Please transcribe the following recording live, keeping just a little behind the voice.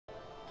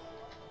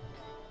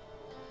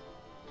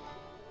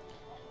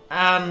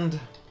And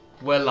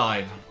we're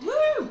live.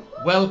 Woo!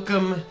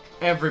 Welcome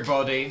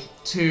everybody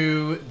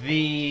to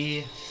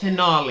the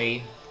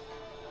finale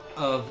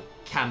of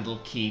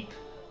Candlekeep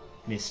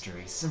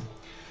Mysteries.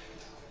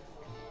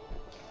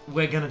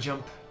 We're gonna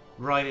jump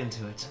right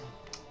into it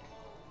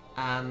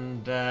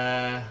and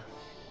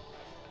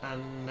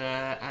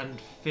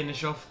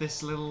finish off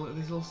this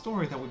little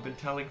story that we've been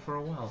telling for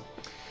a while.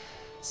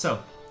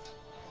 So,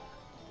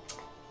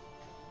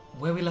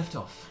 where we left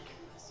off,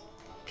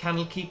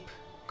 Candlekeep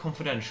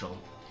Confidential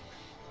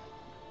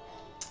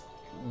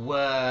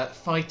were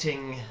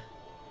fighting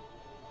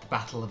the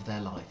battle of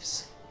their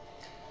lives.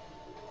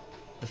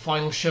 The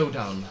final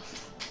showdown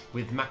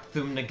with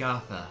Makthum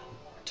Nagatha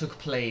took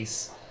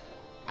place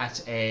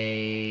at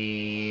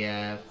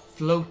a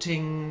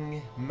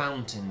floating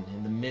mountain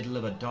in the middle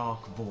of a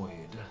dark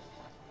void,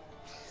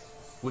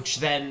 which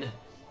then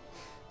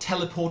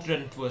teleported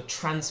and were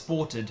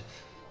transported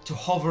to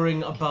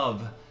hovering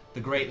above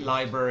the great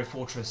library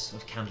fortress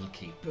of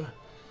Candlekeep,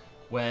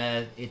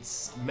 where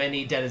its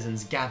many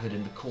denizens gathered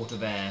in the court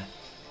of air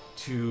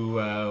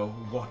to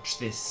watch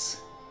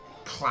this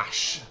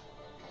clash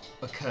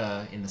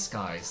occur in the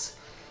skies.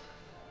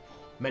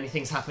 Many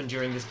things happened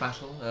during this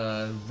battle.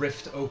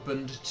 Rift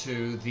opened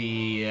to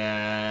the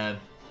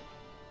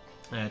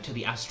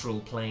astral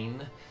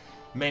plane.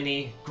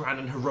 Many grand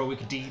and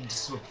heroic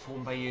deeds were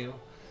performed by you,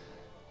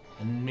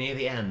 and near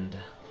the end,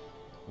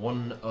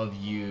 one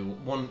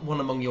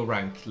among your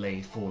rank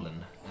lay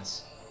fallen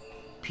as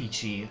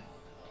Peachy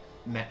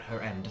met her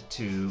end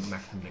to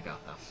Makthum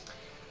Nagatha.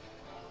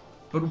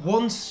 But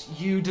once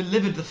you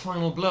delivered the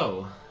final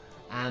blow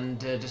and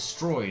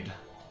destroyed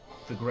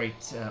the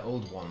great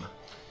old one,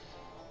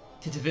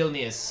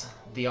 Tiefling,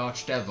 the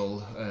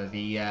archdevil,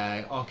 the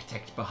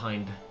architect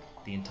behind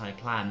the entire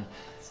plan,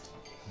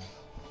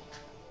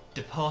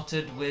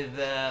 departed with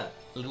a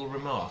little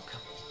remark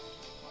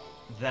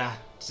that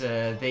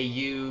they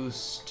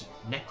used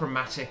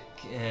necromantic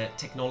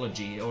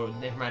technology or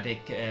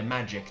necromantic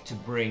magic to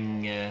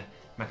bring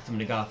Makthum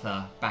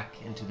Nagatha back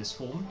into this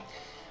form,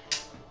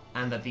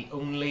 and that the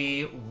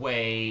only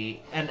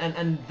way,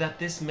 and that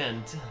this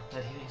meant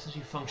that he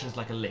essentially functions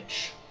like a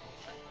lich,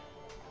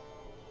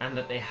 and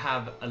that they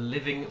have a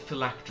living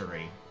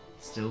phylactery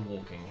still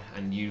walking,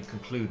 and you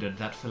concluded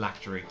that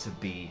phylactery to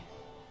be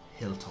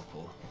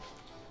Hilltopple.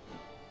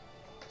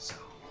 So,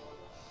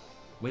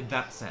 with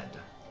that said,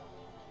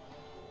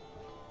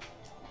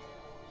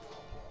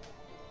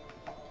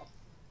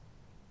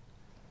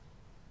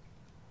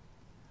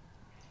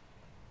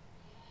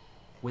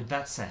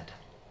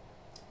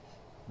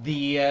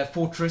 the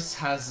fortress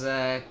has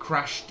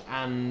crashed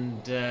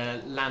and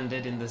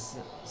landed in the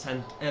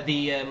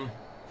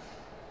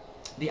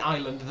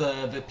island.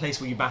 The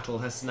place where you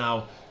battled has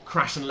now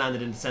crashed and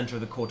landed in the center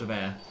of the court of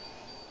air.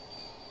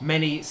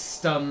 Many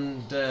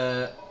stunned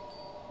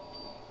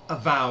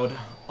Avowed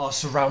are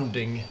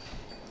surrounding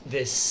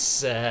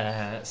this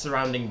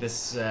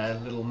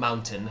little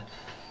mountain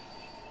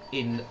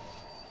in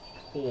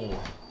awe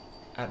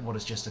at what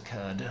has just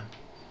occurred.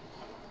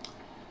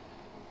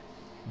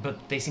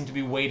 But they seem to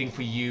be waiting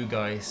for you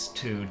guys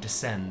to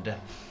descend.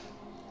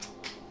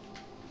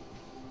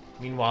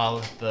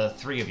 Meanwhile, the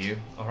three of you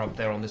are up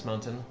there on this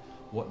mountain.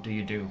 What do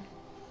you do?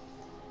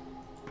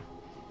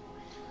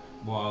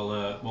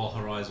 While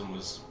Horizon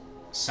was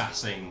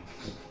sassing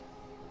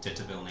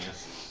Tiefling,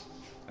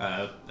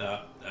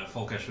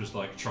 Folkesh was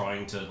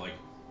trying to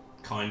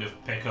kind of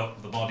pick up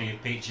the body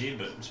of Peachy,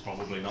 but it's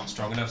probably not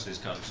strong enough, so he's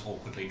kind of just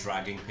awkwardly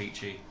dragging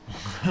Peachy.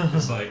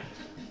 It's like,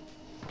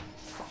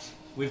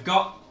 we've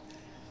got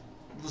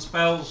the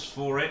spells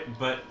for it,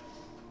 but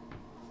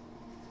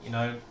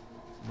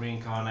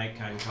reincarnate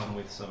can come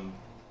with some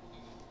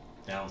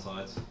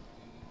downsides.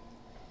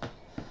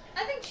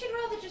 I think she'd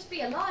rather just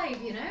be alive,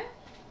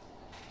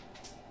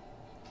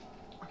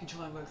 I can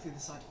try and work through the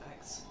side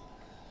effects.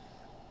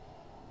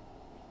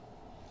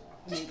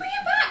 Just bring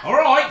her back!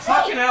 Alright,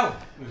 fucking hell!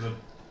 With a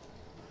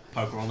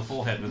poker on the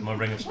forehead with my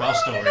ring of spell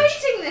storage.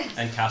 This?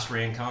 And cast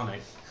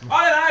reincarnate.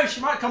 I don't know, she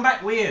might come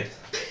back weird.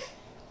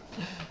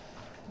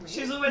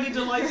 She's already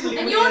delightfully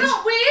and weird. you're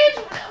not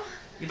weird?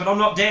 Yeah, but I'm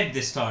not dead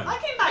this time. I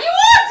came back. You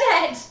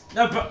are dead!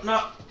 No, but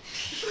no.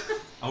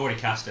 I already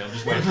cast it, I'm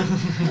just waiting.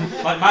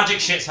 Magic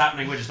shit's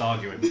happening, we're just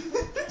arguing.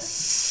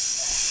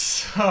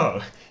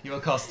 So, you are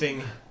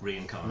casting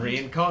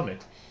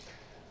Reincarnate.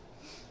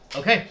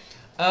 Okay.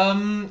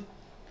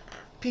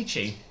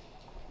 Peachy.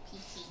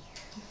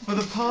 For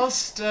the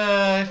past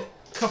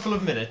couple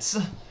of minutes,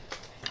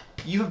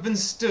 you have been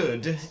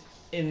stood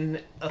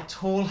in a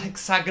tall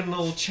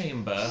hexagonal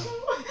chamber,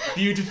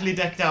 beautifully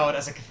decked out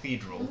as a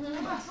cathedral.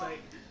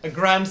 A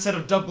grand set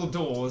of double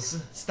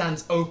doors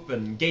stands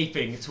open,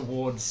 gaping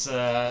towards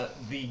the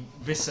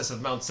vistas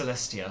of Mount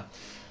Celestia,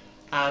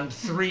 and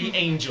three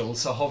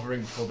angels are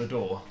hovering before the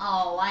door.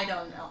 Oh, I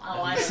don't know.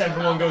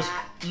 Everyone goes,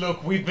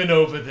 "Look, we've been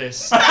over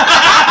this.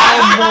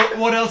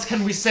 What else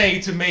can we say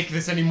to make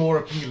this any more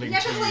appealing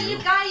to you?" You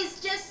guys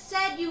just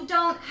said you you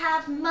don't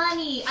have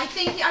money. I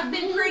think I've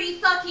been pretty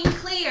fucking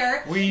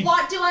clear. We-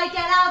 What do I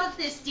get out of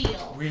this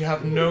deal? We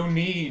have no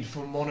need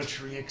for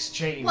monetary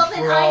exchange. Well, then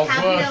for I our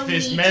have worth no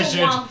is need measured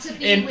to want to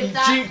be in with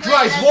that Gee clit.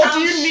 Christ, That what do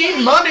you sounds need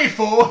shitty. money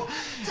for?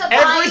 To buy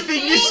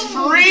Everything is things.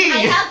 free. I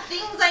have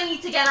things I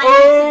need to get. I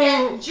Oh,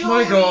 need to get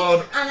jewelry, my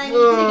God. and I need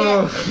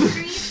Ugh. to get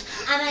pastries,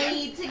 and I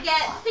need to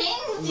get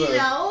things, you Look,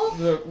 know.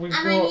 Look, we've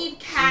And got, I need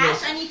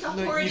cash. look, I need to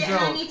look, hoard you it, and I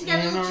don't. need to get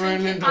No, little no, no,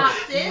 trinket you don't.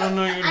 boxes. No,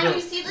 no, you And don't.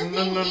 you see, the No,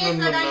 thing no, is no, no,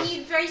 that no. I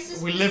need very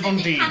specific We live on kind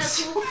of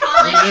deeds. hoof We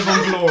polish. live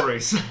on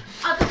glories.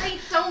 But they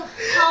don't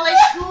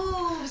polish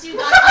hooves. You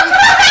gotta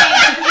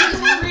understand. It's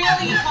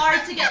really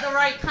hard to get the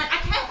right kind. I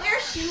can't wear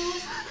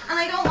shoes, and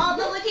I don't want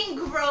them looking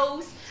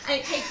gross. And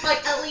it takes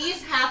like at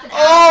least half an hour.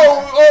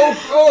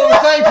 Oh,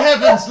 thank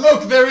heavens.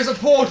 Look, there is a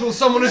portal.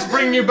 Someone is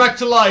bringing you back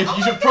to life.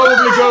 You should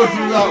probably go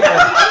through that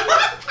one.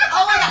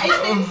 Oh my god,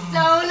 it's been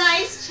so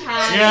nice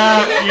chatting.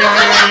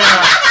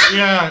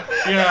 Yeah.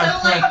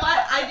 So like what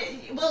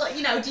well,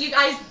 you know, do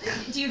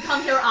you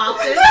come here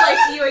often? Will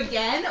I see you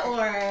again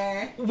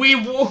or We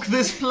walk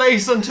this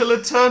place until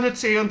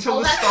eternity, until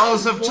the that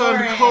stars sounds have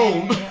turned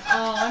boring. cold.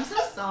 Oh, I'm so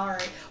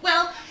sorry.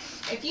 Well,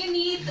 if you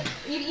need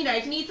if you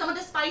need someone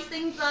to spice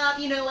things up,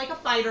 you know, like a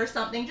fight or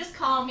something, just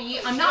call me.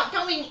 I'm not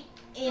going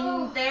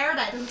in there.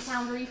 That doesn't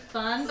sound very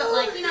fun, but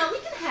like, you know, we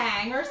can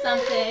hang or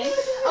something.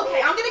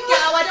 Okay, I'm gonna go.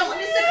 I don't want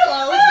this to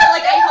close, but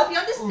like, I hope you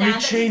understand. We that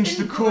it's changed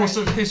the been course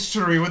great. of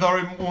history with our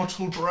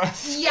immortal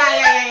breath.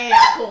 Yeah.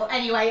 Cool.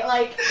 Anyway,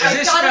 like, Is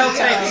this gotta spell go.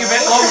 taking a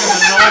bit longer than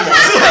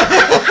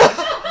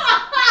normal?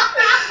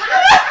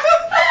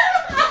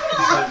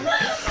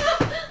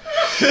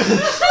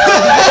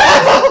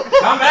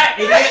 Come back,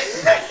 idiot!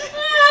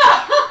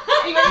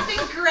 Anyway, it's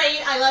been great.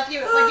 I love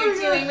you. What you're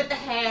doing with the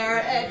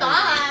hair.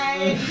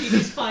 Bye. He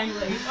just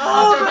finally.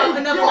 After about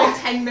another like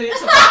 10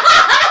 minutes of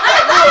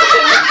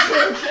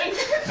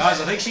Guys,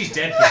 I think she's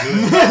dead for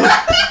good.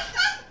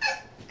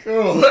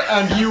 Cool.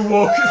 And you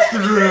walk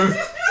through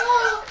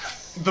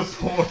the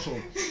portal.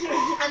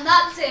 And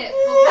that's it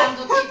for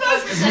Candlekeep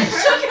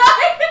Presidential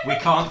Guide. We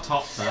can't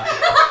top that.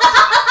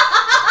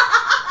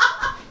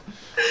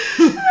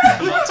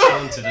 I'm not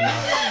talented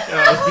enough. Yeah,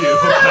 that was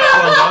beautiful.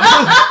 Well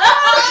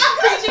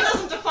done. She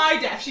doesn't defy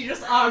death, she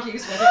just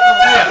argues with it.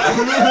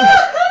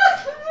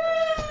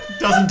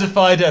 Doesn't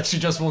defy death, she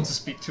just wants to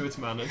speak to its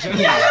manager.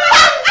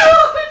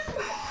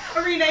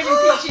 I'm renaming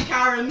Peachy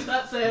Karen,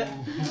 that's it.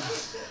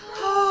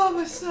 Oh,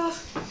 my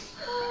stuff.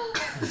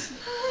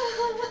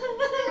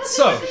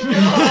 So,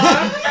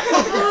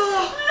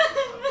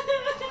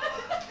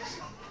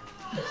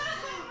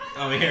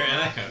 Oh, we hear an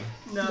echo.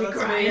 No, We that's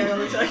cry. me. There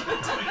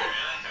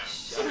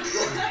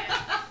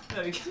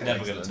There we go.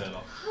 Never gonna turn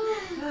off.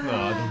 no,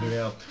 I don't really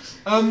help.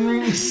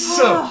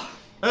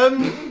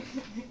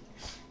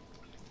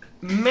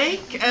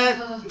 Make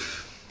a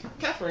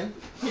Catherine.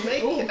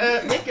 Make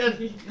a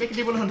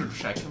D100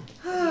 check.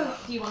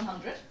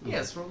 D100.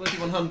 Yes, roll a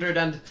D100,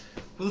 and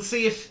we'll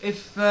see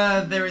if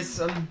there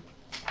is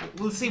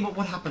we'll see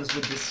what happens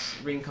with this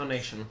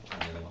reincarnation.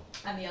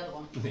 And the other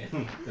one. The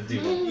D1. The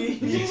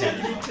D10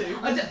 as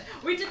well.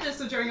 We did this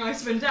during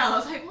Icewind Dale. I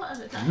was like, what are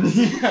the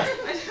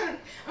dice?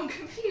 I'm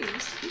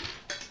confused.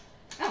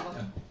 Oh,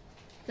 well.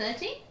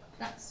 30?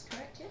 That's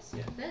correct, yes?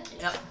 Yeah. 30.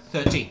 Yep.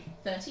 30.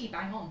 30,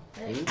 bang on.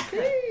 30.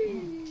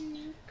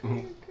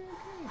 Okay.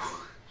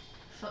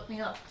 Fuck me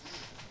up.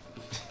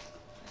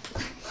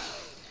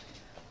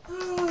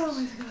 Oh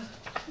my god.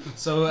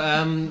 So,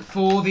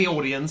 for the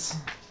audience,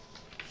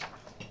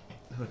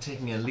 who are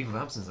taking a leave of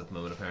absence at the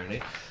moment,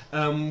 apparently,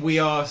 we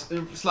are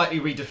slightly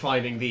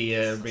redefining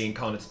the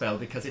reincarnate spell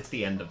because it's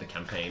the end of the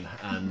campaign,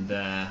 and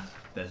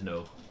there's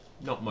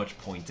not much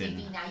point Be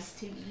in. nice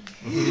to me.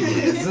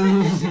 Yes.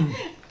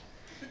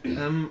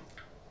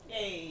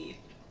 Yay.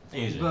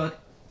 Easy. But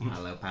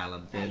hello,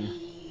 Paladin.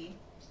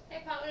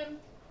 Hey, Paladin.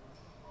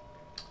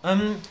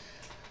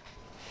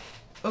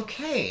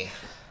 Okay.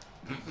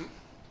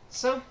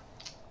 So,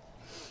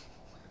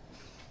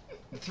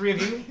 the three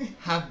of you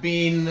have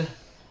been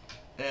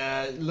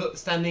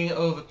standing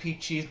over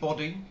Peachy's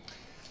body.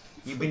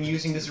 You've been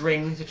using this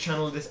ring to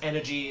channel this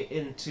energy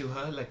into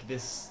her, like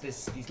these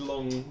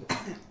long,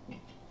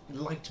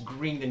 light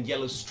green and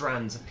yellow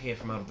strands appear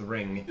from out of the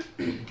ring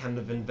and kind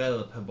of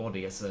envelop her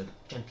body as a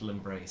gentle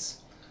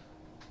embrace.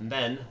 And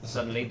then,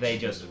 suddenly, they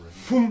just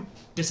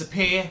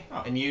disappear,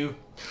 and you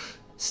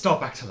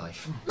start back to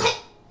life.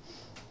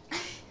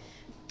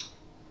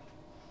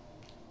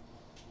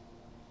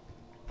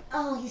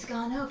 Oh, he's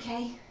gone,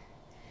 okay.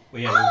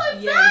 Well, yeah, Oh, I'm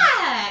Yay.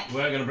 back! we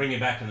weren't going to bring you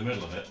back in the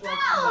middle of it. Well,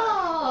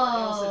 Oh.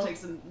 it also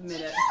takes a Did you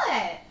minute. kill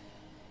it?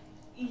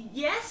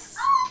 Yes.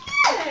 Oh,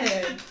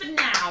 good! For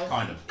now.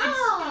 Kind of.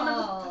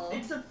 Oh.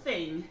 It's a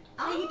thing.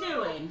 How are you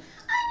doing?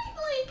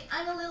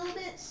 I'm a little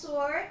bit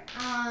sore.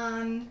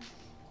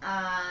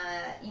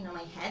 You know,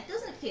 my head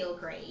doesn't feel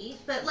great,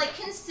 but like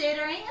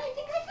considering, I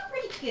think I feel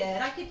pretty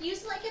good. I could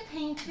use like a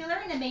painkiller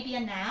and then maybe a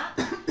nap,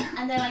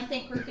 and then I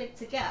think we're good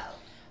to go.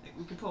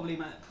 We could probably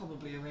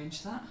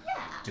arrange that.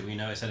 Yeah. Do we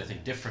notice anything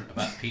different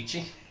about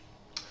Peachy?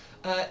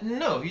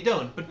 No, you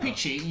don't. But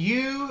Peachy,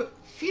 you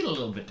feel a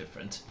little bit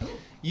different.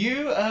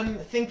 You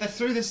think that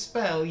through this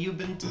spell you've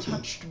been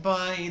touched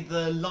by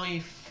the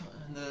life,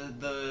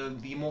 the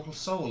immortal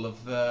soul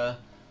of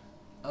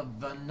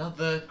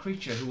another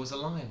creature who was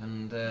alive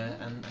and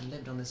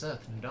lived on this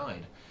earth and who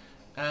died.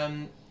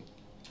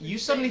 You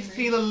suddenly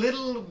feel a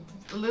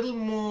little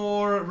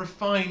more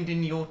refined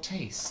in your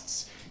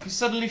tastes. You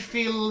suddenly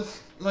feel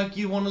like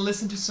you want to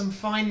listen to some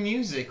fine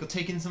music or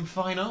take in some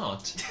fine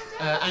art,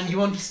 and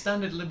you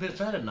understand it a little bit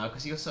better now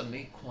because you're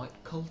suddenly quite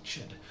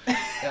cultured.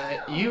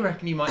 You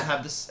reckon you might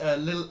have this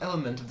little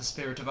element of the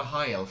spirit of a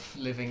high elf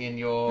living in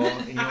your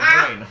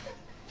brain.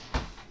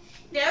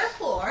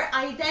 Therefore,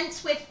 I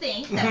thenceforth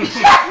think that we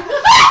should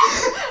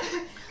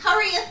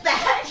hurry us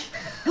back.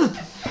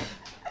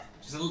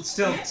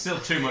 Still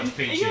too much Are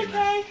Peachy you in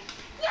there. okay?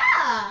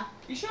 Yeah.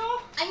 You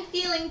sure? I'm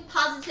feeling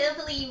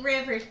positively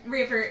riveting.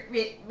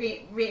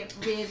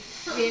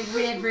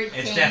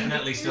 It's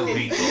definitely still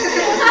Peachy.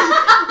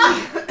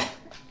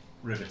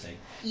 Riveting.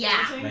 Yeah.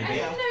 Riveting? Maybe. I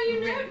didn't know you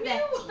knew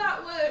Riveting.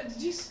 that word.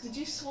 Did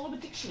you swallow the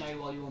dictionary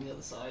while you were on the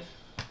other side?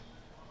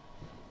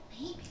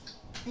 Maybe.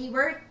 They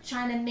were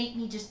trying to make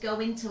me just go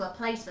into a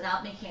place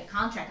without making a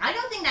contract. I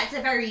don't think that's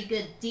a very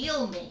good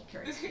deal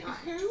maker, to be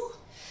honest. Who?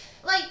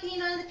 Like, you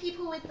know, the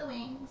people with the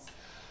wings.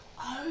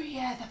 Oh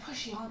yeah, they're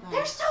pushy, aren't they?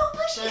 They're so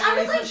pushy. They're I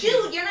was very like, pushy.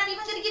 dude, you're not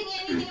even going to give me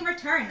anything in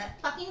return. That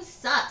fucking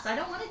sucks. I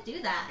don't want to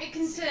do that. It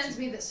concerns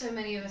me that so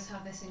many of us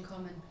have this in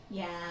common.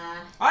 Yeah.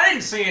 I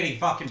didn't see any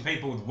fucking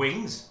people with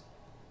wings.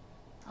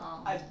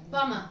 Oh.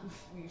 Bummer.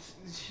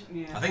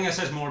 Yeah. I think that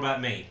says more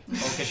about me.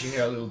 Focus, you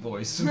hear a little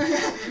voice.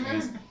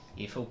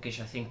 Yeah, Focus,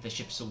 I think the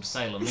ship's all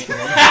sail on it.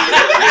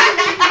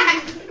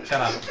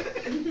 Shut up.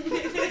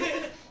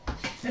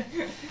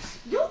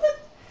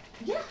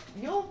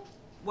 You're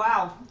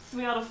wow,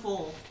 3 out of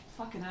 4.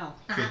 Fucking hell.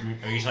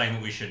 Are you saying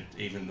that we should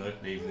even the odds?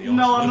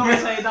 No, I'm not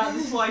saying that the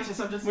slightest.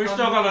 I'm just. We've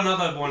still got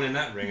another one in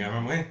that ring,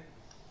 haven't we?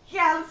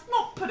 Yeah, let's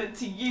not put it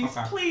to use,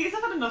 Okay. please.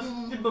 I've had enough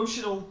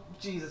emotional.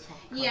 Jesus. fuck.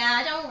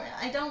 Yeah,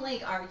 I don't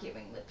like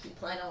arguing with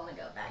people. I don't want to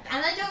go back.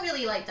 And I don't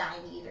really like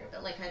dying either,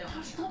 but like I don't. No,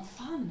 it's not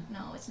fun.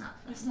 No, it's not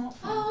fun. It's not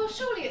fun. Oh,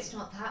 surely it's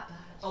not that bad.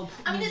 Oh,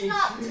 I mean, it's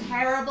not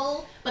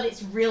terrible, but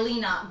it's really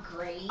not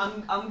great.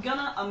 I'm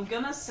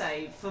gonna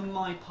say, for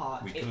my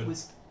part, We it could.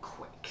 was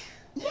quick.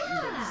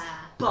 Yeah.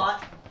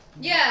 But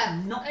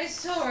Yeah, Not- I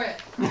saw it.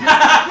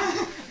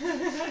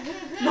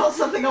 not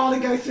something I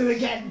want to go through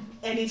again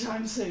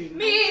anytime soon.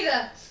 Me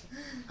either.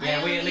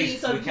 Yeah, we at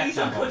least So we kept please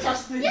don't that put one.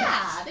 us through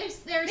Yeah,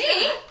 there's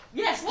Me?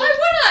 Yes. Why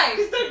would I?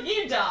 Because don't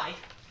you die.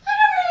 I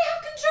don't really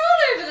have control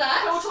over I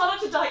that. will try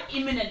not to die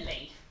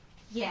imminently,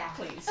 Yeah.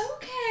 please.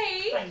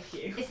 Okay. Thank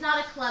you. It's not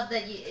a club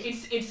that you.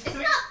 It's It's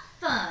three- not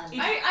fun.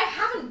 I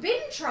haven't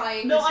been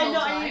trying No, this I whole know.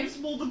 time. It was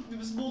more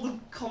the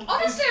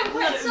Honestly, I'm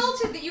quite no, it was-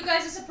 insulted that you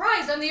guys are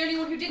surprised I'm the only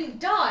one who didn't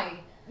die.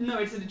 No,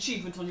 it's an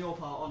achievement on your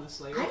part,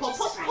 honestly. I'm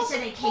just surprised that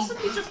it came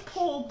possibly back. just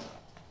poor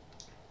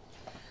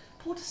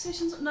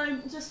decisions. No,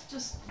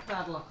 just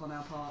bad luck on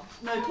our part.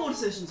 No, poor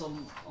decisions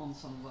on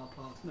some of our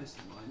parts,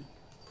 mostly mine,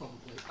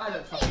 probably. I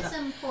don't fucking Made know.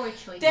 some poor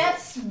choices.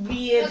 Death's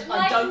weird. But I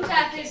life don't and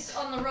death like is it.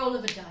 on the roll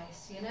of a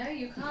dice, you know?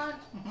 You can't...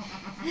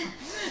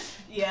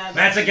 Yeah.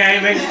 That's a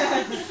gaming.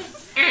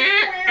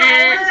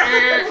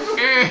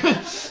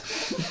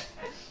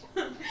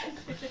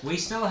 We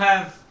still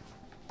have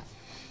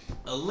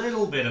a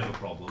little bit of a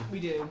problem. We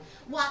do.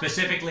 What?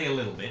 Specifically a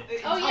little bit.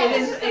 Oh yeah, it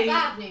this is is the a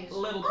bad news.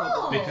 little Oh.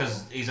 problem.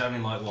 Because he's only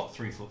like, what,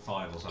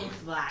 3'5" or something?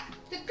 If that.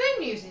 The good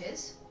news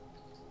is,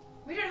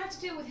 we don't have to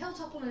deal with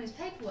Hilltopple and his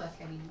paperwork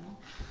anymore.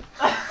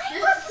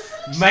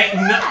 Mate,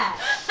 no. Yeah.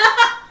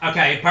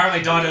 Okay,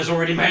 apparently Dido's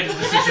already made a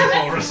decision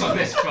for us on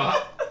this part.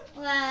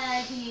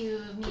 What do you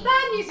mean? The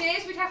bad news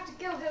is, we'd have to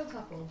kill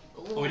Hilltopple.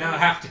 Well, we don't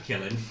have to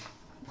kill him.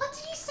 What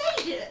did you say?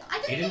 I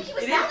He didn't think he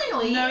was He that didn't-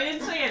 annoying. No, he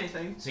didn't say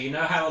anything. So you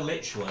know how a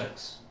lich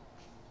works?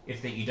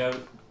 If that you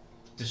don't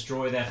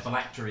destroy their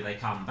phylactery, they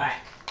come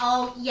back.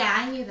 Oh, yeah,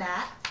 I knew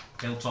that.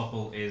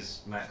 Hilltopple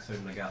is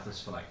Macthum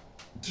Nagatha's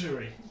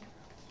phylactery.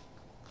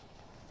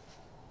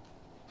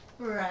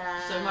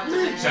 Right. So much.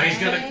 So he's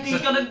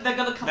gonna- They're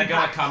gonna come They're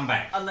gonna back come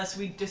back, unless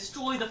we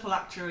destroy the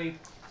phylactery,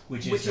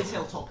 which which is is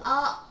Hilltop.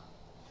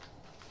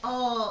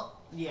 Oh,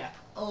 Yeah.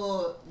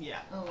 oh, Yeah.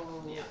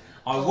 oh, Yeah.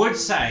 I would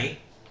say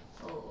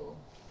oh,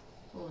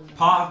 oh, no.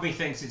 part of me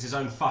thinks it's his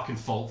own fucking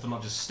fault for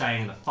not just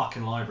staying in the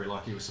fucking library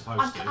like he was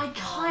supposed to. I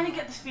kind of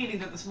get this feeling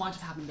that this might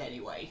have happened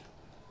anyway.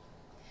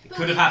 It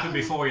could have happened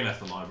before he left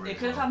the library. It as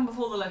could have well. happened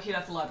before he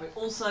left the library.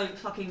 Also,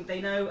 fucking, they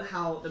know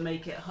how to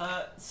make it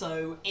hurt,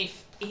 so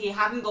if he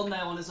hadn't gone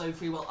there on his own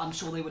free will, I'm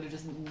sure they would have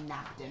just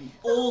nabbed him.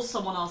 Or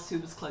someone else who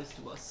was close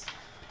to us.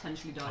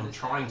 Potentially died. I'm as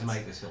trying to well.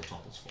 make this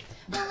Hilltopple's fault.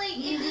 But like,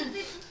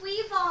 if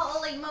we've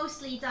all like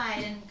mostly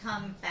died and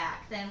come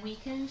back, then we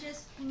can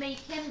just make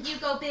him. You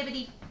go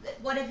bibbity,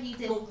 whatever he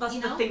did. Well, that's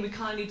you the know? thing, we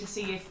kind of need to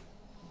see if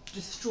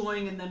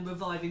destroying and then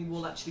reviving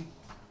will actually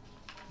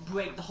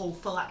break the whole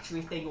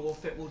phylactery thing, or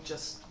if it will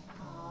just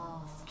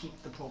Oh.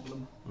 keep the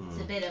problem.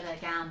 It's a bit of a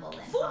gamble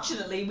then.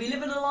 Fortunately, we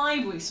live in a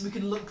library, so we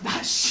can look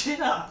that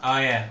shit up. Oh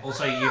yeah.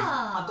 Also,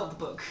 I've got the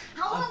book.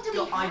 How long do we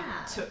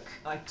have?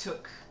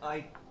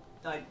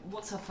 I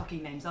what's her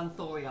fucking name?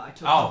 Xanthoria. I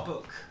took Oh. her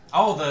book.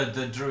 Oh,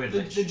 the druid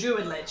lich. The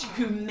Druid Lich,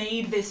 who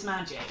made this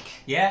magic.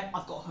 Yeah.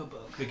 I've got her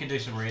book. We can do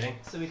some reading.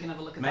 So we can have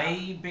a look at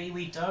Maybe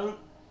we don't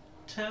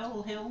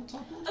tell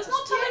Hilltop. Let's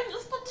not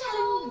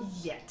tell him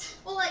yet.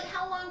 Well, like,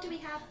 how long do we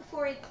have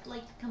before it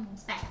like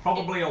comes back?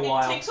 Probably a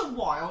while. It takes a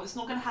while. It's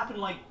not going to happen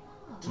like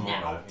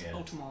Tomorrow, now yeah.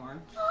 or tomorrow.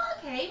 Oh,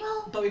 okay,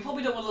 well. But we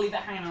probably don't want to leave it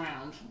hanging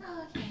around.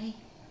 Okay.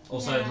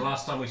 Also, Yeah. the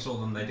last time we saw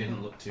them, they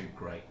didn't look too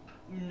great.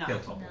 No.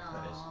 Hilltop,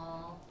 that is.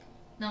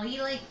 No,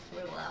 he like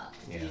threw up.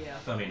 Yeah.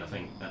 I mean, I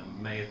think that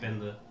may have been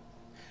the.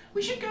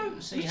 We should go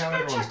see We should how go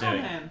everyone's check on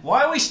doing. him.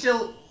 Why are we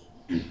still?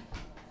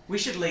 We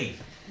should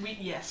leave.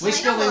 Yes. We're I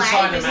still know, right?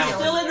 inside the We're mountain.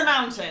 Still in the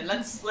mountain.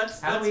 Let's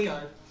How do we-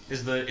 go.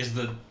 Is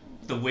the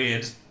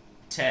weird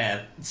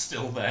tear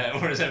still there,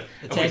 or is it?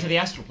 The tear to the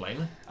astral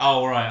plane?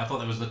 Oh right, I thought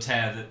there was the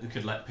tear that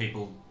could let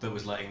people that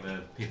was letting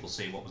the people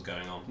see what was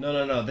going on.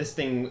 No. This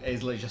thing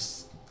is like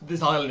just.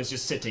 This island is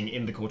just sitting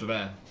in the court of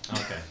air.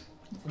 Okay.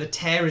 The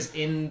tear is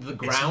in the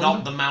ground. It's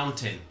not the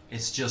mountain.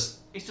 It's just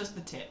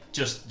the tip.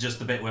 just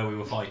the bit where we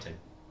were fighting.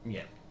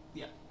 Yeah.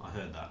 I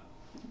heard that.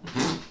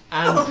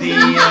 And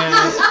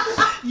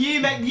the.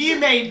 You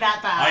made that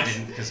bad. I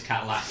didn't because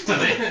Cat laughed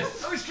at it.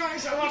 I was trying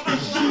so hard not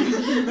to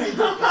laugh. You made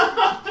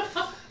that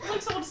bad.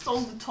 Like someone stole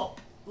the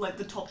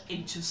top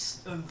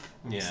inches of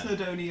Yeah.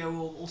 Snowdonia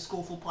or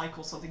Scoreful Pike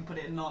or something, put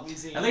it in an art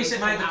museum. At least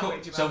it made the Outrage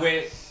court. about So it.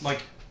 we're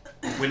like,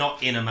 we're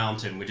not in a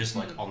mountain. We're just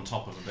like on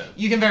top of a bit.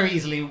 You can very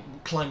easily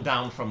climb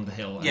down from the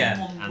hill.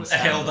 Yeah, and a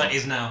stand hill that up.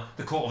 is now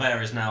the court of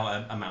air is now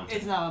a mountain.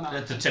 It's now a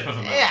mountain. At the tip of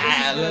a mountain.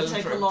 Yeah. This is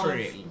for- going to take a lot for of.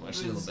 real, much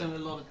a This is little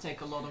going to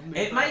take a lot of.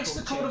 It makes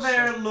the court of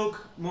air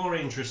look more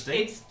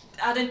interesting. It's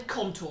added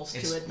contours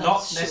It's to it.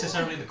 not that's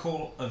necessarily the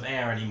court of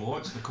air anymore.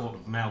 It's the court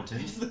of Sure.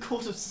 mountains. It's the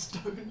court of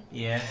stone.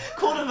 Yeah.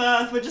 Court of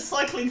earth. We're just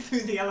cycling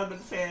through the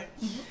elements here.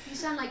 You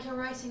sound like you're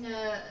writing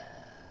a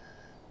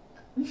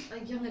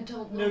young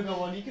adult No, novel.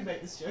 go on. You can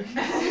make this joke.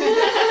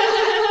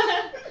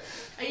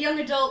 A young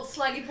adult,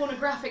 slightly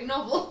pornographic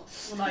novel.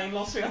 Well, now you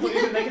lost me. I thought you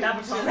were going to make an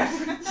Avatar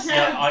reference.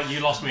 Yeah, you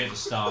lost me at the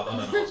start. I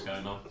don't know what's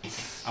going on.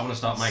 I'm gonna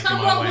start making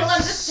Someone my will way.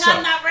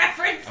 understand that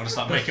reference. I'm gonna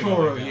start The making my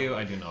four way of down. you,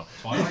 I do not.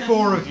 Twilight? The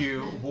four of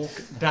you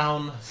walk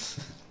down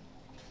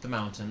the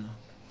mountain,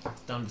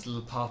 down this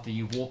little path that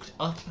you walked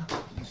up.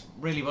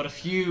 Really, about a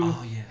few,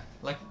 Oh yeah.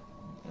 like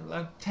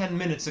 10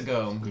 minutes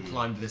ago, you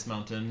climbed this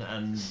mountain,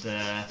 and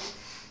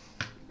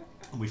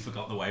We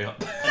forgot the way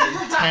up.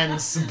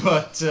 intense,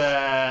 but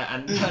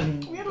and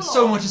We had a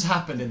so lot. much has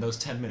happened in those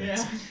 10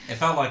 minutes. It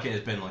felt like it has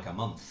been like a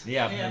month.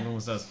 Yeah, Yeah. it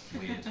almost does.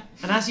 Weird.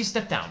 And as you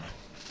step down,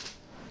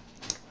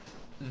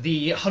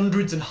 the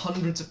hundreds and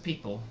hundreds of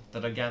people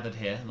that are gathered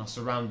here and are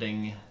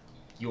surrounding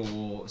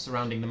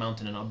the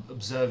mountain and are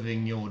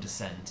observing your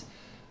descent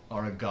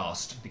are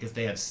aghast because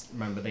they have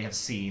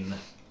seen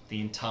the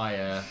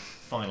entire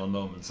final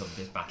moments of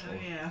this battle.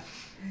 Yeah.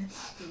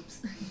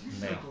 Oops.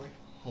 They are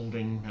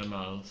holding their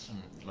mouths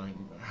and like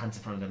hands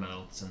in front of their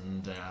mouths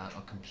and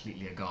are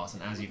completely aghast.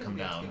 And as you come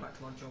down,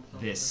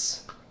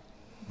 this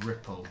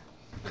ripple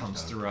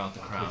comes throughout the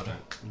crowd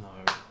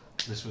No.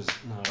 This was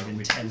of no.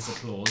 intense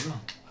applause.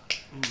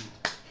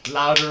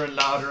 Louder and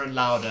louder and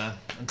louder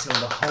until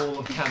the whole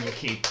of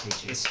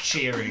Candlekeep is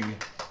cheering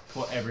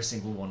for every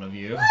single one of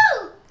you.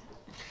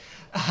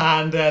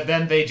 And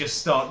then they just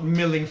start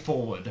milling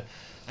forward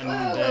and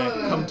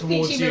come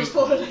towards Peachy you moves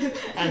forward.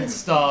 and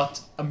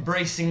start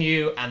embracing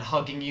you and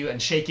hugging you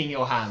and shaking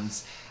your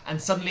hands.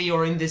 And suddenly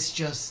you're in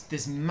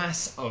this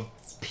mass of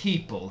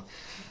people.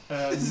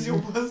 This is your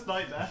worst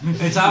nightmare.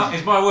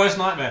 It's my worst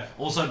nightmare.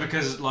 Also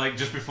because like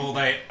just before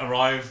they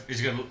arrive,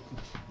 he's gonna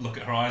look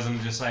at her eyes and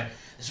just say,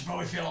 "This would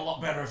probably feel a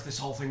lot better if this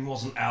whole thing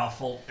wasn't our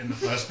fault in the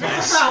first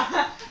place."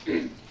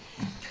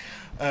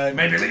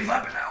 Maybe leave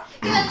that bit out.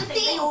 Go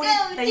team,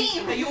 go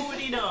team. They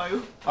already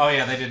know. Oh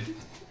yeah, they did.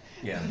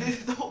 Yeah.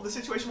 The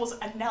situation was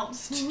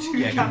announced to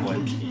Yeah, good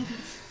point.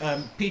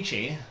 Candlekeep.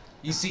 Peachy,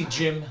 you see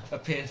Jim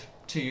appear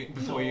to you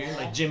before you.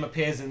 Like Jim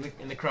appears in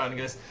the crowd and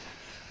goes,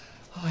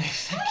 "Oh,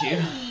 thank you.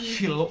 I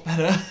feel a lot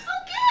better.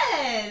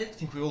 I Oh, good.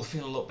 think we all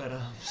feel a lot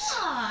better."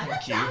 Aw,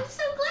 Thank you. I'm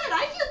so glad.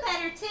 I feel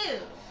better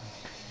too.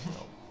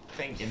 Oh,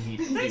 thank you. He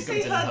Did they comes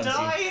see in and her hugs you.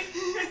 die?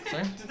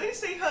 Sorry? Did they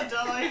see her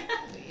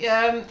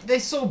die? They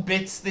saw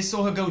bits. They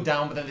saw her go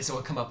down, but then they saw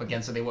her come up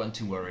again, so they weren't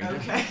too worried.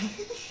 Okay.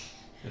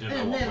 I don't know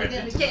And what never went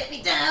gonna into get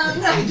me down.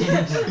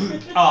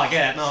 Oh, I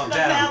get it. No, I'm Not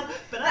down. down,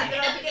 but I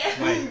get up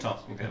again. Wait,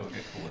 top. We'll get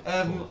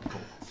cool.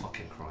 Cool.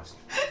 Fucking Christ.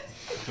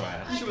 Go I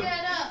ahead.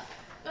 get up,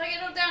 but I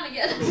get knocked down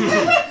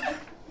again.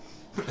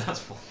 That's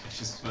full.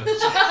 She's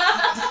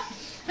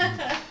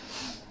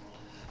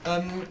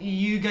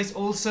You guys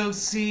also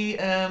see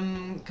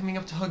coming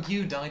up to hug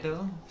you,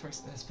 Dido,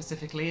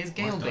 specifically, is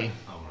Galeby.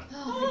 Oh, right.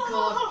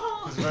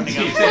 Oh He's running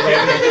up.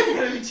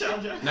 Enemy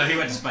charger. No, he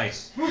went to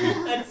space.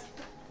 That's-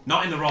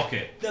 Not in the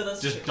rocket. No,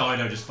 that's Just true.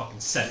 Dido just fucking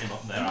sent him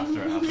up there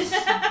after it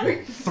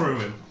happened. Threw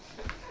him.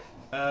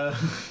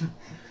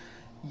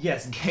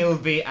 Yes,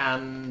 Gilby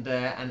and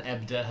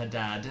Ebda, her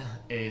dad,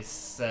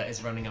 is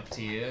running up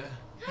to you.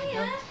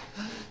 Hiya.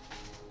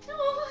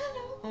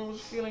 Oh, hello. I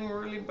was feeling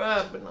really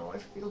bad, but now I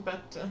feel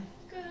better.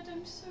 Good,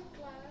 I'm so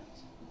glad.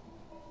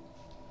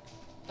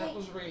 That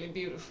was really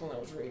beautiful. That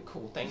was really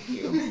cool. Thank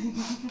you.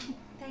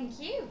 Thank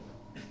you.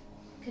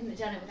 Couldn't have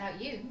done it without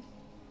you.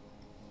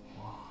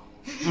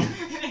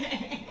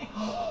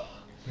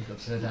 Look up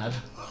to her dad.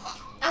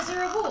 As a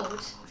reward,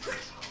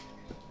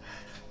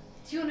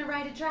 do you want to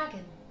ride a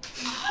dragon?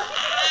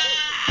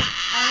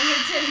 I'm going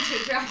to turn into a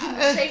dragon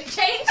with shape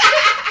change.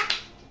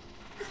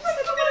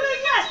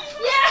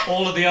 Yeah.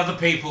 All of the other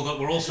people that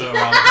were also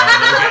around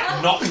Garno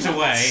get knocked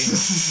away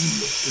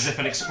as if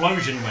an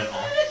explosion went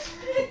off.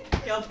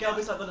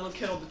 Gelby's like the little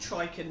kid on the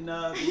trike in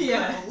the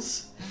Yeah.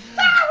 Girls.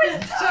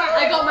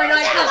 I got my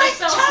night cover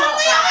spell slot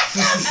back,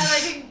 And I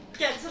didn't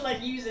get to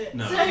like use it.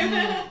 No.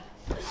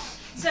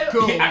 So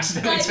Cool. You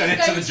accidentally like, turn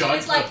it's into going the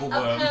giant to like purple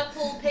a worm.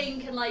 purple,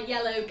 pink, and like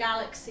yellow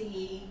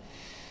galaxy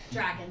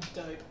dragon,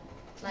 Dope.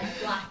 like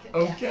black.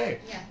 Okay.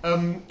 Yeah.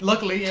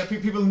 Luckily, yeah,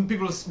 people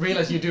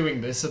realize you're doing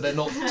this, so they're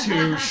not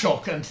too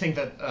shocked and think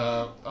that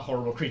a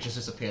horrible creature's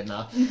disappeared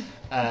now.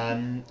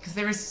 Because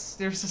there is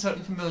a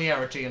certain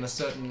familiarity and a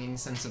certain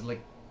sense of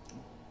like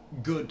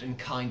good and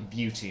kind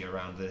beauty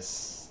around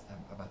this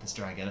about this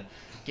dragon.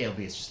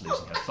 Galeby is just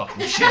losing her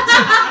fucking shit.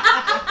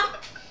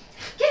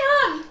 Get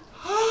on.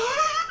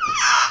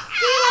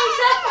 See you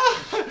later.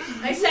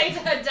 I say to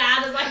her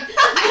dad as like.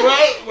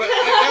 Well,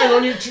 hang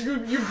on, you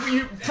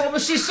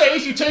promise she's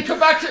safe. You take her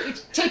back in.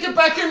 She'll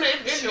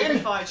be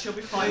fine, she'll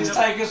be fine. Please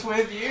take us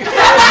with you.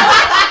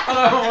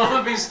 I don't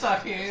want to be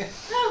stuck here.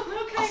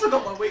 Oh, okay. I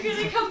forgot my We're wings.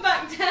 gonna come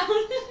back down.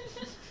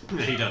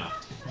 No, you don't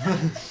have to.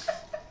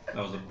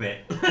 That was a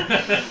bit.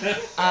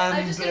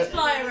 I'm just gonna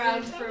fly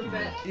around for a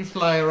bit. You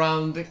fly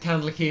around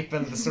Candlekeep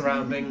and the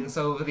surroundings,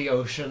 over the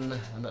ocean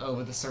and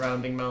over the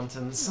surrounding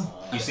mountains.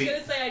 You see, I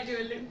was gonna say I do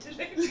a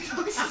loop-de-loop. You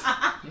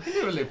can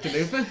do a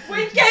loop-de-loop.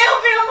 With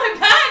Galeby on my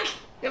back!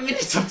 I mean,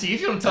 it's up to you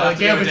if you want to I tell have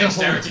to do a Galeby to hold.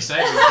 dexterity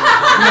saving throw.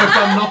 Look,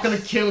 I'm not going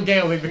to kill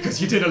Galeby because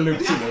you did a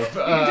loop-de-loop. Do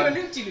a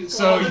loop-de-loop.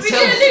 So We do a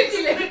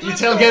loop-de-loop. you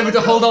tell Galeby to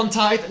hold on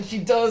tight, and she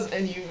does,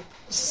 and you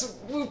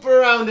swoop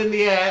around in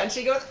the air, and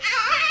she goes.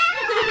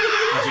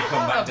 As you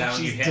come back down,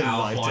 you She's hit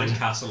our delighted. flying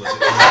castle as it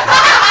comes down.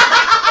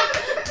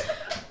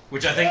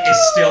 Which I think is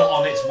still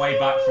on its way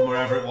back from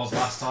wherever it was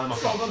last time. I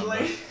can't remember.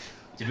 Probably.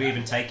 Did we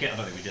even take it? I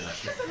don't think we did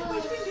actually. Where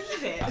did we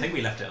leave it? I think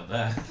we left it up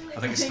there. I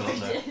think it's still up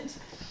there.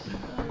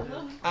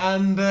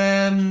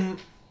 And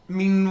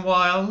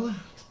meanwhile,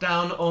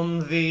 down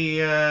on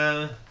the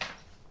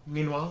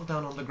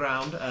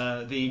ground,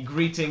 the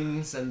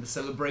greetings and the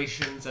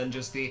celebrations and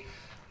just the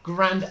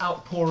grand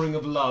outpouring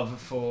of love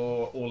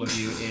for all of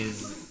you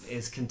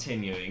is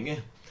continuing.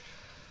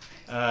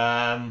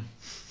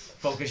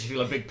 Volkish, you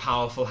feel a big,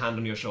 powerful hand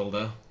on your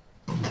shoulder.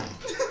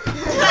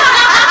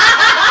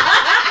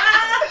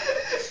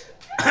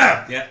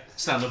 Yeah,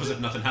 stand up as if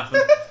nothing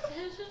happened.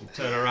 You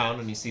turn around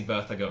and you see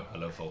Bertha go,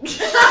 "Hello,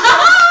 Volkish."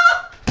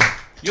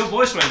 Your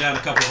voice went down a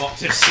couple of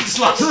octaves since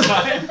last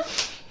time.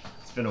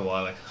 It's been a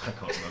while. I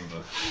can't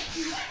remember.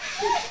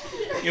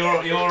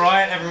 You're all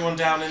right? Everyone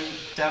down in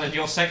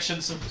your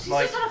section, some, She's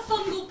like. just had a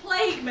fungal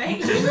plague,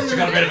 mate. She's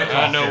got a bit of a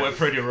cough. No, yeah. we're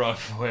pretty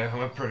rough.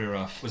 We're pretty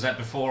rough. Was that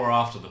before or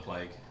after the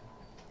plague?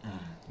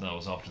 That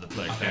was after the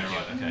plague. Okay, Thank you.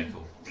 right. Okay,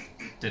 cool.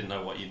 Didn't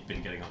know what you'd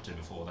been getting up to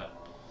before that.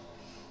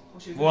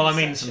 Well, I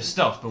mean some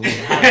stuff, but we're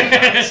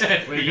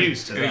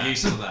used to We're that.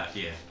 used to that,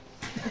 yeah.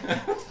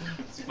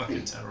 It's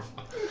fucking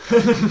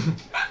terrifying.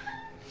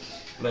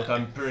 Look,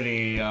 I'm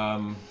pretty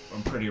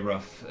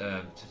rough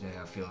today.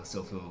 I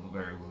still feel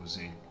very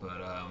woozy,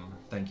 but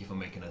thank you for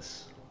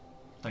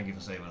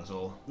saving us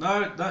all.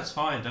 No, that's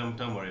fine.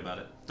 Don't worry about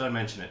it. Don't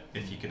mention it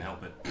if you can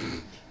help it.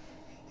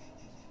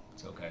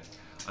 It's okay.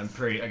 I'm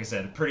like I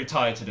said, pretty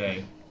tired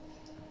today.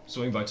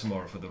 Swing by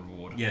tomorrow for the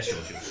reward. Yeah, sure.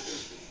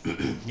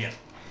 Yeah.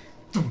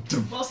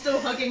 While still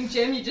hugging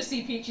Jim, you just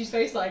see Peachy's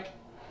face like.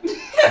 You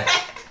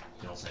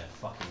don't say a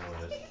fucking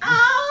word.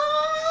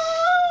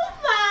 Oh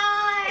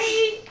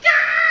my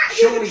god!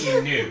 Surely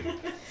you knew. I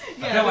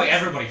Yeah, feel like it's-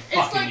 everybody It's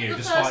fucking like knew, the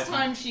despite. first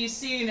time she's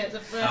seen it.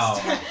 The first Oh.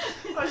 time.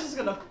 I was just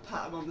gonna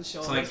pat him on the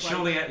shoulder. It's like,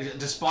 surely,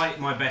 despite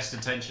my best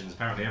intentions,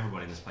 apparently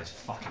everybody in this place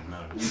fucking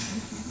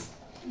knows.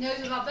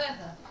 Knows about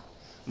Bertha.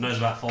 Knows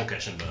about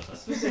Folkish and Bertha.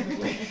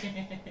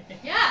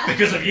 Yeah.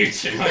 Because of you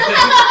two,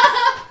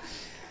 I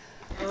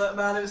Oh, look,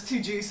 man, it was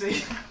too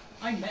juicy.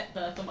 I met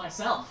Bertha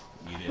myself.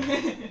 think. You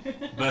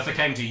did. Bertha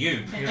came to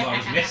you because I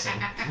was missing.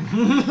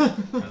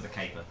 That was the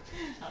caper.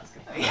 That was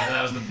good. Yeah,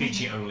 that was the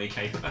peachy only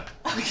caper.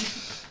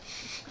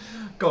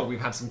 God,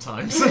 we've had some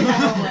times.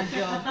 Oh my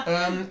god.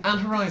 And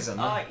Horizon,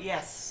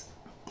 Yes.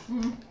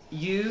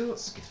 you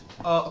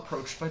are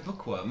approached by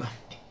Bookworm.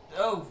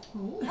 Oh.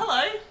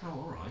 Hello. Oh,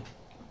 alright.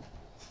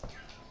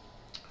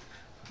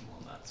 Well,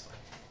 that's fine.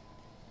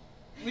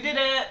 We did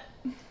it.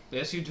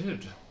 Yes, you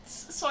did.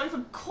 Sorry for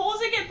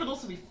causing it, but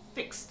also we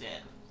fixed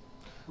it.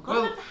 We've got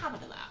Well- a bit of a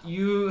habit of that.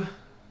 You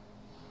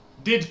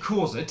did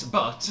cause it,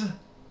 but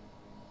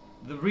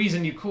the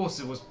reason you caused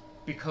it was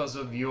because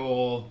of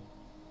your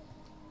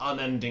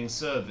unending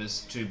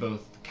service to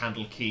both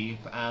Candlekeep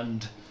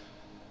and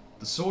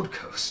the Sword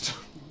Coast.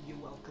 You're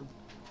welcome.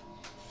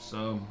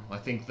 So I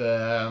think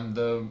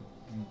the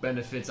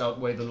benefits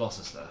outweigh the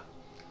losses there.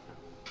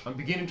 I'm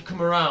beginning to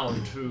come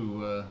around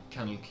to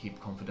Candlekeep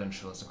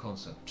Confidential as a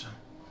concept.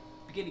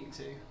 Beginning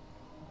to.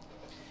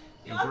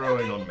 You're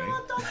growing on me.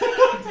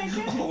 I'll take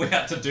it. All we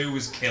had to do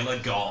was kill a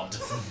god.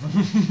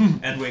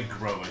 And we're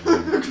growing.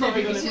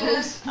 Growing on it.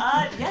 Yes.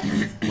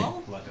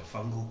 Well, Like a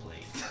fungal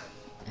plague.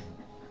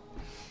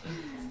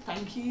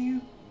 thank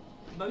you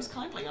most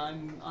kindly.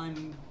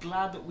 I'm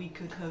glad that we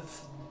could have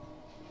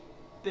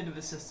been of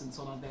assistance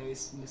on our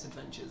various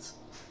misadventures.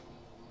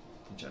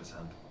 Jen's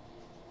hand.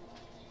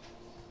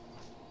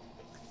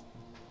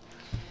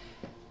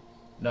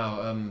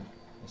 Now,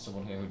 there's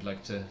someone here who'd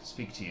like to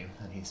speak to you,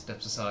 and he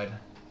steps aside,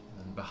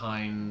 and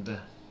behind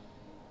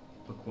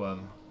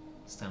Bookworm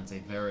stands a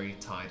very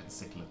tired and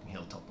sick-looking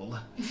hill topple.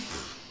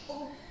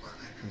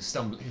 He's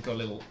got a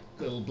little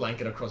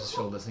blanket across his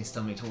shoulders, and he's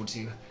stumbling towards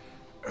you.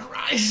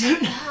 Horizon!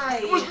 Hi.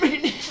 It was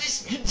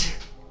magnificent!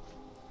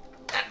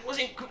 That was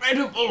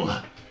incredible!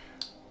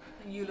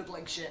 You look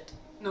like shit.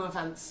 No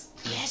offense.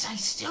 Yes, I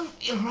still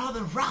feel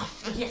rather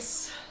rough.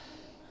 Yes.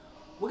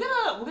 We're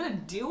gonna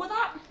deal with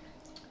that.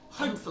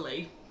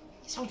 Hopefully.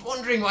 Yes, I was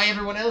wondering why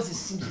everyone else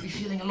seems to be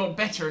feeling a lot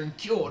better and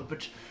cured,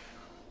 but...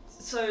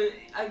 So,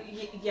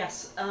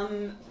 yes.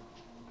 I'll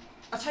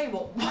tell you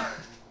what. Why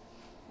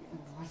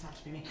does it have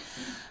to be me?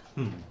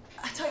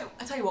 I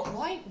tell you what.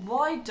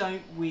 Why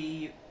don't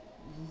we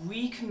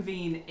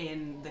reconvene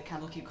in the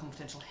Candlekeep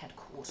Confidential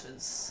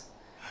headquarters?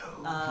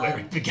 where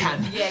it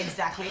began. Yeah,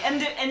 exactly.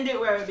 End it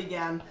where it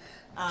began.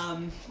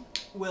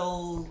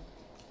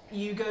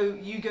 You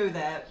go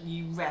there.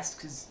 You rest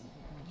because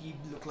you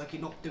look like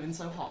you're not doing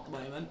so hot at the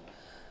moment.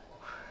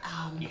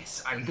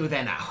 Yes, I'll go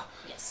there now.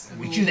 Yes. I'll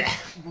meet you there.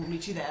 We'll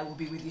meet you there. We'll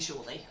be with you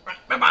shortly. Right,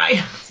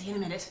 bye-bye. See you in a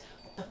minute.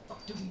 What the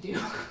fuck do we do?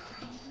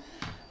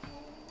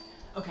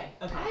 Okay.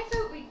 I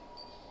thought we'd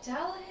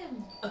tell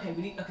him. Okay,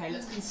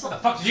 let's Where consult. the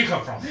fuck did you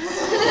come from?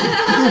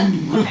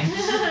 Okay.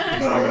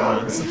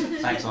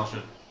 Thanks,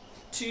 Arsha.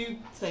 Two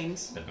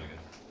things. Definitely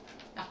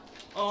good.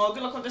 Oh,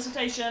 good luck on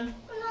dissertation.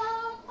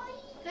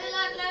 Good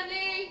luck,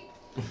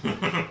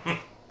 lovely.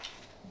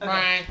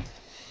 Okay.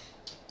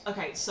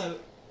 Okay, so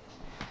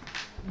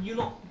you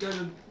lot go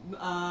to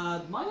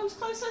my room's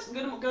closest.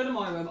 Go to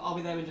my room. I'll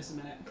be there in just a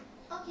minute.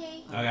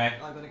 Okay. Okay.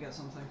 I gotta get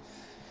something.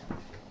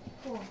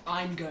 Cool.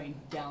 I'm going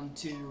down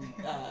to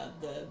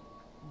the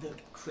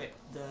crypt,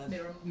 the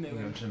Mirror. You're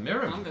going to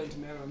Miram. I'm going to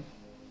Miram.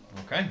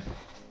 Okay.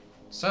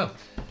 So,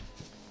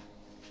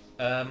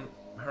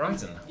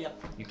 Horizon,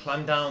 Yep. you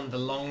climb down the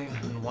long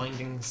and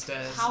winding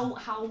stairs.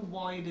 How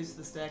wide is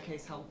the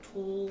staircase? How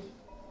tall?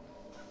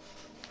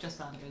 Just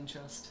out of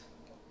interest.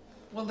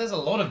 Well, there's a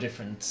lot of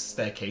different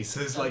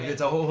staircases. Like Okay.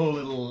 it's a whole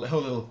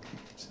little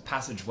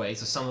passageway.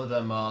 So some of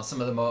them are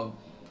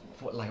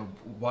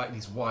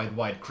these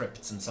wide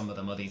crypts, and some of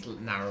them are these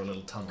narrow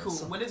little tunnels. Cool.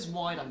 So- When it's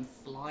wide, I'm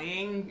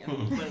flying,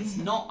 and when it's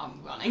not,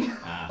 I'm running.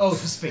 Oh,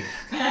 for speed.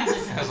 I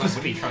was like,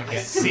 what are you trying to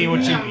get? See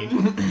what you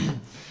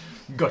mean.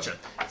 Gotcha.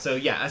 So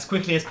yeah, as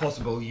quickly as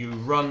possible, you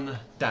run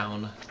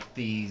down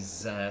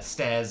these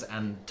stairs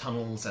and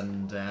tunnels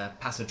and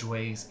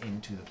passageways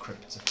into the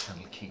crypts of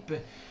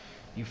Candlekeep.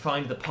 You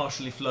find the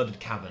partially flooded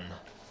cavern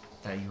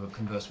that you have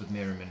conversed with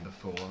Miriam in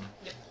before.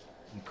 Yep.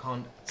 You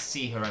can't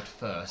see her at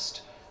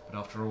first, but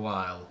after a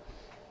while,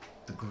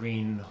 the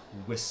green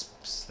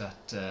wisps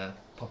that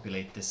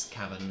populate this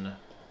cavern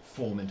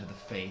form into the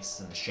face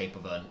and the shape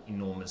of an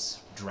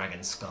enormous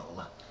dragon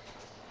skull.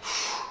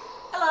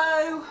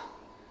 Hello.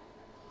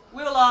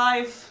 We're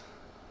alive.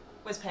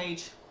 Where's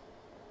Paige?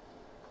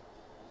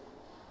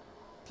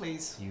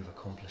 Please. You've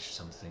accomplished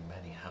something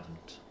many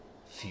haven't.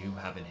 Few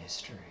have in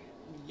history.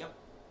 Yep.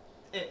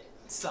 It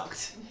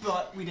sucked,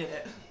 but we did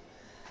it.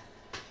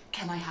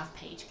 Can I have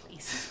Paige,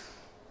 please?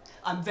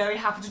 I'm very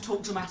happy to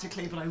talk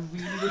dramatically, but I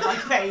really would like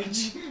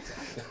Paige.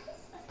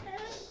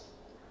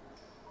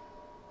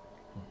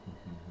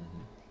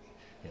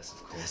 Yes,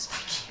 of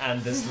course.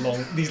 And these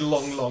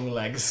long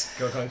legs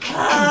go going.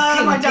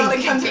 My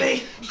darling, come to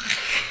me.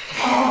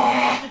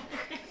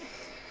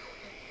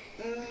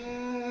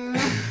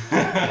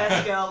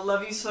 Best girl,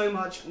 love you so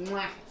much.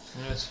 Mwah.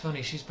 You know, it's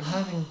funny. She's been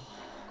having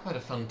quite a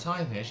fun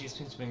time here. She's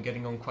been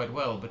getting on quite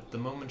well. But the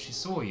moment she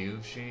saw you,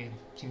 she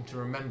seemed to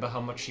remember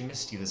how much she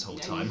missed you this whole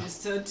Yeah, time. you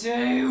missed her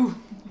too.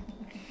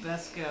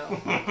 Best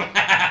girl.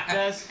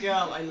 Best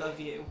girl, I love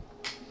you.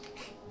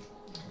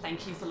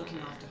 Thank you for looking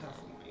after her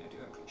for me. I do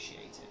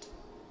appreciate it.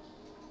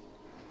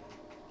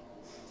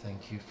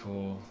 Thank you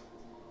for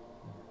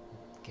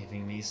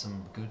giving me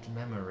some good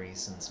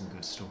memories and some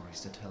good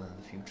stories to tell in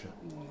the future.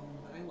 You're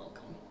very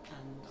welcome,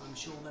 and I'm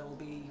sure there will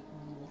be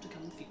more to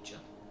come in the future.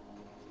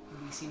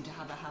 We seem to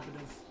have a habit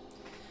of,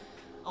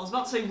 I was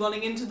about to say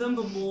running into them,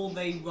 but more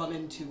they run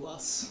into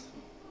us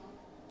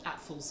at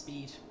full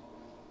speed.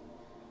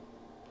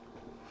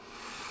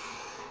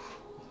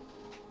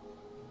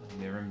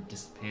 Miriam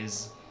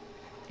disappears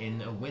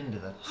in a wind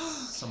that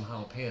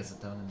somehow appears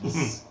down in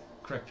this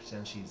crypt,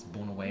 and she's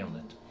borne away on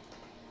it.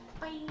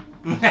 Bye.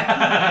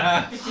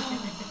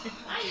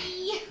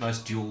 Nice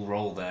dual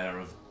roll there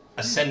of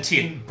a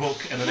sentient book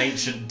and an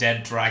ancient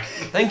dead dragon.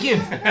 Thank you.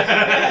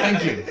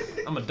 Thank you.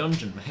 I'm a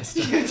dungeon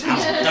master.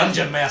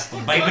 Dungeon master,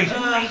 baby. Did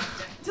I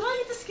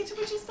leave the skitter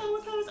witches down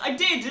with those? I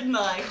did, didn't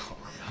I?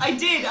 I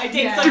did.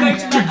 Yeah. So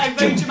I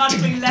very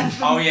dramatically left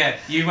them. Oh yeah,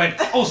 you went.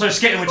 Also,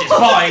 skitter which is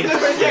fine.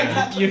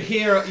 You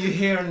hear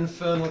an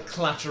infernal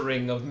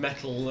clattering of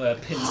metal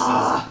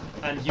pincers,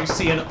 and you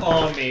see an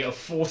army of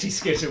 40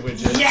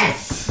 skitterwidges.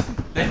 Yes!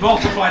 They've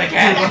multiplied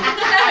again.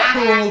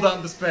 Crawl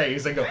down the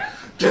space and go.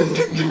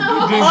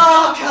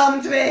 Oh, come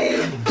to me!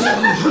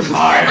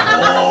 My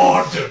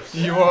lord.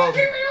 You are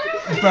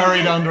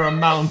buried under a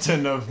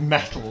mountain of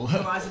metal.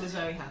 Horizon is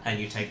very happy. And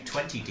you take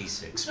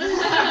 20d6.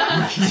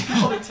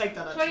 Probably take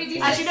that.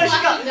 20d6 Actually, no,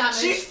 slashing damage.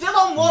 she's still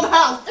on 1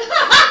 health.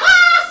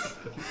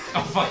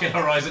 Oh, fucking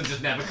Horizon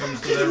just never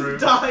comes to the room.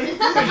 Die. We're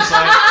just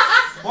like,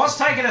 what's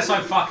taking us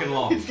so fucking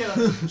long?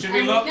 Should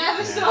we look?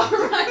 Never saw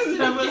Horizon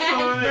Never again.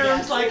 saw it.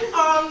 Miriam's like,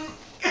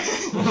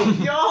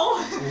 y'all.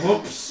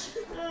 Whoops.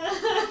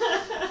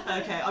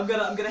 Okay, I'm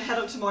gonna head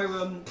up to my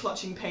room,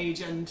 clutching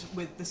Paige and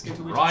with the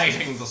skitter widget.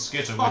 Riding the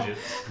skitter widget.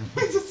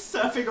 Just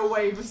surfing a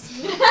wave.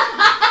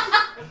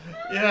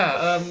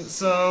 Yeah,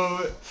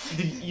 so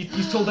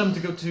you told them to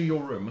go to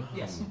your room?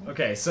 Yes.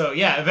 Okay, so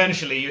yeah,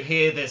 eventually you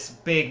hear this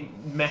big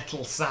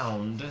metal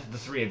sound, the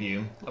three of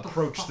you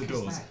approach the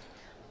doors.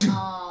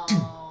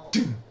 Oh.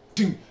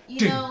 You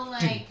know,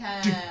 like,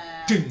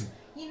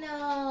 you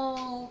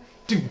know...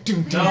 Door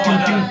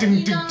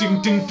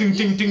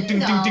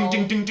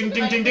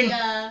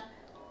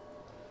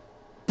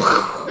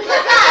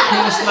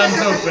slams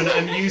open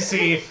and you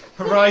see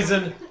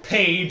Horizon,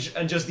 Paige,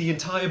 and just the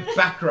entire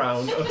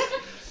background of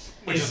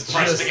We're just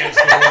pressed against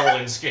the wall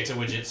in skitter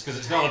widgets because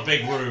it's not a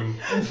big room.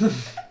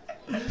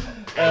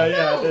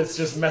 yeah, it's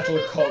just metal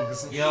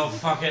cogs. You're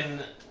fucking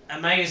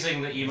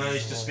amazing that you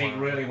managed to speak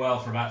really well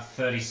for about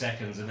 30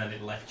 seconds and then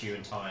it left you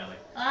entirely.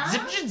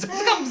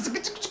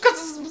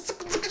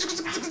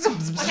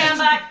 Okay, I'm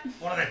back.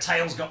 One of their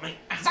tails got me.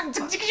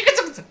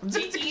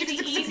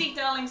 Easy,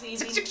 darlings,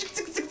 easy.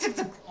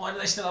 Why do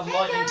they still have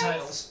lightning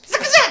tails?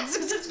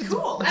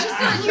 Cool. I'm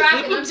still a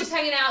dragon, I'm just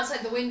hanging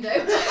outside the window.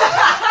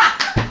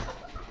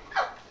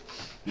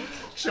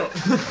 Sure.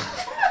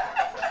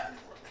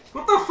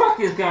 What the fuck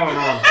is going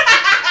on?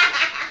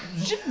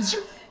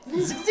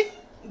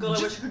 God,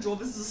 I wish I could draw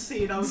this as a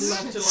scene. I would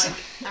love to, like,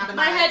 animate.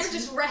 My head's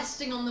just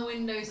resting on the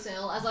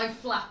windowsill as I'm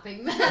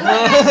flapping.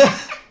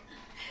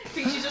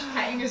 She's just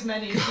petting as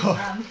many as she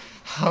can.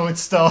 How it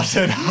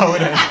started, how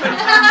it ended.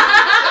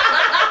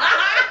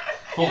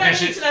 You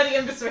don't need to know the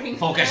in-between.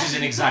 Folkesh is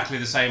in exactly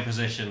the same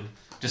position.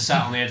 Just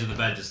sat on the edge of the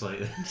bed just like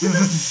this.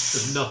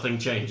 Just nothing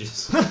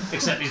changes.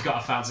 Except he's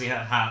got a fancy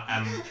hat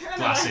and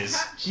glasses.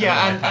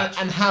 Yeah, an eye patch.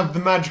 and have the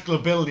magical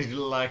ability to,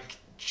 like,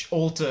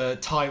 alter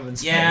time and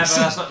space. Yeah,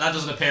 but that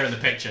doesn't appear in the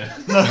picture.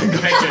 No, the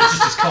picture is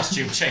just his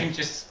costume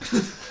changes.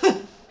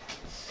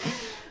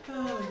 Oh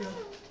my god.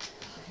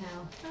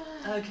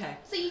 Okay.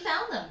 So you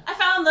found them? I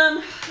found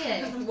them.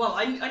 Good. Well,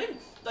 I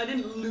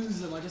didn't lose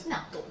them. I just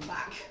got them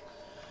back.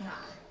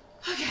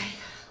 Okay.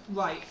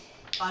 Right.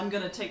 I'm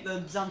gonna take the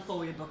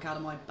Xanthoria book out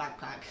of my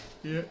backpack.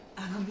 Yeah.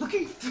 And I'm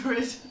looking through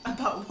it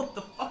about what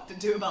the fuck to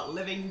do about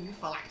living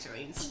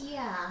phylacteries.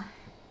 Yeah.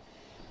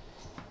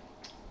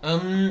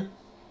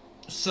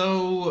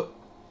 So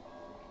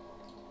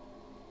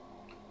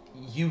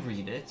you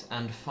read it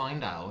and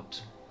find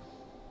out,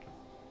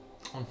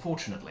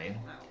 unfortunately,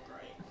 Oh,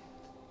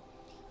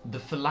 great. the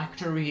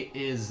phylactery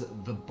is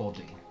the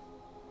body.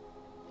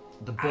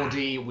 The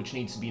body which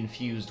needs to be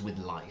infused with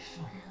life.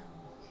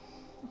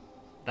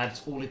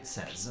 That's all it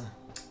says.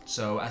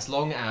 So as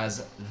long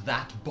as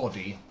that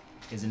body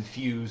is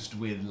infused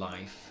with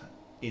life,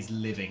 is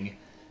living,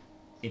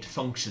 it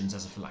functions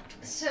as a phylactery.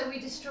 So we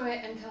destroy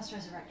it and cast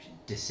resurrection.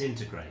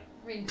 Disintegrate.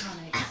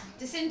 Reincarnate.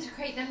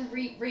 Disintegrate, then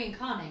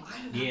reincarnate. I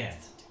don't know. Yeah.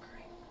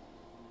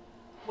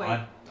 Wait.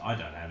 I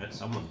don't have it.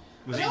 Someone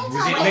was it? Don't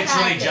Was tell it me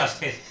literally has it.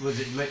 just his? Was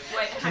it? Wait.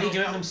 Can he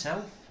do it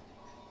himself?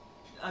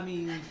 I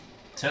mean,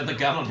 Turn the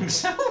gun on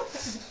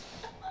himself?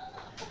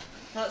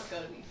 That's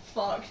gonna be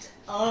fucked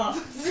up.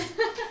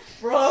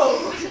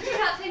 Bro! We could do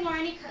that thing where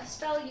any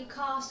spell you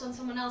cast on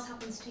someone else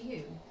happens to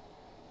you.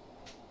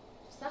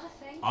 Is that a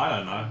thing? I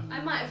don't know.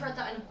 I might have read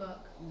that in a book.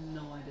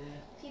 no idea.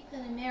 If you put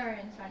a mirror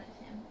in front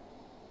of him,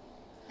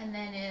 and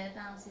then it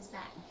bounces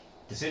back.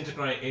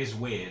 Disintegrate is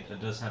weird.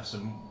 It does have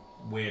some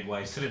weird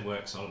ways that it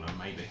works. I don't know.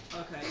 Maybe.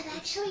 Okay. Does it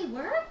actually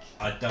work?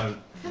 I don't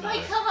Have know.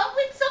 I come up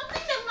with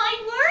something that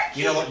might work?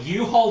 You know what?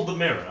 You hold the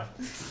mirror,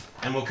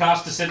 and we'll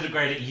cast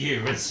disintegrate at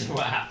you and see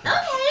what happens.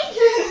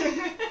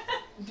 Okay.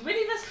 Do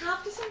any of us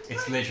have disintegrate?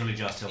 It's literally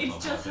just Hilltop.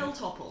 It's just I think.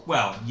 Hilltopple.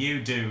 Well,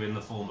 you do in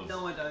the form of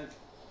No, I don't.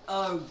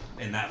 Oh.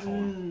 in that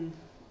form.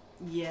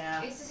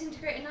 Yeah. Is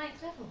disintegrate a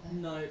 9th level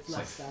then? No, it's It's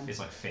less like than. it's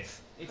like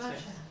fifth. It's Gotcha.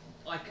 fifth.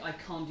 I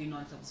can't do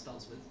 9th level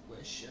spells with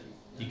Wish. And,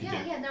 You can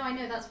Yeah, do. yeah, no, I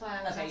know, that's why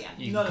I was Okay, asking.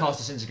 yeah. You No, can no. cast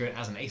Disintegrate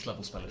as an 8th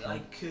level spell if you I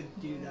like.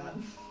 could do that.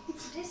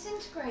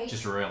 Disintegrate.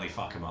 Just really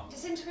fuck him up.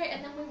 Disintegrate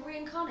and then we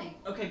reincarnate.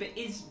 Okay, but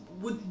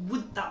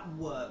would that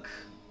work?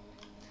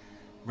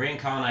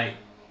 Reincarnate.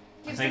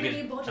 Gives them a new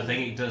I body.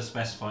 think it does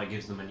specify it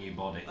gives them a new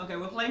body. Okay,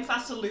 we're playing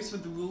fast and loose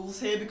with the rules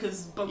here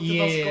because both of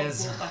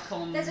Yes. us got brought back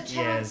on. There's a chance.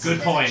 Yes. Good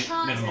there's point, A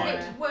chance never that mind.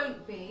 it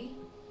won't be.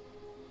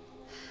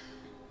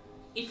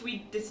 If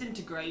we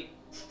disintegrate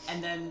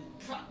and then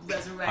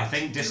resurrect, I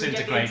think do we get the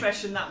disintegrate-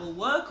 impression that will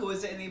work, or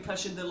is it in the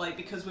impression that like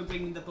because we're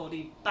bringing the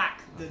body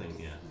back, I the think,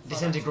 yeah.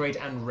 Disintegrate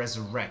and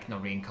resurrect,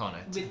 not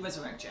reincarnate. with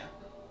resurrect, yeah.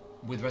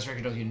 With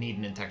resurrect, you need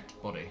an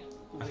intact body.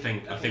 I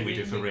think we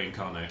do for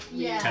reincarnate.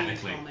 Yeah.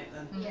 Technically. Reincarnate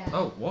then. Yeah.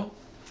 Oh, what?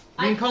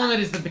 Reincarnate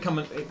is to become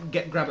a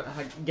get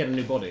a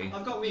new body.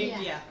 I've got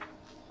Yeah.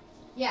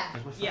 Yeah.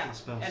 Where's my yeah, fucking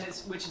spells? and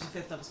it's which is a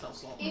 5th level spell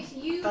slot. If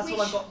you That's wish,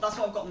 what I've got. That's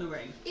what I've got in the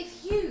ring.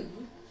 if you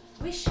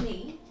wish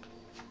me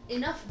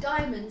enough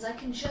diamonds, I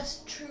can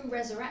just true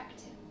resurrect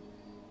him.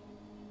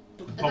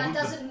 And Problem-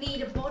 that doesn't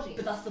need a body.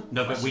 But that's the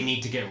No, but we question.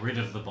 need to get rid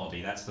of the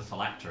body. That's the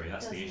phylactery.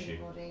 That's Doesn't the need a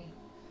issue. body.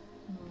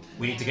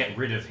 We need to get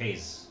rid of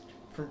his.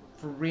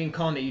 For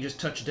reincarnate, you just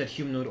touch a dead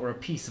humanoid or a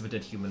piece of a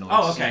dead humanoid.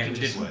 Oh, so you okay. can It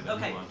just- did work. Then.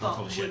 Okay, Never mind, I'm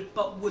full of shit.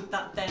 but would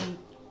that then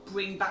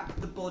bring back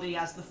the body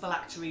as the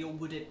phylactery, or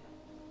would it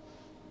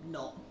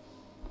not?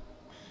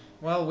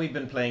 Well, we've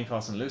been playing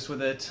fast and loose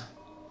with it,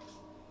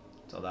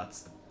 so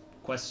that's the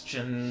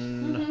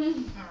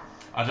question.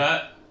 I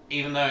don't.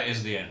 Even though it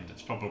is the end,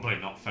 it's probably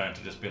not fair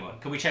to just be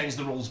like, can we change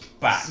the rules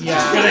back? Yeah,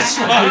 Just for this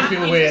one? I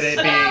feel weird it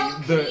Spell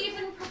being can the.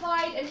 even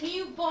provide a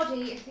new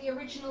body if the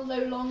original no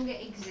longer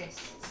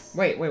exists.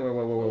 Wait.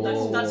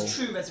 That's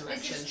true This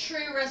resurrection. is true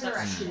That's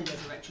resurrection. true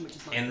resurrection, which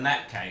is like In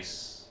that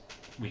case,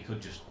 we could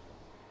just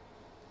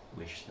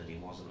wish that he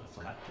wasn't a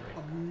phylactery.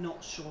 I'm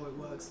not sure it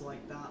works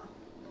like that.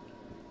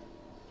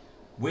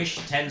 Wish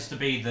tends to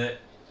be that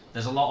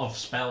there's a lot of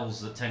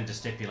spells that tend to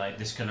stipulate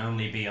this can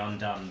only be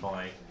undone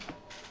by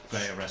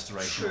Greater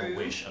Restoration True. or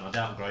Wish, and I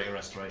doubt Greater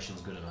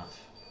Restoration's good enough.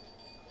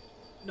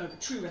 No,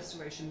 but true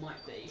restoration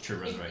might be. True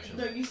resurrection.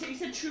 No, you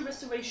said true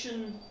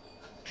restoration.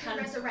 True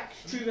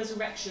resurrection. True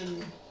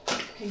resurrection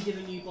can give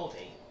a new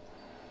body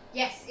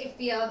Yes, if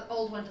the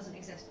old one doesn't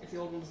exist. if the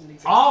old one doesn't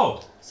exist.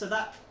 Oh! So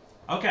that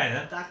Okay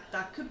then.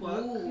 that could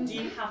work. Ooh. Do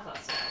you have that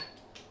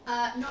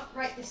spell? Not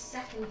right this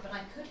second, but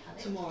I could have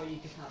it. Tomorrow you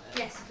could have it.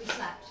 Yes, if we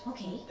slept.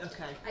 Okay.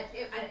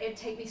 Okay. It'd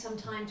take me some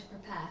time to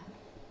prepare.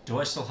 Do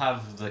I still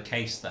have the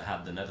case that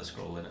had the nether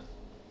scroll in it?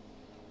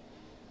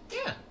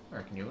 Yeah, I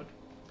reckon you would.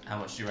 How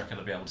much do you reckon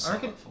I'd be able to I sell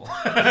reckon- it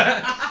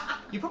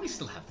for? You probably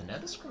still have the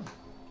nether scroll.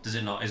 Does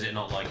it not? Is it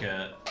not like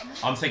a?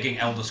 I'm thinking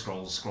Elder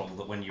Scrolls scroll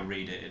that when you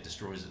read it, it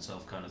destroys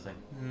itself, kind of thing.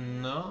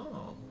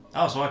 No.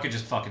 Oh, so I could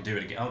just fucking do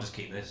it again. I'll just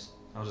keep this.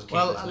 I'll just keep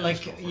this. Well, nether like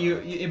scroll you,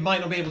 forever. it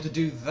might not be able to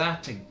do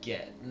that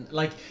again.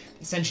 Like,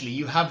 essentially,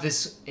 you have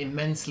this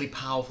immensely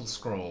powerful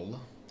scroll.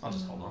 I'll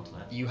just hold on to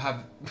that. You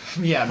have,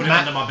 yeah, Put it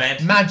under my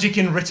bed. magic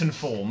in written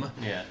form,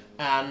 Yeah.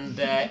 and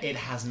it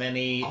has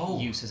many Oh.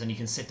 uses. And you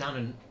can sit down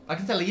and I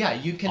can tell you, yeah,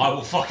 you can. I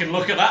will fucking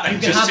look at that You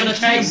then, can just have an in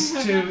case.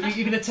 attempt to.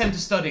 You can attempt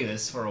to study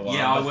this for a while.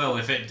 Yeah, I but- will.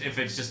 If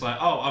it's just like,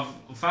 oh,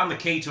 I've found the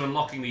key to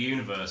unlocking the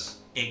universe,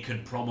 it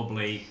could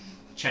probably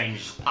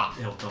change.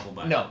 He'll double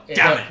back. No,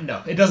 Damn it.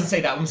 No, it doesn't say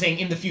that. I'm saying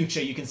in the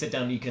future you can sit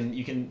down, you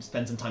can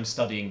spend some time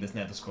studying this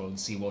nether scroll and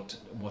see what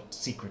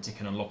secrets it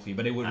can unlock for you.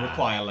 But it would Ah.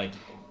 require like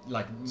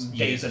Years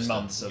days of and study.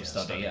 months of Yeah,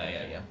 study. study,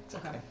 Yeah.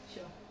 Okay.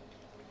 Sure.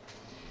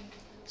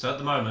 So at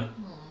the moment,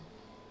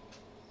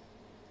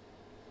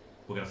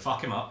 we're gonna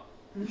fuck him up.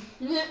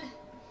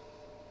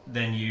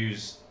 Then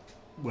use.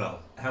 Well,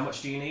 how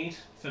much do you need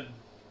for?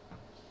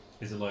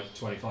 Is it like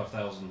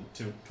 25,000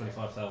 to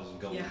 25,000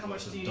 gold? Yeah, how much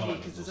versus do you need?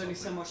 diamonds Because or there's only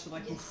so something? much that I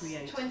can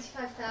create.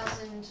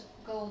 25,000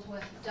 gold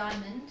worth of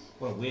diamond.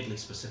 What a weirdly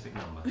specific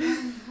number.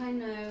 I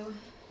know.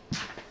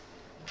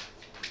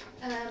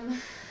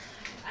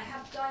 I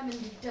have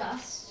diamond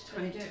dust,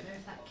 but I don't know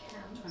if that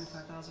counts.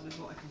 25,000 is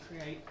what I can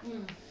create.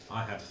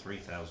 I have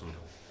 3,000.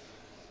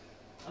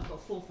 I've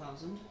got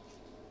 4,000.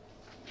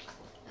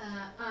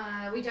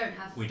 We don't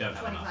have. We don't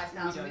have enough.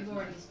 25,000. We We've don't.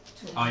 already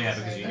talked. Oh, yeah, about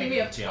because it, you so need I think we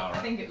have. tiara.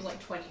 I think it was like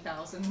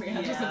 20,000. We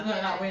had Yeah. something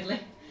like that weirdly.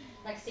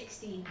 like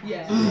 16.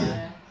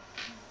 Yeah.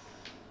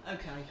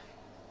 Okay.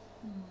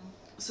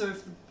 So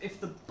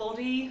if the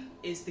body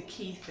is the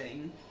key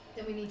thing,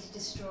 Then we need to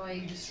destroy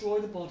you destroy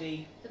the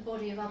body, the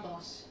body of our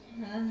boss.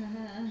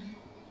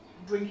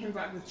 bring him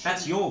back with.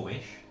 That's your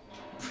wish.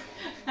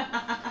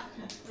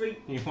 Bring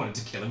You wanted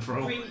to kill him for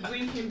all.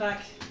 bring him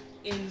back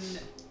in.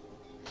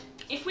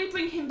 If we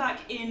bring him back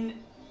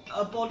in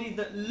a body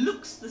that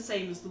looks the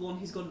same as the one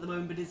he's got at the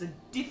moment, but is a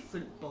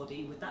different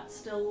body, would that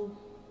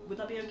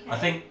be okay? I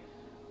think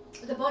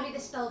The body the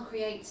spell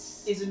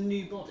creates. is a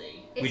new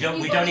body. It's We a don't-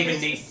 new we body, don't but even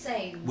it's need- the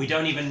same. we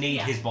don't even need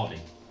Yeah. his body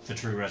for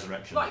true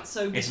resurrection. Right.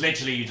 So It's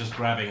literally you just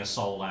grabbing a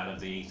soul out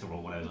of the ether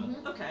or whatever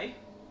okay.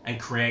 and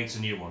creates a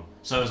new one.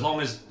 So as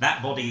long as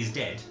that body is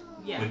dead,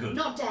 Yeah. we're good.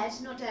 Not dead,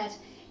 not dead.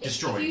 If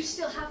Destroyed. you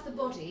still have the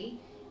body,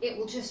 it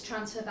will just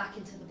transfer back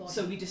into the body.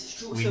 So we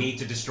destroy. We need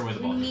to destroy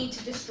the we body. need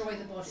to destroy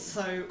the body.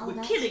 So Oh, we're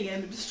that's- killing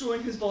him,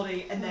 destroying his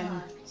body, and then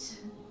Right.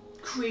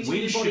 creating We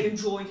a new body should and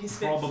drawing his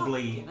spirit.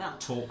 Probably Fucking hell.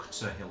 talk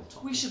to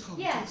Hilltop. We should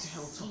probably Yes.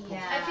 talk to Hilltop.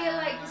 Yeah. I feel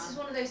like this is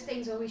one of those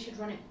things where we should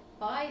run it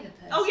by the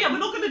person. Oh yeah, we're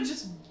not gonna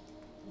just.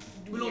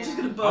 We're not just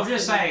gonna burst. I'm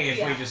just in. saying, if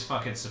we Yeah. just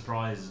fucking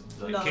surprise,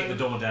 like, No. kick the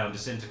door down,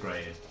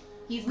 disintegrate it.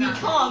 He's We not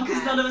can't because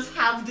doing none that. of us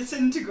have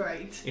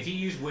disintegrate. If you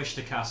use wish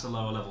to cast a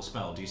lower level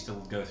spell, do you still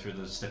go through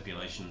the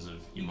stipulations of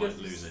you go might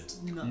for lose it?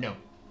 No. No.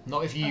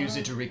 Not if you use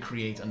it to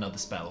recreate another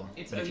spell,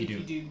 It's but if only you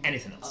do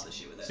anything else. other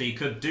shit with it. So you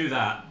could do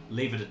that,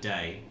 leave it a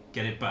day,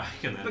 get it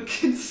back, and then But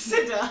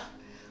consider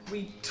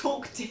we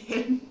talk to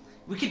him.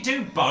 we could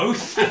do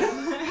both.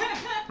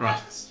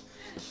 Right.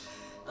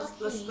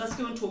 Let's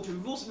go and talk to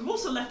him. We've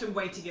also left him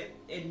waiting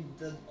in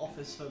the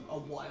office for a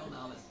while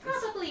now.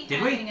 Probably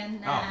Did we? having a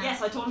Oh. nap.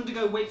 Yes, I told him to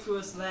go wait for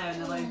us there, and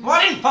they're like, Well,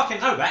 I didn't fucking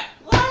know that.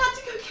 well, I had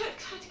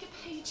to get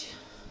Paige.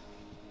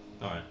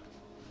 Alright.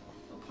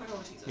 What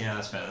priorities? Yeah,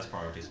 that's fair. That's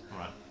priorities.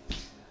 Alright.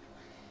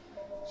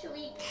 Should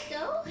we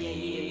go?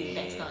 Yeah.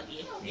 Next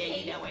idea. Yeah,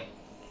 you know it.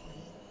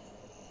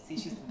 See,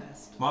 she's the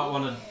best. Might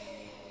want to.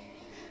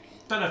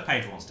 Don't know if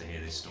Paige wants to hear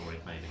this story.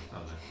 Maybe. I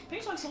don't know.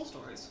 Paige likes all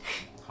stories.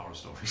 Horror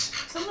stories.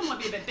 Some of them might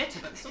be a bit bitter,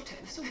 but they're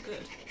still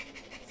good.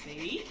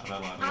 See? I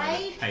don't like the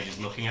way that Paige is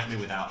looking at me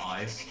without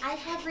eyes. I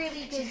have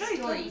really good very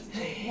stories.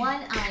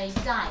 One, I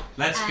died.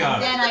 Let's and go.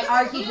 Then I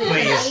argued with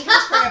Please. the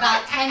neighbors for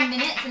about 10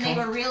 minutes and they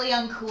were really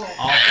uncool.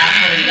 I'll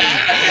happily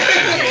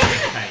hear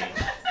with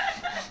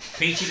Paige.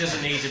 Peachy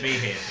doesn't need to be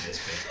here for this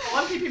bit.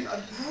 I'm keeping.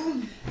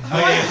 Oh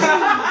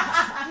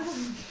yeah.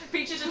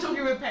 Peaches are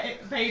talking with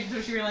Paige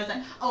until she realised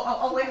that.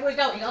 Oh, where we're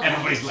going. Okay.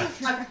 Everybody's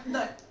left.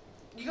 No,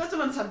 you guys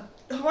don't understand.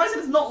 Horizon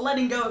is not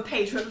letting go of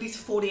Paige for at least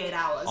 48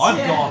 hours. I'm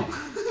gone.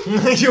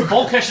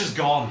 Volkesh is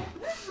gone.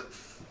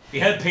 He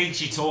heard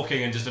Peachy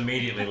talking and just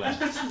immediately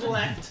left.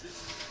 left.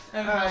 Oh,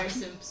 Alright.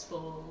 Simps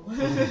fall.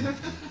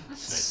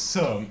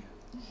 So,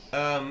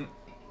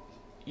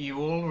 you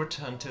all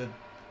return to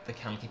the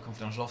Candlekeep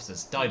confidential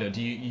offices. Dido,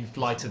 do you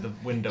fly to the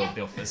window of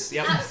the office?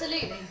 Yep.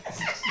 Absolutely.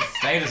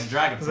 Stayed as a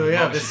dragon for So as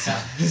yeah, long as this, she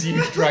can. this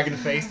huge dragon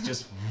face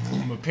just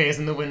appears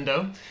in the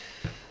window.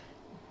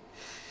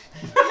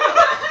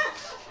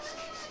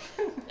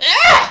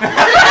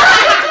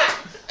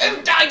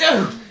 Oh,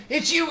 Dido!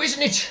 It's you,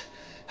 isn't it?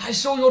 I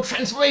saw your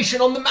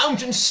transformation on the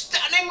mountain.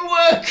 Stunning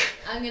work!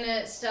 I'm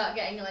gonna start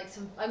getting like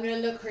some. I'm gonna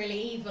look really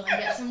evil and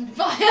get some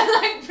fire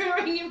like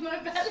brewing in my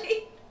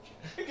belly.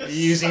 Are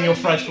you using your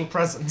frightful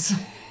presence?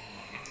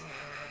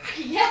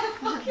 Yeah,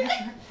 fuck it.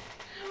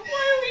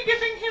 Why are we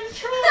giving him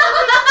trouble?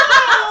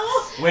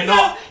 We're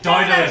not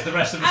Dido as the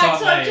rest of us aren't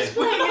So I'm there just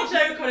yet. playing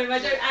a joke on him. I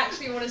don't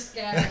actually want to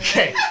scare him.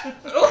 Okay.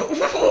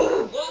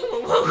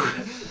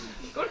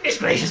 Goodness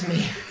gracious me.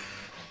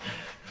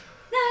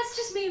 No, it's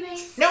just me,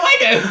 mate. No, I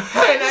know.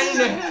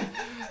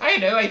 I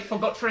know. I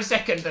forgot for a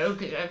second, though.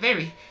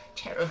 Very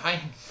terrifying.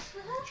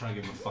 Try to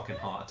give him a fucking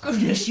heart attack.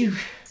 Goodness,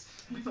 you've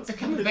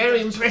become a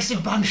very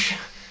impressive bunch.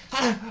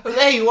 Oh,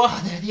 there you are.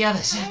 There are the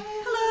others.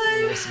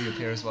 Hello. The rest of you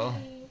appear as well.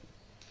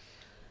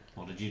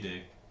 What did you do?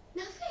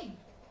 Nothing.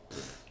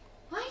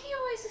 Why do you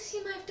always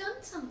assume I've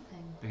done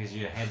something? Because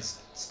your head's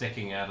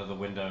sticking out of the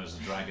window as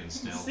a dragon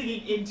still.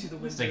 Singing into the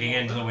window. Sticking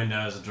into the window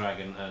as a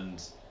dragon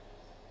and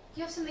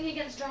You have something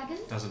against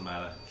dragons? doesn't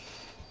matter.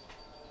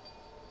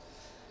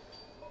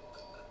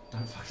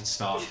 Don't fucking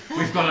start.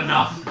 We've got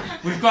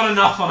enough. We've got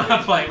enough on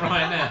our plate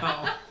right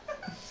now.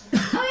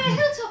 Oh yeah,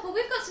 Hilltopper,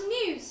 we've got some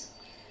news.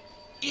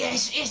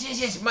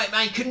 Yes.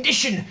 My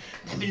condition.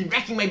 I've been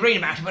racking my brain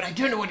about it, but I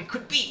don't know what it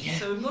could be.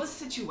 So we've got a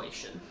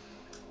situation.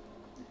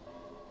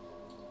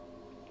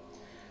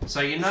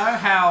 So you know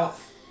how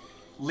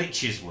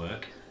liches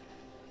work?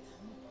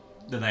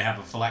 That they have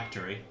a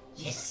phylactery.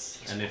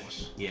 Yes. And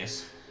if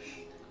yes.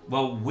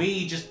 Well,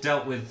 we just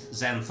dealt with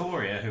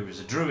Xanthoria, who was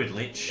a druid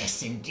lich.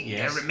 Yes, indeed.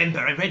 Yes. I remember.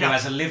 I read Who up.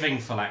 has a living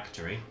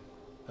phylactery.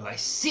 Oh, I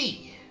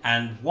see.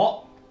 And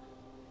what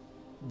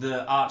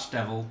the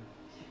archdevil,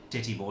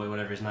 Titty Boy,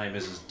 whatever his name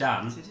is, has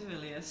done.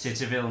 Titivilius.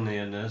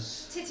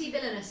 Titty-villainous. Titty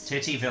villainous.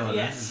 Titty villainous.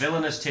 Yes.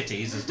 Villainous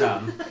titties has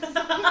done.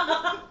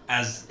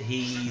 As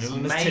he's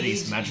Villainous made.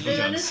 titties, magical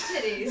Villainous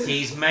jumps. titties.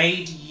 He's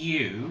made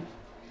you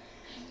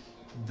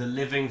the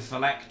living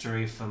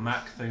phylactery for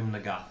Makthum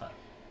Nagatha.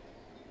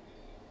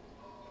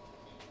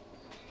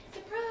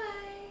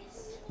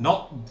 Surprise.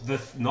 Not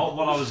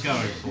what I was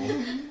going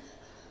for.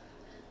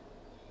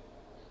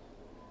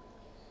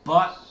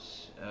 But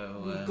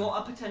We've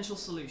got a potential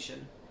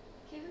solution.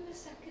 Give him a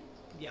second.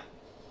 Yeah.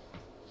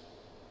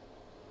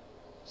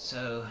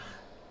 So.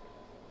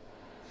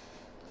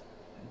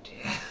 Oh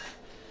dear.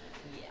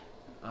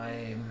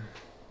 Yeah.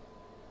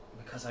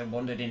 Because I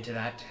wandered into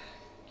that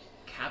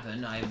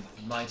cavern, I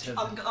might have.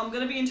 I'm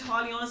going to be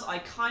entirely honest. I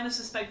kind of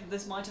suspect that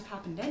this might have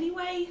happened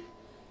anyway,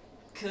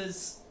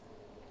 because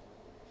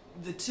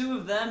The two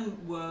of them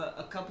were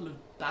a couple of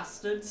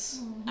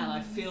bastards, and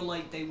I feel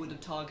like they would have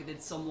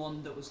targeted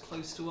someone that was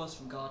close to us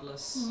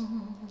regardless.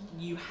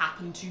 You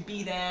happened to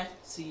be there,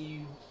 so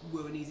you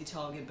were an easy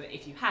target, but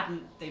if you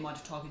hadn't, they might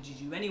have targeted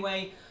you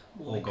anyway.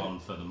 Or gone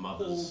for the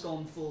mothers. Or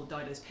gone for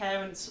Dido's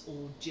parents,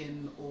 or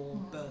Jim, or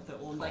Bertha,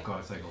 or like...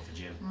 God, if they go for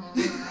Jim.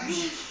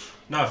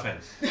 No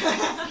offense.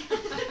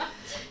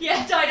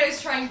 Yeah,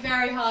 Dido's trying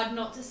very hard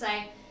not to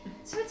say,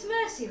 so it's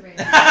Mercy, really.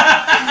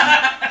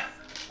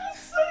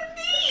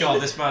 God,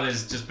 this man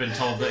has just been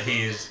told that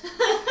he is...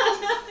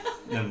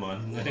 Never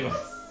mind. Anyway.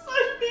 So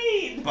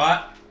mean!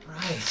 But...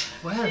 Right,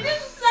 well, Say it!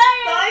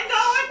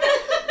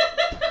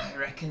 I I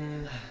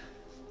reckon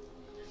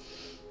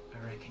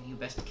you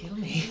best kill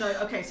me. know! No,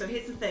 okay, so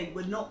here's the thing.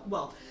 We're not...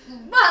 Well,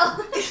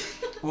 Well,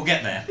 We'll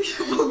get there.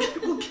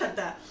 we'll get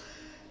there.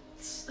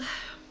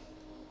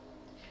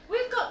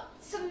 we've got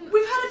some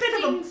We've had a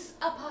bit of a... things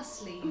up our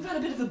sleeve. We've had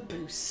a bit of a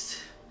boost.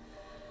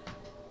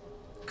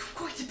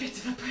 Quite a bit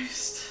of a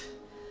boost.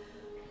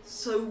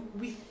 So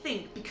we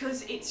think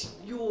because it's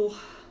your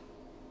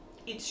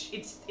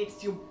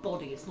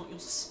body, it's not your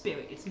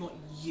spirit, it's not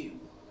you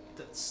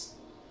that's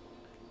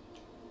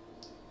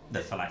The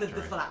phylactery.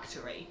 the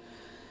phylactery.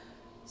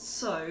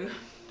 So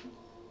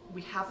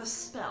we have a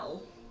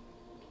spell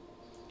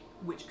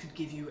which could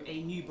give you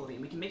a new body,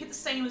 and we can make it the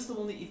same as the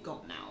one that you've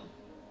got now.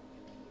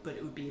 But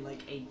it would be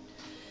like a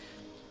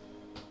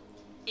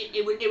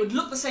it would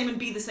look the same and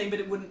be the same, but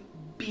it wouldn't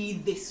be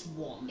this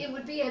one. It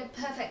would be a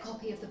perfect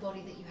copy of the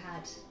body that you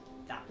had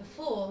That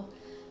before,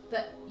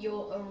 but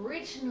your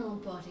original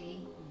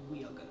body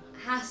we are gonna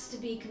has to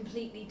be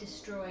completely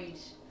destroyed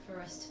for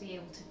us to be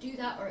able to do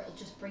that, or it'll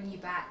just bring you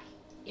back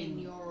in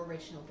your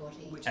original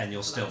body. which And is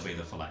you'll the still phylactery.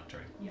 be the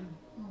phylactery. Yeah.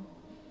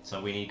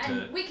 So we need to...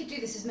 And we could do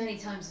this as many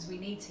times as we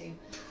need to,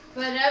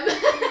 but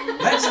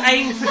Let's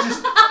aim for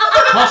just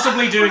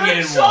possibly doing it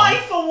in Try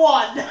one. for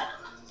one.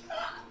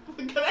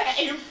 We're gonna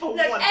aim for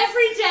look, one.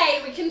 every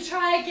day we can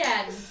try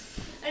again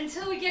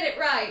until we get it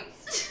right.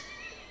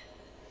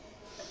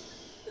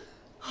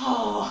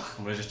 Oh.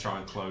 I'm going to just try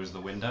and close the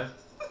window.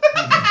 With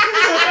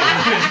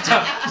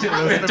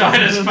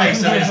Dinah's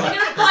face and it's I'm like...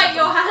 gonna bite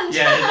your hand.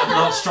 Yeah, it's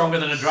not stronger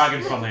than a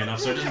dragon, funnily enough,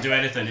 so it doesn't do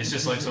anything. It's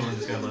just like someone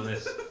just going like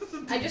this.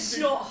 I just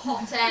snort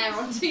hot air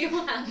onto your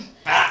hand.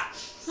 Ah!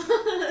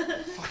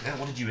 Fucking hell,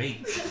 what did you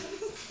eat?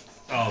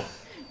 Oh,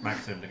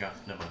 Magthum the guy.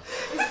 Never mind.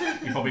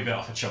 You probably bit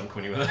off a chunk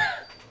when you were there.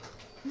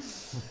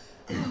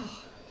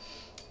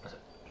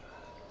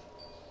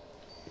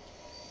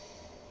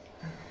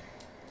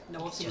 No,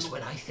 obviously Just we're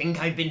when not- I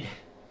think I've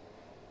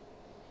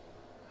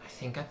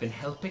been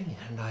helping,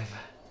 and I've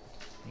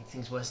made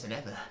things worse than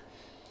ever.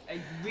 I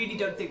really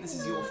don't think this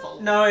is your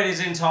fault. No, it is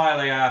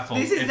entirely our fault.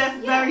 This is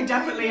very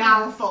definitely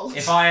our fault.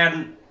 If I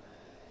hadn't,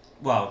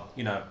 well,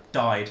 you know,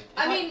 died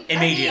I mean,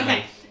 immediately.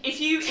 Okay,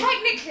 if you...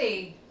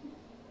 technically,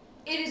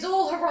 it is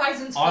all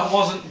Horizon's I fault.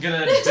 wasn't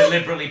gonna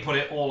deliberately put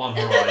it all on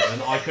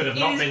Horizon. I could have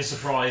not been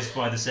surprised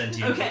by the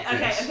sentient. Okay,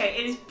 creatures. okay.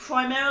 It is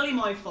primarily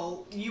my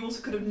fault. You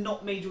also could have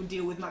not made your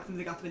deal with Maxim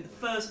the Gatham in the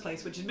first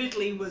place, which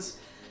admittedly was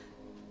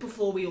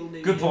before we all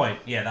knew. Good you. point.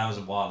 Yeah, that was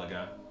a while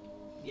ago.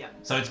 Yeah.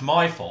 So it's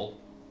my fault.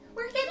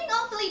 We're getting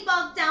awfully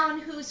bogged down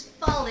whose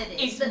fault it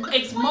is. but the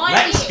It's point mine.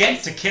 Let's is-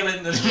 get to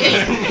killing the.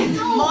 It's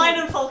mine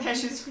and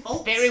Falkesh's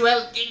fault. Very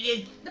well.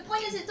 The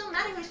point is, it don't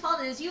matter whose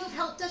fault it is. You have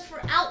helped us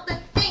throughout the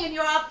thing, and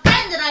you're our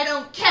friend, and I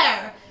don't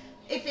care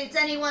if it's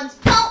anyone's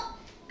fault,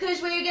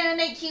 because we're gonna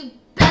make you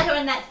better,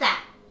 and that's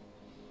that.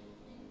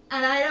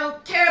 And I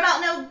don't care about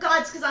no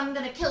gods, because I'm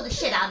gonna kill the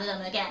shit out of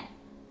them again.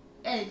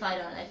 And if I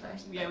don't die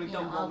first. Yeah, we've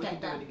done I'll one. We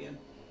get can do that. it again.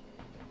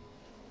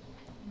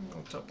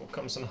 Double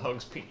comes and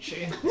hugs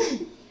Peachy.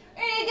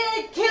 Are you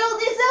gonna kill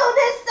this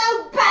illness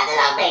so bad that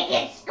I'll make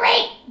it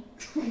straight?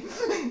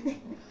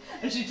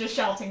 And she's just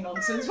shouting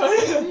nonsense.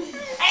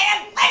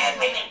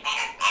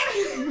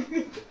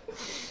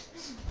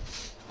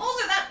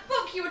 Also, that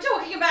book you were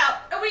talking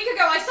about a week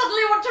ago, I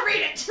suddenly want to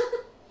read it.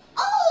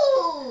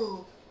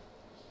 Oh!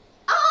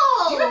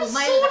 You have a Oh!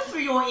 sword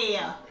through your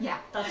ear. Yeah.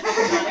 That's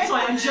fucking bad. It's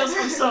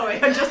fine. I'm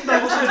sorry. I just know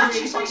what's Actually,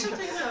 really say fucking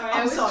something. Sorry.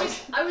 I'm sorry.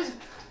 I was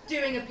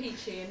doing a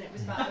peachy and it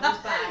was bad. It was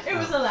bad. It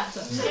was a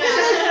letter.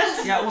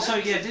 Yeah. Also,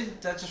 yeah.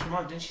 Did that just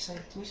remind? Didn't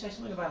you say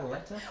something about a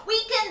letter?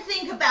 We can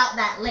think about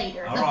that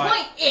later. All the right.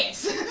 point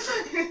is...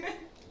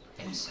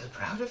 I'm so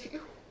proud of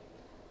you.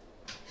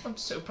 I'm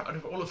so proud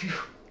of all of you.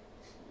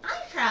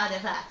 I'm proud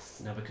of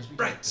us. No, because we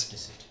Right. don't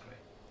disintegrate.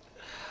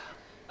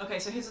 Okay,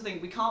 so here's the thing.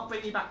 We can't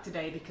bring you back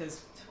today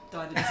because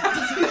Dinah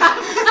doesn't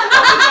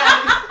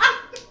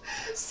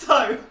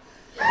So,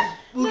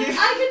 we'll Look, give...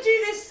 I could do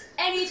this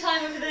any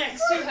time over the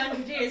next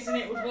 200 years and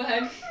it would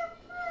work.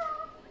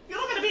 You're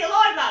not going to be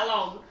alive that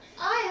long.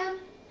 I am.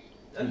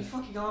 Oh, you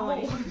fucking are.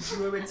 You fucking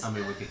druids. I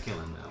mean, we could kill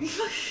him now.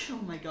 Oh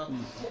my god.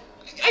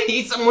 I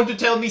need someone to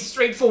tell me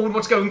straightforward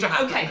what's going to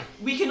happen. Okay,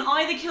 we can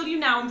either kill you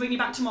now and bring you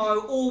back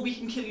tomorrow, or we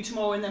can kill you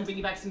tomorrow and then bring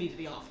you back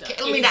immediately after.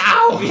 Kill me It's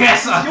now.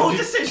 Yes, your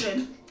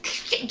decision.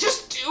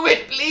 Just do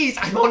it, please.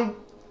 I'm on.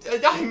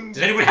 I'm.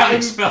 Did anybody have I'm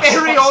any spell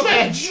very slots on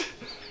left? edge.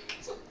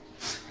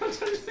 I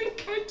don't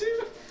think I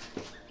do.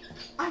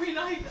 mean,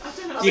 I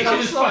don't know. You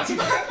can just fucking.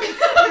 We're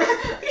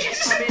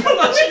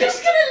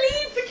just gonna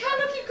leave the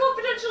Candlekeep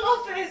confidential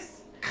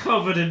office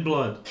Covered in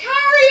blood.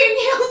 carrying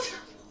Hilda's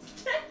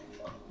dead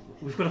body.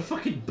 We've got to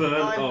fucking burn.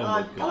 Oh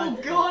my god.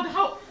 Oh god,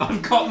 how...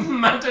 I've got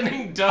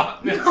maddening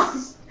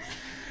darkness.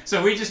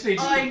 So we just need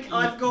to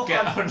I've got- get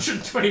I've-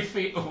 120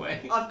 feet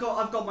away. I've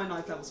got my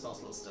 9th level spell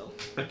slot still.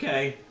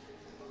 Okay.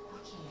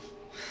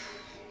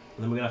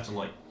 And then we're gonna have to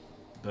like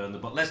burn the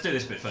bot. Let's do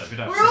this bit first. We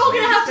don't. We're all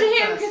gonna have to Sit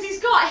hit him first. because he's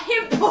got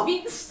hit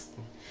points.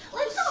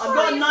 Let's not I've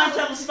got a worry 9th about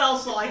level spell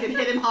slot. I can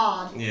hit him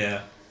hard.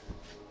 Yeah.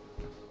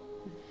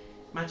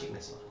 Magic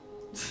missile.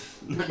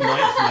 9th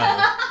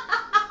level.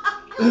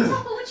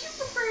 Papa, would you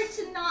prefer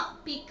to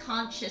not be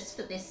conscious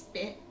for this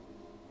bit?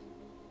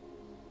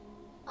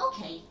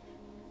 Okay.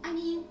 I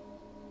mean,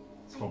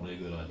 It's probably a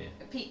good idea.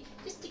 Pete,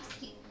 just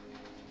excuse.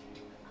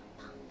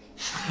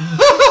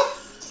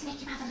 Just make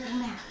him have a little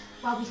nap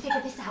while we figure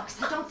this out,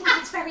 because I don't think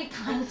it's very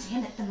kind to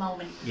him at the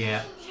moment.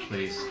 Yeah,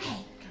 please. Okay.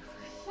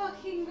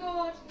 Fucking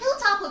god.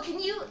 Hilltopper, can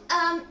you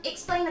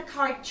explain a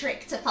card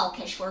trick to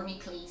Falkesh for me,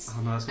 please?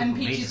 Oh no, that's And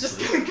Peach is just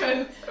gonna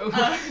go,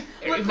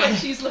 look like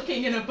she's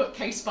looking in a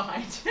bookcase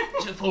behind him.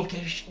 So,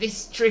 Volkish,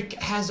 this trick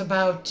has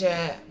about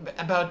a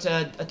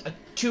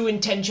 2 in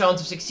 10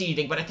 chance of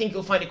succeeding, but I think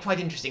you'll find it quite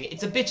interesting.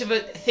 It's a bit of a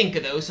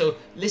thinker, though, so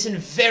listen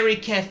very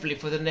carefully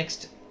for the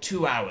next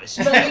 2 hours.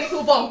 The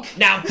lethal bonk.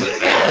 Now,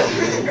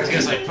 I was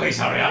gonna say, please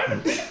hurry up.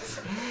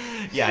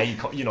 yeah,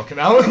 you knock him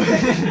out.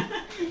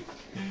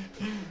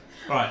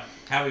 Right,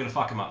 how are we gonna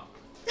fuck him up?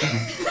 We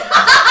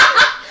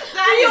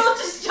all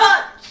just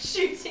start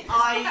shooting.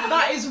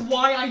 That is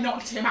why I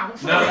knocked him out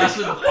first. No, that's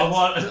what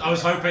I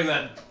was hoping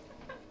that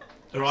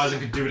Horizon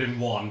could do it in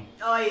one.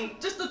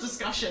 Just a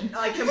discussion.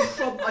 I can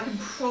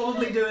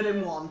probably do it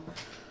in one.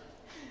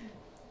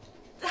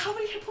 How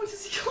many hit points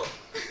has he got?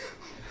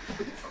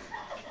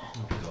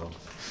 Oh god.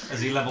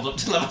 Has he leveled up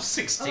to level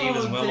 16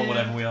 as Oh, well, dear. or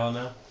whatever we are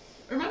now?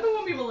 Remember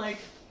when we were like,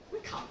 we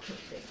can't kill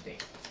Big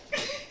Big?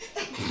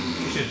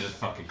 We should have just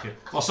fucking killed.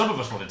 Well, some of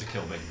us wanted to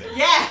kill Big Big.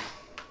 Yeah.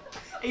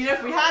 You know,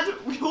 if we had,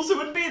 we also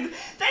wouldn't be.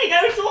 There you go.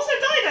 It's also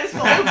Dido's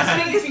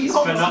fault. It's Big B's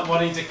For fault. not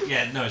wanting to.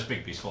 Yeah, no, it's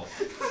Big B's fault.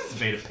 It's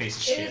being a piece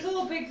of It shit. is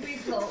all Big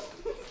B's fault.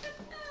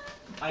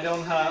 I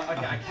don't have.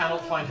 Okay, I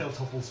cannot find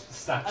Hilltopple's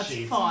stat That's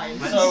sheet. fine.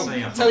 Let's So,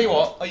 see. tell you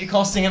what, are you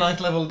casting a 9th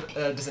level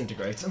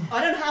disintegrate?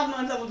 I don't have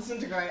 9th level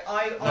disintegrate.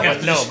 have to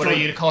No, destroy- but are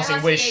you casting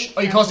That's wish? eighth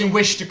Are you level. casting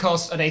wish to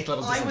cast an 8th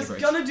level I was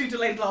disintegrate? gonna do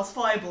delayed blast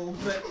fireball,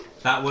 but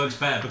That works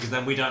better because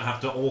then we don't have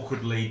to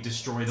awkwardly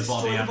destroy the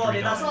body Destroy the after body,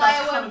 we that's die. Why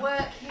kind I won't of-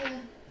 work here.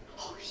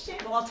 oh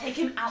shit. Well, I'll take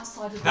him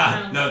outside of the Ah,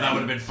 round. no, that would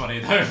have been funny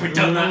though if we'd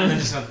done that and then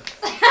just gone.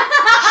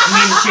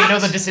 I mean, you know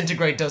the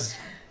disintegrate does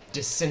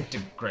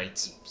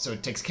disintegrate, so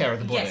it takes care of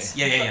the body. Yes.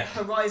 Yeah.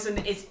 but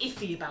Horizon is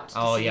iffy about.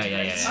 Oh, yeah.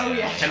 disintegrate. Oh,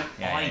 yeah. Can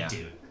Yeah, I yeah. do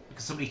it? Can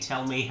somebody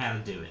tell me how to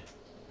do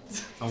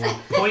it? I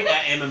want to point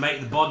at him and make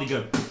the body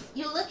go.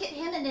 You look at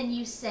him and then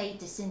you say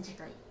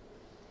disintegrate,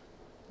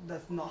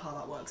 That's not how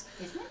that works.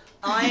 isn't it?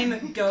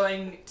 I'm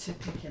going to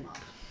pick him up.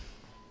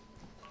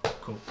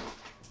 Cool.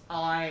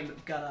 I'm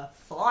gonna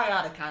fly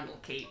out of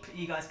Candlekeep. Are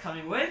you guys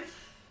coming with?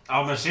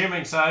 I'm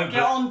assuming so. Get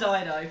But on,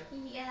 Dido.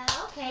 Yeah,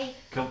 okay.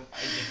 cool.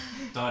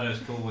 Dido's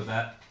cool with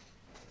that.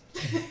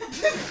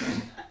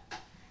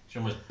 She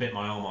almost bit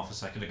my arm off a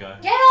second ago.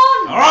 Get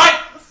on! All right.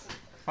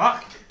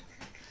 Fuck.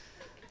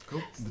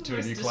 Cool. The two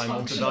of you Most climb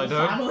onto dysfunctional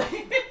Dido,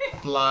 family.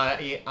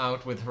 fly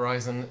out with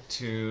Horizon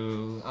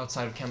to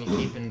outside of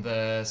Candlekeep in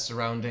the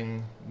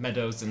surrounding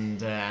meadows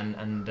and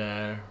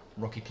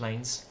rocky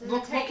plains. Does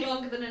it take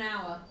longer than an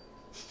hour?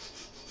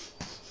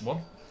 What?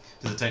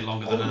 Does it take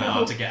longer than an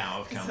hour to get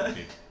out of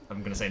Candlekeep?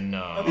 I'm gonna say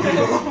no. Has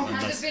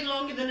Unless- it been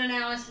longer than an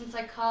hour since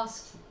I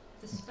cast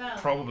the spell?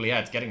 Probably, yeah,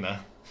 it's getting there.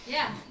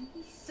 Yeah.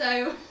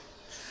 So,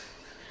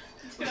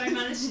 did I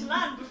manage to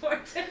land before I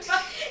turned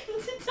back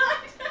into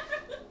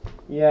Dido?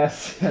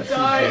 Yes. Thank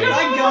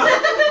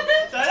God.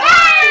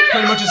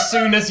 Pretty much as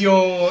soon as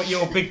your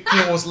big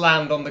claws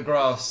land on the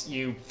grass,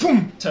 you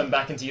boom, turn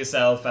back into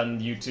yourself,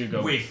 and you two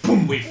go. We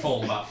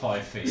fall about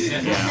 5 feet.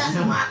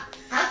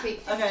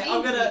 Perfect. Okay,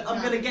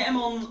 I'm gonna get him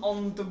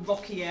on the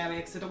rocky area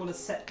because I don't want to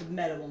set the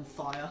meadow on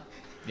fire.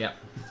 Yeah,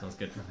 sounds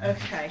good.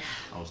 Okay.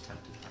 I was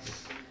tempted.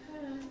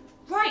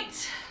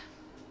 Right.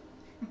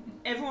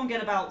 Everyone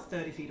get about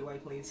 30 feet away,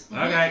 please.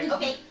 Okay.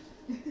 Okay.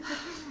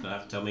 Don't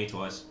have to tell me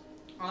twice.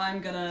 I'm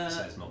gonna. It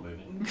says not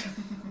moving.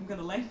 I'm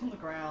gonna lay on the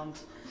ground,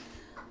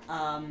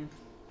 and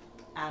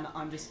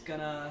I'm just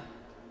gonna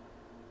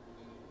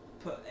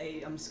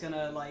I'm just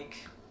gonna like,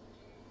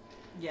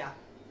 yeah.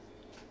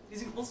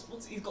 He's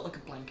got like a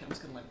blanket. I'm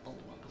just gonna like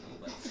bundle him up a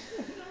little bit.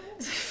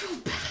 I feel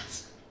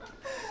bad.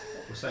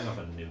 We're setting off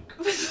a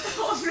nuke. It's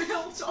not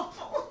real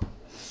awful.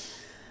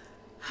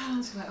 I'm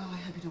just like, oh, I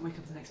hope you don't wake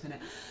up the next minute.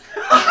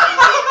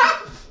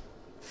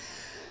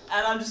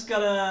 And I'm just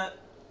gonna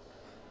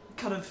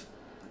kind of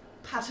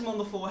pat him on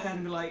the forehead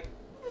and be like,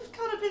 I've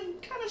kind of been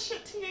kind of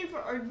shit to you,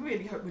 but I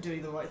really hope we're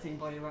doing the right thing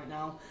by you right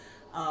now.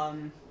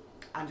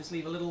 And just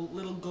leave a little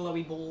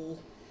glowy ball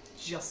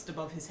just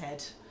above his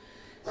head.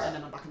 And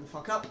then I'm backing the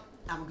fuck up,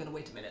 and we're gonna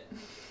wait a minute.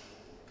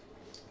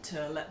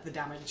 to let the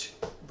damage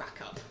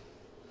rack up.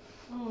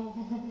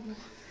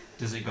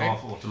 Does it go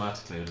off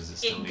automatically, or does it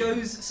still? It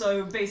goes,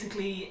 so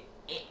basically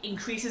it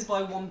increases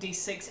by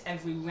 1d6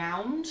 every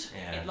round.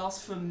 Yeah. It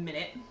lasts for a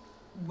minute.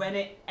 When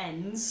it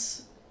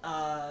ends,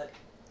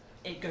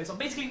 it goes on.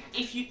 Basically,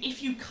 if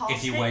you cast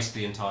If you waste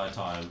the entire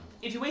time.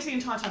 if you waste the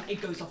entire time, it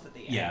goes off at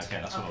the end. Yeah, okay,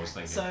 that's what I was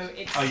thinking. So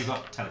it's Oh, you've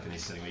got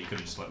telekinesis anyway. You could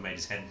have just like made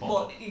his head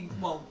bob.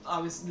 well, I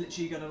was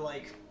literally gonna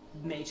like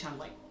mage hand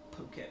like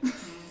poke it.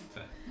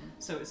 Fair.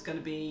 So it's gonna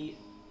be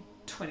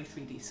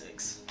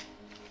 23d6.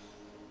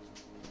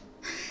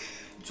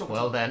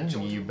 Well then,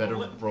 you better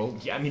roll.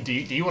 Yeah, I mean, do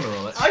you want to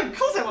roll it? Of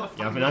course I want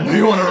to. Yeah, I mean, I know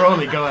you want to roll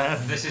it. Go ahead.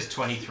 This is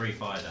 23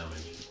 fire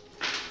damage.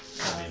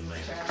 That'd be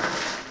amazing.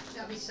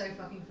 That'd be so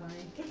fucking funny.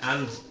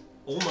 And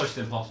almost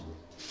impossible.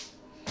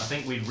 I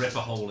think we'd rip a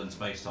hole in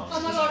space-time.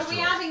 Oh my god, are we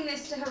adding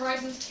this to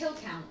Horizon's kill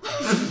count?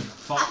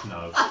 Fuck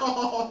no.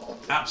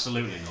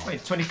 Absolutely not.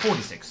 Wait,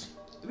 2046.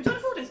 Are we trying to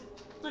afford it?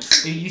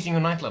 Are you using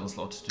your 9th level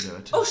slot to do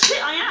it? Oh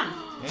shit, I am!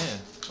 Yeah.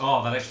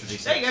 Oh, that extra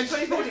d6. There you go,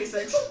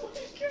 24d6.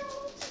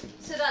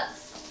 So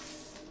that's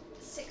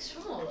 6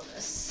 from all of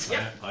us.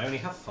 Yep. I only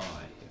have 5.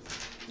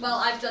 Well,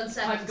 I've done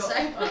 7, I've got. so.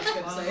 I was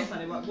going to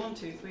say. Right, 1,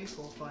 2, 3,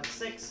 4, 5,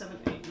 6, 7,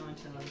 8, 9,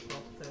 10, 11,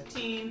 12,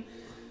 13,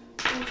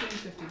 14,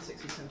 15,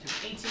 16,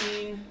 17,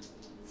 18,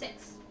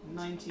 6.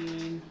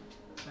 19,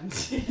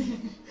 20,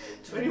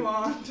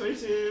 21,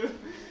 22,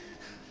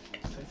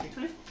 23,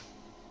 24.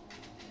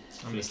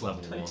 I'm just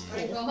level 1.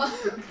 24.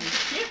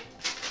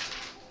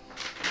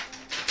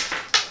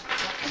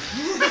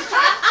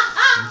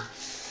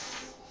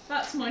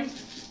 That's my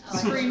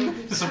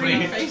Scream.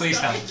 Somebody, face please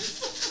help.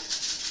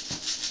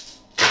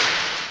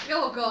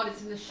 Oh god,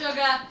 it's in the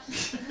sugar.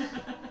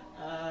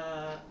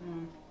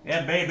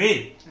 Yeah,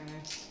 baby.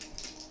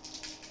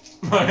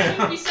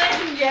 You're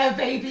saying yeah,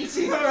 baby,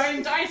 to your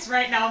own dice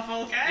right now,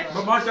 Volker.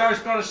 But my dice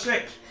got a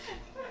 6.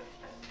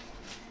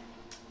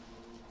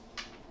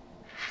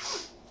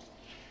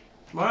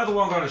 My other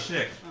one got a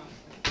 6.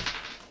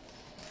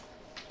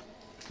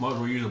 Might as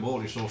well use a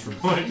ball, you sorcerer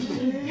point. No,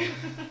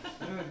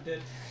 it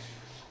did.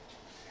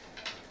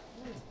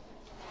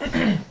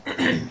 I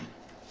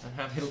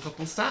have hit a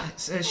couple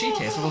stats sheet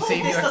here, so we'll see if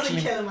you This doesn't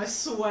actually. kill him, I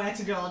swear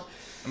to God.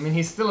 I mean,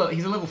 he's still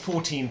he's a level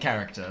 14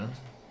 character.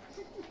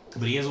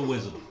 But he is a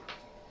wizard.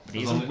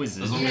 He's As long a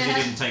wizard. As long as Yeah.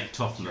 he didn't take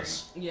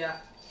toughness. Yeah.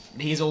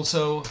 He's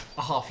also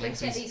a halfling,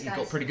 so Get he's these got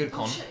guys. pretty good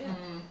con.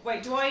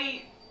 Wait, do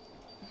I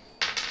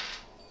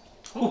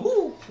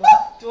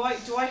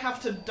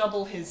have to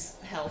double his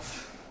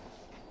health?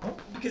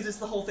 Because it's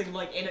the whole thing,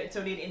 like, it's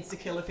only an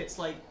insta-kill if it's,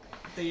 like,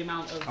 the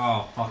amount of...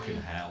 Oh,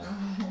 fucking hell.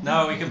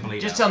 No, we can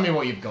bleed Just out. tell me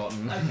what you've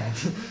gotten. Okay.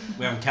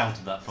 We haven't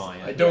counted that far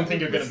yet. I don't think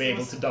you're going to be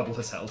able to double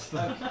his health.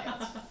 Okay,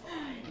 that's fine.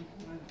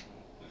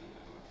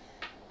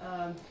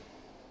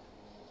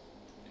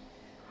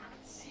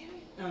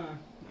 No, never mind.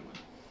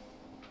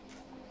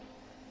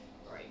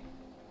 Right.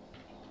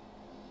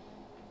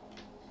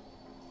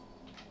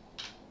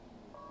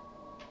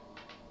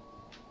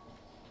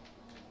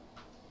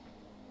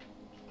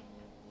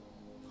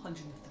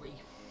 $103.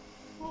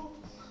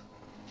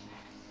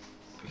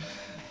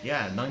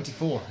 Yeah,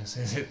 94 is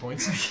his hit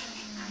points.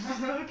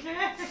 Okay.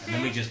 And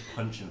then we just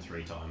punch him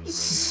 3 times.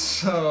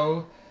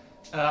 So,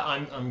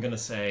 I'm gonna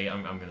say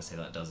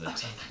that does it.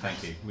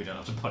 Thank you. We don't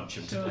have to punch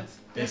him to death.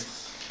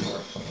 This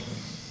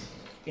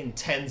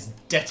intense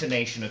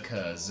detonation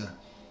occurs,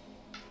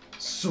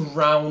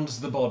 surrounds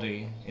the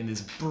body in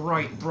this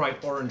bright,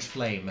 bright orange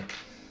flame,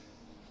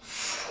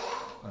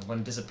 and when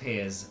it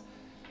disappears,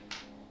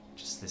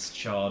 just this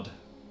charred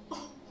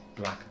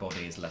black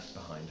body is left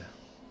behind.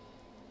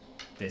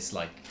 This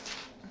like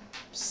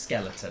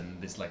skeleton,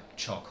 this like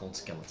charcoal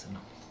skeleton.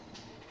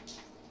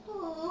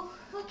 Oh,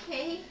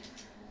 okay.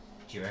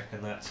 Do you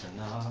reckon that's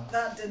enough?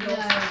 That did No, not.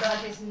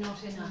 that is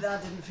not enough.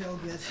 That didn't feel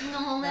good.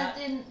 No, that That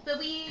didn't. But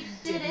we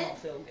did it, not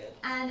feel good.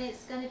 and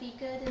it's gonna be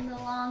good in the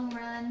long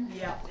run.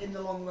 Yeah, in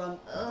the long run.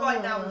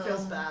 Right now it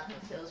feels bad.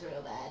 It feels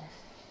real bad.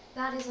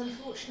 That is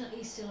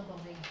unfortunately still a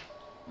body.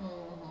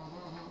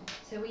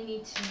 So we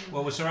need to...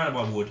 Well, we're surrounded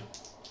by wood.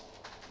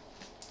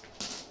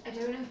 I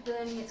don't know if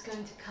burning it's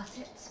going to cut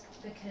it,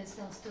 because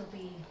there'll still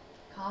be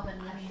carbon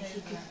left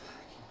over.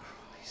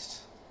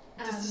 Christ.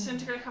 Does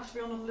disintegrate have to be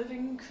on a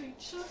living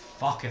creature?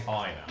 Fuck if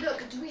I know.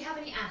 Look, do we have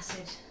any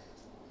acid?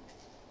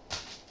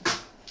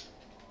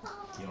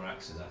 Your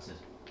axe is acid.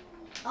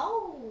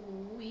 Oh,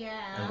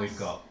 yeah. And we've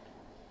got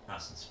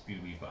acid.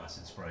 You've got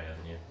acid spray,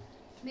 haven't you?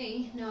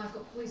 Me? No, I've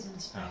got poison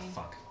spray. Ah,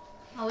 fuck.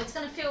 Oh, it's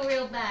gonna feel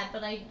real bad,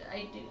 but I do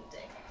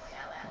technically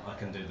have that. I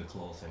can do the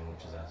claw thing,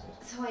 which is acid.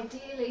 So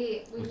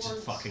ideally, we Which want...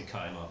 is fucking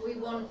cut him up. We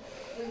want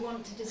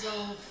to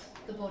dissolve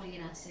the body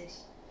in acid.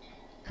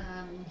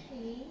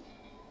 Okay.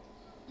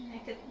 I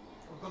could.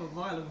 I've got a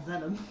vial of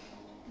venom.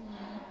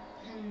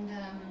 And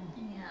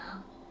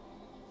Yeah.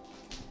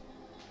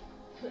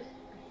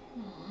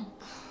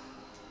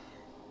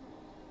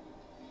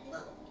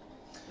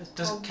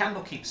 Does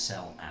Candlekeep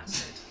sell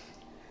acid?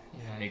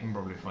 Yeah, you can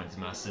probably find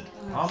some acid.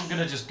 I'm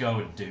gonna just go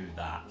and do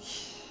that.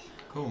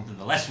 Cool. And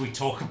the less we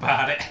talk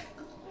about it.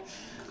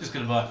 Just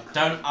gonna be like,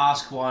 don't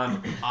ask why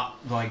I'm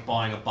like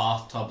buying a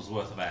bathtub's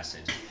worth of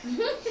acid.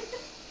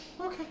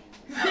 Okay.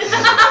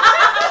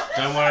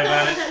 Don't worry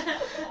about it.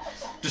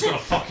 Just got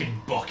a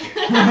fucking bucket.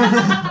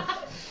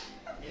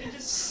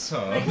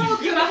 So.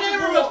 You're a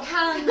hero of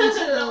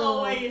Candle.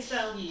 away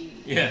yourself.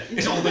 Yeah,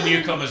 it's all the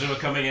newcomers who are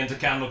coming into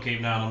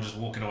Candlekeep now, and I'm just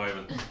walking away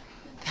with.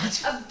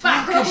 That's A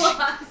barrel of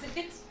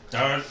acid.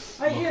 Don't.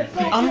 I hear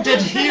Look at me.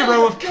 undead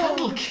hero of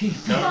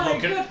Candlekeep. Don't My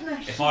look at.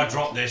 goodness. If I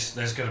drop this,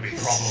 there's gonna be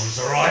problems.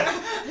 All right.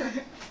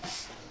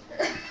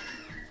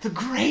 The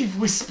Grave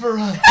Whisperer.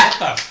 What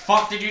the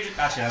fuck did you?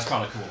 Actually, that's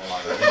kind of cool. I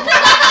like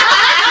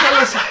that. Tell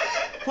us,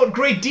 what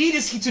great deed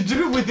is he to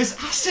do with this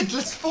acid?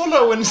 Let's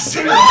follow and see.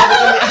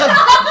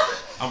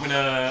 I'm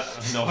gonna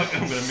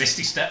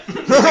misty step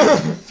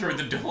through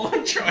the door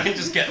and try and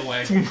just get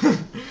away.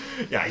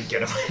 Yeah, you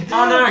get away.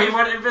 Oh no, he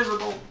went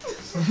invisible.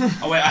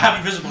 Oh wait, I have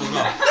invisible as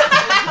well.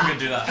 I'm gonna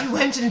do that. He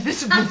went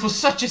invisible, for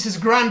such is his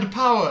grand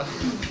power.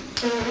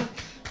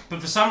 But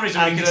for some reason,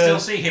 And, we can still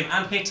see him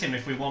and hit him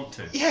if we want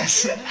to.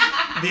 Yes.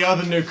 The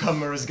other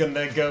newcomer is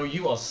gonna go,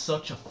 you are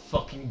such a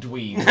fucking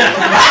dweeb. Stop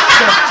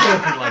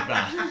talking like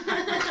that.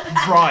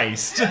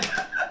 Christ.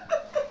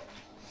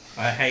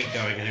 I hate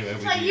going anywhere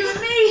with Like you. you and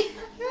me.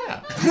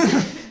 Yeah.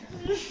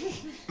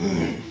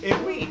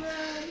 It we.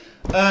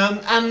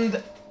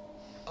 And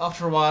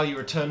after a while, you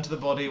return to the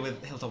body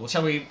with Hilltop. Well,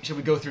 shall we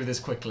go through this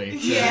quickly? To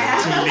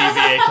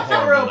alleviate the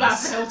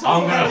horribleness.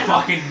 I'm gonna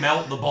fucking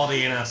melt the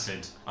body in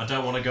acid. I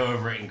don't want to go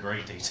over it in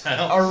great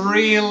detail. A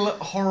real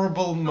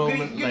horrible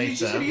moment You're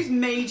just later. gonna use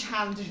mage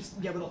hand to just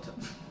we're not.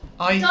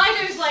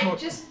 Dido's like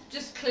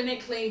just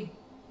clinically.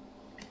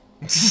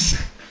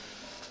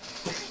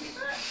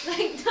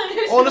 Like,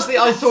 Dido's Honestly,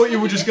 not I thought you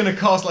were just gonna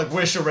cast like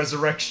Wish or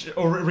Resurrection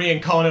or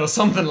Reincarnate or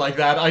something like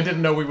that. I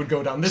didn't know we would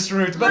go down this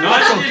route, but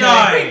that's Neither did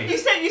okay.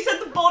 I. You said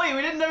the body.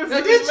 We didn't know if I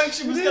the did.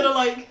 resurrection was gonna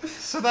like.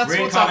 So that's what's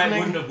Reincarnate happening.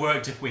 wouldn't have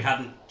worked if we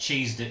hadn't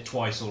cheesed it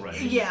twice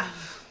already. Yeah.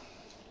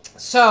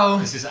 So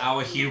This is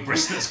our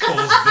hubris that's caused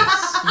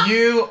this.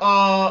 you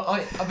are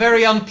a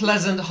very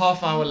unpleasant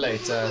half hour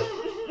later.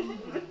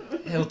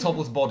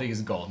 Hilltop's body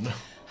is gone.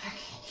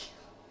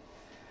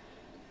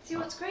 See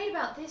what's great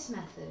about this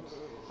method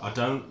I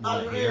don't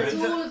want to hear is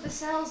it. all of the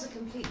cells are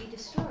completely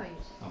destroyed.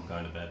 I'm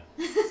going to bed.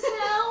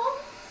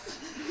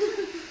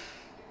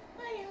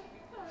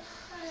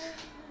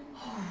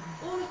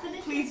 All of the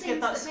little Please things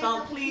get that make spell.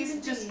 up a Please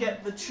human just being.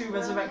 get the true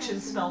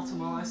resurrection spell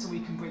tomorrow so we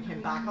can bring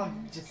him back.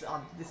 This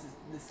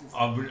is.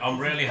 I'm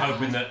really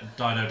hoping that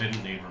Dido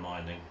didn't need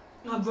reminding.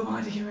 I'm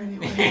reminding you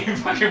anyway.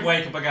 If I could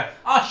wake up and go,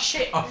 oh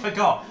shit, I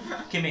forgot.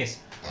 Give me a.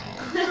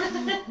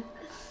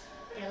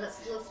 Yeah,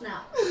 let's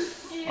nap.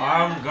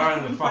 I'm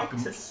going to To fucking.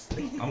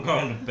 sleep. I'm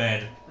going to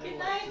bed. Good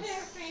night,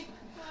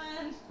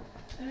 everyone.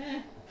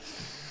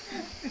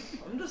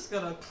 I'm just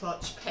gonna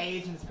clutch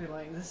Paige and just be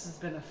like, this has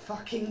been a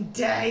fucking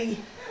day.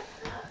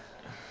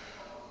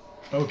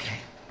 Okay.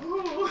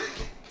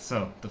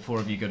 So the four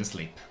of you go to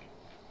sleep.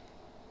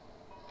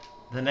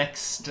 The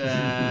next.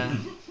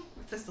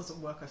 If this doesn't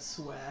work, I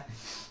swear.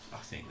 I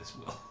think this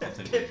will. I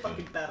think Get we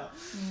fucking could. better.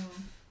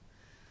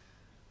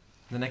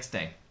 The next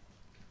day.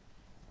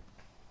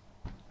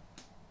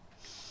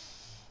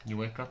 You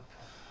wake up.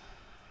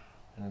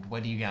 And where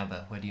do you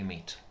gather? Where do you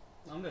meet?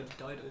 I'm going to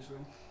Dido's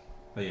room.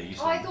 Oh yeah, you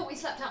Oh, I said. thought we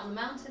slept out on the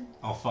mountain.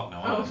 Oh fuck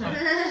no, I don't know.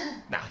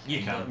 Nah,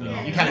 You can't. You No.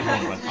 can't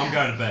ignore one. I'm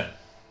going to bed.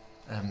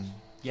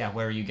 Yeah,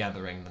 where are you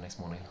gathering the next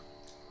morning?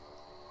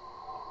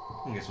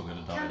 I guess we'll go to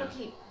Dido.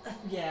 Candlekeep.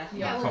 Yeah.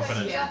 Yeah, we'll go to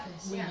confident. the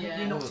office. Yeah.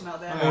 You knocked him out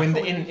there. Oh, in the-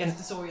 Probably in- it's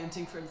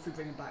disorienting for him if we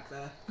bring him back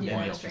there. In Yeah,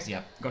 the that's office, true.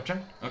 yeah.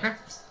 Gotcha. Okay.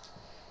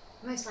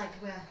 Most likely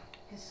where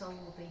his soul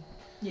will be.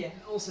 Yeah.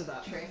 Also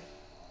that. True.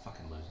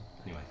 Fucking loser.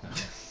 Anyway. No.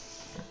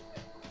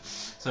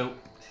 So,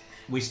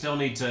 we still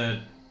need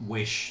to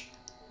wish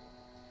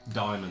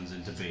diamonds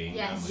into being.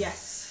 Yes. don't we?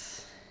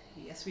 Yes.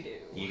 Yes, we do.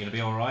 You gonna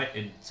be alright?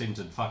 It seemed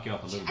to fuck you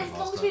up a little bit As long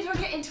last as we time.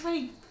 don't get into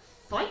any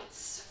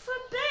fights for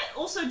a bit.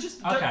 Also,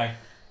 just don't. Okay.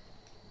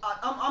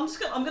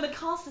 I'm gonna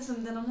cast this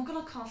and then I'm not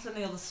gonna cast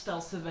any other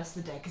spells for the rest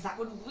of the day because that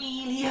would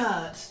really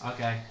hurt.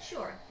 Okay.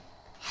 Sure.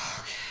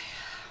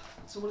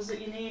 So what is it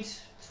you need?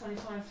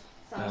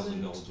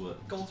 25,000 golds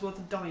worth. gold's worth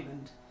of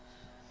diamond.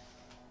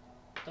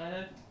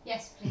 Dido?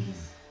 Yes,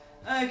 please.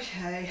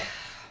 Okay.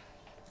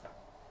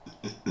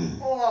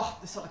 Oh,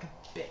 this felt like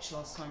a bitch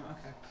last time.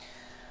 Okay.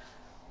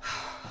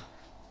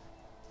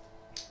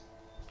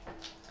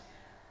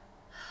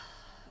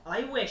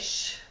 I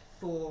wish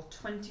for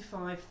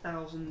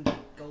 25,000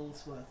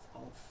 gold's worth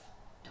of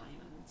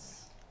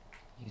diamonds.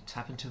 You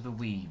tap into the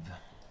weave.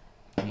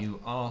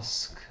 You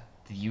ask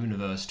the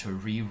universe to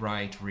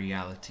rewrite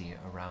reality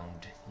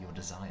around your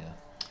desire.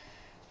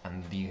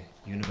 And the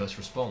universe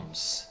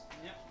responds.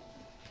 Yep.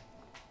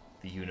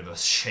 The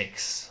universe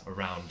shakes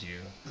around you.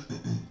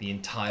 The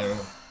entire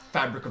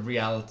fabric of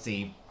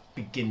reality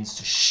begins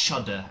to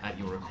shudder at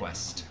your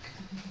request.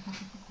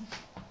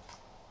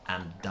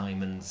 And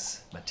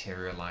diamonds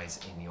materialize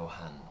in your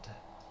hand.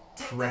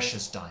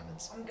 Precious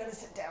diamonds. I'm gonna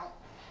sit down.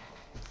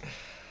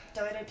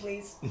 Dido,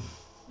 please.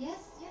 Yes,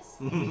 yes.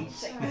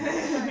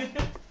 Sorry.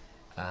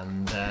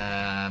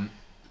 And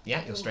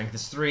yeah, your strength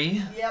is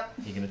 3. Yep.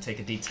 You're gonna take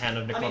a D10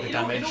 of I necrotic mean, you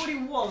damage. know what he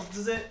was?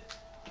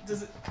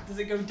 Does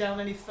it go down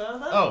any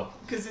further? Oh,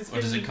 Because it's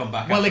Or does it come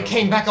back? well, it after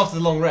came a- back after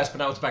the long rest, but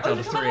now it's back down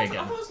to did it come 3 back after-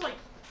 again. I thought it was like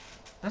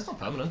That's not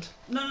permanent.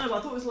 no. I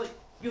thought it was like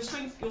your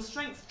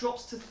strength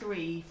drops to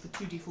 3 for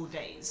 2d4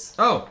 days.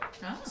 Oh,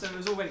 So it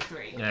was already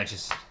 3. yeah, it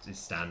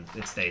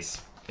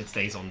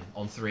stays on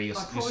 3. You're I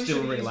still probably should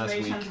really have last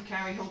used Mage week. Hand to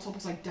carry Hilltop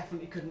because I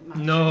definitely couldn't match.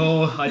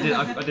 No, I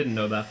didn't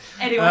know that.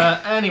 Anyway.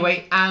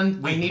 Anyway, and I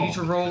We need you to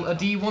can't. roll a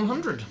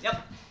D100.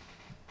 Yep.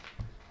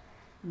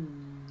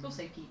 It's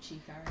also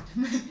peachy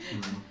carried.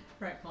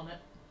 Right on it.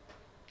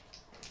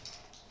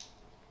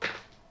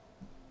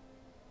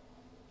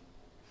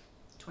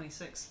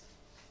 $26.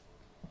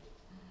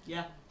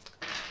 Yeah.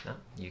 No,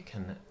 you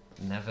can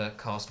never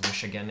cast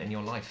Wish again in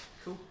your life.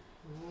 Cool.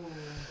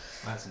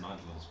 That's a 9th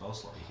level spell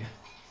slot. You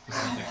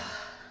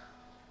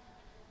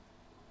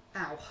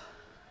Ow.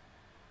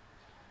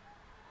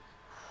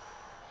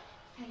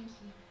 Thank you.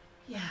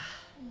 Yeah.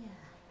 Yeah.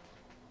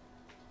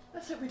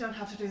 Let's hope we don't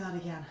have to do that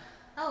again.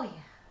 Oh yeah.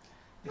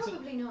 It's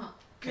Probably not.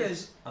 Good.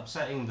 It's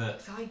upsetting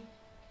that 'Cause I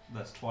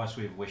that's twice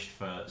we've wished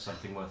for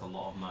something worth a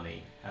lot of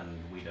money and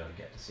we don't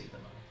get to see the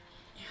money.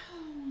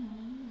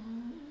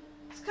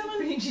 It's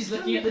coming. She's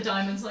looking at the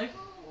diamonds like,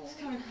 It's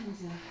coming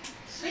handy.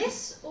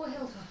 This or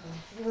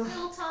Hilltopper?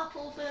 little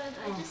topple bird.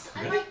 I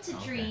Really? like to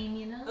Okay. dream,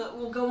 you know.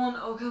 We'll go on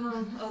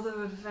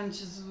other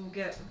adventures. We'll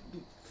get.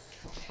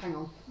 Hang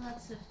on.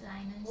 Lots of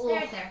diamonds. Oh.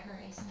 They're there,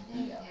 Horizon.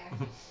 They're there.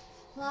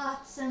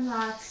 Lots and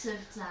lots of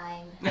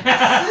diamonds.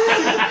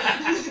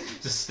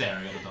 Just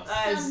staring at the dust.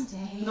 That is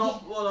Someday.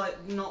 not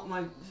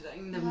my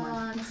thing. Never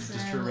mind. Lots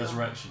Does and True lots.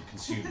 Resurrection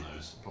consume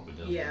those? It probably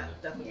does. Yeah,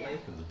 definitely.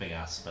 Because the big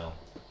ass spell.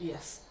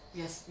 Yes,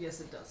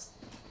 it does.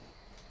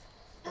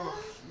 Um,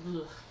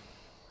 Ugh.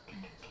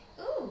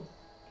 Ooh.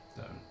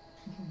 Don't.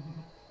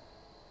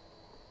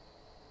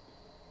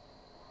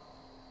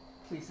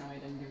 Please tell me I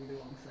didn't give you the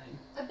wrong thing.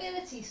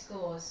 Ability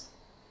scores.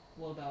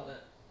 What about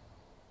it?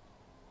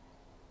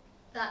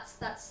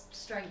 That's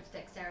strength,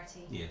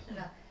 dexterity. Yeah.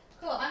 Okay.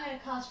 Cool. I'm going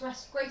to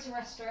cast Greater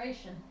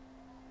Restoration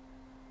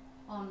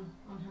on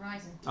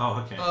Horizon.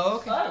 Oh, okay. Oh,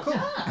 okay, cool.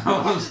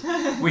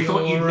 We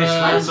thought you'd Your,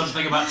 misread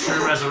something about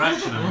True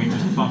Resurrection and we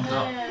just fucked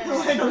up.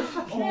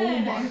 Oh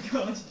my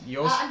god.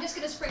 Yours? I'm just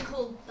going to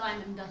sprinkle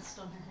diamond dust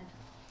on her head.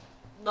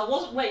 That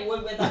wasn't. Wait, that.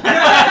 Where'd you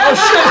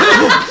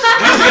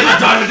get that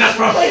diamond dust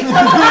from? No.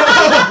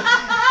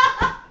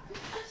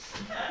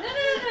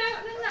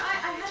 I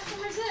had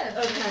some reserve.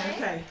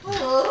 Okay.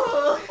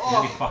 Oh. The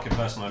only fucking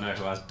person I know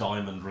who has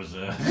diamond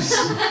reserves.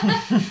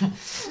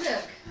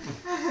 Look.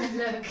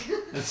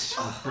 Let's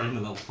just bring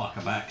the little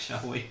fucker back,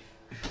 shall we?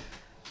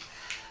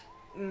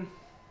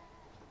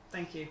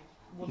 Thank you.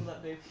 What did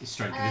that do? His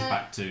strength is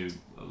back to,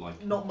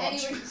 like, Not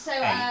much. Anyway, so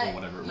 8 or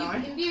whatever it you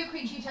was. imbue a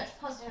creature you touch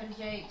positive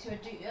energy to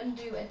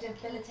undo a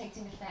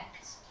debilitating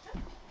effect.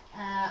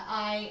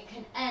 I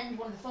can end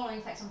one of the following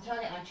effects on the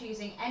target, and I'm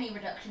choosing any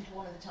reduction to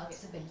one of the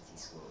target's ability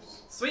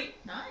scores. Sweet.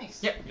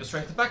 Nice. Yep, your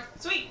strength is back.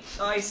 Sweet.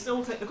 I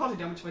still take the quality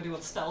damage if I do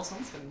on stealth, so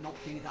I'm just going to not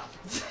do that.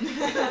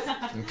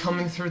 And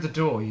coming through the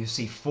door, you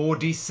see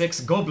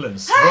 4d6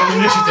 goblins. Roll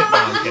initiative. No,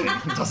 I'm kidding.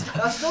 It doesn't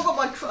matter. I've still got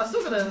my. I've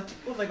still got a.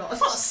 What have I got? I've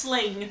got a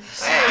sling.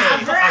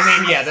 I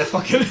mean, yeah, they're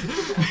fucking,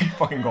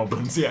 fucking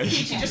goblins. Yeah,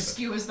 Peachy just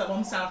skewers them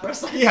on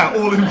Savras. Like, yeah,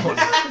 all in one.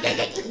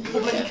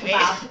 Goblin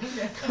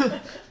kebab.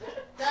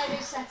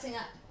 Dido's setting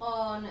up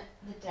on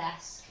the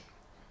desk.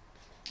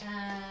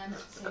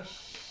 So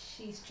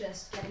she's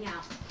just getting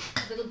out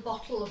a little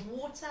bottle of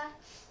water.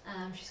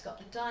 She's got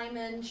the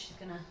diamond. She's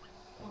gonna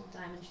pour the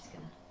diamond. She's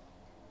gonna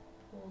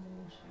pour the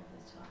water over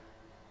the top,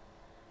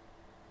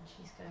 and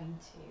she's going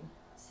to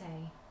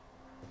say,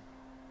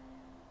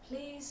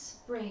 "Please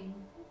bring."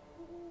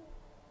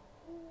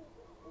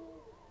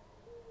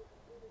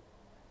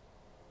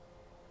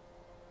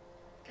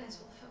 Guys,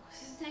 what the fuck was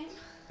his name?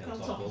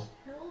 Hilltopple.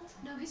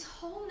 No, his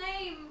whole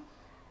name.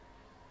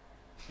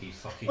 He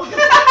fucking killed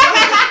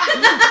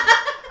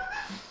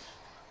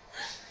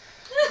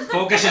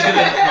Focus is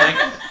gonna,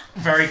 like,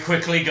 very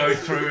quickly go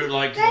through,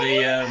 like,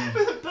 the,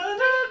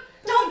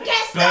 Don't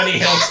guess. Bernie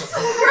Hills. No.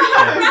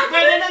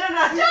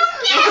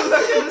 I'm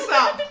looking this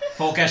up.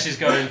 Folkesh is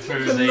going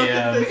through the, bring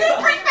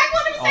back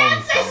one of his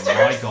ancestors. oh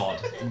my god.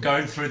 I'm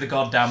going through the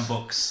goddamn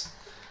books.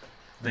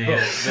 The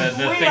things are-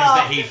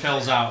 that he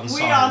fills out and We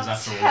signs are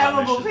after all our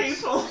terrible missions.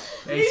 people.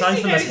 He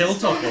signs them as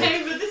Hilltopple.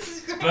 Name, but this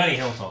is great. Bernie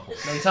Hilltopple.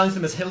 No, he signs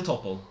them as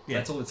Hilltopple. Yeah.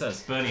 That's all it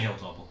says. Bernie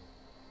Hilltopple.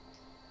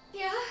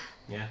 Yeah.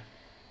 Yeah.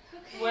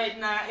 Okay. Wait,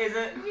 now is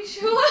it? Are we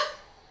sure?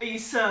 Are you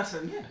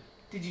certain? Yeah.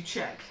 Did you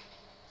check?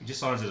 He just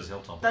signs it as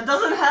Hilltopple. That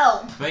doesn't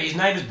help. But his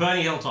name is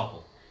Bernie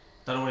Hilltopple.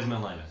 Don't know what his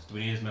middle name is. Do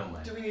we need his middle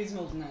name? Do we need his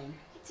middle name?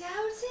 I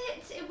doubt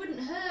it. It wouldn't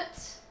hurt.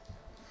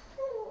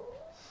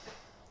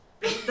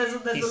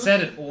 There's He a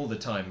said it all the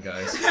time,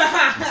 guys. He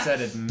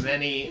said it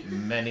many,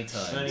 many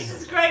times. Bernie This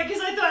is Hilltopple. great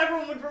because I thought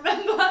everyone would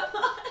remember that.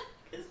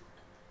 'Cause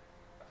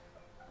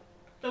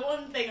the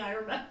one thing I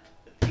remember,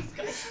 these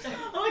guys don't.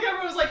 I like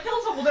everyone was like,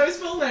 Hilltop will know his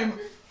full name.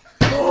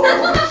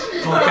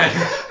 Okay.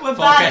 Well, We're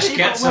bad Volkesh people.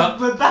 gets up.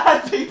 We're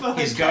bad people.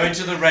 He's going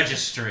to the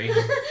registry.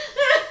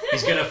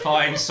 He's going to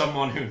find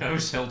someone who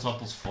knows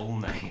Hilltopple's full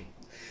name.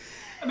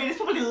 I mean, it's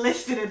probably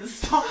listed in the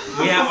stuff.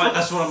 Yeah,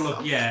 that's what I'm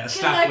looking. Yeah, a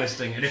staff I-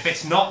 listing. And if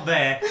it's not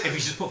there, if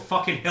he's just put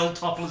fucking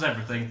Hilltopple as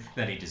everything,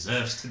 then he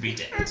deserves to be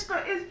dead. It's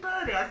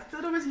Bernie. I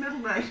still know his middle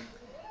name.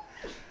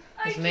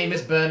 His name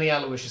is Bernie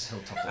Aloysius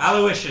Hilltopple.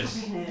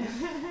 Aloysius.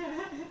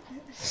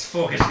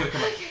 Volkesh is going to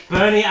come back.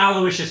 Bernie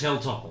Aloysius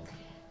Hilltopple.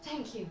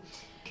 Thank you.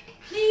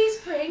 Please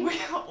bring We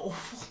are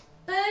awful.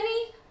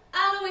 Bernie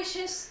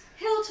Aloysius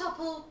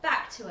Hilltopple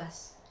back to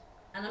us.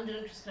 And I'm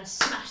just going to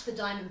smash the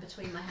diamond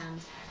between my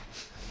hands.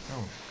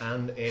 Oh,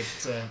 and it,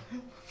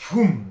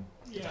 boom,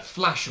 Yeah. a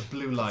flash of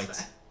blue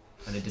light,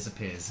 and it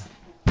disappears.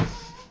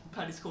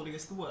 Paddy's calling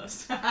us the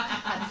worst.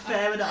 And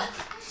fair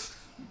enough.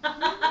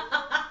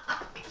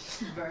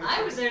 Very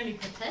I was only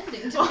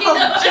pretending to be Oh, the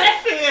one.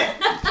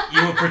 Jeffy!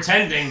 You were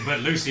pretending, but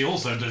Lucy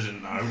also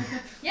doesn't know.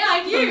 Yeah,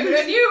 I knew.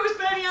 I knew it was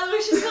Bernie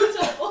Aloysius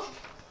Hilltopple.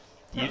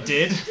 You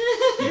did?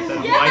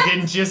 Then why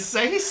didn't you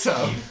say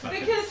so?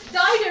 Because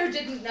Dido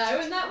didn't know,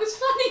 and that was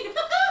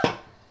funny.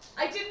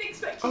 I didn't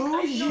expect you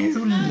Oh, guys not you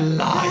to know.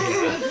 liar!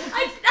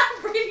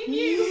 I really knew.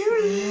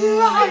 You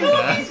I thought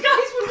liar! these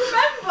guys would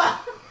remember.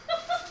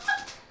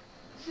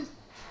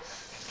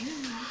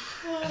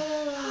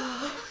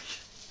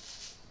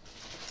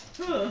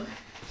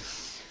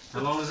 How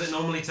long does it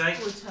normally take?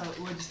 We're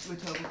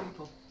terrible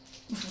people.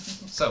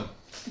 So,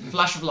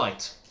 flash of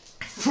light.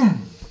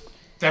 Boom!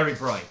 Very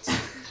bright.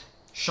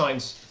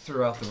 Shines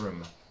throughout the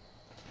room.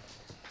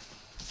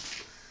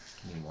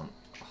 Give me one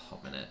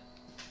hot minute.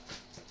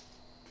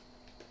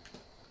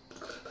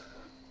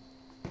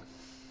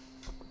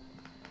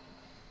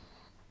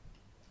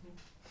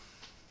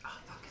 Ah,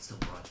 fuck, it's still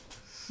bright.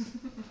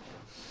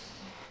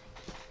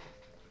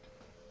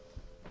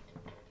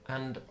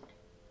 And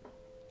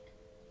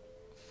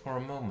for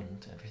a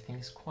moment, everything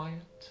is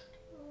quiet.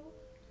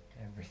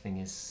 Everything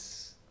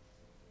is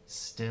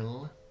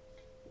still.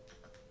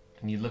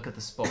 And you look at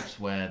the spot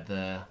where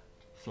the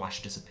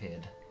flash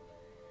disappeared.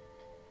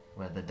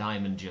 Where the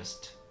diamond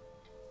just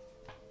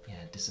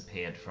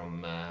disappeared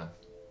from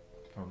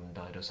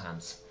Dido's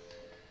hands.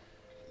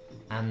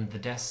 And the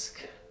desk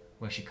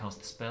where she cast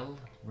the spell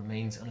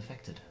remains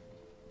unaffected.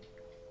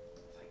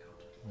 Thank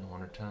God. No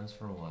one returns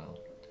for a while.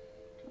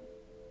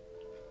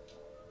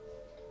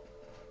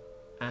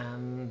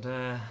 And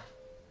then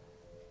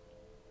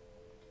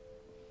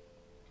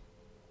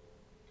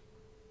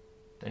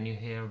you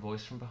hear a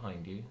voice from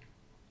behind you.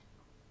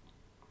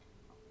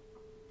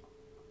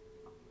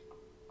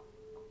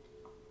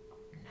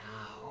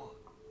 Now,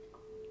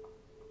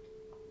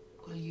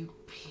 will you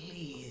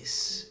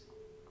please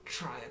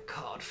try a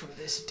card from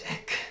this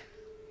deck?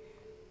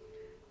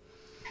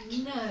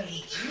 No.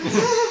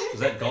 Is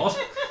that God?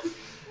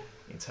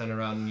 You turn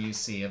around and you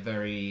see a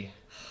very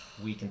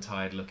weak and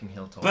tired looking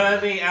Hilltop.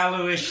 Bernie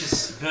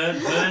Aloysius.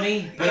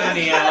 Bernie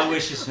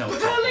Aloysius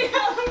Hilltop.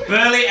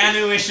 Burly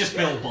Aloysius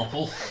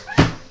Billbopple.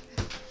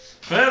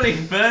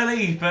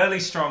 Burly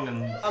strong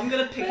and. I'm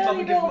gonna pick him up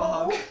and give him a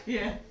hug.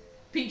 Yeah.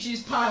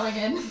 Peachy's piling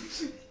in.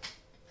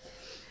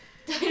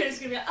 Dido's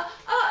gonna be like,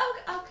 oh,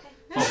 okay.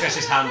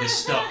 Volkesh's hand is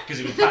stuck because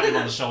he was patting him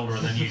on the shoulder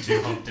and then you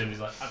two hugged him. He's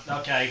like,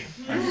 okay.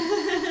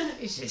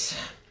 Is this?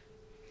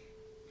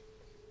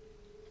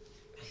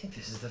 I think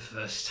this is the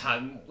first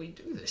time we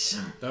do this.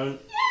 Don't.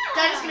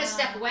 Dido's gonna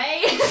step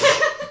away.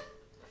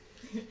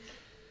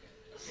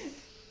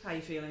 How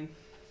you feeling?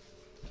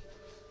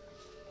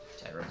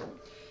 Terrible.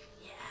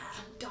 Yeah,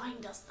 dying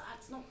does that.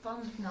 It's not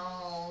fun.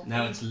 No.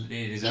 No, it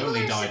is People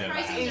only are Dido.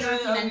 surprisingly bad.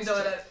 It's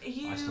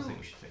only I still think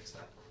we should fix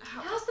that.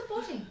 How's the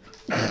body?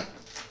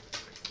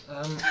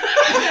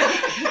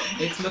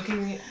 It's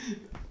looking. It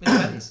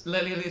depends. It's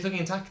looking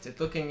intact. It's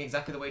looking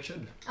exactly the way it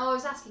should. Oh, I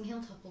was asking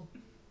Hilltopple.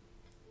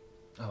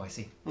 Oh, I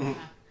see. I'm.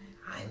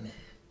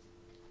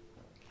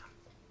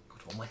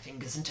 Got all my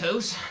fingers and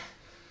toes.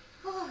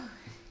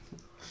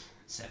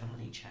 7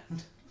 on each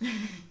hand.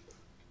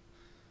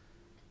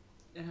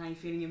 And how you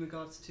feeling in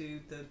regards to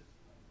the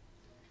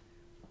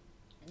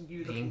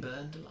you Being looking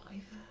burned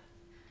alive.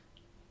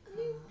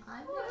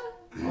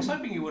 I was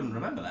hoping you wouldn't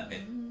remember that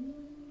bit.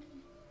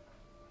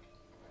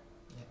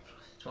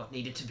 It's what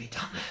needed to be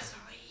done.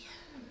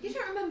 You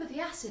don't remember the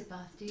acid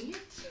bath, do you?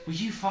 Were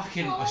you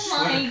fucking? I Oh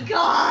swear my to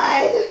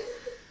god!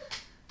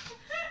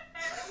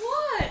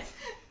 What?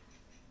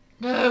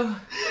 No.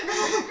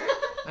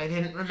 I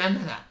didn't remember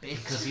that bit.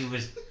 Because he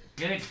was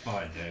dead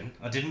by then.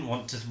 I didn't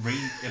want to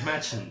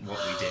reimagine what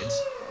we did.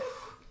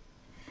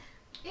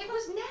 It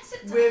was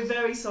necessary. We're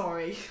very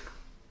sorry.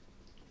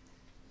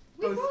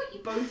 We brought you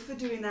Both for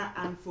doing that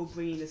and for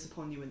bringing this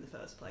upon you in the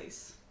first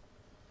place.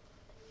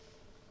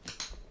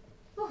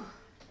 Whew.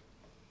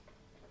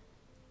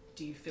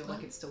 Do you feel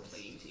like it's still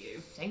clinging to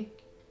you?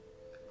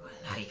 Well,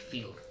 I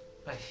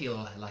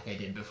feel like I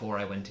did before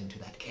I went into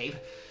that cave.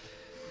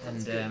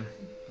 And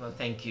well,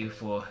 thank you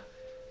for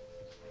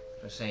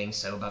saying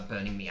so about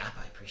burning me up.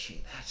 I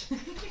appreciate that.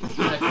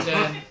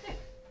 But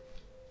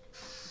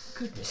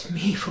goodness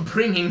me, for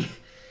bringing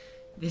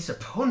this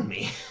upon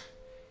me.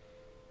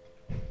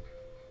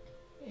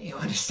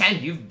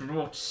 understand you've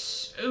brought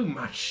so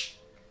much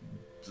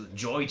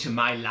joy to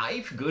my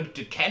life, good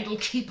to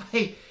Candlekeep.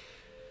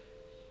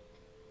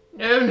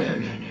 No,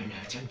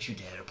 don't you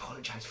dare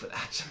apologize for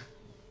that.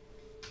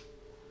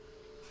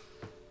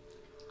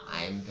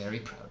 I am very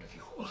proud of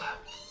you all.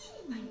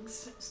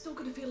 Thanks. Still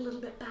gonna feel a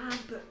little bit bad,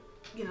 but,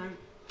 you know.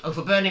 Oh,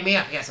 for burning me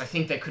up? Yes, I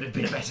think there could have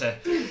been a better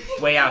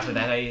way out of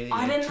that. I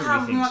didn't truly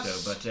have think much.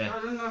 so, but... I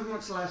didn't have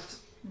much left.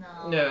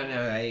 No. No,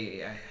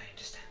 I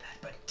understand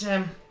that, but,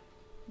 Yeah.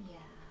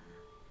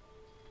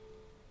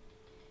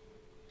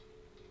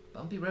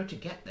 bumpy road to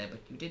get there, but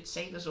you did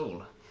save us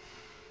all. I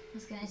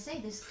was gonna say,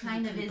 this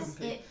kind of is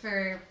bumpy. it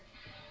for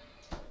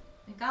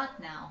the god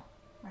now,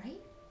 right?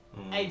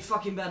 Ain't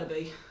fucking better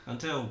be.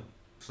 Until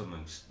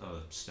something's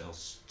still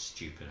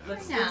stupid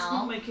Let's happens.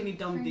 not make any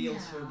dumb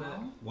deals for a bit.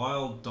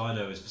 While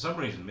Dido is for some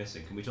reason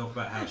missing, can we talk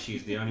about how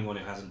she's the only one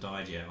who hasn't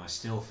died yet? I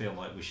still feel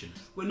like we should.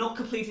 We're not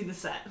completing the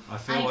set. I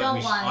feel I like don't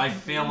we. want I to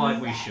feel complete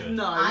like we that. should.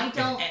 No. I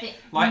don't think.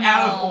 Like no.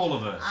 out of all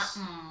of us,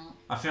 Uh-uh.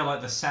 I feel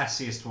like the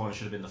sassiest one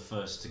should have been the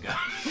first to go.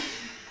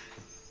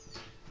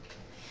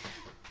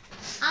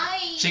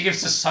 She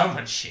gives us so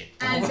much shit.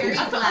 I'm very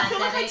glad I feel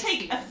like that I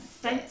take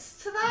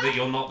offence to that. That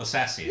you're not the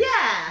sassiest. Yeah.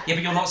 Yeah,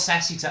 but you're not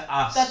sassy to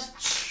us.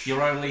 That's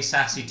You're only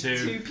sassy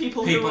to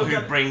people who are who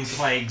gonna- bring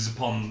plagues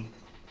upon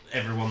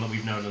everyone that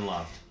we've known and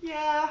loved.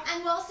 Yeah.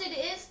 And whilst it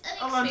is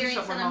I'll an learn to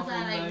experience shut my that I'm mouth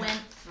glad one I day.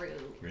 went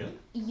through, Really?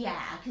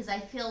 yeah, because I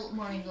feel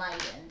more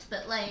enlightened.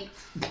 But like,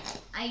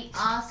 I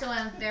also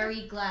am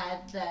very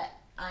glad that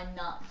I'm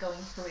not going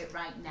through it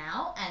right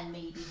now, and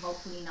maybe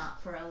hopefully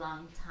not for a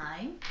long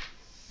time.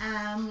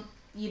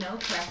 You know,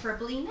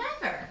 preferably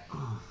never.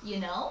 You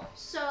know,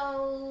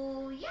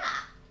 so yeah.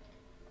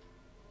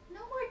 No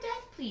more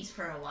death, please,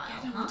 for a while.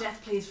 No more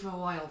death, please, for a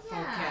while.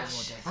 Yeah.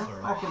 Focus.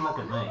 Fucking look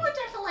at No more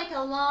death for like a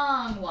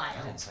long while.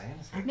 I didn't say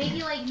anything.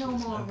 Maybe like no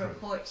There's more no proof.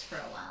 reports for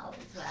a while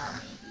as well,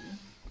 maybe.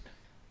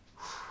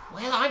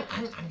 Well,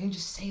 I'm going to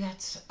say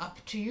that's up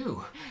to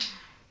you.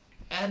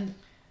 Do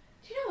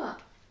you know what?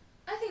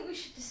 I think we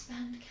should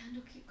disband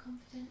Candlekeep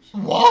Confidential.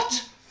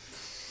 What?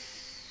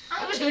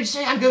 I was going to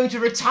say I'm going to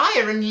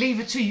retire and leave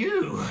it to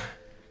you.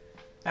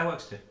 That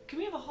works too. Can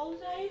we have a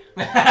holiday?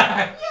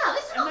 Yeah,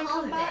 let's And have then a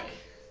come holiday. back?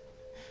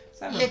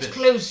 Let's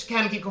close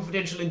Candlekeep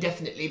Confidential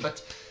indefinitely,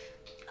 but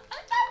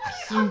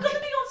I'm gonna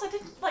be honest, I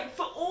didn't, like,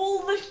 for all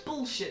the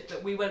bullshit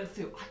that we went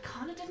through, I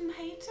kinda didn't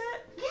hate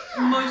it.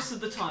 Yeah. Most of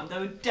the time. There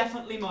were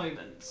definitely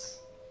moments.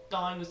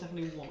 Dying was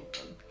definitely one of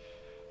them.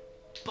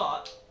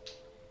 But...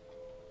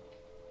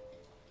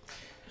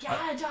 yeah,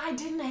 I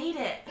didn't hate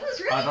it. It was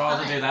really I'd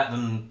rather fun. do that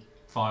than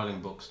filing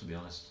books, to be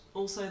honest.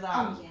 Also that.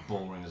 Oh, yeah.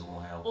 Boring as all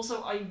hell.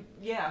 Also, I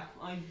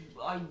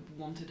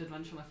wanted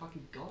adventure and I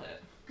fucking got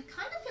it. I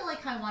kind of feel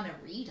like I want to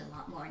read a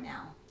lot more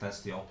now.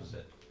 That's the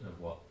opposite of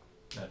what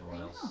everyone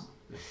I else know.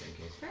 is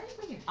thinking. It's very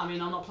weird. I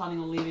mean, I'm not planning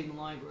on leaving the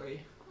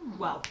library.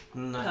 Well,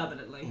 No.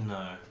 permanently.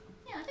 No.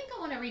 Yeah, I think I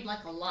want to read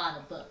like a lot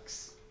of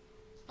books.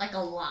 Like a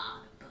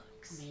lot of I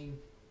books. mean,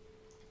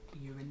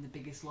 you're in the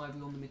biggest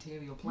library on the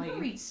material I plane.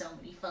 read so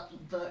many fucking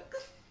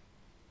books.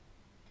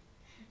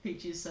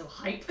 Peach is so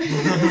hype. I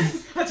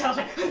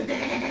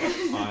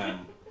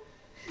am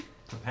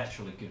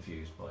perpetually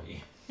confused by you.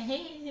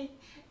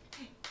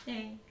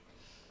 Hey.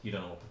 You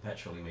don't know what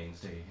perpetually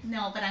means, do you?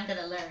 No, but I'm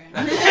gonna learn.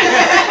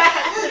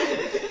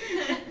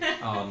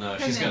 Oh no,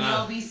 And she's then gonna.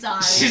 you'll be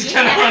sorry. She's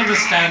gonna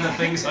understand the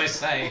things I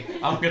say.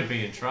 I'm gonna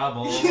be in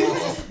trouble.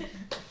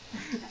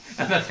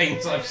 And the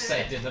things I've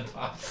said in the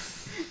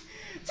past.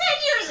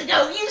 10 years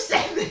ago, you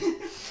said.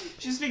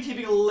 She's been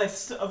keeping a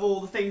list of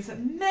all the things that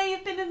may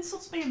have been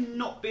insults, may have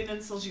not been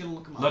insults. You're gonna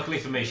look them up. Luckily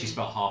for me, she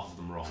spelled half of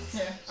them wrong.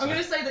 Yeah. I'm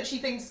gonna say that she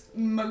thinks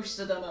most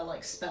of them are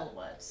like spell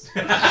words.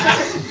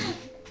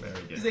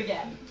 Very Because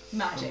again,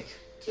 magic.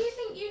 Do you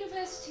think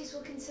universities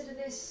will consider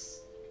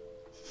this?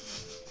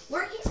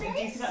 Work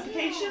experience? decent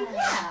application?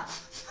 Yeah.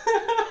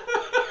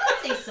 I'd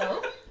say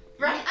so.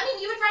 Right? I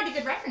mean, you would write a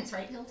good reference,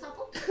 right,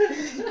 Hilltopple?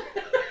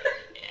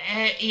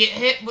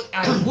 Yeah,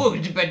 I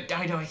would, but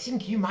I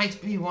think you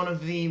might be one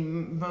of the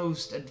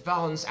most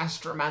advanced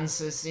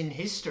astromancers in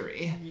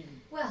history.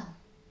 Well,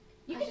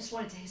 I just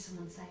wanted to hear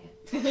someone say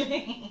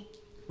it.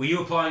 Were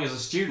you applying as a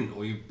student, or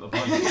were you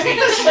applying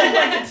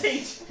to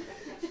teach?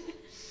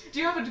 Do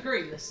you have a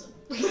degree? Listen.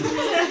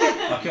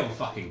 I killed a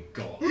fucking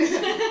god.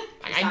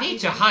 I need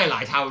to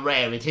highlight how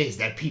rare it is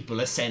that people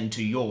ascend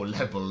to your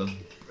level of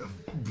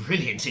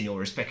brilliance in your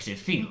respective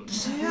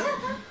fields.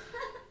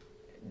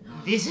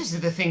 This is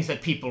the things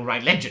that people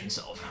write legends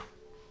of.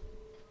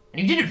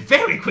 And you did it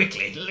very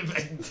quickly.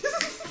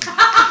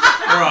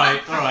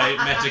 Alright,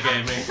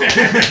 metagaming.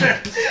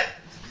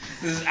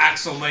 This is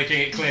Axel making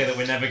it clear that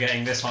we're never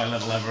getting this high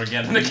level ever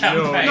again in the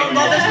campaign.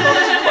 Not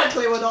this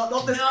quickly, we're not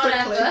this Not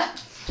quickly. ever.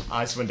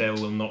 Icewind Dale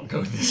will not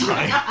go this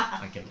high.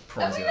 I can Have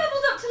promise we you that.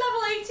 leveled up to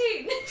level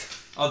 18?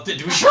 Oh,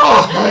 did we? Sure!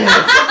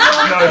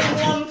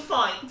 One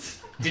fight.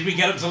 Did we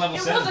get up to level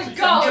It 70? was a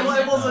god. It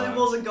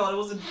wasn't God. It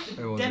was It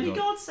a was a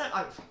demigod set.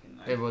 I don't fucking know.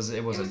 It was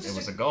a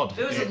god.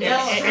 It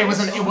was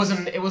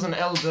an It was an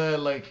elder,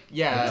 like,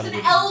 yeah. It was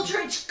an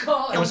eldritch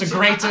god. It was a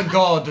greater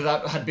god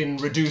that had been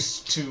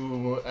reduced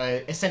to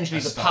essentially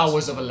the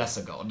powers of a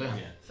lesser god. Yeah.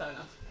 Fair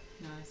enough.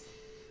 Nice.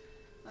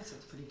 That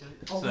sounds pretty dope.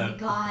 Oh So, my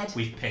god.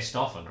 We've pissed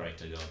off a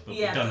greater god, but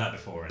Yeah. we've done that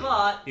before. Anyway.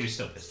 But he was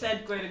still pissed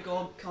said greater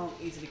god can't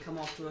easily come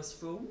after us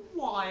for a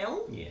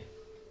while. off. Yeah.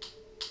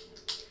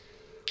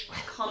 I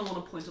kind of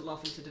want to point a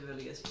laughing to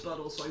Devilius, but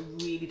also I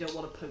really don't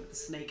want to poke the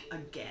snake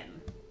again.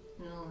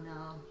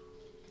 No.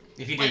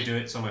 If you do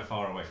it somewhere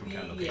far away from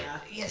Candlekeep. Yeah.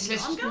 Yes, I'm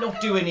let's gonna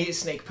not do any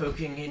snake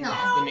poking in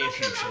the near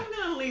future. I'm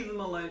gonna leave them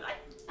alone.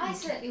 I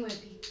certainly won't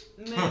be.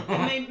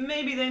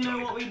 Maybe they know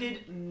what we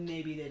did.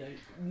 Maybe they don't.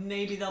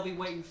 Maybe they'll be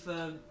waiting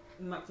for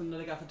Maxim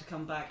Nulagatha to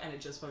come back, and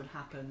it just won't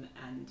happen.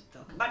 And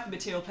they'll come back to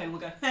material plane. And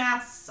we'll go,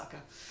 ah,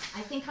 sucker.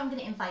 I think I'm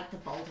gonna invite the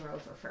boulder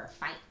over for a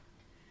fight.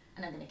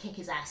 And I'm gonna kick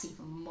his ass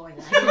even more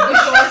than I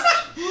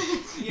did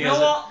before. You know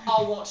what?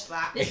 I'll watch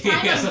that. This He time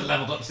hasn't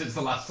leveled up since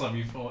the last time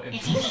you fought him.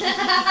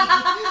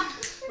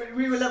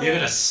 We were level. You're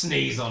gonna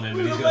sneeze on him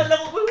We and were he's gonna...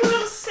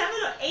 level 7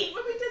 or 8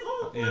 when we did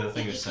all. Yeah, I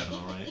think it was 7,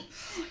 alright.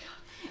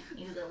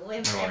 He's a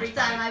wimp No every worries,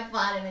 time buddy. I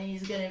fought him, and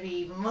he's gonna be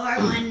even more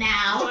one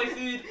now. My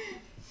food.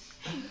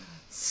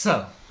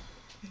 So,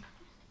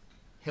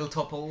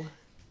 Hilltopple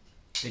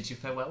bids you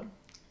farewell,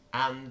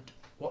 and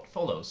what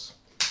follows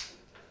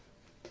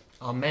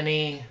are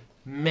many,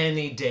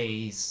 many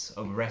days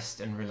of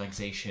rest and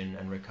relaxation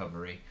and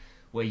recovery,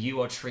 where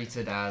you are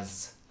treated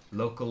as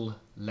local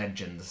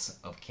legends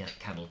of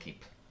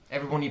Candlekeep.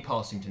 Everyone you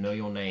pass seem to know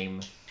your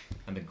name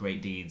and the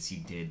great deeds you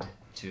did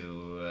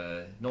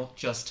to not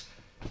just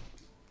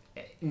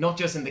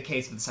in the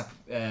case of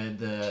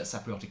the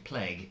Sapriotic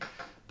Plague,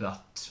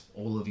 but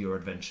all of your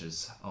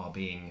adventures are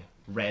being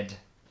read,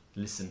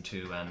 listened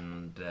to,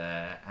 and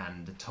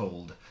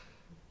told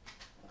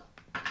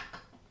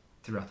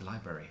throughout the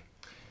library.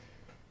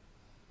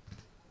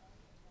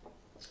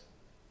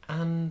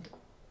 And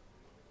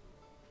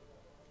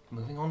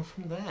moving on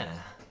from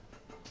there,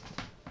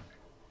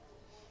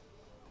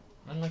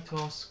 I'd like to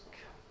ask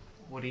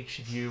what each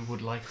of you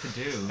would like to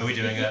do. Are we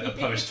doing a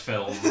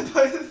post-film?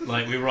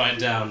 Like, we write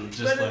down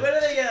just Where like... do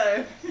they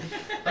go?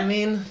 I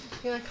mean,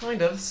 yeah,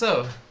 kind of.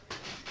 So,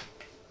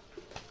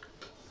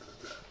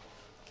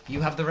 you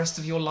have the rest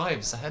of your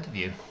lives ahead of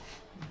you.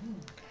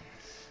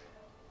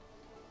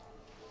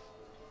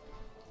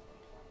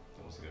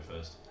 Who wants to go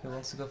first? Who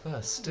wants to go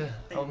first?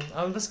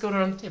 Let's go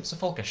around the table. So,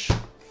 Folkish,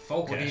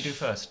 Folkesh. what do you do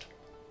first?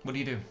 What do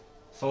you do?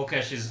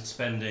 Folkesh is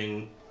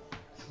spending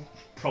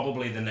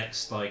probably the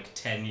next, like,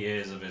 10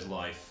 years of his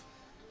life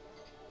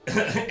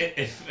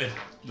if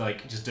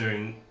like, just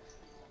doing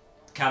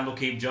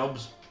Candlekeep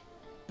jobs,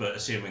 but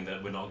assuming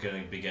that we're not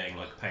going to be getting,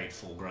 like, paid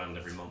full grand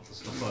every month or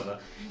stuff like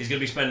that. He's going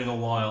to be spending a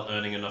while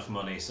earning enough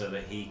money so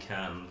that he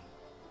can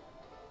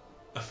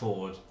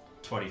afford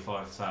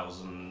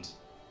 25,000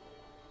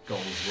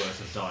 gold's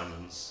worth of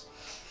diamonds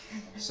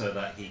so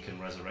that he can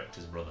resurrect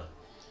his brother.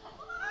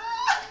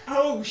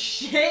 Oh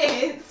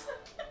shit!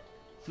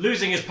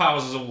 Losing his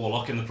powers as a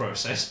warlock in the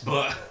process,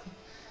 but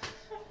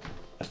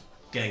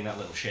getting that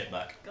little shit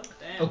back. God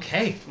damn.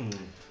 Okay. Mm.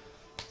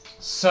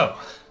 So,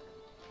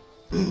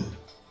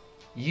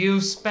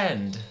 you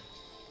spend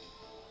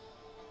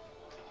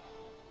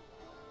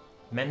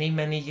many,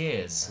 many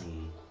years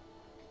Mm.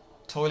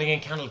 toiling in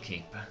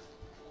Candlekeep,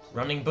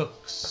 running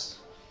books,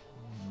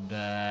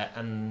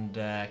 and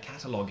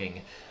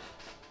cataloguing.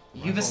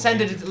 You've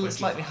ascended it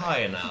slightly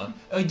higher now.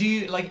 Do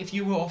you, like, if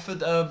you were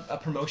offered a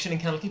promotion in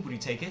Candlekeep, would you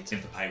take it?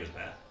 If the pay was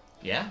better.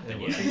 Yeah, it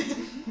Then would yeah.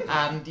 be.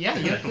 And yeah,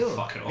 you're cool.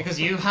 Fuck it off. Because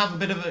you have a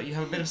bit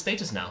of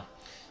status now.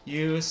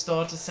 You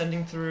start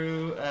ascending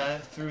through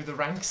the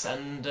ranks,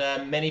 and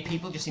many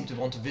people just seem to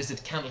want to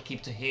visit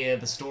Candlekeep to hear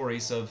the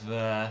stories of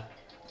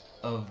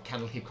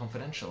Candlekeep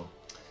Confidential.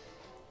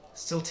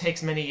 Still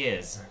takes many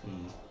years.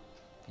 Mm.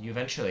 You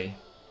eventually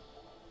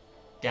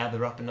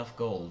gather up enough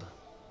gold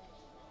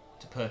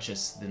to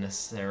purchase the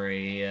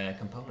necessary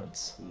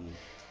components. Mm.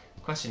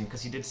 Question,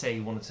 because you did say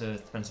you wanted to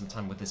spend some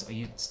time with this, are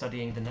you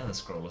studying the Nether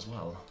Scroll as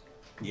well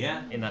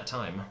Yeah, in that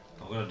time?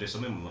 I'm going to do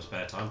something with my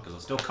spare time because I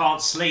still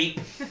can't sleep.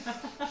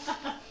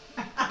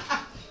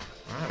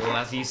 Alright, well,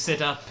 as you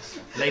sit up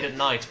late at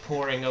night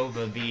poring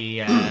over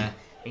the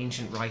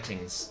ancient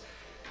writings,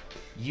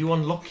 you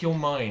unlock your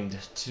mind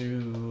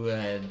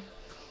to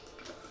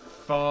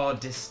far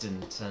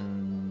distant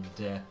and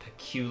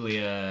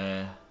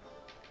peculiar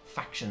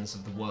factions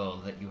of the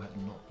world that you have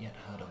not yet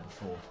heard of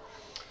before.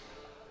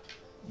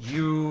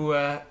 You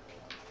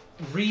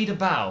read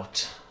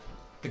about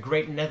the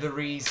Great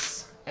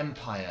Netherese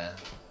Empire,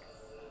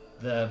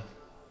 the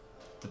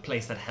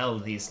place that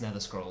held these Nether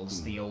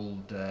Scrolls, the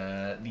old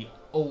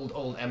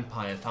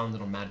empire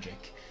founded on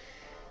magic,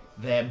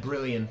 their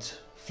brilliant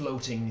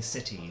floating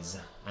cities,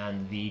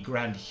 and the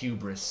grand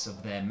hubris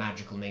of their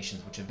magical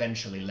nations, which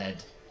eventually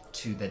led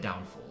to their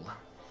downfall.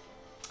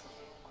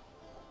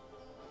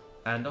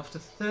 And after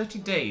 30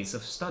 days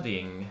of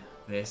studying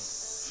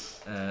this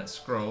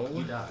scroll,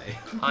 You die.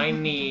 I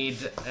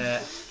need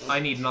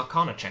an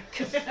Arcana check.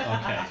 Okay,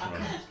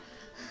 right.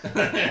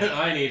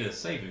 I need a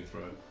saving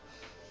throw.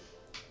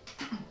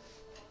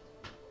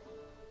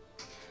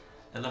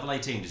 At level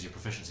 18, does your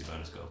proficiency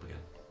bonus go up again?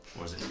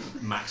 Or is it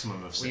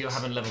maximum of 6? Well, you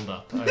haven't leveled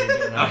up.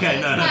 Okay,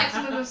 no.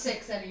 Maximum of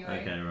 6 anyway.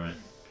 Okay, right.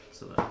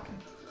 So that.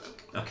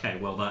 Okay,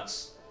 well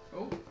that's.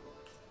 Oh.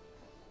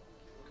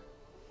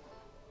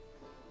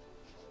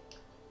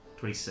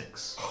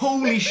 26.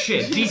 Holy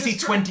shit! DC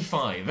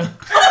 25.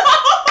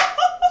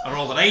 I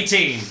rolled an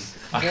 18.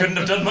 I couldn't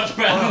have done much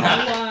better than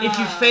that. If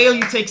you fail,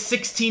 you take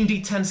 16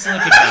 d10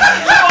 psychic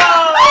damage.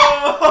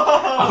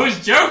 I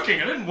was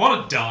joking. I didn't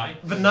want to die.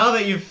 But now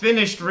that you've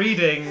finished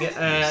reading,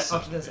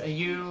 after this,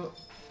 you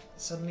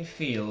suddenly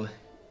feel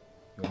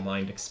your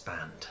mind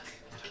expand.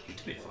 I don't need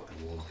to be a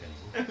fucking warlock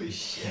anymore. Holy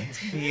shit.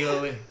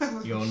 Feel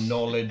your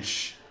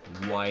knowledge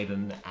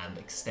widen and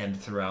extend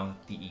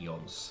throughout the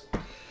eons.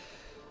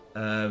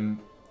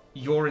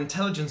 Your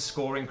intelligence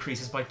score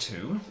increases by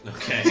 2.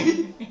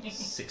 Okay.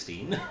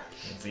 16.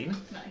 Nice.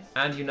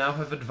 And you now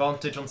have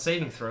advantage on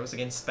saving throws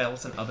against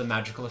spells and other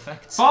magical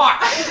effects. Fuck!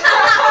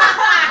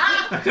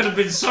 That could have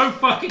been so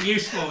fucking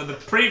useful in the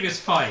previous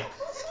fight.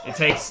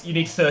 You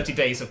need 30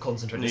 days of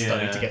concentrated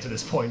study Yeah. to get to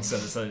this point,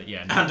 so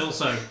yeah. No. And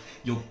also,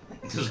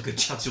 there's a good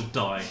chance you'll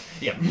die.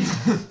 Yeah.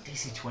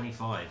 DC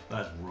 25.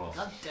 That's rough.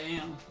 God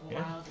damn.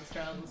 Yeah. Wow,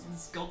 this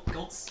is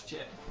God's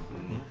shit.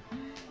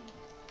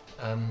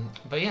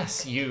 But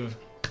yes, you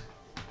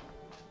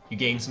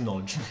gain some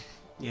knowledge.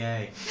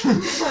 Yay.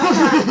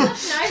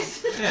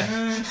 Nice.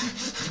 Yeah.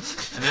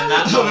 And then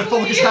that's So the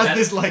focus has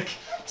this like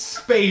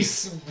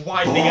space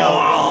widening out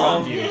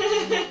around you,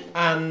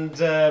 and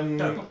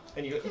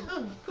you go,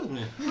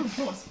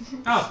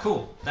 Oh,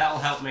 cool. That'll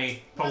help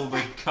me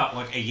probably cut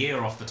like a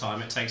year off the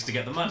time it takes to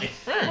get the money.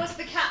 What's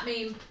the cat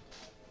meme?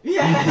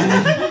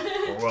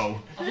 Yeah. whoa.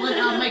 I've learned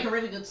how to make a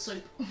really good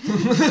soup.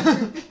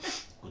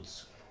 Good.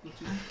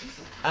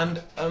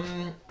 And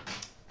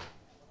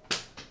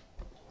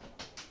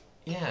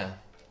yeah,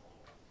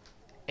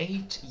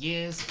 8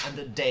 years and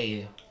a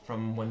day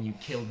from when you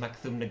killed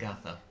Macthum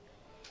Nagatha.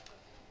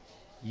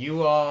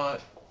 You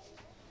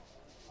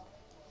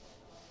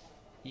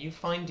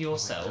find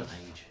yourself.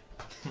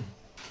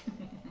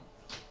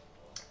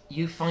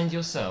 You find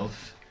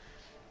yourself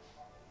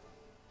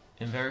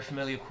in very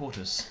familiar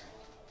quarters.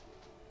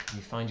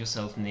 You find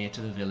yourself near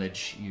to the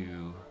village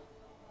you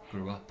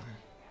grew up.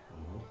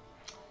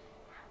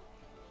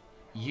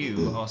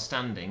 You are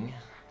standing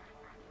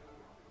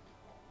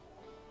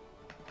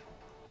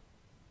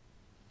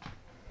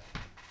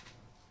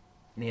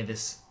near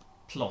this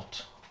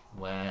plot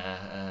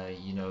where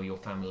your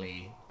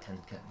family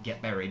tend to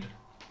get buried,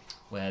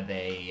 where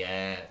they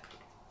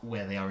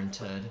are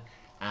interred,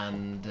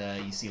 and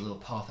you see a little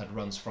path that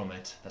runs from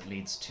it that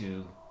leads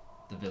to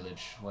the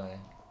village where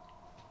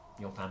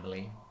your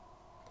family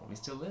probably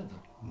still live.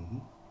 Mm-hmm.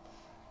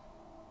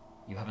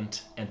 You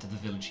haven't entered the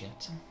village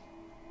yet.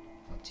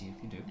 Up to you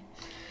if you do.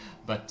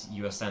 But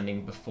you are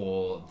standing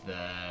before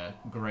the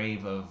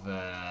grave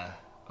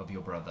of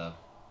your brother.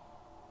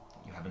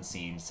 You haven't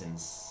seen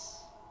since.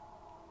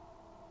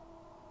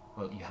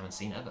 Well, you haven't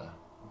seen ever,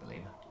 I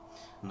believe.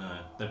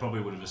 No, they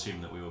probably would have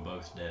assumed that we were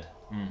both dead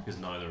Mm. because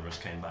neither of us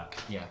came back.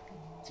 Yeah.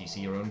 So you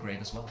see your own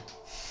grave as well.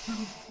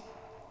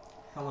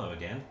 Hello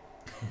again.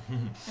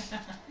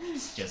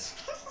 It's just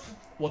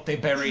what they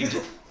buried.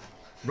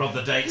 Rub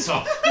the dates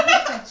off.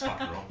 It's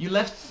fucking wrong. You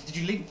left. Did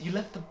you leave? You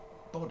left the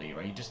body,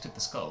 right? You just took the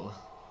skull.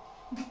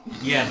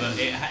 Yeah, but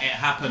it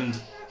happened.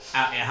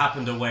 It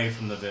happened away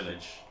from the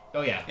village.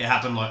 Oh yeah. It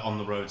happened like on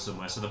the road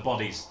somewhere. So the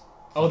body's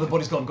Oh, the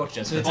body's gone.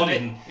 Gotcha. So the it's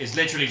body is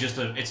literally just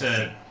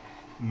a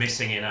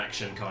missing in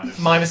action kind of.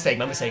 My mistake.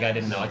 I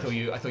didn't know. I thought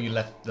you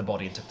left the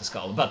body and took the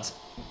skull. But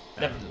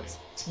nevertheless,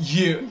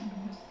 you.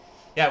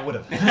 Yeah, I would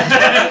have.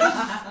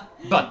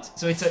 But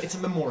so it's a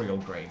memorial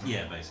grave.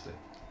 Yeah, basically.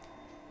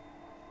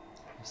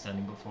 You're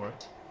standing before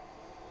it.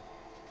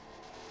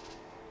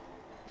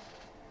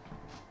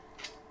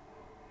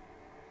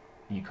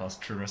 You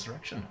cast True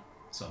Resurrection.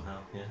 Somehow,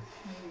 yeah.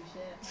 Holy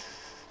shit.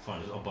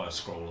 Find it. I'll buy a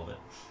scroll of it.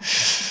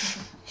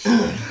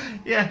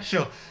 Yeah,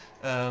 sure.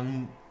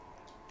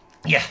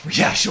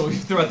 Yeah, sure.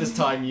 Throughout this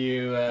time,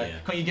 you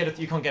can't you get it.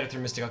 You can't get it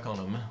through Mystic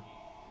Arcanum.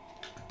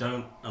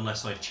 Don't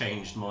unless I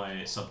changed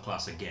my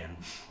subclass again.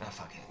 Ah,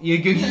 fuck it.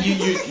 You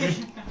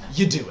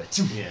do it.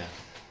 Yeah.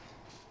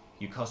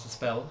 You cast a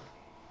spell.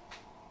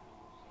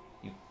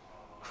 You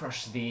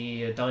crush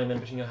the diamond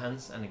between your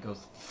hands, and it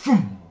goes.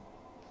 Boom!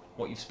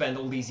 What you've spent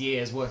all these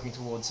years working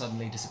towards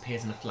suddenly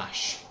disappears in a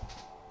flash.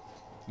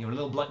 You're a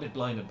little bit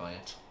blinded by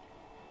it.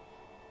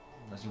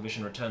 As your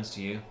vision returns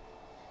to you,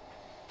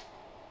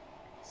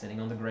 sitting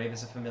on the grave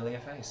is a familiar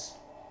face.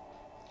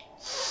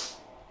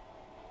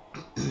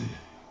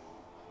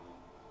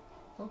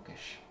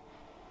 Folkish.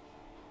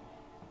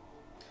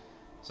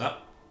 So,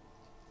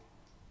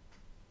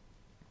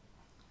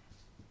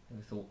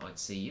 Never thought I'd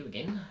see you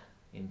again,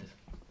 in the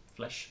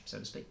flesh, so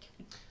to speak.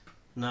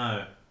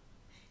 no.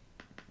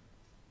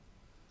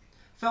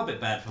 Felt a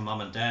bit bad for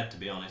Mum and Dad, to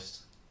be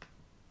honest.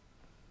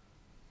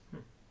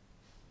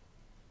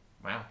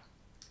 Wow.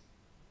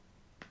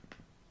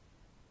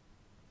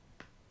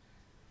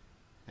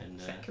 And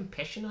Is that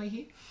compassion I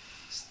hear?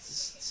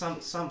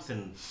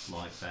 something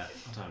like that.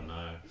 I don't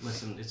know.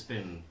 Listen, it's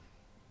been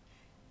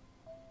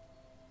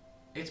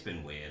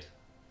weird.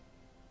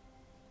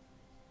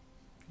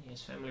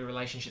 Yes, family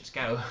relationships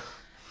go.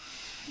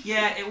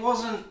 Yeah, it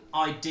wasn't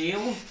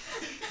ideal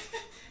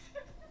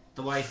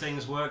the way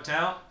things worked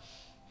out.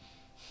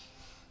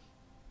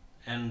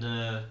 And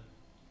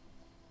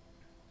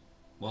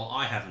well,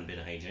 I haven't been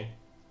aging.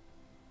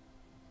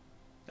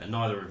 And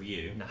neither of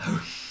you. No.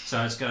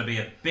 So it's going to be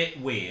a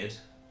bit weird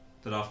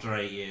that after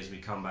 8 years we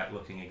come back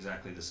looking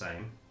exactly the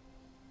same.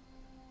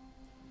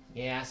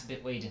 Yeah, it's a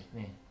bit weird.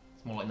 Yeah.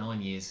 It's more like 9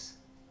 years.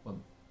 Well,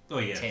 Oh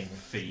yeah, 10.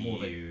 for More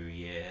than- you,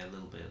 yeah, a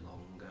little bit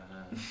longer.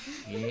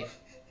 yeah.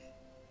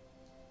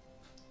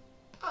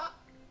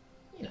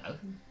 You know,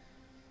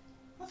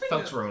 I think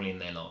folks that- were only in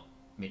their like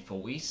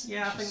mid-40s.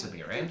 Yeah, I Should still be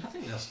think, around. I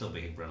think they'll still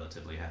be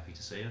relatively happy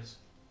to see us.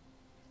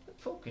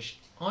 Folkish.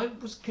 I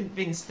was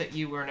convinced that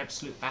you were an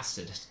absolute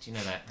bastard. Do you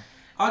know that?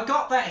 I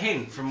got that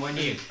hint from when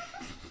you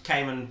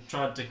came and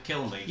tried to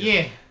kill me.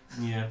 Yeah,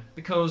 Yeah.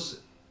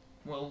 because,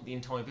 well, the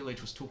entire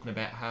village was talking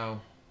about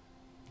how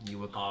you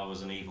were... I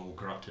was an evil,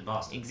 corrupted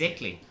bastard.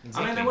 Exactly.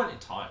 I mean, they weren't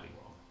entirely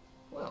wrong.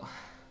 Well,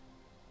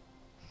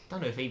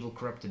 don't know if evil,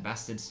 corrupted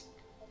bastards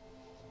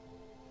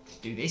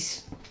do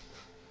this.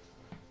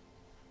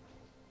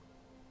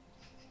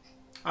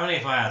 Only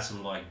if I had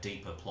some, like,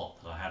 deeper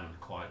plot that I hadn't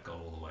quite got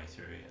all the way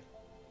through yet.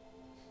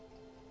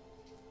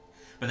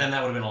 But then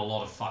that would have been a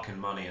lot of fucking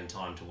money and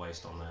time to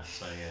waste on that,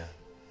 so yeah.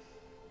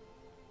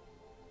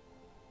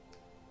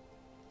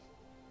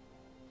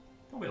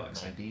 Probably like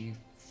so. Maybe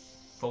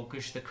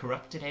Folkish the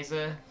Corrupted has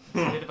a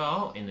bit of a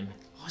heart in him.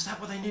 Oh, is that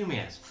what they knew me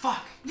as?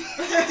 Fuck!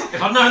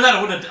 If I'd known that,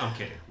 I would have... I'm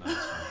kidding. No,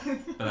 that's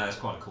fine. But that is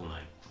quite a cool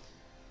name.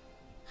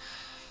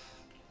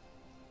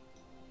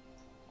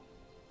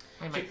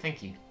 Hey mate,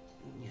 thank you.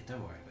 Yeah,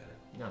 don't worry about it.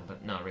 No,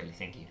 but no, really,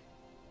 thank you.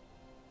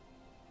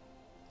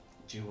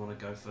 Do you want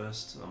to go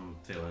first? I'm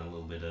feeling a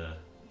little bit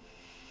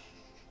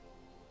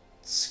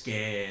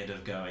scared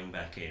of going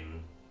back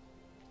in.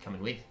 Coming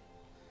with.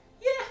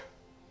 Yeah.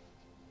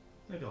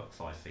 Maybe like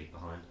 5 feet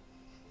behind.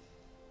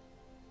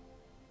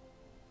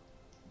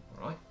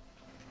 Alright.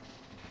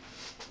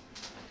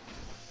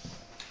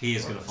 He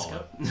is going to let's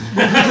follow.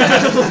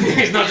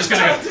 He's not just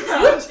going to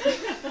go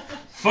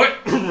foot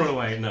run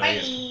away. No.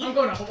 He is. I'm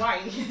going to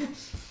Hawaii.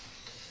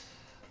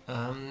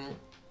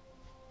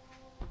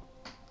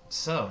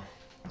 So,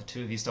 the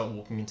two of you start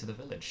walking into the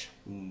village.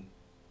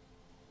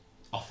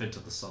 Off into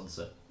the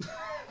sunset.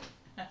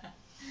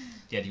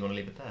 Yeah, do you want to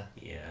leave it there?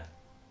 Yeah.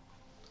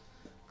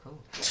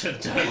 Cool.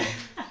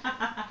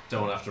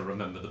 Don't have to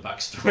remember the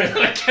backstory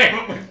that I came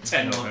up with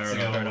 10 No, months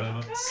fair ago enough, or fair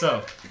whatever.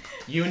 So,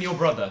 you and your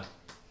brother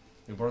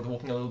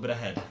walking a little bit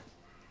ahead,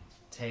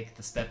 take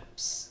the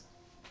steps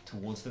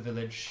towards the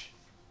village.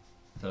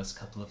 First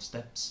couple of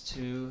steps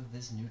to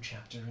this new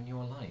chapter in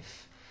your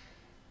life.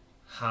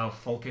 How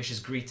Folkish is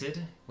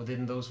greeted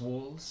within those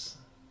walls.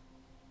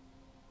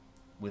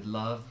 With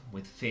love,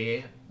 with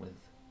fear, with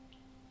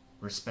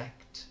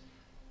respect.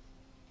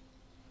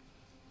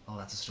 Oh,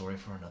 that's a story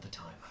for another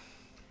time.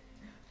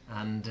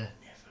 And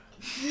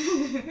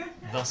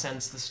thus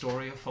ends the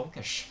story of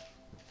Folkish.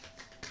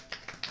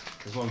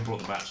 As long as we brought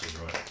the matches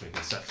right, we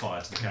can set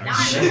fire to the carriage.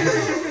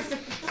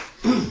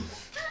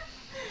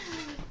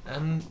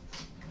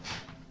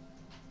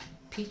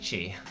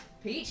 Peachy.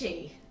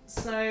 Peachy.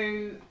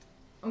 So,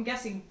 I'm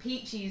guessing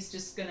Peachy's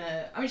just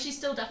gonna... I mean, she's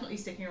still definitely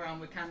sticking around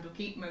with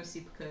Candlekeep,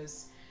 mostly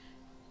because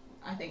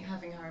I think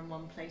having her in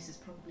one place is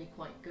probably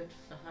quite good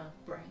for her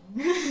brain.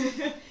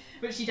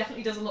 But she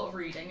definitely does a lot of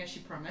reading, as she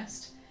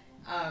promised.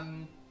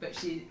 But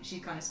she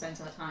kind of spends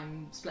her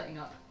time splitting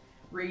up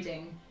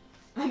reading.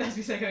 And as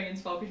we say, going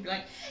into Falcon, she'd be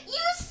like,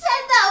 "You said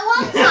that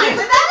one time,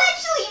 but that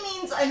actually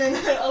means..." And then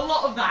a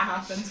lot of that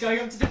happens, going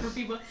up to different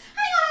people.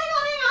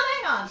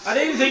 Hang on. I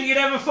didn't think you'd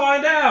ever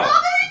find out! Oh,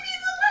 why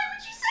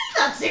would you say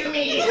that to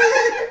me?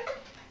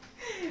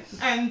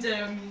 And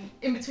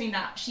in between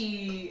that,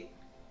 she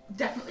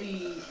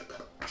definitely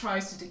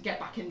tries to get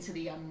back into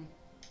the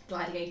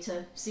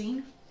gladiator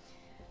scene.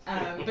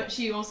 But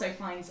she also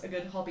finds a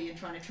good hobby in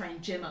trying to train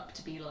Jim up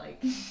to be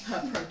like her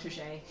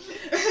protege.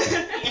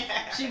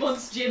 She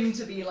wants Jim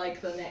to be like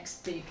the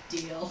next big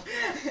deal.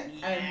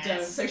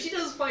 And so she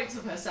does fights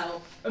of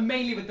herself, and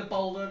mainly with the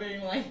boulder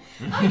being like,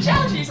 "I'm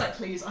challenging." He's like,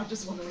 "Please, I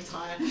just want to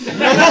retire."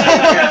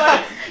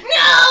 Like,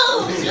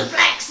 "No,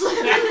 suplex." A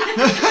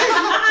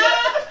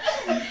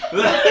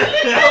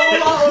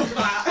lot of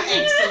that.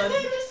 Excellent.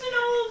 Just an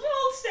old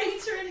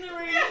stater in the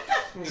ring.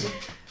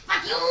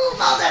 Fuck you,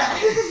 mother.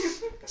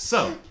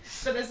 So,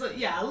 But there's a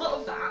lot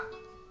of that.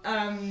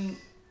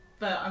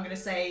 But I'm gonna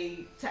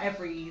say to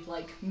every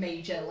like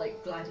major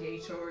like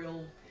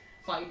gladiatorial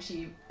fight,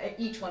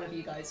 each one of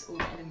you guys will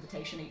get an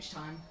invitation each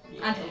time,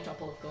 and he'll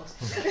topple, of course.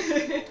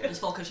 Does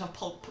Volkish have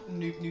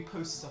new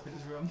posters up in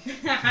his room?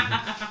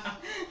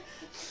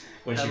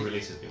 When she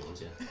releases new ones,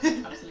 yeah.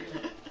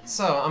 Absolutely.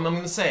 so I'm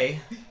going to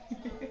say,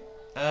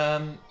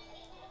 gotcha,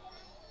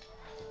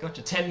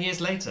 10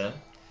 years later,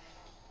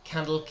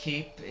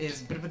 Candlekeep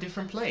is a bit of a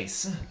different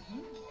place.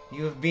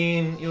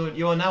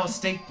 You are now a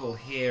staple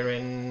here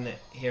in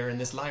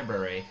this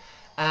library,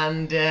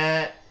 and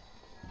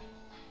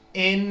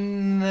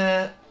in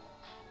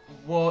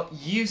what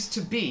used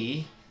to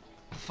be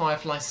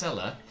Firefly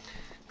Cellar,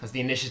 because the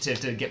initiative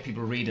to get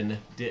people reading,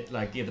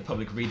 the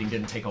public reading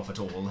didn't take off at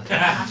all. It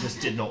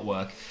just did not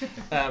work.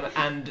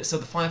 And so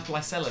the Firefly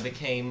Cellar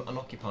became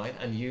unoccupied,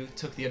 and you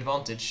took the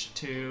advantage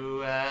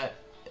to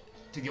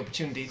the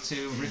opportunity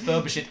to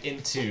refurbish it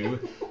into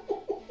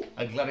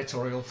a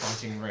gladiatorial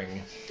fighting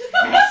ring.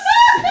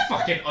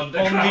 Fucking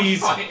underground On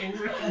these fighting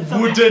ring.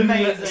 wooden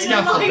Amazing.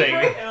 scaffolding.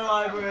 In a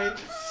library.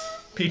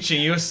 Peachy,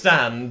 you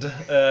stand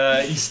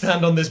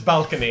on this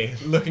balcony,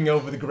 looking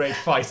over the great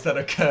fights that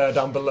occur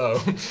down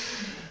below.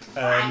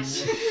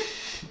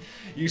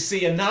 You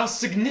see a now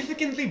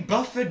significantly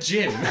buffer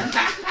Jim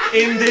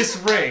in this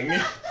ring.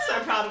 So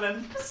proud of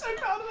him. So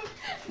proud of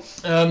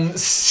him.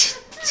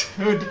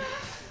 Stood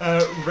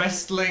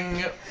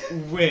wrestling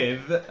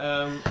with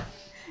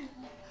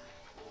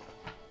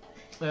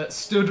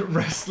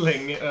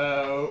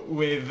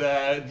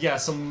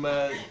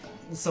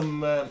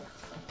some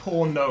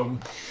poor gnome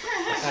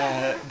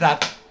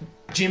that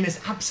Jim is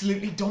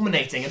absolutely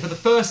dominating, and for the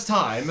first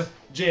time,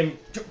 Jim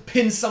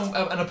pins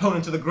an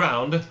opponent to the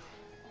ground.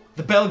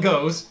 The bell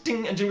goes,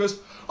 ding, and Jim goes,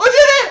 "I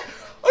did it!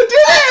 I did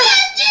it!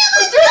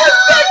 I did it!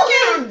 Thank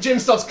you!" Jim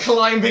starts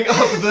climbing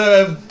up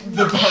the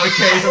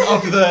barricades and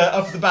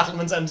up the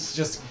battlements, and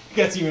just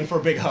gets you in for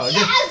a big hug.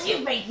 Yes, you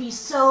made me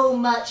so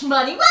much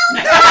money. Well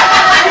done!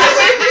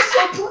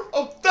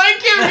 Oh,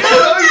 thank you!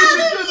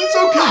 It's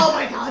okay. Oh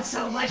my god,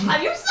 so much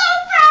money. I'm so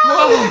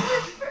proud!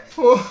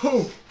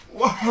 Whoa!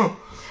 Wow!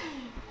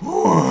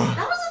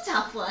 That was a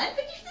tough one,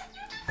 but you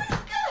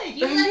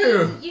did really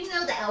good. Thank You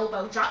know the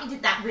elbow drop. You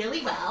did that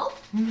really well.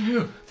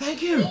 No,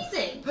 thank you.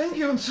 Amazing. Thank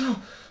you. I'm so.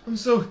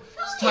 It's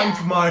time yeah.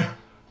 for my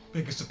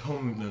biggest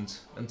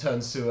opponent. And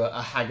turns to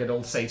a haggard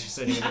old sage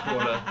sitting in the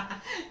corner.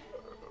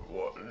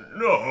 What?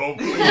 No.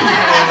 Please.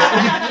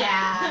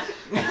 Yeah.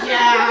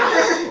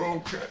 Yeah.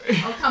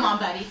 Okay. Oh, come on,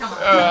 buddy. Come on.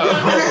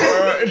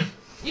 Alright.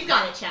 You've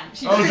got it, champ.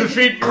 I'll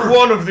defeat you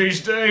one of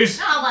these days.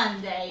 Oh,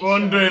 one day.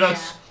 One sure, day.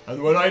 That's.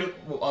 And when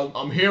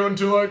I'm here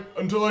until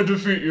I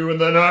defeat you, and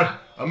then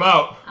I'm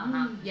out.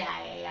 Yeah.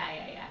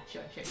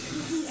 Sure. Yeah.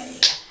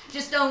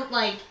 Just don't,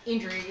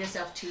 injure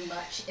yourself too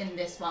much in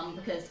this one,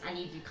 because I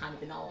need you kind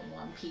of in all in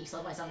one piece,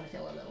 otherwise I'm going to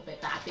feel a little bit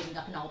bad beating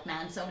up an old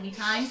man so many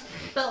times.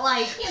 But,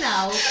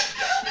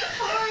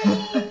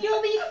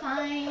 you'll be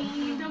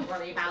fine. Don't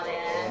worry about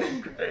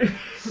it. Okay.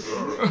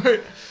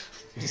 Alright.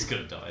 He's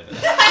gonna die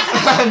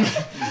then.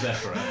 He's there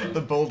forever. The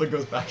boulder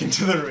goes back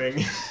into the ring.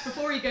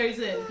 Before he goes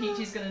in,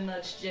 Peachy's gonna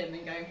nudge Jim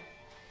and go,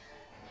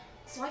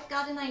 So I've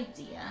got an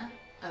idea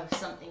of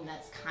something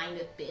that's kind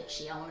of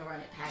bitchy. I want to run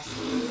it past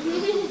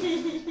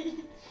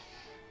you.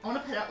 I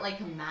want to put up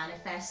a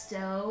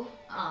manifesto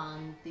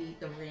on the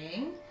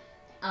ring.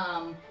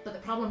 But the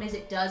problem is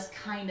it does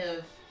kind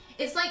of...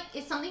 It's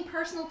something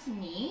personal to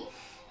me.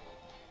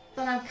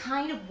 But I'm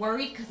kind of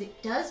worried because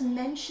it does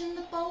mention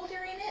the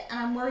boulder in it, and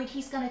I'm worried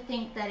he's gonna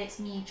think that it's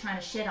me trying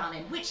to shit on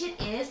him, which it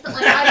is, but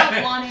I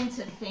don't want him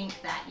to think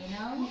that, you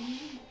know?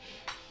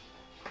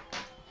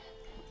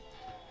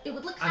 It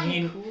would look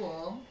kind of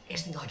cool.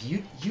 It's like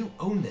you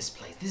own this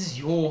place. This is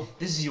your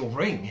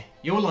ring.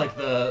 You're like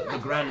the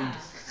grand.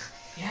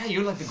 Yeah,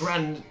 you're like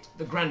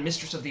the grand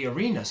mistress of the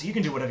arena, so you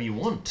can do whatever you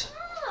want.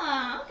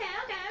 Oh, okay.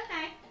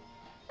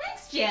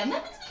 Thanks, Jim.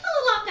 That makes me feel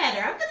a lot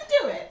better. I'm gonna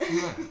do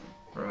it.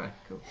 Right,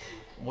 cool.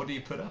 What do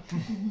you put up?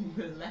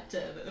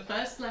 the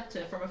first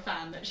letter from a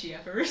fan that she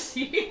ever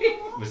received.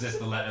 Was this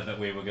the letter that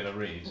we were gonna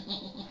read?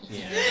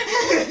 Yeah.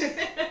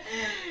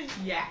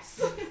 Yes.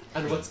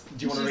 And do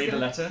you want to read the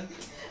letter?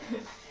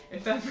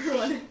 If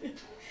everyone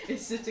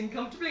is sitting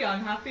comfortably,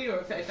 I'm happy,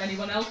 or if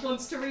anyone else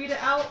wants to read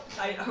it out,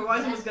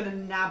 Horizon was going to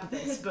nab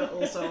this, but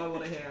also I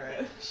want to hear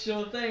it.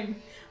 sure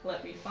thing.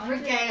 Let me find it.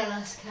 Regale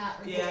us, cat.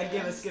 Yeah,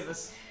 give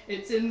us.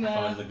 It's in there.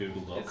 Find the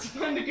Google Doc. It's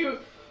find the Google.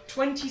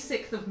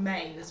 26th of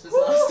May, this was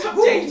last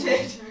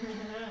updated.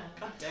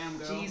 God damn,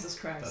 girl. Jesus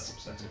Christ. That's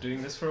upsetting. We're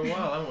doing this for a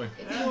while, haven't we?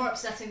 It's more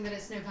upsetting that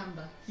it's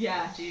November.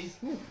 Yeah, jeez.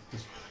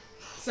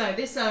 So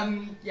this,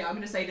 I'm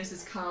gonna say this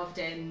is carved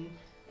in,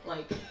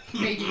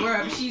 maybe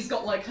wherever she's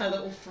got, her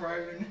little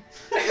throne.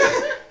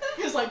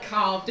 It's,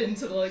 carved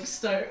into the,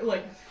 stone,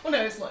 oh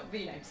no, it's,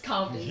 it's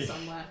carved in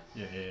somewhere.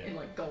 Yeah. In,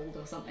 gold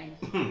or something.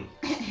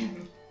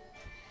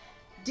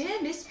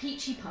 Dear Miss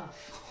Peachy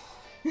Puff,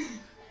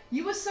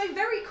 you were so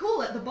very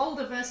cool at the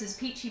Boulder versus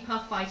Peachy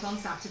Puff fight on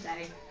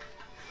Saturday.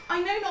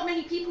 I know not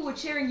many people were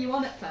cheering you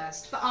on at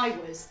first, but I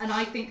was, and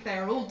I think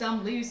they're all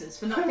dumb losers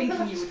for not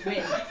thinking you would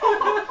win.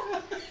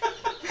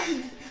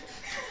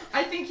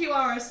 I think you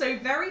are so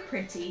very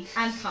pretty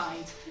and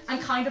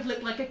kind of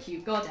look like a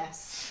cute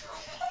goddess.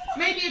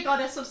 Maybe a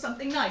goddess of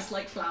something nice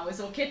like flowers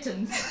or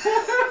kittens.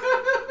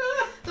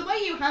 The way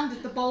you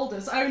handed the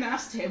boulder's own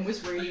ass to him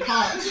was really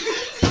hot.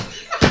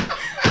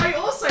 I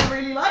also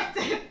really liked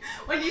it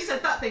when you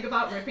said that thing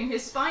about ripping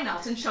his spine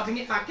out and shoving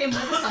it back in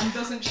where the sun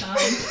doesn't shine.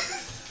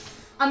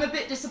 I'm a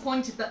bit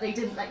disappointed that they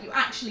didn't let you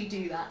actually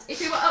do that.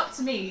 If it were up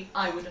to me,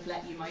 I would have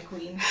let you, my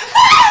queen.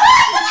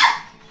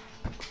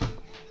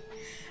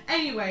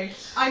 Anyway,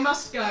 I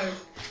must go,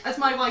 as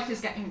my wife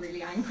is getting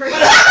really angry.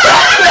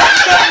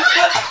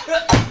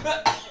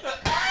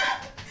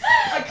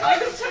 I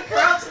kind of took her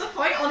out to the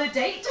fight on a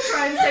date to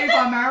try and save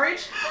our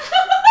marriage.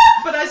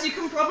 But as you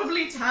can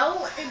probably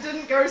tell, it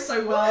didn't go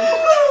so well.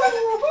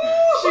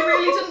 She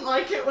really didn't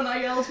like it when I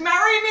yelled,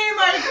 "Marry me,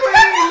 my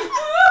queen!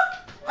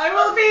 I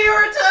will be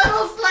your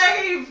eternal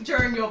slave!"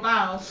 during your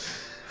bow.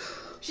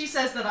 She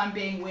says that I'm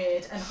being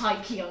weird and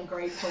high-key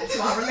ungrateful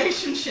to our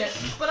relationship,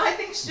 but I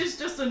think she's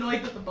just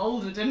annoyed that the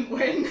boulder didn't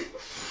win. Do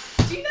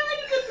you know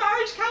any good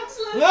marriage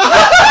counsellors?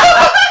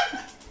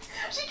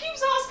 She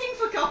keeps asking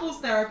for couples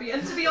therapy,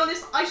 and to be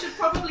honest, I should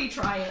probably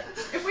try it.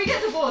 If we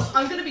get divorced,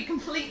 I'm going to be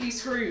completely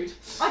screwed.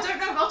 I don't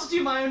know how to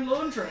do my own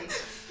laundry.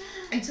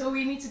 Until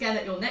we meet again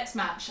at your next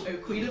match, O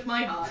Queen of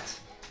my heart,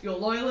 your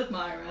loyal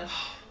admirer.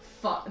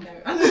 Fuck no.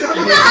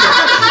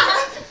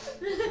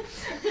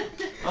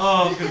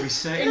 Oh, I'm gonna be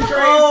sick. Engraved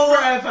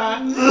forever.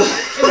 In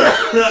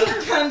reference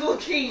to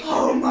Candlekeep.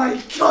 Oh my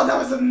god, that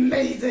was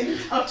amazing!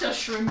 Utter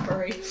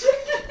shrimpery.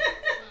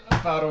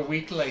 About a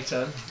week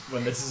later,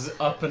 when this is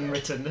up and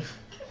written,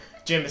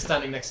 Jim is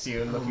standing next to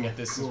you and looking at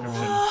this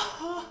description.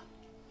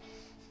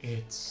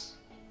 It's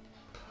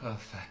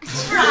perfect.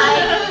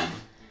 Right?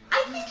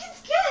 I think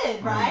it's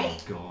good, right?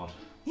 Oh god.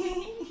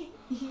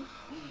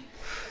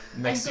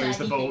 Next to you is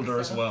the glad you boulder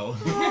think as so. well.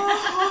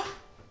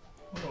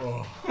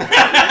 Oh.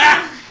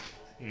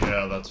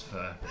 Yeah, that's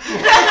fair. Oh,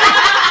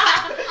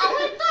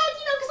 I'm glad,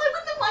 because I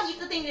wouldn't have wanted you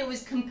to think it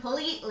was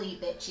completely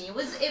bitchy. It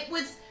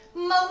was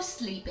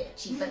mostly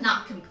bitchy, but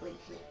not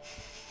completely.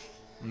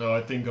 No, I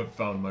think I've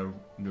found my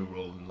new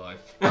role in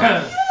life. Good.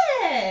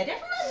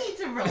 Everyone needs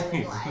a role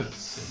in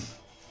life.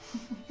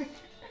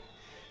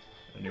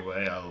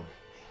 Anyway, I'll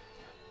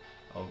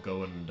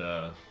go and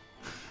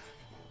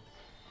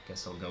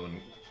guess I'll go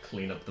and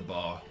clean up the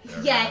bar.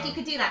 There, Yeah, if you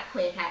could do that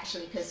quick,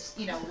 actually, because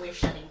we're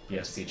shutting.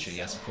 Yes, Peachy.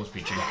 Yes, of course,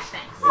 Peachy. Yeah,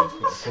 thanks. Of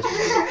course,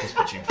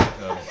 Peachy.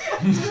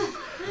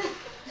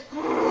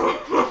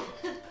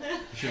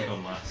 You should have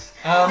gone last.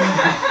 Um,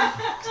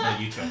 Now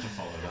you tried to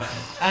follow that.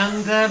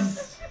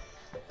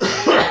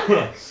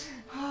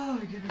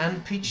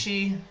 And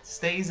Peachy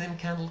stays in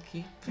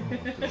Candlekeep, Oh,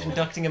 God.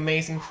 conducting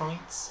amazing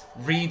fights,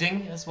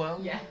 reading as well.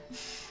 Yeah.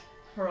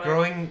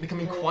 Right.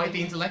 Becoming quite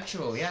the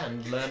intellectual, yeah,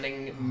 and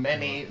learning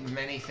many,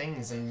 many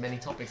things and many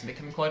topics, and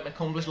becoming quite an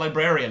accomplished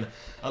librarian,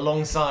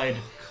 alongside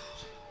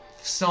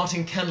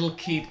starting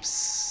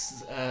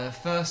Candlekeep's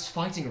first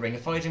fighting ring, a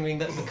fighting ring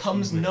that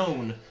becomes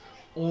known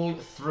all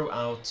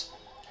throughout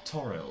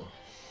Toril.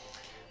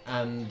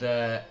 And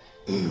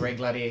great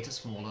gladiators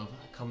from all over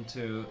come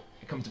to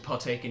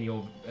partake in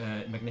your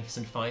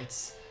magnificent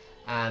fights,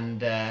 and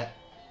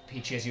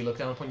Peachy, as you look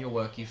down upon your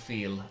work, you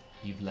feel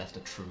you've left a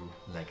true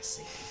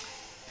legacy.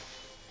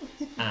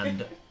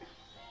 And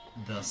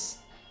thus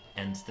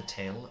ends the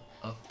tale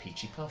of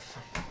Peachy Puff.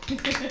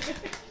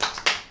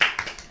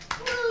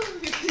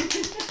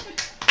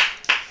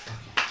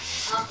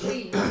 Our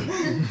queen.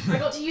 I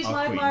got to use Our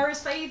my queen.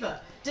 admirer's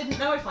favour. Didn't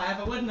know if I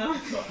ever would know.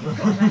 I've got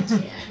right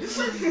here.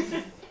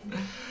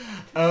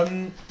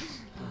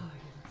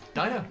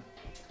 Dido.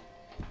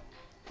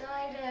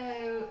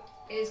 Dido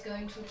is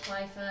going to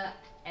apply for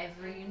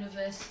every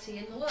university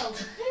in the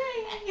world.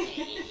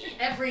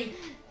 Every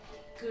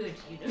good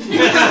university.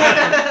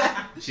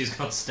 She's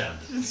got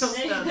standards.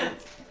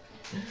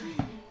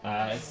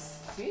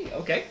 See.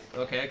 Okay.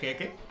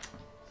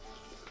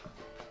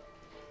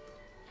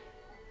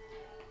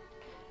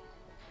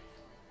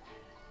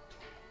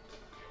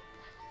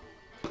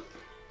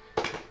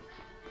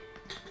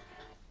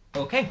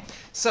 Okay,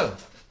 so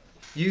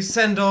you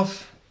send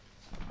off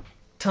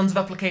tons of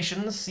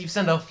applications. You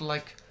send off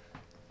like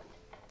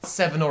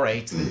 7 or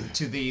 8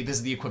 to the. This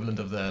is the equivalent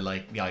of the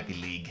Ivy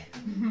League,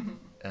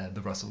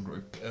 the Russell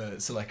Group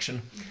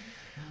selection,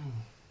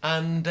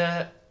 and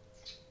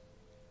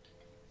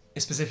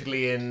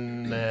specifically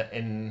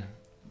in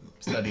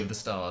study of the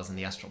stars and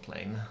the astral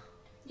plane.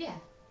 Yeah.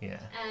 Yeah.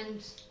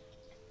 And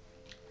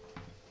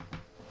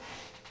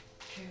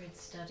Druid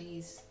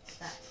studies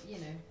that, yeah.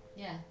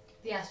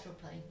 The astral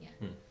plane, yeah.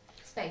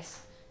 Space.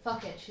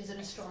 Fuck it, she's an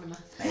astronomer.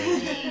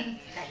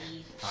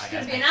 She's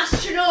gonna be an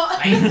astronaut!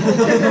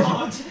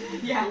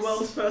 Yes. The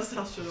world's first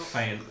astronaut.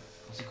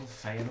 What's it called?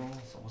 Feanor?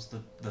 What's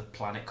the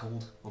planet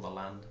called? Or the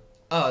land?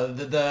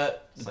 The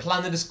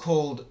planet is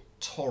called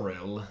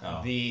Toril.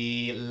 Oh.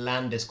 The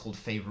land is called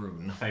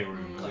Faerun.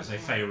 Faerun. I was gonna say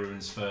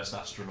Faerun's first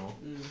astronaut.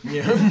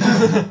 Yeah.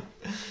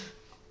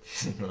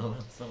 Well,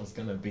 that was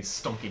gonna be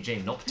Stonky J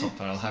Noptop,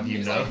 I'll have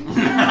you know.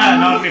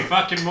 Not only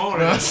fucking more.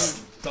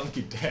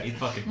 Stonky dead. He's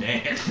fucking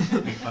dead.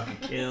 We fucking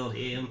kill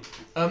him.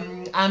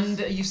 And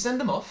you send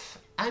them off,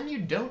 and you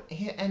don't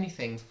hear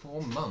anything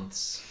for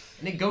months.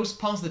 And it goes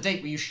past the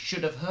date where you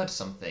should have heard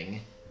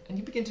something, and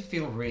you begin to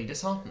feel really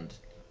disheartened.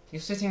 You're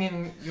sitting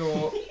in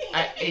your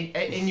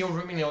in your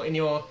room, in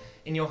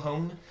your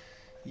home.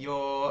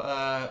 Your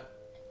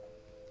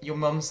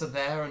mums are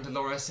there, and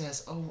Dolores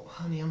says, "Oh,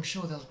 honey, I'm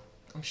sure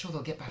I'm sure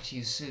they'll get back to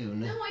you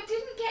soon. No, I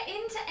didn't get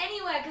into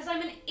anywhere because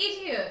I'm an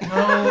idiot.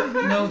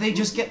 No, they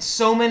just get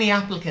so many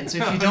applicants. So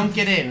if you don't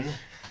get in,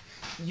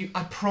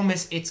 I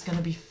promise it's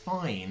gonna be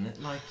fine.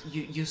 Like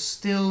you're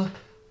still Why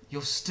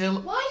didn't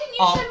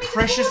you our send me to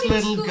precious boarding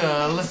little school?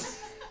 girl.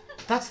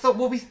 That's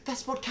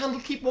what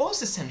Candlekeep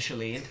was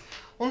essentially. And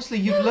honestly,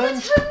 you've No, learned.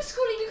 that's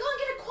homeschooling. You can't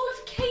get a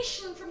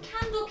qualification from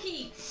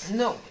Candlekeep.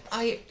 No,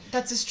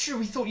 that's true.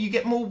 We thought you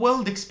get more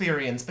world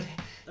experience, but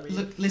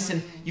look,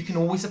 listen. You can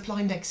always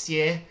apply next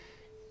year.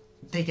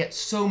 They get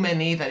so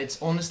many that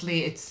it's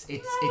honestly, it's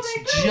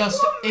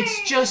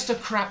just a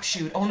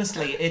crapshoot.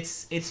 Honestly,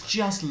 it's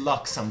just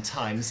luck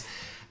sometimes.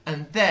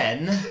 And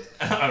then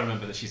I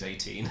remember that she's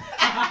 18.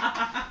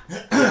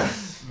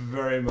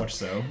 very much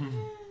so.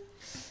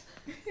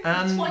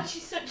 That's why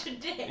she's such a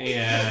dick.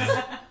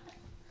 Yeah.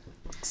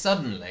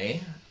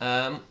 Suddenly,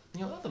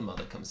 your other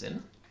mother comes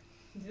in.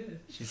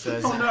 She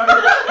says,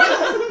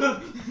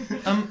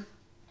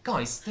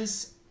 guys,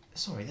 there's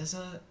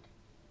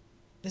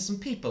some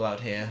people out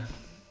here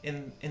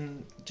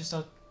in just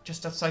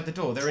outside the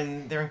door. They're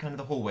in kind of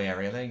the hallway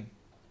area.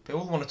 They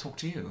all want to talk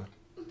to you.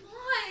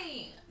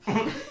 Why?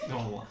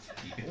 Oh,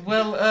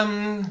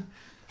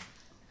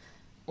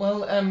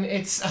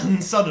 It's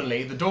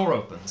suddenly the door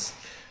opens,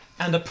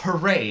 and a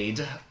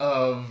parade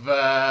of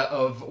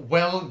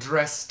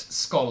well-dressed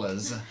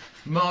scholars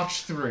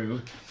march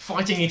through,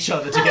 fighting each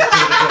other to get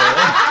through the door.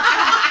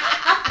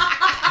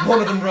 One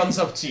of them runs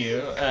up to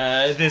you.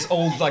 This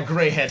old,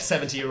 grey-haired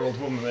 70-year-old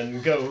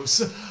woman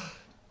goes,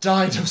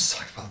 "Dido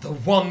Cypher, the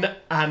one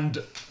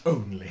and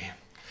only."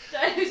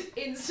 Dido's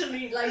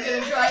instantly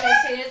gonna dry her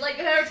tears.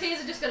 Her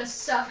tears are just gonna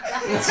suck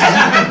back.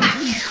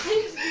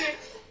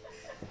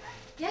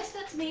 Yes,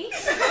 that's me.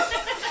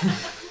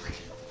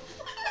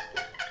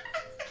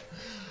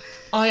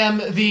 I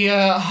am the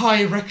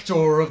High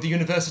Rector of the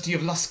University of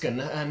Luskan,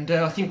 and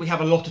I think we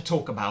have a lot to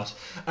talk about.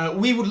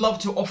 We would love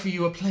to offer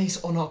you a place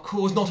on our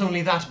cause, not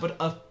only that, but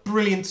a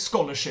brilliant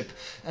scholarship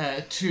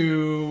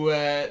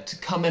to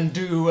come and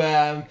do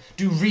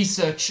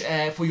research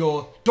for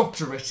your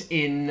doctorate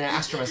in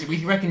astromancy.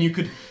 We reckon you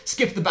could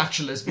skip the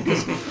bachelor's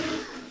because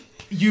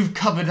you've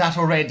covered that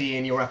already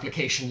in your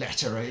application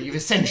letter. You've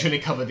essentially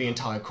covered the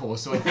entire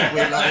course, so I think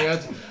we're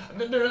like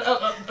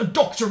a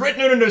doctorate.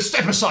 No,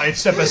 step aside.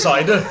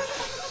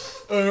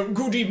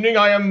 Good evening.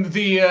 I am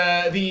the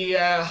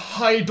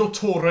High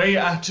Dottore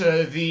at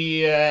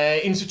the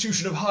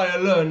Institution of Higher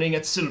Learning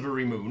at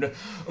Silvery Moon.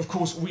 Of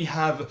course, we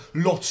have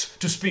lots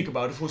to speak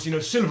about. Of course,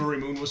 Silvery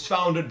Moon was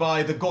founded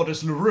by the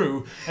goddess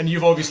Leroux, and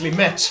you've obviously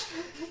met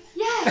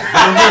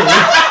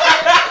Leroux.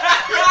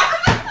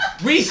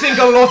 We think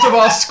a lot of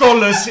our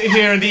scholars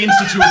here in the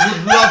Institute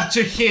would love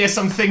to hear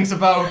some things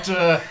about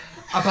you.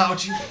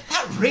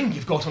 That ring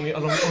you've got on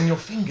your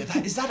finger.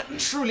 Is that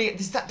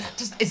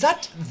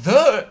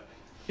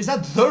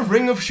the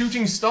ring of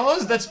shooting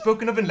stars that's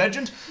spoken of in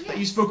legend that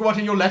you spoke about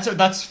in your letter?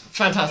 That's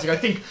fantastic. I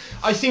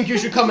think you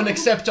should come and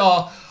accept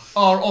our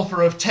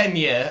offer of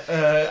tenure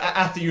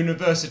at the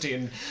university,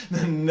 and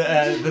then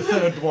the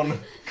third one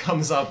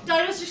comes up.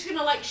 Dido's just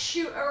gonna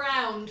shoot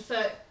around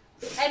for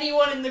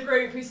anyone in the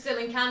group who's still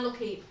in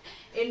Candlekeep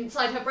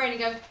inside her brain and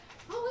go,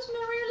 "What was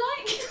Maria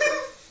like?"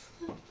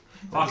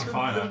 Fucking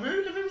fine.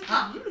 Leroux was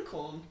the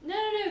unicorn. No,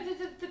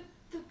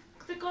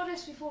 the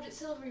goddess we fought at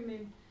Silvery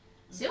Moon.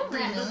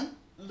 Silvery Moon?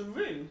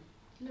 Leroux.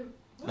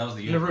 That was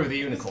the unicorn. Leroux, the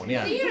unicorn,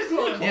 yeah. The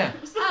unicorn. Yeah.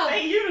 It was the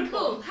fey unicorn.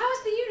 Cool. How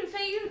was the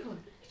fey unicorn?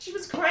 She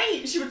was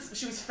great. She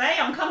was fey.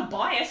 I'm kind of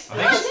biased. I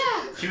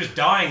think she was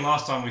dying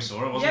last time we saw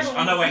her, wasn't she?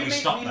 Oh no, wait, we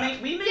stopped that.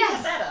 We made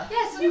it better.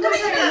 Yes, You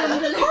guys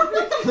remember.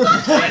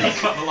 Yeah, they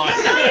cut the line.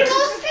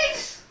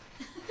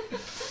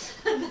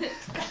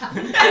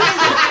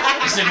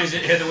 As soon as you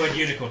hear the word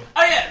unicorn,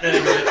 oh yeah,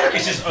 then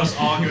it's just us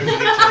arguing with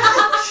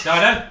each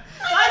other.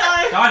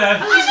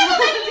 Dido.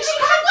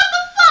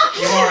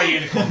 You are a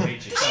unicorn,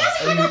 Peachy. She has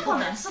hung up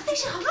on us. I think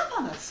she hung up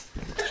on us.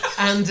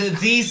 And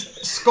these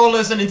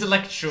scholars and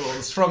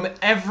intellectuals from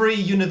every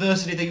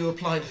university that you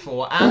applied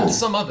for, and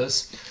some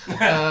others,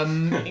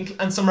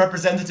 and some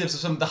representatives of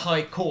some of the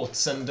high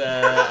courts and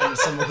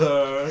some of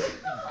the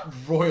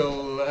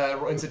royal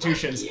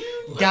institutions,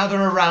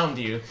 gather around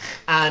you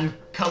and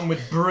come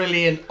with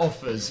brilliant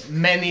offers.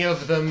 Many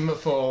of them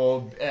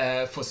for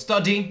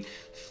study,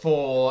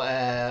 for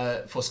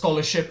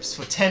scholarships,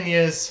 for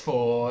tenures,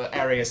 for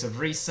areas of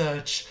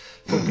research,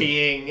 for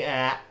being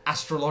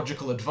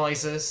astrological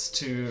advisors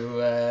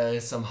to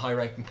some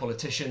high-ranking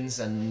politicians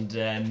and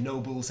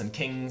nobles and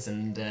kings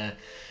and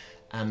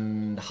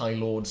high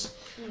lords.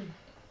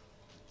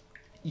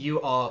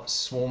 You are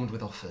swarmed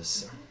with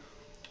offers,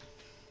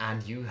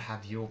 and you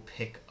have your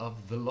pick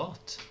of the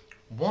lot.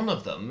 One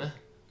of them,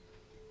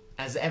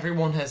 as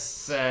everyone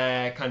has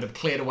kind of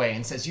cleared away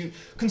and says, "You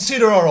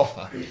consider our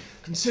offer.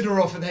 Consider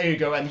our offer." There you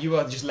go, and you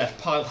are just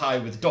left piled high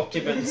with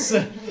documents.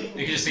 You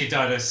can just see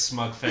Dido's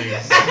smug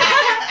face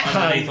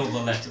underneath all the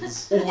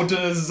letters.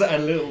 Orders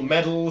and little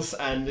medals,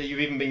 and you've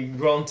even been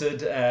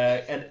granted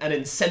an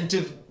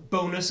incentive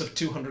bonus of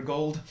 200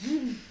 gold.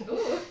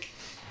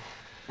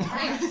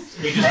 Thanks.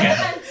 You just get it.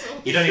 Pencil.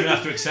 You don't even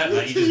have to accept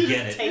that. You just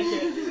get it. Take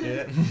it.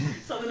 Yeah.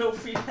 It's like the little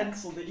free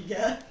pencil that you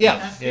get.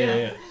 Yeah.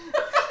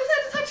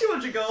 It's like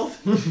 200 gold.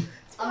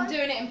 I'm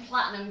doing it in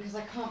platinum because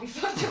I can't be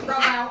fucked to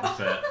rub out.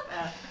 Fair.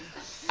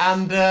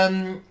 And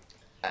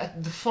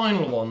the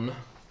final one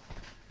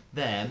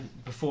there,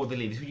 before they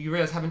leave, you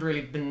realise haven't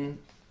really been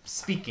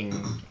speaking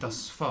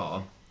thus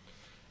far.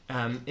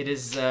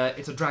 It's a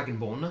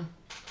dragonborn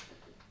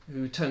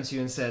who turns to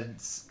you and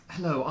says,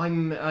 "Hello,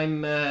 I'm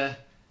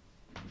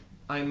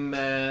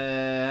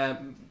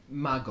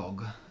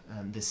Magog,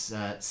 this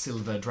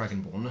silver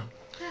dragonborn.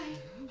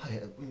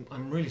 Hi,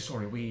 I'm really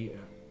sorry.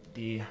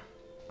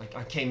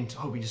 I came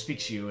hoping to speak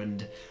to you,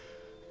 and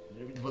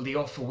well, the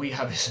offer we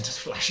have isn't as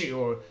flashy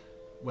or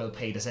well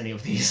paid as any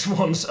of these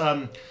ones.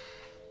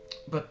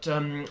 But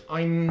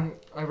I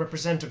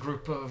represent a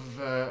group of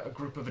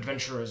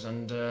adventurers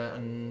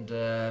and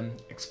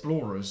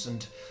explorers,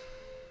 and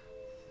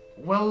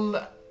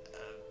well,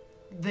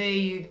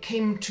 they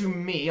came to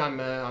me. I'm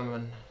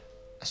an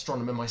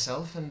astronomer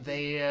myself, and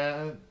they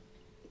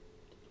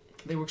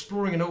were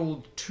exploring an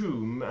old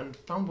tomb and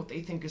found what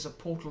they think is a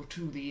portal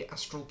to the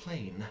astral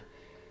plane.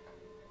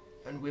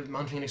 And we're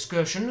mounting an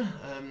excursion.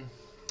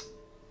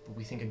 But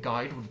we think a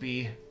guide would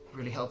be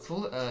really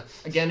helpful.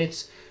 Again,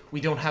 we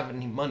don't have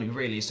any money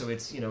really, so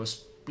it's a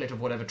split of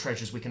whatever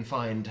treasures we can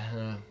find.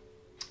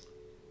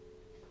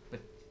 But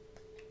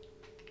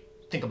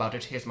think about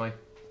it. Here's my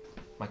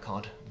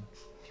card.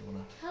 If you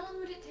wanna. How long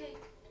would it take?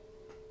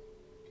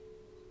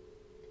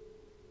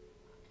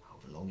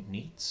 However long it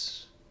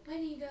needs. When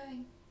are you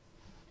going?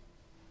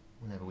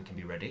 Whenever we can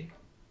be ready.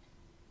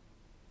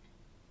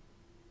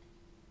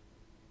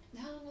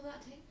 How long will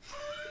that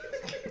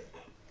take?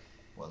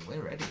 Well,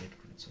 we're ready. It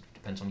sort of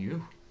depends on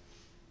you.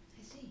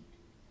 I see.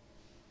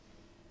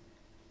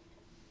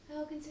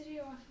 I'll consider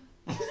your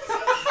offer.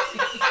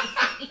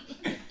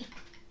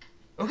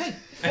 Okay.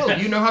 Well,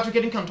 you know how to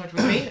get in contact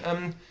with me.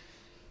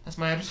 That's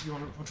my address if you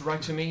want to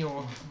write to me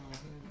or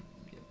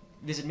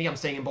visit me. I'm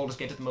staying in Baldur's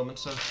Gate at the moment,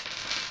 so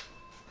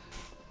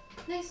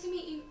Nice to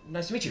meet you.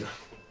 nice to meet you.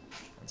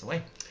 Hands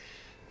away.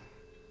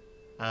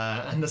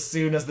 And as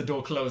soon as the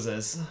door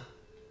closes,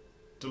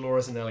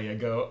 Dolores and Elia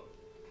go,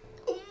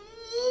 "Oh,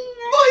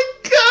 my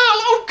girl!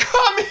 Oh,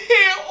 come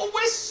here! Oh,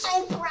 we're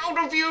so proud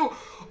of you!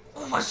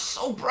 Oh, we're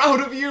so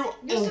proud of you!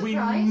 You're Oh, we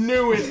surprised?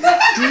 knew it!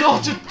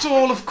 Not at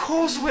all! Of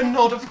course we're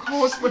not! Of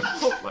course we're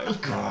not, my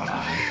god!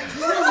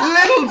 A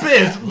little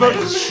bit, but...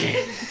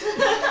 Shit.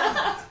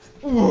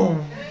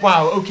 Whoa,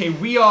 wow, okay,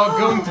 we are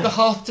going to the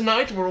hearth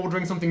tonight. We're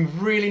ordering something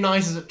really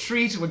nice as a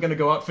treat. We're going to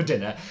go out for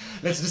dinner.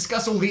 Let's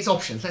discuss all these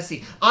options. Let's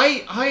see.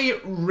 I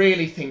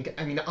really think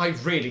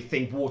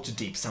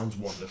Waterdeep sounds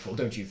wonderful,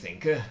 don't you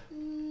think?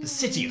 The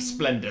City of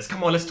Splendors.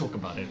 Come on, let's talk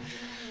about it.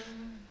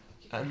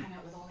 Hang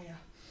out with Olia.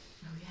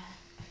 Oh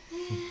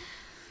yeah.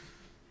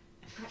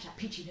 Perhaps that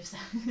Peachy lives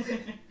there.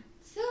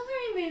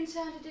 Silvery Moon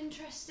sounded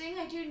interesting.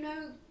 I do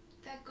know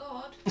their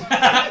god.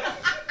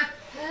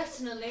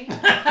 Personally.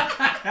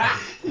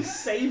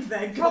 Saved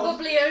their god.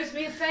 Probably owes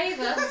me a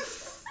favour.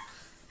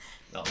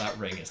 Not that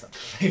ring, is that?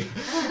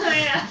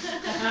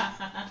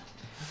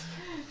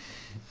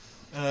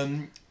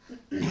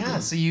 Yeah,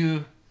 so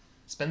you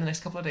spend the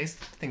next couple of days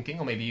thinking,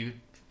 or maybe you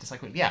decide,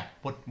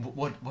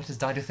 what is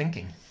Dido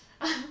thinking?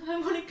 I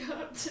want to go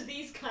up to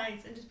these guys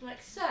and just be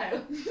like,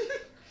 so,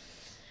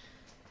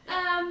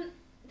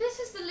 this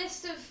is the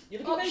list of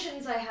You're looking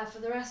options I have for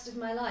the rest of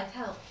my life.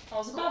 Help. I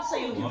was about to say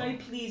you're looking What? very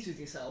pleased with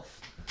yourself.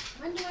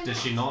 When do I Does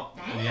not? she not?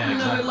 Yeah, No,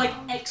 exactly. like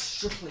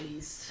extra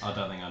pleased. I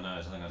don't think I know.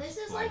 I think I This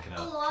just is like blanking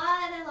a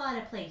out. lot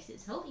of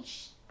places. Holy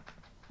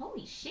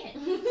shit.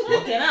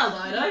 Fucking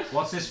hell, Dido.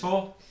 What's this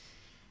for?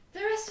 The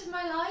rest of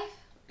my life?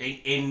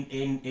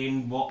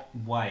 In what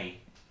way?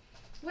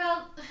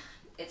 Well,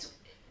 it's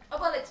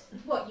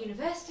what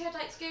university I'd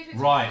like to go to.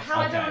 Right,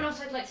 However okay. or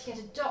not I'd like to get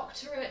a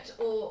doctorate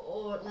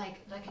or like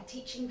a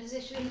teaching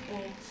position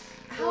or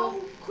How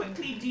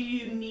quickly do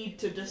you need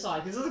to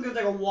decide? Because this is going to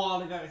take a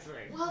while to go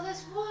through. Well,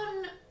 there's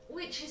one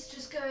which is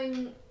just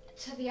going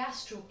to the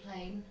astral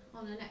plane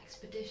on an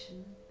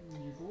expedition.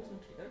 You've always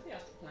wanted to go to the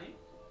astral plane.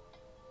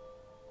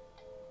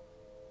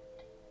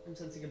 I'm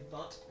sensing a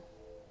butt.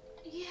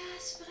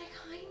 Yes, but I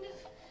kind of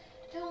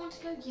don't want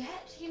to go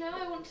yet. You know,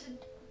 I want to.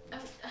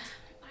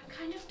 I'm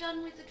kind of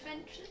done with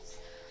adventures.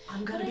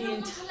 I'm But going I to be don't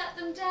in. want to let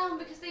them down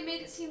because they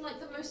made it seem like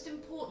the most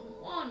important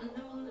one and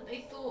the one that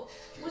they thought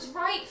was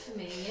right for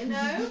me. You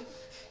know.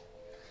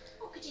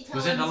 What could you tell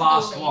Was them it the to do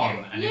last later?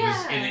 one? And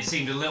Yeah. it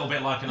seemed a little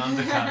bit like an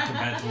undercut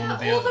compared to all of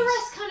the all others. the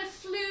rest kind of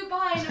flew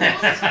by in a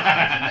montage,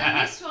 and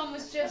then this one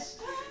was just.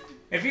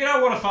 If you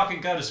don't want to fucking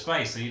go to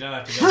space, then you don't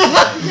have to go to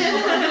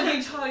space. I'm going to be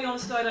entirely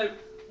honest, Dido.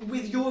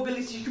 With your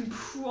ability, you can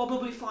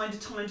probably find a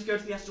time to go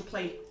to the astral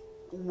plane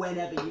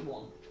whenever you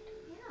want.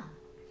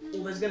 Yeah.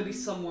 Or there's going to be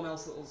someone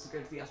else that will also go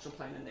to the astral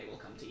plane and they will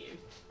come to you.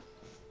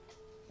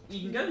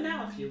 You can go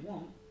now if you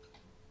want.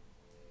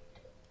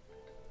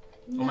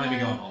 Or maybe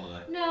go on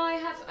holiday. No, I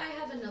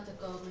have another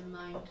goal in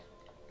mind.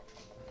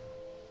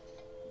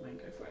 Then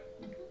go for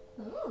it.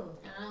 Ooh.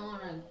 And I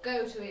want to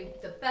go to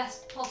the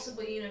best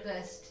possible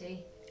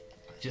university.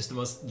 Just the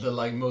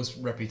most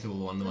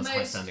reputable one, the most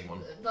high-standing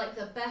one. Like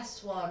the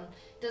best one.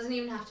 Doesn't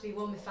even have to be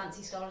one with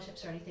fancy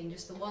scholarships or anything.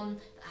 Just the one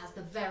that has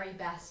the very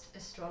best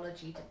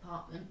astrology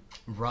department.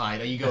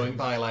 Right. Are you going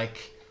by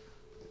like?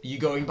 Are you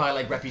going by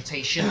like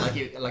reputation?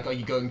 Like are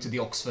you going to the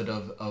Oxford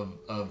of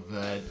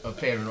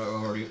fair,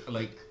 or are you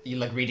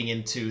like reading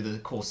into the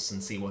courses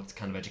and see what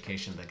kind of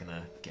education they're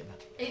gonna give?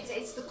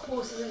 It's the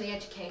courses and the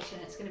education.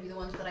 It's going to be the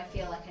ones that I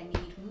feel like I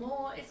need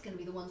more. It's going to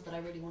be the ones that I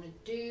really want to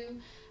do.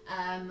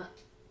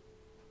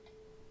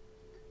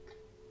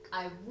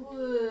 I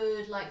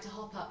would like to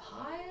hop up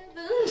higher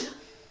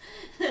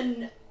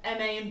than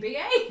MA and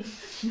BA.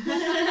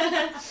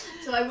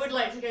 So I would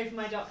like to go for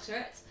my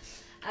doctorate.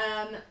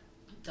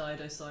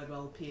 Dido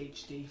Sidewell,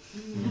 PhD.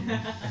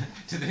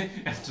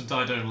 After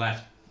Dido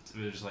left,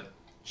 it was just like,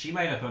 she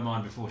made up her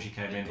mind before she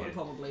came in here.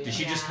 Probably. Did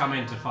she just come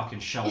in to fucking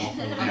show off all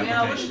the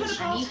Yeah, well,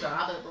 applications?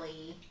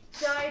 Probably.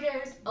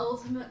 Dido's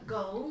ultimate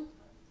goal.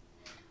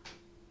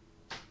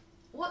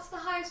 What's the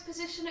highest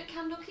position at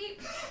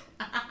Candlekeep?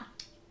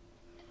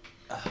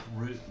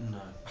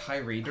 No. High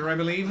Reader, I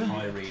believe.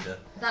 High Reader.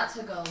 That's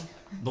her goal.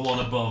 The one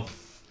above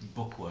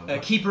Bookworm.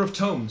 Right? Keeper of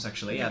Tomes,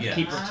 actually. Yeah, the Yeah.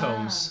 Keeper of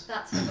Tomes.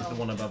 That's her The goal.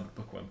 one above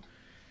Bookworm.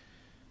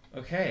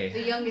 Okay.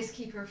 The youngest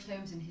keeper of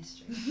tomes in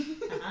history.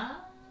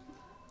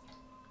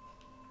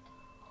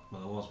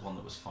 Well, there was one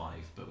that was 5,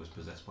 but was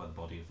possessed by the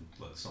body of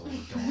the soul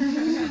of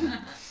God.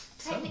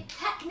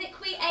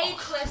 Technically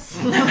ageless.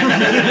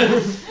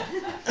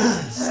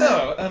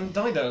 So,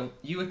 Dido,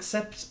 you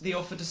accept the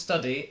offer to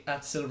study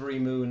at Silvery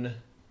Moon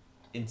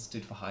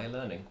Institute for Higher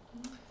Learning,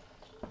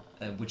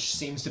 which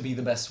seems to be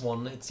the best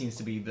one. It seems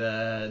to be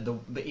the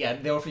yeah.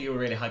 They offer you a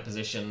really high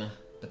position,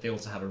 but they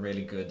also have a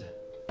really good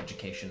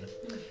education.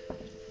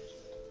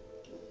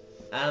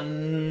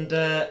 And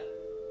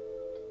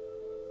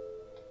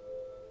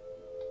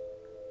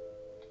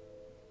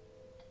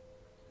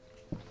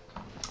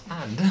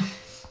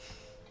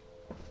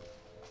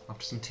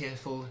after some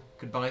tearful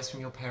goodbyes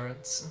from your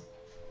parents,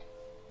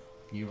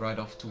 you ride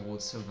off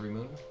towards Silvery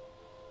Moon.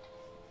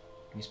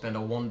 You spend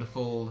a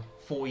wonderful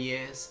 4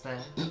 years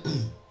there,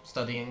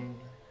 studying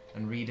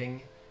and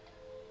reading,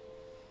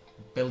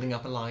 building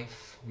up a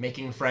life,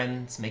 making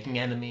friends, making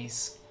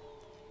enemies,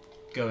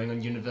 going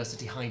on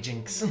university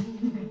hijinks,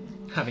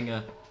 having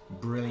a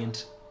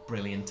brilliant,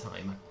 brilliant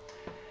time.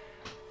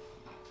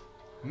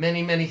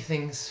 Many, many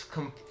things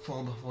come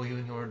fall before you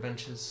in your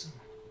adventures.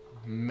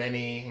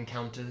 Many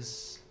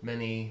encounters,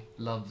 many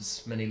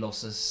loves, many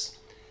losses.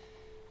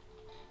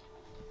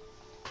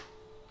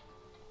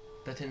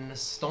 But in an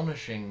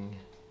astonishing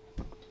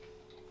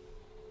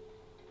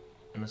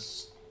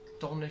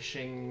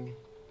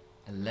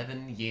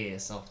 11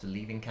 years after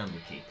leaving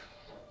Candlekeep,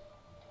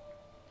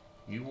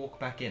 you walk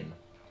back in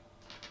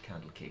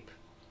Candlekeep,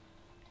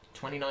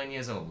 29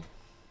 years old,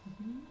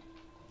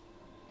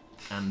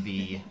 and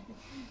the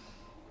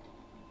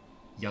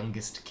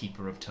youngest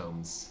keeper of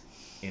tomes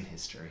in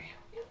history.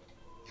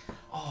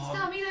 Does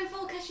that mean I'm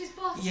Volkesh's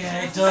boss?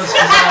 Yeah, it does. 'Cause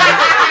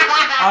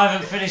I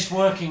haven't finished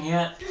working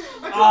yet.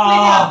 I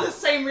completely had the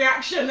same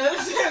reaction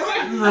as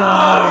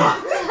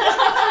No!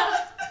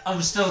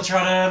 I'm still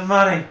trying to earn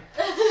money.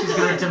 She's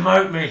going to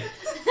demote me.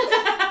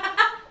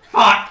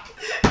 Fuck!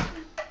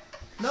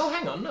 No,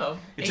 hang on, no.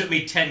 It took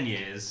me 10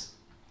 years.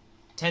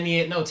 10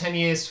 years, no, 10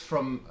 years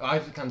from,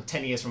 I've come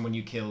 10 years from when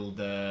you killed,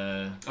 Oh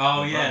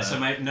your yeah, brother. so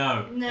maybe,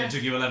 no, No. it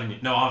took you 11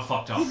 years. No, I'm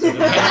fucked up.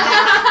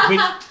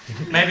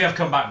 Maybe I've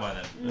come back by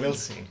then. We'll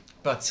see.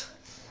 But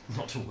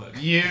Not to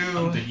work you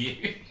under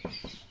you.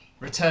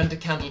 return to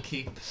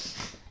Candlekeep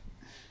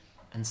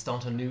and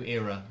start a new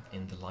era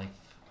in the life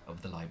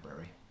of the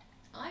library.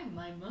 I'm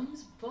my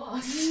mum's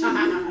boss.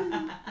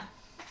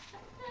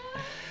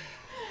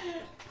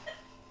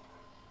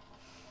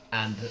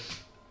 And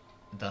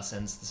thus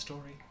ends the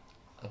story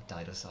of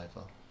Dido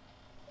Seidwell.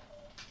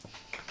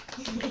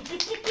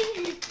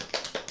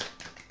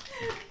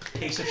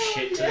 Piece of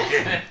shit to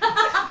the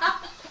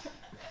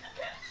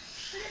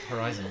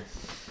Horizon.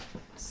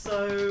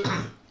 So,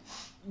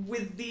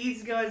 with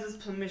these guys'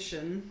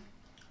 permission,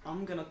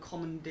 I'm gonna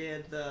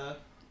commandeer the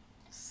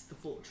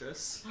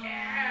fortress.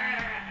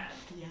 Yes.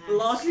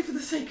 Largely for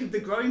the sake of the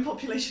growing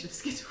population of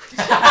Skitterwitch.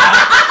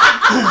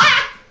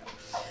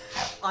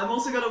 I'm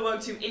also going to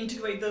work to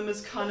integrate them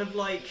as kind of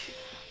like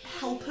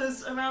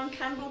helpers around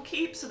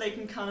Candlekeep, so they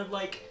can kind of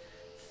like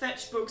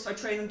fetch books. I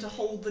train them to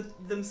hold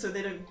them so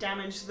they don't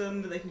damage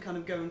them, but they can kind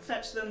of go and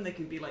fetch them. They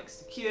can be like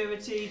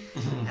security,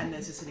 and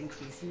there's just an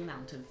increasing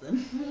amount of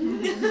them.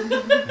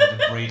 They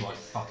breed like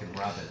fucking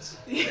rabbits.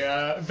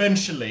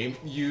 Eventually,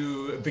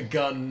 you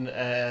begun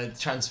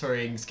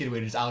transferring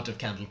Skidwaiters out of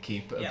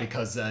Candlekeep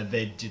because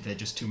they're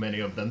just too many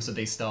of them. So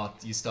you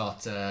start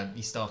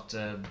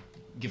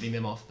giving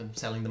them off and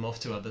selling them off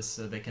to others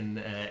so they can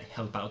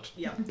help out.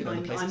 Yeah, in other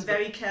I'm places.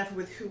 very careful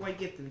with who I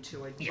give them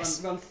to. I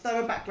Yes. run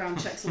thorough background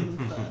checks on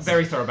them first.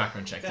 Very thorough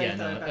background check. Very Yeah,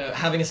 thorough no. background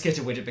Having a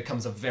skitter widget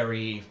becomes a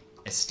very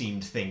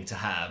esteemed thing to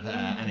have,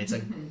 and it's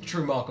a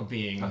true mark of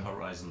being. A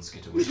Horizon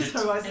Skitter Which is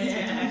widget. Horizon.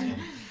 Yeah.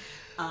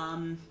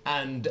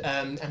 And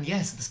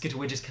yes, the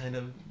skitterwidges kind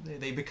of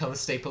they become a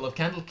staple of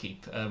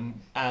Candlekeep.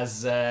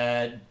 As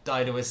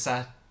Dido is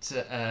sat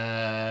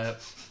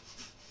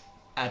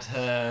at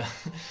her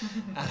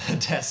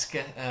desk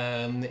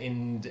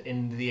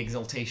in the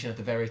exaltation at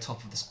the very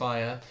top of the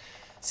spire,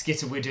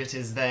 Skitterwidget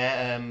is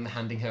there,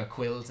 handing her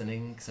quills and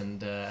inks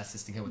and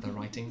assisting her with her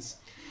writings.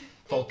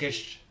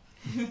 Folkish,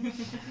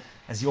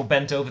 as you're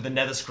bent over the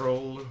nether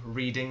scroll,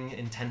 reading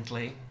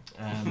intently.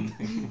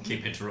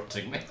 Keep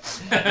interrupting me.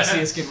 You see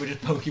a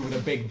Skitterwidget poke you with a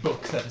big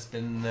book that has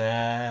been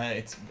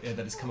that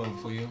has come over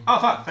for you. Oh,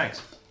 fuck,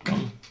 thanks.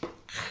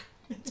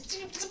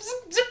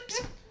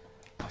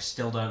 I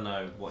still don't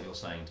know what you're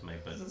saying to me,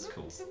 but it's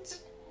cool.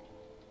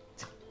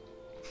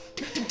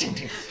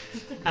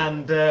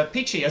 And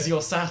Peachy, as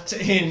you're sat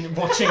in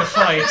watching a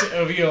fight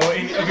of your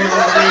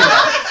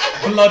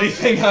arena, bloody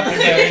thing happening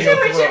there in your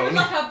throne.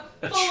 Like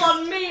a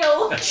full-on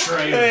meal. A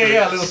tray of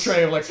Yeah, a drinks. little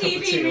tray of like cup of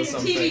TV, tea or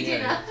something. TV yeah.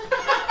 dinner.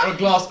 Or a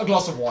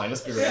glass of wine.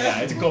 Let's be real. Yeah,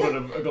 it's a goblet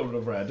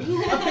of red. A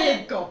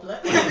big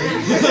goblet.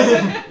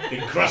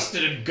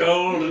 Encrusted in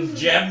gold and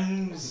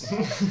gems.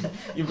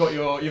 You've got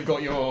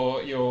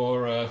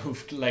your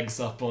hoofed legs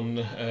up on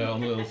a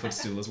little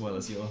footstool as well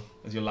as you're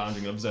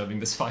lounging and observing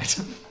this fight.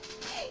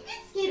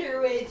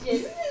 Skitterwidges,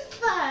 this is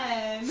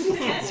fun.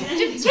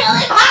 Kill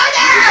him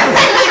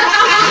harder!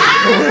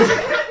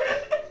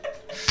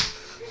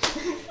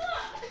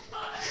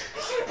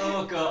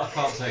 Oh god, I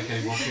can't take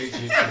any more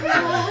Peachy.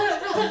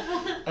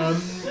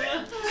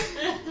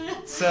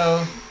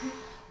 So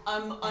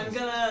I'm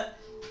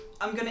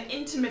gonna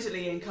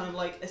intermittently in kind of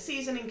like a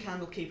season in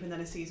Candlekeep and then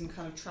a season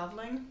kind of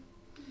travelling,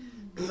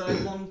 because I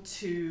want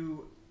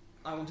to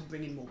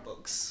bring in more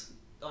books.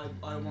 I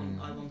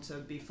want to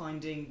be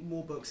finding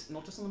more books,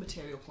 not just on the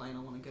material plane.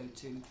 I want to go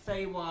to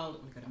Feywild. I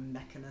want to go to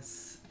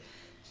Mechanus,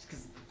 just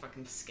because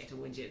fucking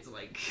Skitterwidget's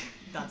like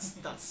that's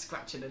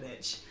scratching an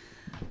itch.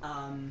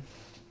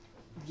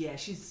 Yeah,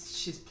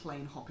 she's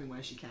plane hopping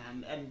where she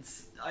can, and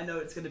I know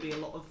it's going to be a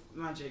lot of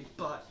magic,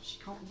 but she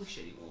can't wish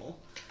anymore.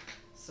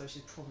 So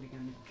she's probably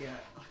going to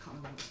get, I can't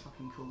remember what it's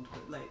fucking called,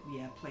 but like,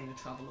 yeah, plane of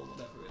travel or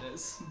whatever it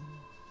is.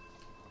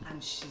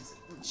 And she's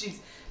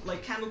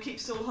like,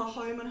 Candlekeep's still her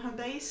home and her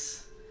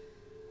base,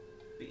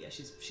 but yeah,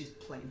 she's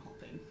plane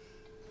hopping.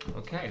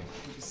 okay,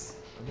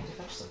 I need to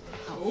fetch something.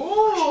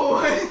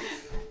 Ooh!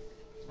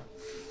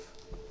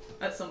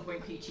 At some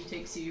point, Peachy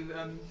takes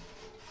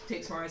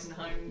Horizon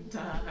home to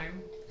her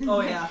home.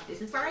 Oh yeah.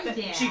 This is where I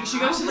am. She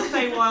goes to the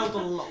Feywild a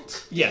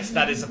lot. Yes,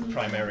 that is a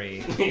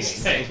primary. He's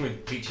staying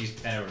with Peachy's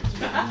parents.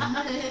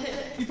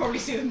 You probably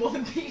see them more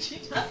than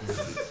Peachy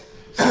does.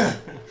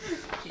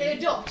 They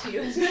adopt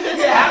you.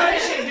 How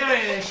is she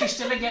doing? She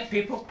still get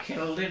people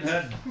killed in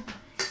her.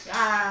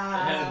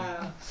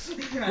 Ah.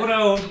 Good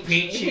old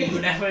Peachy, you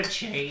never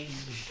change.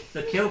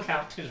 The kill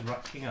count is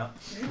rocking up.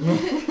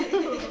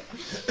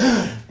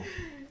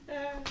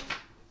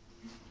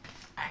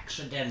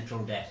 Accidental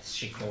deaths,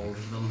 she calls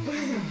them.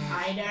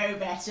 I know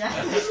better.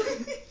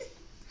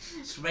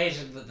 It's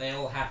amazing that they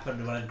all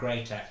happen when a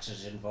great axe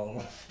is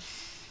involved.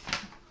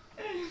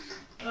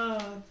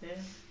 Oh dear.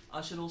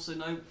 I should also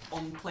note,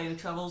 on Plane of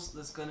Travels,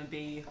 there's going to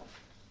be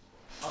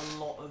a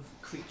lot of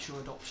creature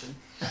adoption.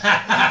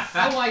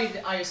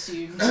 I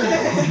assumed.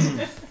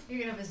 You're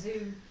gonna have a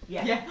zoo.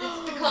 Yeah.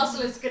 The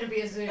castle is gonna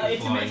be a zoo.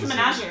 It's a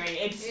menagerie.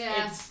 It's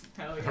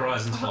Hell yeah.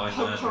 Horizon's flying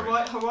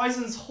menagerie.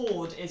 Horizon's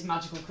horde is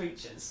magical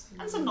creatures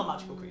and some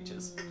non-magical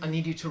creatures. I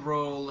need you to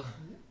roll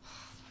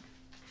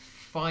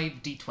 5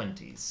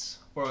 d20s,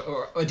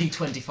 or a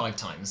d20 5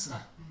 times.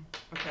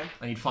 Okay.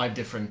 I need 5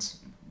 different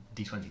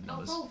d20 I'll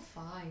numbers. roll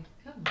 5.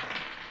 Come on.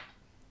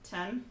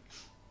 10,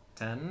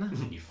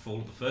 10, You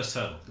fooled the first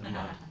hurdle. Never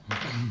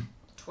mind.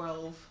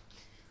 12,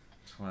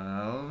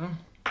 12.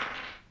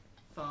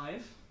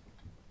 5.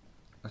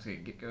 Okay,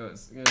 go a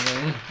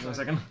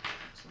second.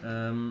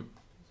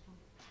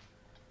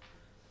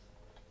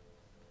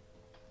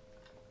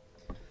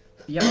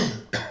 Yeah.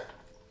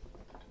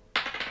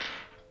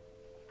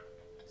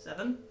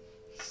 7.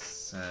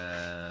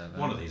 7.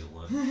 One of these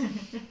will work.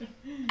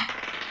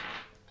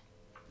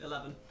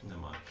 11.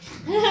 Never mind.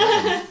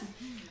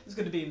 It's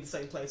going to be in the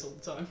same place all the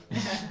time.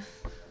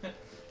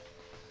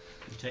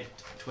 You take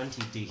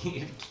 20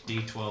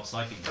 d12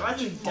 psychic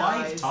Horizon damage 5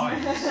 dies.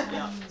 times.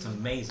 Yeah. It's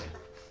amazing.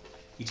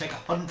 You take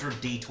 100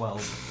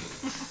 d12.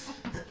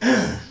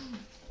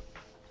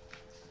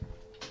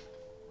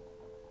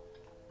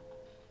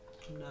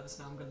 I'm nervous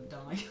now, I'm going to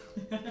die.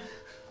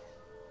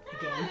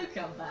 Again.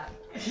 Come back.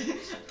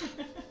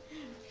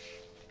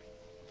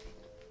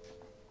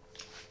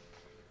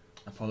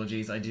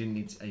 Apologies, I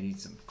need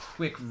some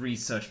quick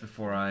research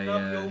before I No,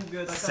 you're all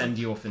good. I send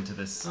you off into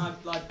this. I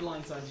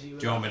blindsided you.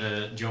 Do you want me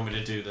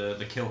to do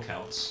the kill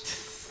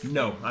counts?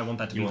 No, I want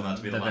that to You be want that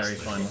to be the last very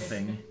thing. final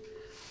thing.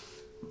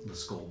 The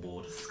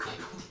scoreboard.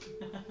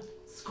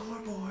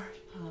 Scoreboard.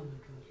 Oh my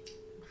god.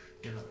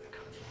 You're not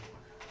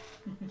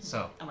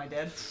So, Am I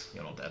dead?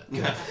 you're not dead.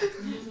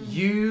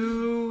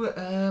 You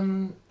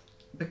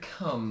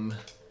become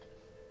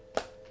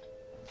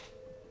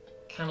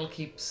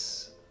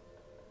Candlekeep's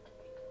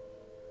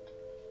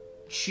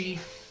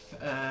chief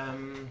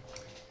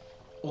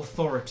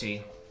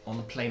authority on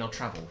the planar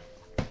travel,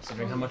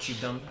 considering how much you've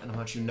done and how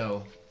much you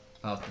know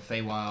about the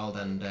Feywild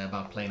and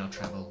about planar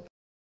travel.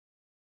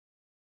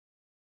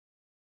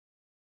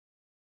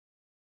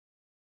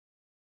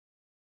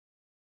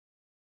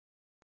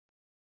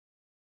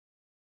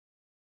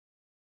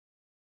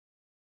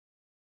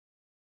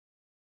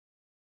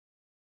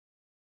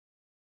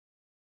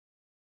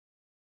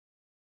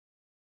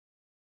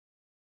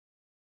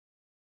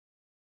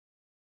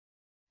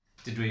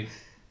 Did we?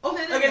 Oh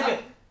no, Okay, no. good.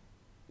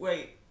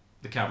 Wait.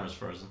 The camera's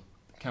frozen.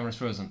 Camera's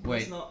frozen.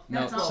 Wait, It's not.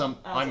 no, it's not.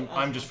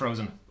 I'm just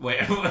frozen.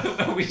 Wait,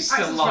 are we still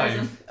Axel's live?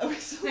 frozen. Are we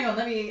still- Hang on,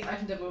 I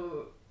can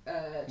double.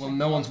 Check Well,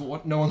 no one's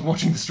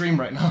watching the stream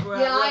right now.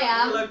 We're- Yeah,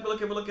 I we're- am.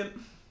 We're looking.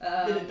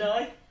 Did it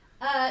die?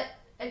 I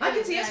I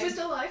can see us. We're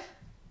still live.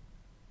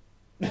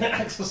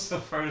 Axel's still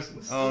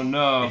frozen. Oh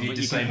no! If you but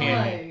you disable can hear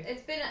it. me.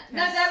 It's been.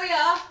 No, there we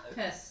are.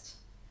 Test.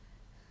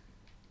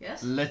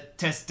 Yes. Let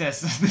test.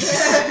 This is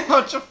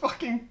such a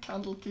fucking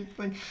Candlekeep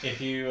thing.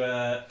 If you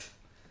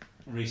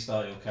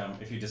restart your cam,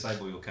 if you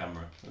disable your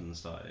camera and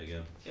start it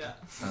again. Yeah.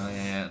 Oh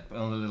yeah, put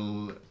on a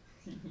little.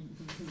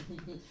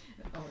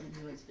 Oh,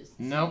 no, it's business.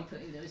 Nope.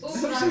 Putting those-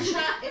 Oh, that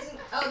chat isn't.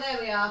 Oh, there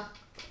we are.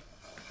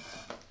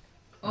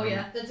 Oh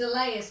yeah. The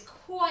delay is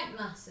quite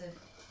massive.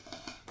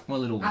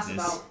 Well, it always That's is.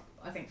 about.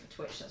 I think for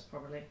Twitch, that's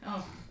probably.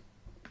 Oh.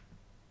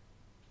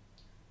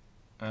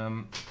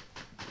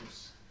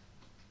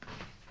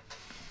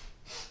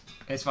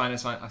 It's fine.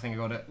 It's fine. I think I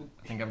got it.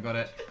 I think I've got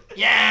it.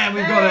 Yeah,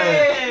 we've got it.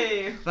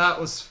 Hey! That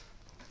was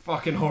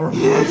fucking horrible.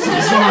 I'm so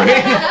sorry.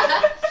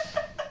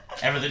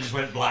 Everything just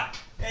went black.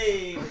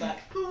 Hey, we're back.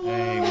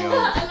 Hey, we I are.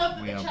 love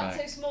that we the are chat's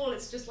back. so small.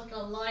 It's just like a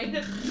line.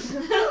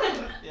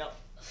 Yep.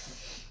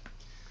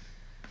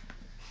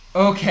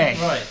 Okay.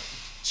 Right.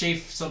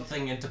 Chief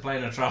something into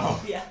planar travel.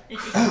 Yeah.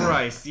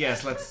 Christ.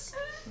 Yes. Let's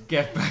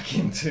get back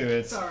into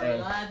it. Sorry,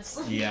 lads.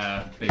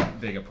 Yeah.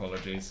 Big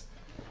apologies.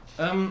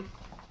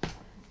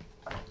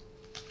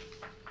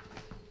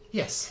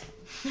 Yes.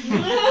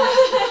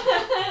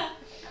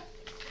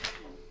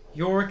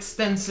 Your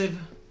extensive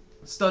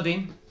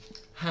study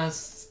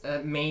has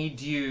made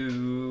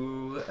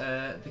you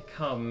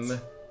become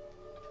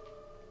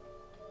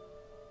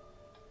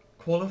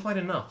qualified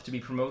enough to be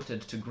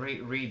promoted to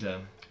Great Reader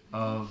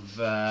of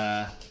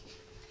the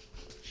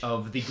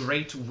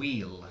Great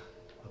Wheel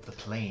of the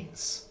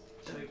Plains.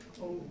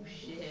 Oh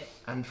shit.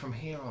 And from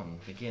here on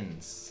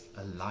begins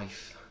a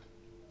life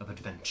of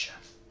adventure.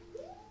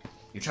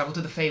 You travel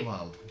to the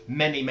Feywild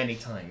many, many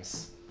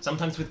times.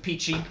 Sometimes with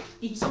Peachy,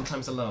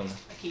 sometimes alone,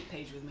 I keep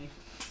Paige with me.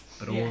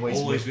 but Yeah. always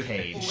Always with with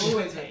Paige.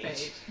 Always with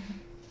Paige.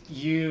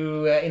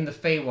 You, in the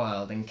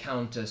Feywild,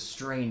 encounter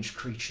strange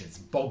creatures,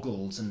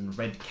 boggles and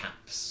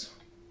redcaps,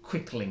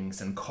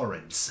 quicklings and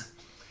corrids,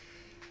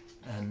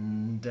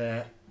 and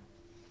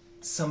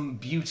some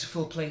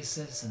beautiful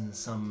places and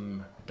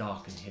some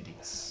dark and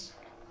hideous,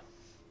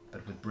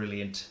 but with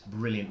brilliant,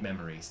 brilliant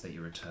memories that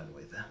you return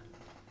with.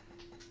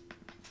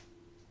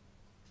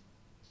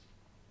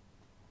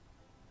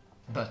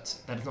 But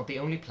that is not the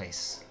only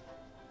place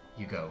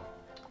you go.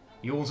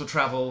 You also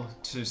travel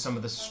to some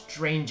of the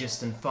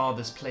strangest and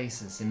farthest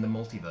places in the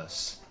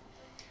multiverse.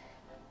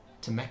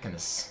 To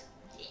Mechanus,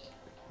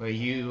 where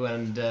you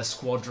and a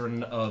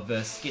squadron of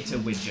skitter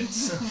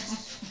widgets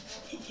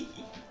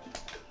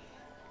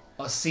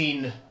are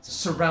seen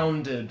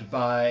surrounded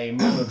by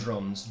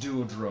monodrones,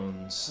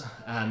 duodrones,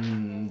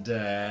 and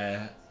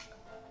a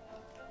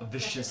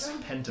vicious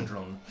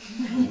pentadron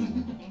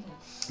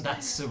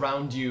that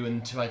surround you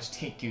and try to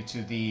take you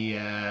to the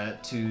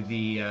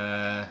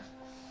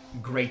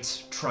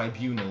great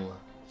tribunal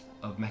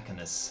of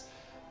Mechanus.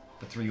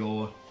 But through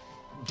your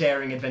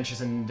daring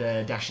adventures and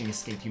dashing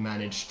escape, you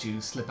manage to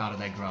slip out of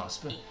their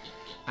grasp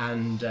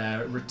and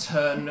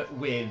return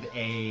with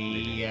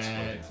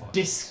a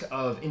disc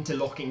of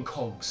interlocking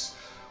cogs,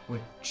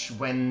 which,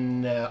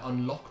 when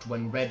unlocked,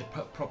 when read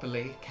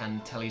properly,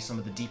 can tell you some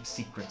of the deep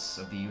secrets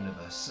of the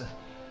universe.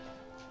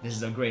 This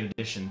is a great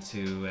addition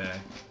to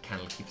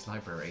Candlekeep's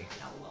library.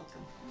 You're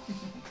welcome.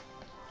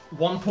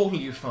 One portal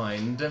you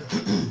find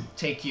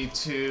take you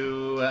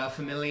to a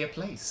familiar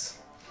place,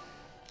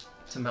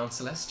 to Mount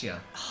Celestia,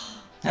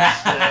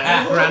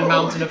 the Grand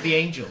Mountain of the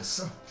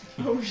Angels.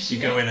 Oh You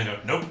shit. go in and go,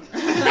 nope.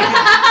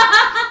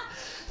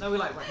 No, we're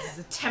like, right, this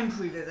is a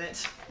temporary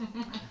visit.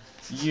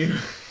 You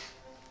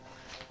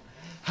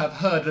have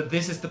heard that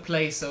this is the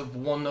place of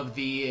one of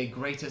the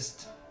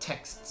greatest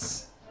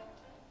texts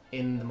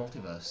in the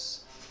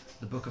multiverse,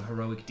 the Book of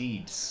Heroic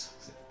Deeds.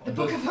 The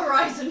Book of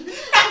Horizon.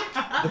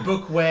 The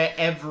book where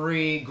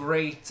every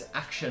great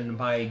action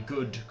by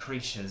good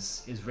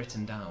creatures is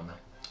written down.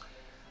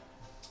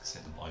 Say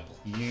the Bible.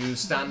 You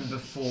stand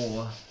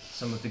before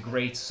some of the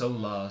great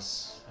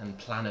solars and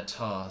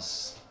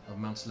planetars of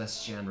Mount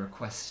Celestia and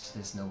request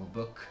this noble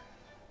book.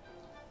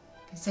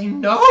 They say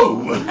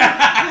no!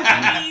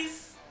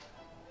 Please.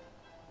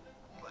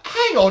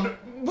 Hang on,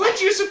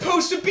 weren't you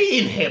supposed to be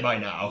in here by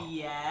now?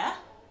 Yeah,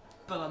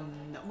 but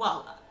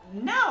well,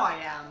 now I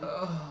am.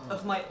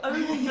 Of my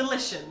own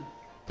volition.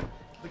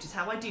 which is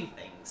how I do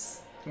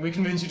things. Can we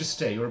convince you to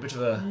stay? You're a bit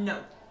of a No.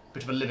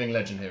 living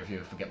legend here. If you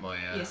forget my.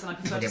 Yes, and I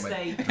prefer to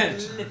forget my-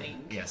 stay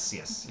living.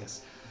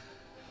 Yes.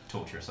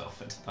 Torture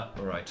yourself into that.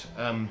 All right.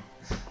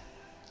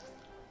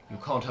 You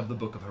can't have the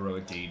book of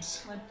heroic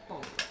deeds. My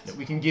bullet. Yeah,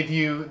 we can give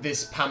you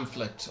this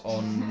pamphlet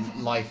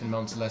on life in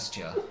Mount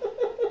Celestia,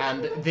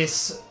 and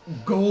this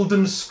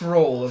golden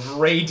scroll of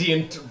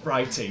radiant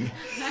writing,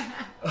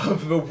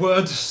 of a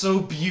word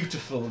so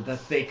beautiful that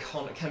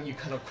you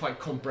cannot quite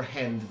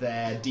comprehend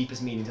their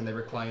deepest meanings, and they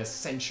require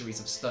centuries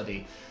of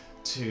study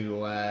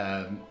to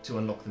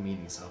unlock the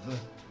meanings of.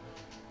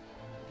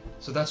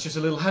 So that's just a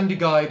little handy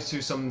guide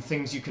to some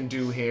things you can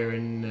do here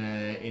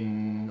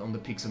on the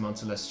peaks of Mount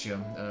Celestia.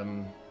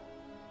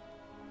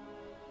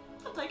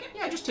 I'll take it.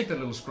 Yeah, just take that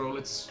little scroll.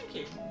 It's Thank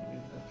you.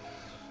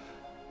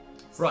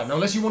 right now.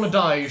 Unless you want to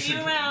die, you See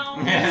should. you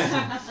around.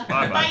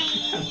 Bye bye.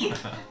 Bye.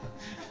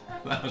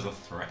 That was a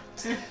threat.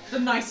 The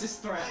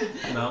nicest threat.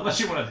 No,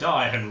 unless you want to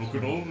die, and look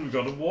at all, we've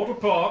got a water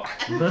park.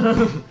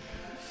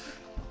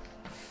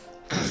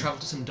 Travel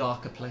to some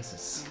darker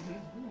places.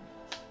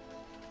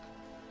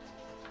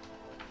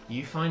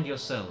 You find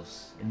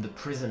yourselves in the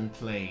prison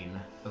plain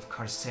of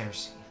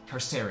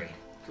Carceri.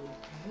 Cool.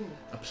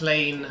 A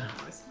plain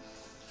Nice.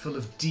 full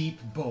of deep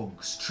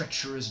bogs,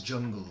 treacherous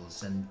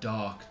jungles, and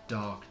dark,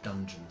 dark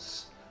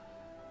dungeons.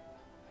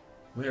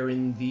 Where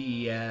in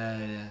the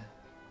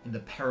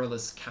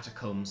perilous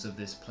catacombs of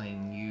this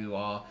plain, you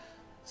are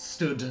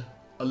stood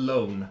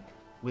alone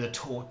with a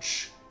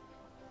torch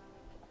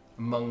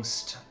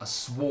amongst a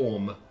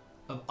swarm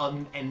of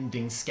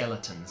unending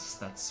skeletons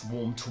that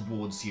swarm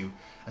towards you.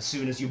 As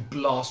soon as you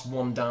blast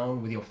one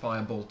down with your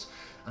firebolt,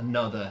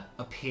 another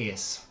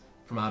appears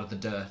from out of the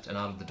dirt and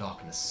out of the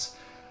darkness.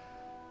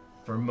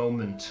 For a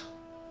moment,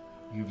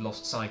 you've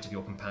lost sight of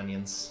your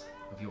companions,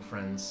 of your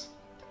friends.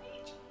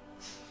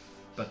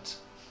 But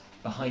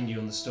behind you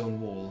on the stone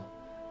wall,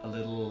 a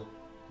little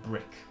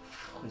brick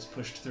is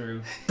pushed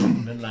through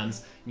and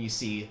lands, and you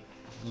see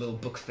a little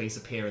book face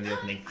appear in the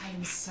opening. I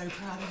am so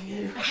proud of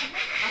you.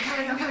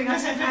 I'm coming, I'm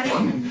so proud of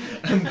you.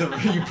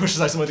 And you push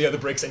aside some of the other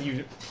bricks, and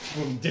you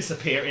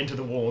disappear into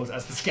the walls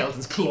as the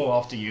skeletons claw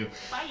after you.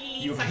 Bye,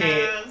 You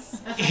appear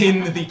suckers.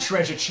 in the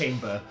treasure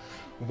chamber,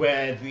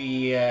 where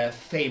the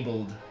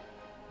fabled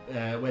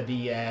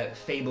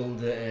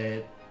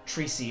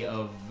treaty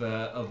of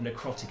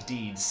necrotic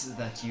deeds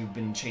that you've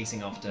been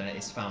chasing after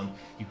is found.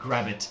 You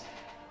grab it,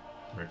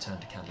 and return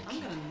to I'm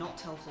Candlekeep. gonna not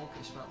tell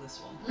Falkish about this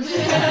one.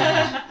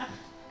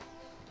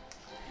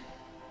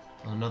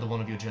 On another one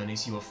of your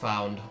journeys, you are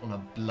found on a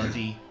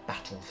bloody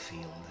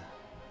battlefield,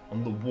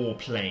 on the war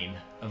plain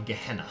of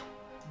Gehenna.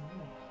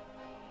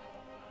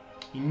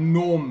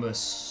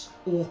 Enormous,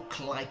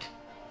 orc-like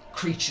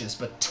creatures,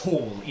 but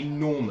tall,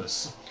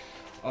 enormous,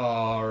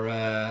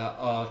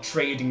 are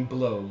trading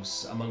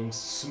blows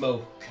amongst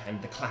smoke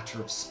and the clatter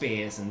of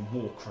spears and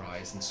war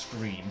cries and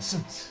screams.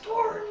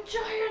 Storm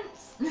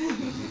giants!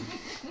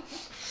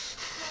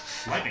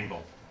 Lightning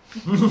bolt.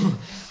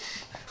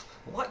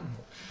 What?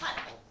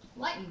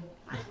 Lightning.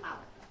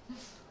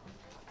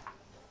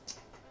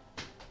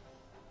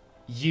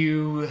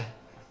 You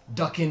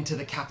duck into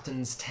the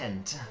captain's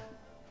tent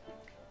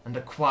and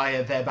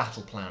acquire their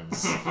battle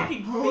plans.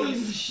 Fucking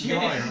holy shit.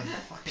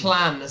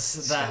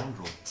 Plans that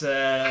Scoundrel.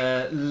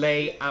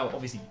 lay out.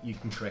 Obviously, you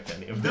can correct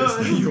any of No, this.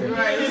 this is You're-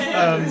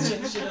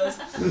 great. She does.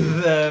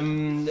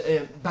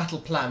 The battle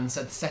plans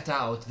had set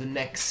out the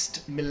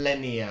next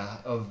millennia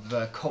of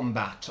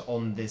combat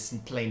on this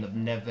plane of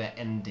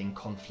never-ending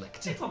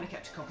conflict. They probably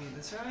kept a copy of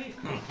this, right?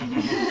 I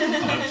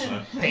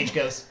hope so. Page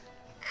goes.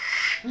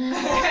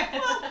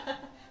 Not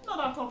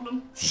our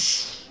problem.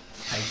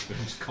 Page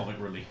becomes comic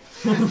relief.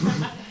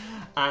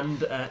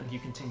 And you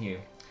continue.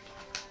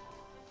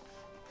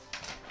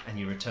 And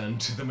you return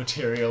to the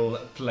material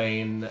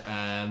plane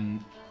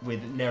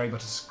with nary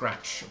but a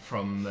scratch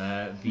from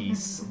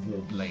these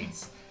war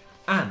blades.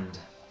 And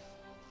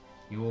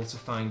you also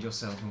find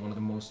yourself in one of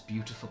the most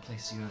beautiful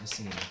places you've ever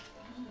seen.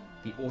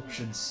 The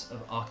orchards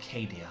of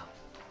Arcadia.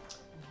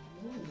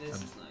 This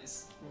is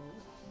nice.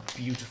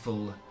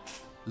 Beautiful,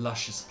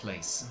 luscious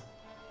place.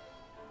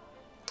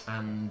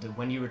 And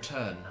when you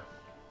return,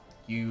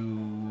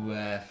 you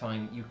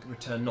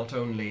return not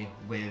only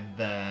with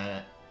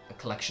a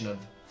collection of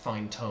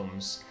fine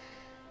tomes,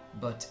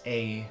 but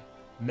a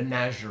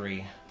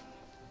menagerie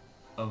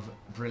of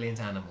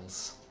brilliant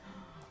animals.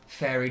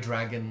 Fairy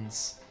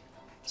dragons,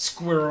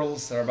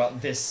 squirrels, they're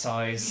about this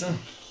size.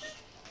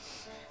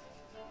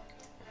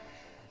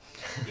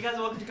 You guys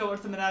are welcome to go over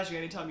to the menagerie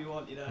anytime you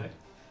want, you know.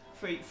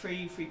 Free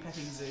petting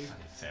zoo. Fucking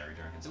fairy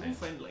dragons. It's all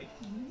friendly.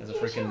 There's a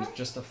freaking,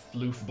 just a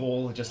floof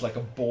ball, just like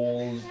a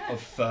ball of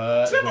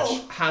fur. Tribble!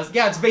 Which has,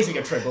 yeah, it's basically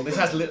a tribble. This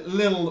has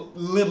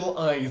little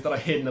eyes that are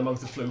hidden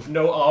amongst the floof.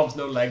 No arms,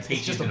 no legs,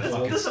 it's just a Gonna ball.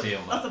 fucking steal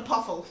That's that. a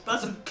puffle.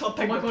 That's a club Oh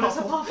penguin my god, it's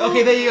a puffle. puffle.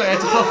 Okay, there you go,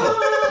 it's a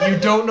puffle. You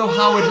don't know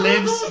how it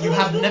lives, you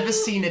have never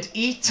seen it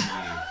eat.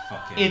 You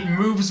fucking... It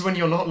moves when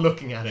you're not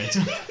looking at it.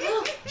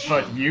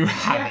 But you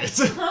have it.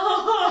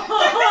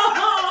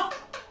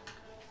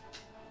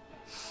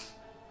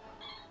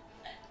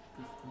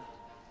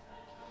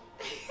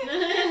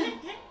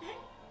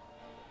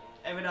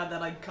 and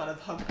then I kind of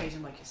hug Paige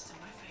and I'm like, you're still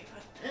my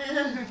favourite.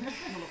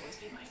 You'll always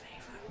be my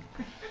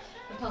favourite.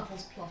 The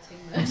Puffle's plotting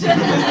murder.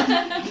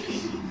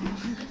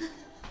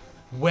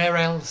 Where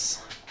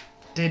else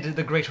did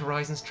the Great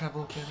Horizons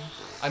travel, Kelly?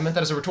 I meant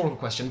that as a rhetorical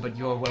question, but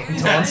you're welcome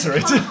to answer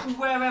it.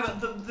 Wherever.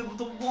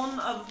 The one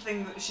other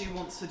thing that she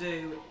wants to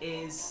do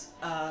is,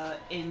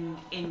 in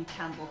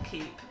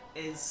Candlekeep,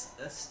 is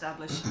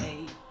establish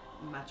a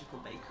magical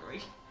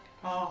bakery.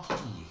 Oh.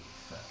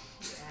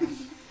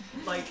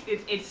 Like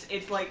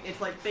it's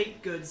like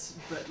baked goods,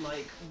 but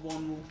like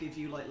one will give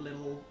you like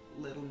little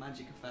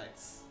magic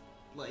effects.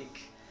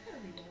 Like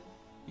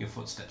Your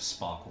footsteps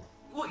sparkle.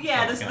 well,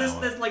 yeah, Fucking hell.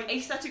 there's like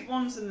aesthetic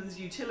ones and there's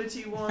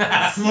utility ones,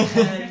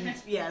 and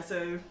yeah.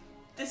 So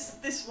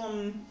this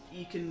one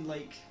you can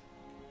like.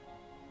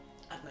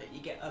 I don't know,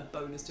 you get a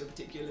bonus to a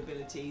particular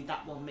ability.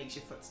 That one makes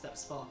your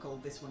footsteps sparkle.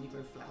 This one you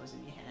grow flowers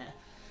in your hair.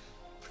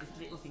 There's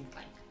little things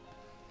like.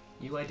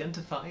 You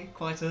identify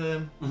quite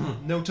a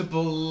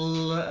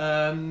notable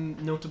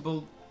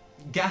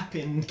gap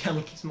in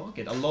Candlekeep's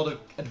market. A lot of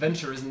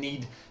adventurers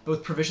need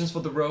both provisions for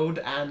the road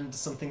and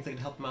some things that can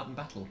help them out in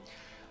battle.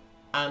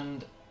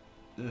 And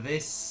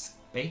this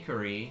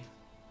bakery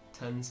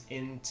turns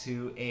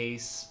into a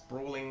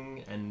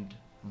sprawling and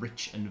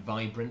rich and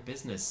vibrant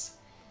business.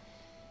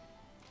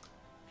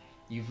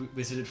 You've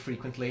visited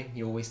frequently.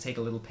 You always take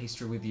a little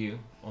pastry with you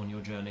on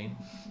your journey.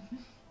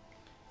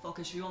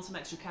 Volkish, if you want some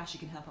extra cash, you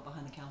can help out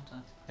behind the counter.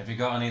 Have you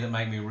got any that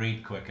make me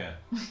read quicker?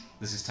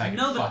 This is taking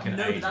fucking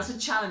but ages. that's a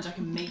challenge. I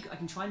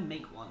can try and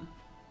make one.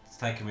 It's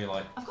taken me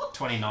like I've got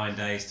 29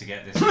 days to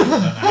get this. I don't know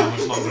how much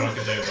longer I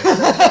can do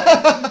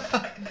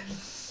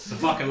this. The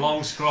fucking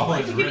long scroll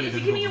is really if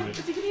you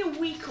difficult. give me a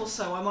week or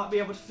so, I might be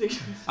able to figure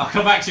it I'll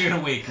come back to you in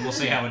a week and we'll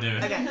see how we're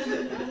doing. out. Okay.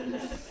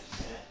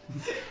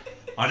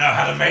 I know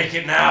how to make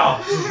it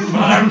now,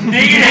 but I'm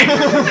needing.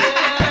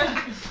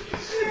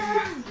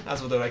 That's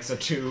what the extra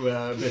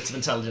 2 bits of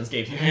intelligence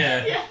gave you.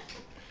 Yeah.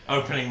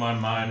 Opening my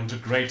mind to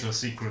greater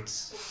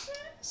secrets.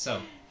 So,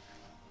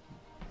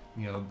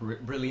 you know,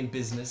 brilliant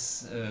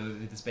business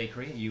with this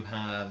bakery. You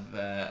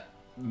have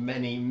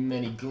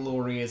many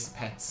glorious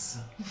pets.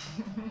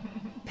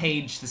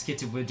 Paige, the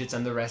Skitty Widgets,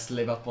 and the rest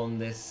live up on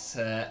this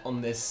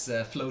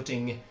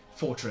floating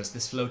fortress,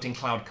 this floating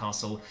cloud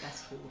castle,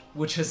 That's cool.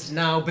 which has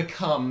now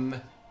become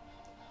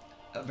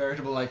a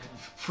veritable like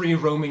free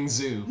roaming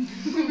zoo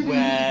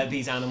where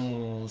these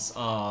animals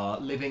are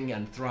living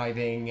and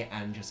thriving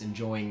and just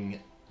enjoying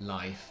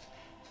life.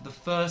 For the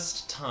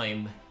first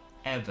time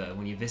ever,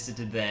 when you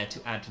visited there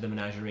to add to the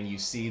menagerie and you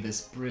see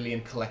this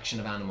brilliant collection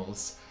of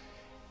animals,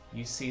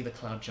 you see the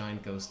Cloud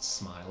Giant Ghost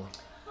smile.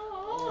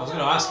 I was going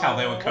to ask how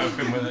they were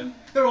coping with it.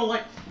 They're all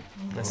like,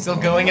 They're still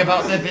going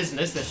about their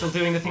business, they're still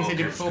doing the things they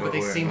did before, but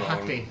they seem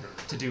happy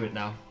to do it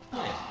now.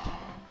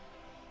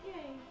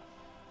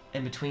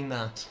 In between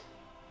that,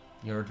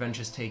 your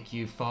adventures take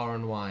you far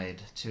and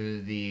wide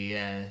to the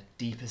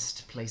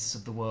deepest places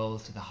of the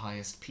world, to the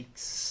highest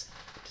peaks,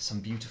 to some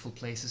beautiful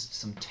places, to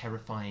some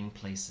terrifying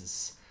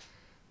places.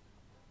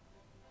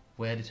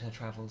 Where did her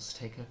travels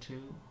take her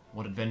to?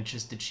 What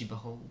adventures did she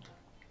behold?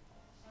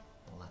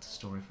 Well, that's a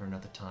story for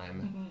another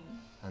time,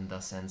 and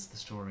thus ends the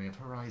story of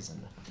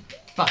Horizon.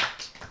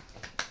 But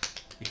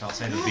You can't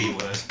say the B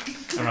word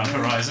around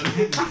Horizon.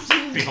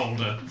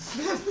 Beholder.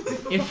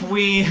 if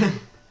we...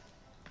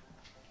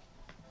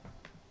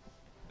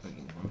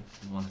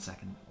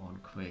 One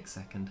quick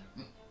second.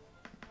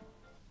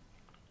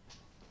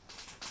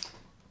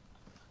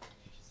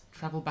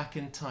 Travel back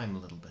in time a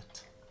little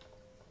bit.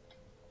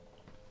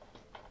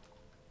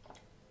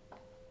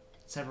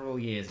 Several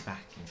years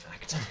back, in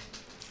fact.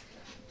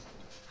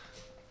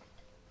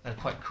 At a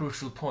quite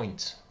crucial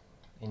point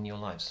in your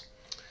lives.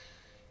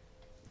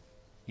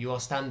 You are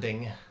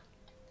standing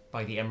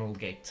by the Emerald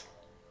Gate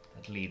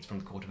that leads from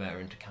the Court of Air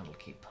into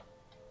Candlekeep.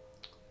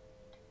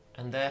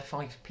 And there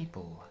 5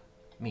 people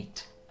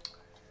meet.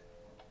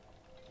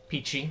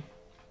 Peachy,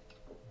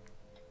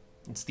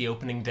 it's the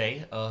opening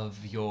day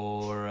of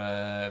your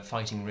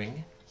fighting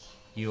ring.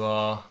 You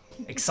are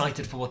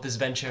excited for what this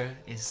venture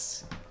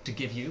is to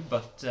give you,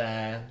 but you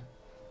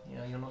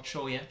know, you're not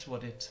sure yet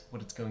what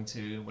it's going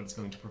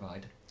to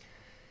provide.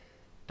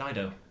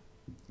 Dido,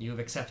 you have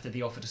accepted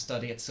the offer to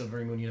study at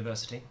Silvery Moon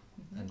University,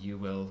 and you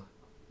will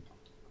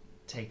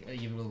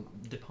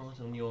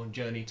depart on your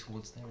journey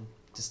towards there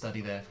to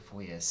study there for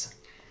 4 years.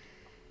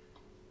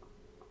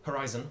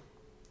 Horizon,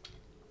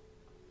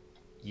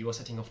 you are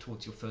setting off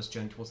towards your first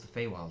journey towards the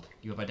Feywild.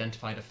 You have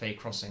identified a Fey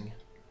crossing.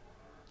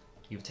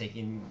 You've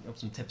taken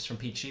some tips from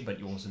Peachy, but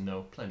you also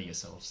know plenty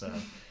yourself, so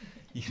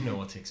you know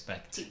what to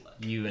expect.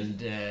 You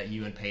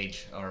and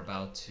Paige are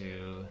about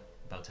to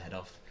head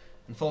off.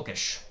 And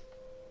Folkish,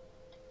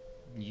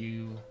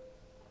 you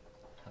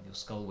have your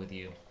skull with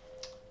you,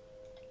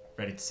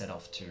 ready to set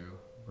off to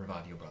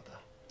revive your brother.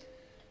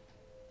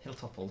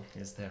 Hilltopple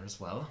is there as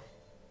well.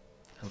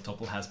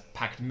 Hilltopple has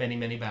packed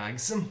many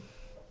bags.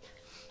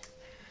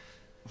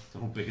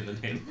 They're all bigger than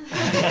him.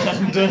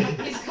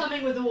 He's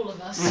coming with all of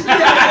us.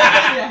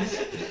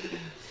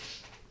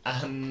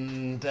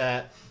 And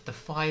the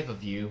 5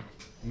 of you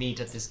meet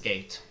at this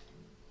gate,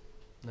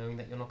 knowing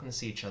that you're not going to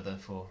see each other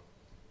for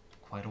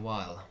quite a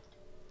while.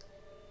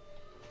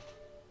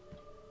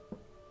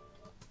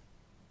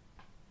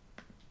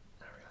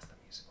 I realised that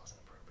music wasn't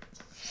appropriate.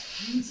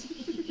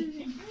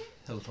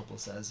 Hilltopple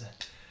says,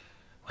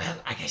 well,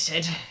 like I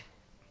said,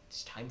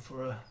 it's time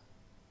for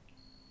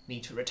me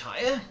to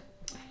retire.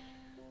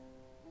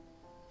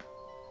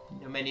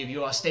 I know many of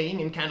you are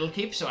staying in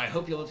Candlekeep, so I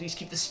hope you'll at least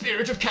keep the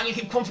spirit of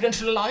Candlekeep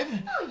Confidential alive.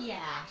 Oh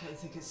yeah. I don't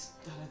think it's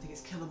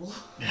killable.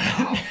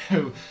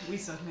 No. We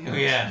certainly Oh are.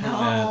 yeah.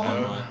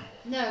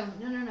 No.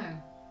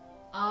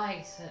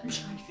 I certainly.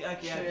 Yeah,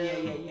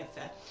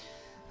 fair.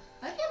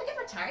 I hope you have a good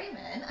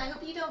retirement. I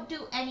hope you don't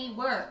do any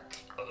work.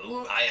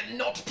 Oh, I am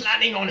not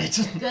planning on it.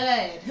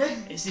 Good.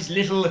 It's this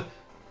little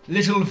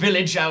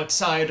village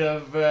outside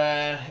of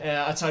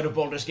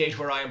Baldur's Gate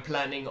where I am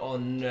planning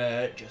on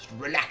just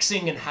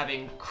relaxing and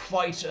having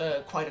quite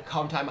a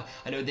calm time.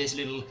 I know there's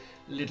little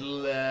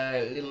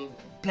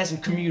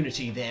pleasant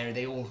community there.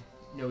 They all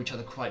know each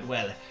other quite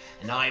well,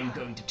 and I'm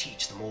going to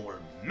teach them all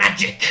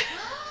magic.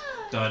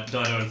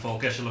 Dido and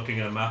Folkish are looking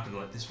at a map and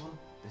like, this one?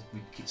 We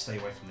stay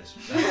away from this.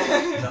 Is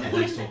that the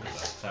one he's talking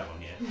about? That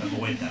one, yeah.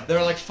 Avoid that. There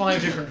are like 5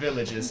 different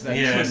villages that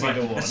Yeah, it's could like,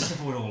 be the one. let's just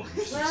avoid all of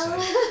them. Well,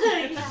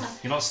 yeah.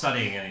 You're not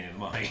studying any of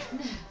them, are you?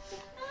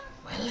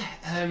 Well,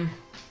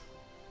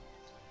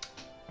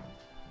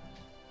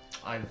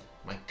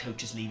 my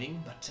coach is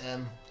leaving, but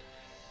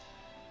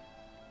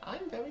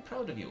I'm very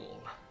proud of you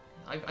all.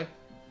 I've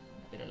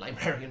been a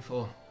librarian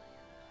for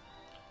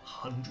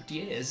 100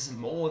 years,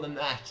 more than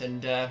that,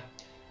 and I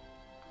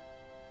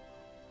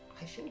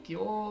think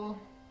you're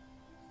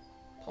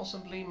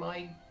possibly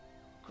my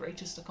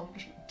greatest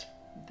accomplishment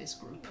in this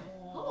group.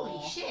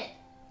 Holy shit.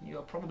 You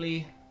are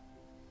probably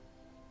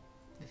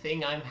the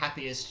thing I'm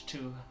happiest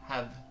to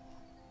have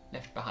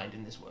left behind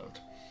in this world.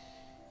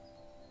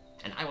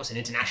 And I was an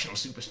international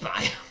super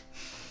spy.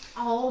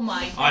 Oh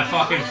my god. I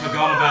fucking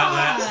forgot about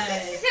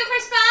that. Super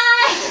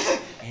spy!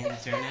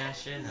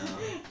 International.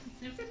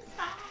 Super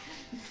spy.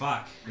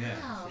 Fuck, yeah.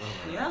 Wow.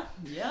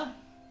 Yeah.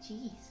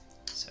 Jeez.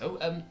 So,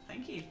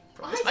 Thank you.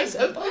 promise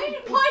myself. Why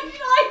did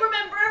I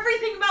remember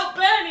everything about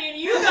Bernie and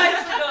you guys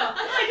forgot?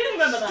 I didn't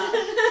remember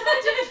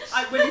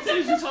that. When he said he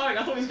was retiring,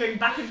 I thought he was going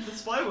back into the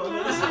spy world.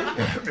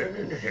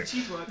 Honestly.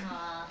 Cheat work.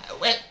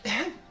 Well,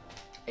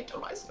 I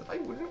told myself I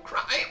wouldn't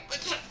cry,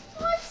 but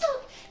Oh, so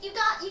you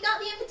got the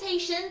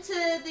invitation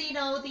to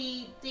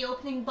the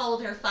opening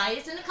boulder fight.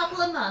 It's in a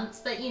couple of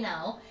months, but you're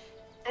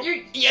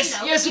yes,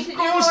 of you're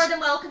course. more than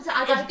welcome to.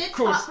 I got a Of good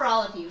course. spot for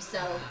all of you, so.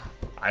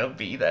 I'll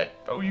be there.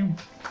 Oh, you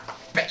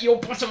bet your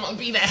bottom I'll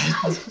be there.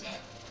 Oh, shit.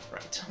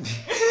 Right.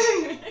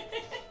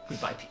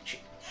 Goodbye, Peachy.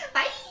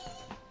 Bye.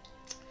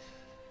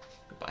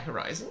 Goodbye,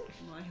 Horizon.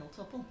 My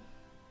Hilltopple.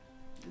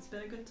 It's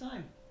been a good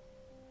time.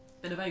 It's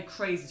been a very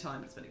crazy time,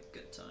 but it's been a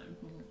good time.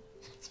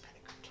 It's been a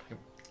good time.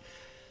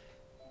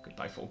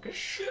 Goodbye,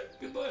 Folkish.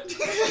 Goodbye.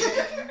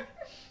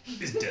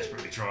 He's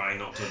desperately trying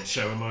not to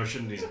show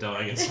emotion. He's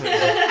dying inside.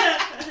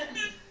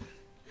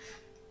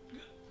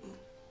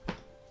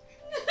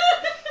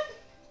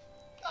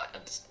 I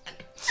understand.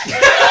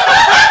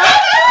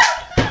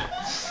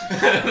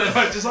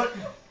 They're just like,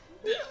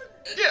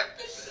 Yeah.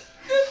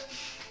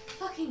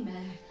 Fucking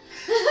men.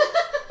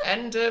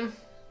 And,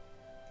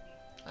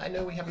 I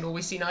know we haven't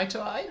always seen eye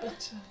to eye,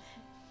 but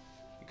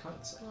you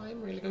can't say.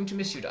 I'm really going to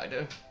miss you,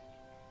 Dido.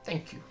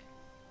 Thank you.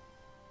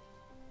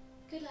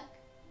 Good luck.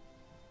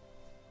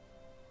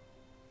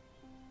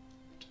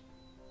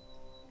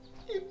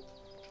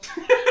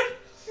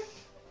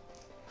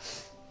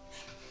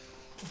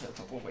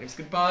 Hilltopple waves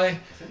goodbye. I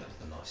think that was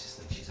the nicest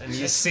thing she's ever And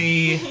you said.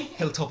 see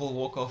Hilltopple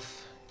walk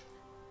off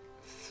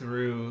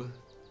through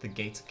the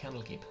gates of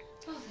Candlekeep.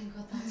 Oh, thank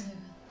God that's over.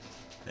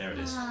 There it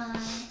is.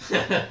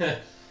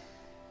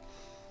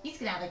 He's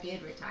gonna have a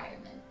good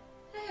retirement.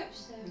 I hope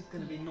so. He's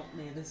going to be not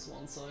near this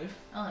one, so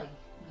Oh, yeah,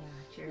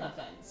 true. no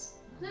thanks.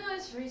 No,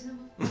 it's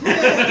reasonable.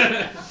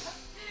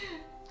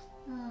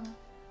 Oh.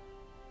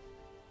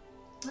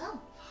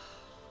 Well.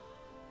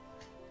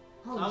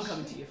 Holy I'm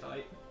coming shit. to your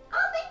fight. Oh,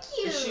 thank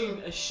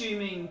you.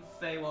 Assuming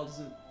Feywild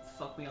doesn't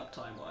fuck me up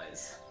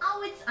time-wise.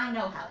 Oh, I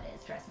know how it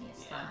is. Trust me,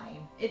 it's Yeah.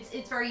 fine.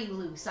 It's very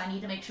loose. I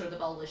need to make sure the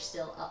boulder's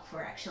still up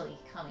for actually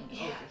coming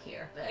over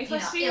here. But If you I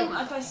know, see it'll him,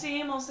 be if I fine. see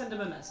him, I'll send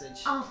him a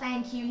message. Oh,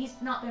 thank you. He's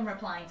not been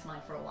replying to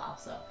mine for a while,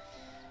 so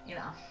it's He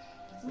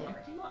weird.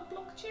 might have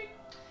blocked you.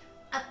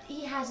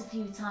 He has a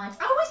few times.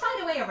 I always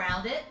find a way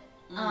around it.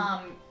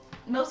 Mm.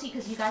 Mostly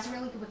because you guys are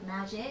really good with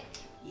magic.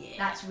 Yeah.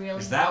 That's really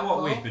Is that what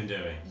helpful. we've been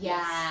doing?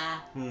 Yeah.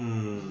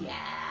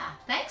 Yeah.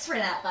 Thanks for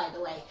that, by the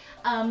way.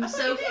 thought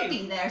So you he'll knew.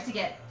 be there to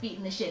get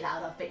beaten the shit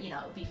out of, but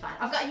it'll be fine.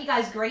 I've got you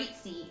guys great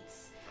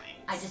seats.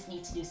 I just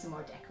need to do some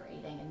more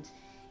decorating and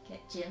get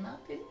Jim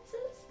up into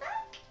the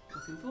spec.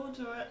 Looking forward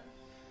to it.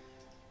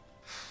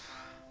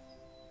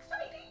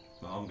 Exciting.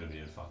 Well, I'm going to be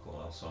in fuck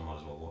all else, so I might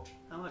as well watch.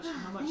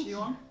 How much are you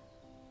on?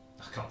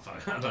 I can't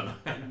fuck. I don't know.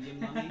 Your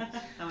money.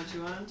 How much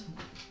you earned?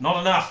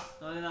 Not enough.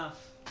 Not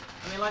enough.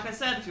 I mean, like I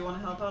said, if you want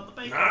to help out the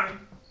bakery. Nah.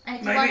 And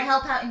if you Maybe. want to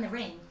help out in the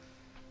ring.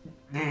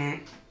 I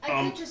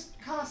could just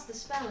cast the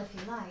spell if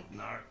you like.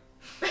 No.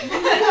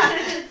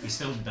 We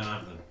still don't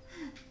have the.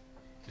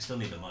 We still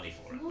need the money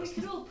for it. Well, we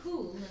could all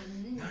pool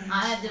and...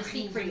 I have to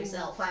speak for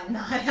yourself. I'm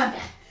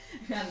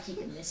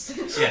keeping this.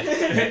 Yeah.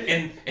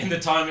 In the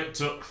time it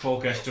took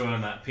Folkesh to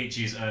earn that,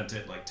 Peachy's earned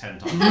it like 10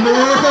 times.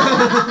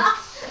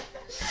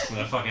 I'm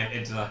gonna fucking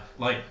into that.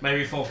 Like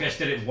maybe Folkesh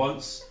did it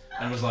once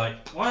and was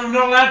like, "Why am I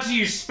not allowed to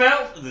use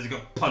spell?" And then he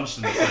got punched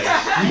in the face.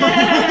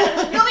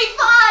 You'll be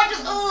fine.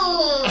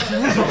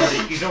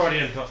 Ooh. He's already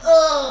in.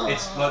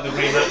 It's like the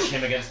rematch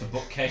him against the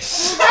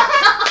bookcase.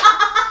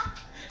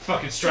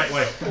 Fucking straight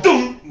away.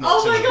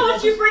 Oh my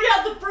god, you bring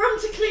out the broom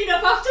to clean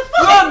up after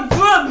fun!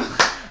 Broom!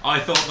 I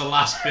thought the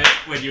last bit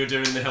when you were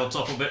doing the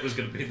hilltopper bit was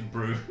going to be the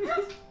broom.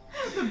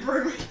 The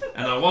broom.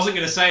 And I wasn't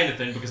going to say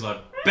anything because I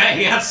bet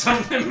he had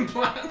something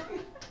planned.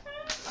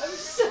 I'm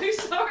so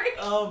sorry.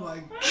 Oh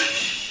my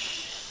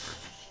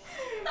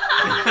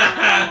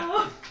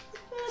god.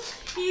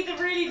 He either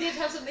really did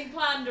have something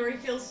planned or he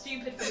feels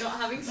stupid for not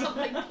having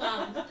something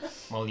planned.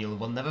 Well,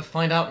 we'll never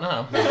find out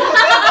now.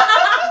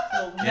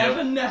 We'll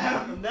never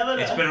know. We'll never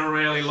know. It's been a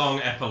really long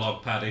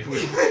epilogue, Paddy.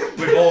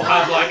 We've all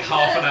had like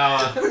half an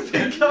hour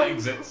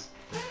exits,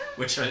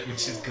 which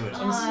is good.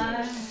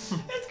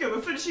 It's good,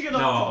 we're finishing it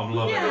off. No, I'm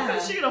loving We're it.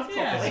 finishing it off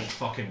properly. It's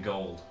fucking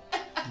gold.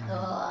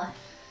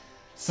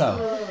 So,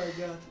 Oh my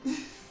god.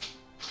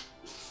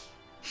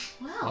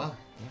 Wow. well,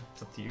 yeah,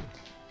 it's up to you.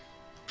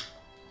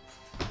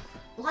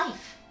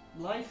 Life.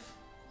 Life.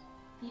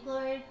 People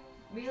are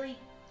really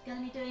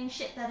gonna be doing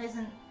shit that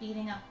isn't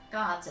beating up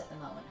gods at the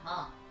moment,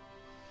 huh?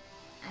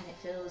 And it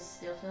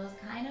still feels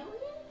kind of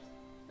weird,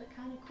 but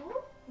kind of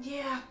cool.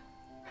 Yeah.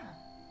 Huh.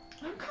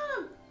 I'm kind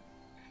of.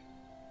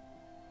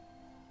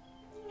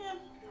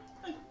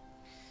 Yeah.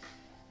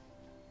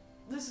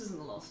 This isn't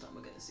the last time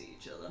we're going to see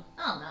each other.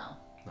 Oh no.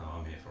 No,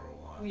 I'm here for a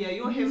while. Yeah,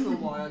 you're here for a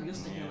while. You're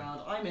sticking Yeah.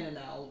 around. I'm in and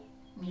out.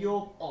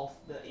 You're off.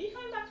 Are you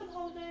coming back on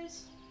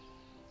holidays?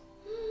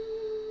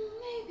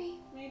 Maybe.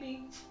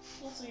 Maybe.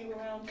 We'll see you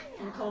around.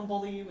 We'll come and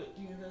bother you at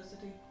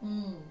university.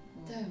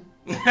 Don't.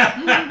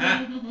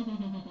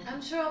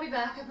 I'm sure I'll be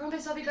back. I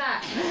promise I'll be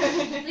back.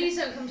 Please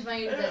don't come to my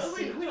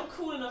university. We're not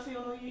cool enough for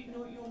your new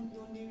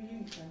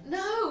uni friend.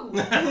 No!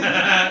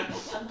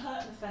 I'm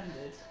hurt and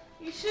offended.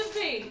 You should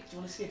be. Do you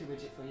want a skittle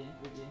widget for you?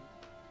 Would you?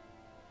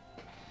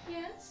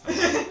 Yes.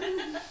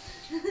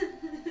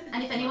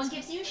 And if anyone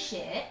gives you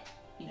shit,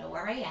 you know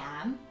where I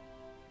am.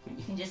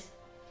 You can just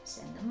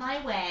send them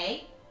my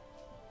way,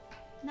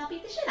 and I'll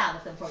beat the shit out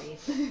of them for you.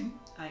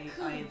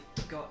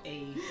 I've got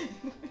a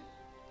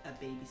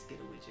baby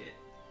skittle widget.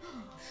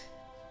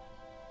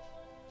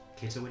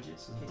 Kitter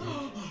widgets?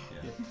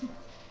 Yeah.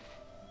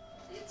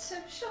 It's so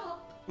sharp.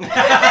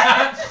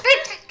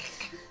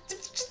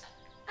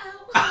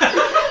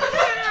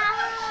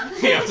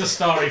 You have to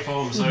starry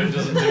form so it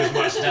doesn't do as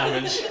much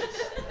damage.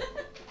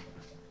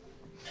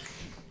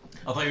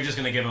 I thought you were just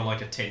going to give her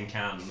like a tin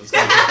can that's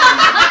going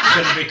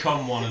to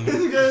become one. And...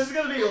 There's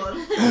gonna be one.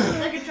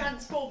 Like a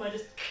transformer,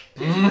 just...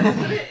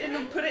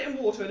 put it in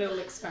water and it'll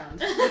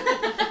expand.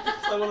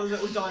 It's like one of those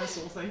little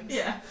dinosaur things.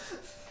 Yeah.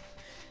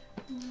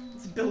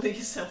 It's a building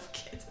yourself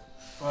kit.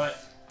 Right.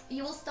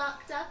 You all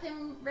stocked up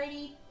and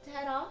ready to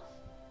head off?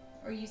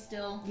 Or are you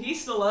still...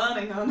 He's still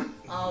learning, hon.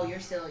 Oh, you're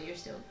still here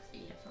for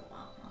a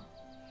while, huh?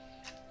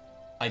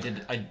 I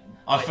did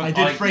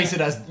I phrase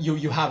it as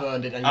you have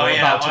earned it and Oh you're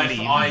yeah, about to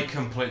leave. I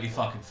completely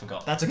fucking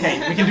forgot. That's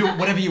okay. We can do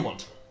whatever you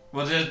want.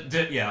 Well,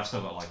 yeah, I've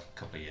still got like a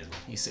couple of years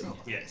left. You sit.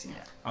 Yeah.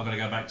 I'm gonna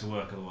go back to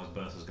work, otherwise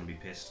Bertha's gonna be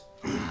pissed.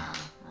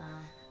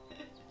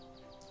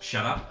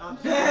 Shut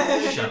up.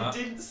 Shut up.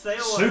 Didn't say a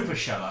word. Super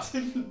shut up.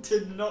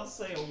 Did not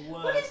say a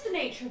word. What is the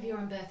nature of your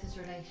and Bertha's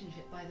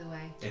relationship, by the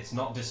way? It's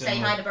not Say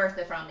dissimilar. hi to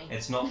Bertha from me.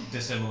 It's not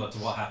dissimilar to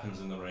what happens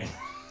in the ring.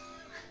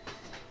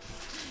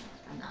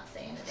 I'm not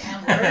saying a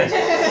damn word.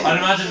 I'd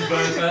imagine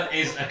Bertha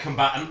is a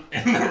combatant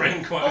in the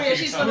ring quite a few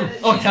she's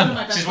times. one of my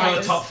best She's one of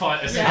the fighters. top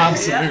fighters. Yeah.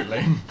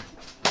 Absolutely.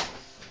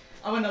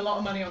 I won a lot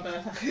of money on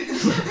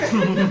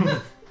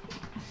Bertha.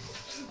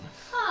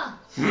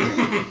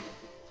 Huh.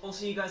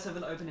 Also, you guys have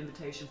an open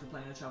invitation for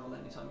playing a travel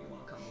anytime you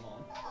want to come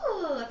along.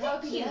 Ooh, That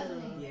would be thank you.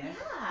 lovely. Yeah.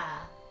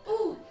 Yeah.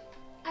 Ooh,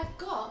 I've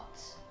got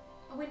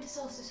a winter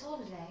solstice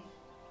holiday.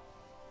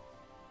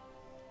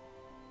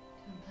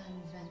 Can we plan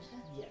an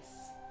adventure? Yes.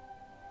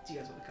 Do you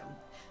guys want to come?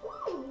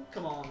 Ooh,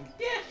 Come on.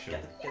 yeah. Sure.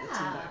 Get the team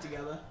back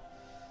together.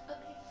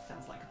 Okay.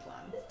 Sounds like a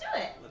plan. Let's do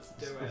it. Let's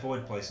do it.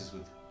 Avoid places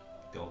with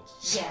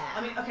gods. Yeah.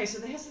 I mean, okay, so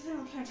here's the thing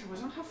with playing travel.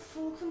 We don't have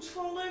full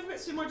control over it,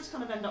 so we might just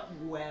kind of end up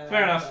where.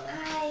 Fair enough.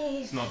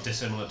 Nice. It's not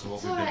dissimilar to what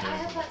It's we've been alright, I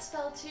doing. have that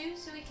spell too,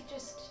 so we could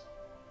just...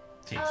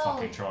 Keep Oh.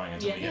 fucking trying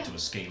until we Yeah. get to a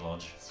ski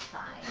lodge. It's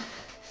fine.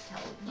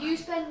 Tell me. You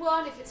spend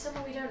one, if it's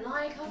someone we don't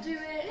like, I'll do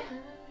it.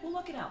 We'll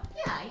work it out.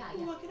 Yeah.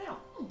 We'll work it out.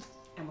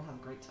 And we'll have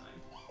a great time.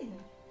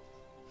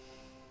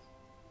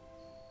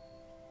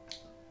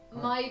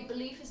 My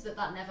belief is that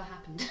that never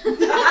happened.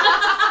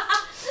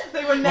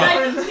 They were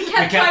never. We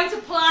kept trying to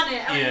plan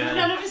it, and Yeah.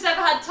 none of us ever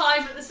had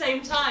time at the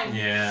same time.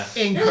 Yeah.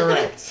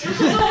 Incorrect. It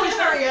was always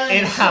very early.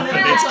 It happened.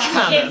 Yeah. It's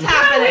canon. It's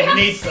happening. It We have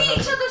to needs to see each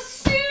happen. other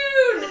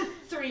soon!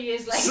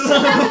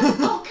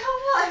 Oh,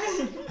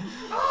 come on!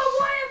 Oh,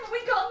 why haven't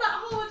we got that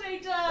holiday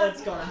done?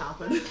 That's gotta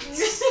happen.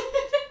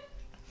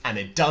 And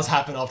it does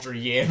happen after a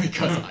year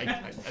because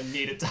I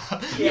need it to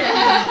happen.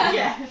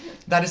 Yeah.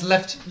 That is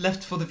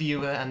left for the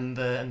viewer and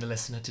the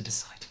listener to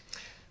decide.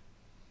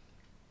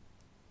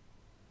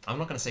 I'm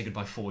not going to say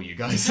goodbye for you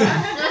guys.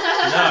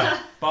 No,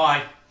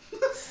 bye.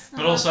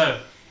 But also,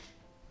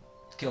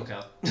 kill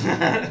cat.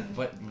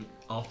 But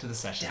after the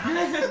session. We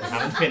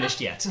haven't finished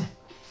yet.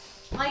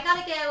 I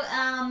gotta go,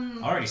 I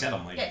already said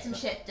I'm leaving. get some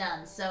shit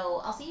done, so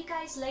I'll see you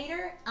guys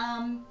later.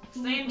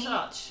 Stay in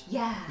touch.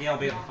 Yeah. Yeah, I'll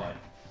be at the fight.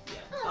 Yeah.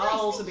 Oh, I'll nice,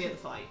 also thank be at the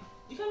fight.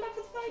 You coming back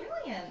for the fight?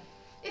 Brilliant.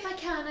 If I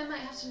can, I might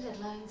have some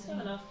deadlines. Fair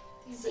And enough.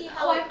 See oh,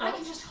 how I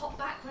can just hop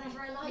back whenever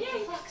I like. Yeah,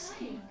 It's fuck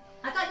fine.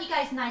 I got you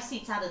guys nice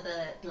seats out of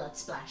the blood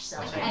splash, so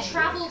Okay. I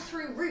travel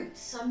through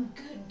routes. I'm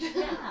good.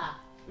 yeah.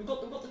 We've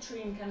got the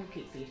tree and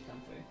Candlekeep for you to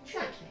come through.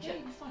 Exactly. Yeah,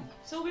 you'll be fine.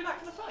 So we'll be back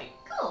for the fight.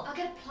 Cool. I'll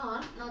get a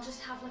plant and I'll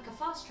just have like a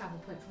fast travel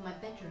point for my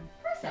bedroom.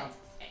 Perfect.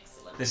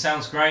 Excellent. This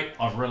sounds great.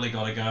 I've really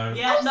got to go.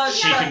 Yeah, no,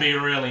 She can be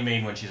really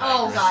mean when she's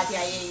Oh angry. god, yeah.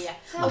 I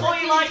Sounds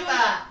thought you liked enjoy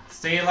that.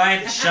 See you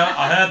later. Shut.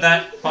 I heard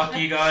that. Fuck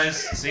you guys.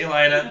 See you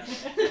later.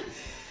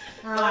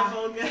 Bye,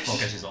 Volgesh.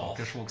 Focus is off.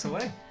 Just walks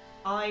away.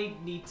 I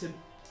need to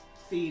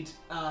feed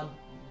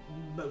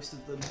most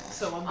of them,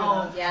 so I'm Oh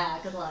gonna. yeah,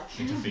 good luck.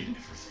 Need to feed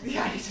everything.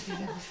 Yeah, I need to feed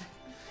everything.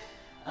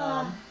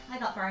 I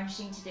got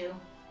varnishing to do.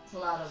 It's a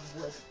lot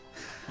of wood.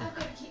 I've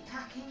got to keep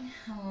packing.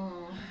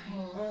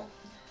 Well,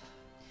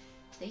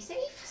 Stay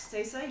safe.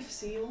 stay safe.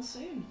 See you all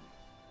soon.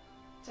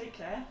 Take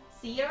care.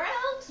 See you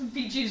around.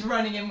 Peachy's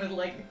running in with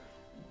like,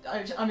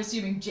 I'm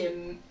assuming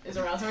Jim is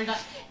around. So he's like,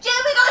 Jim,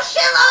 we got a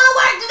shitload of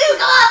work to do.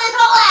 Go on this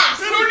whole ass.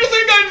 Don't you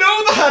think I know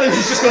that? And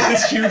he's just got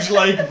this huge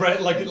like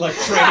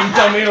training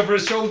dummy over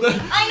his shoulder.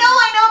 I know,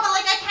 but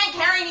like I can't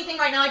carry anything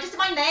right now. I just did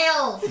my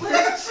nails.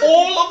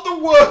 All of the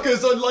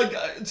workers are like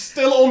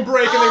still on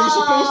break, and they were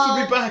supposed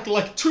to be back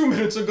like 2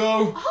 minutes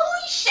ago.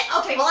 Holy shit.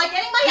 Okay, well I'm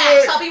getting my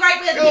axe. I'll be right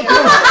with you.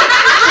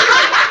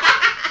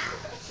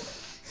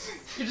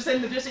 you're just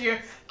in the distance. You're,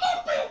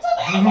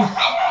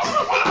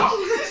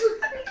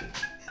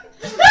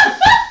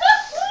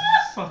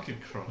 Fucking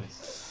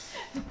Christ.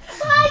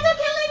 Bye, don't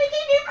kill me,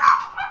 keep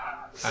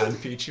me.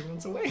 And Peachy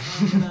runs away.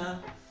 I'm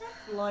gonna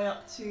fly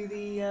up to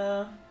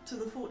the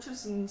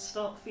fortress and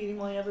start feeding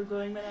my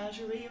ever-growing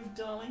menagerie of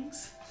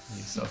darlings.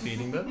 You start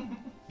feeding them.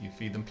 You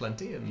feed them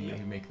plenty, and Yep.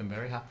 you make them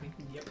very happy.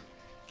 Yep.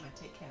 I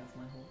take care of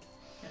my horse.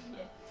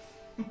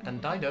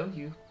 And Dido,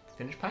 you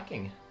finish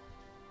packing.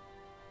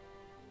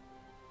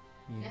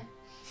 You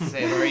Yeah.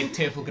 say a very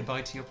tearful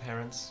goodbye to your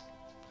parents.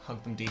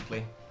 Hug them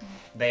deeply.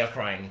 They are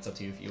crying. It's up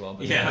to you if you are,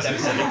 but Yeah, they are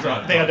definitely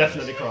crying. They are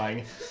definitely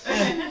crying.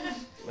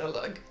 They're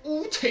like,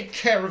 "Oh, take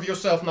care of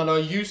yourself, Nana.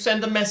 You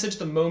send a message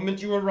the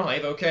moment you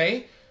arrive,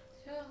 okay?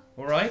 Sure.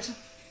 All right.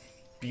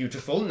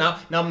 Beautiful. Now,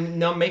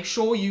 make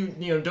sure you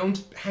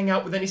don't hang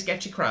out with any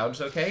sketchy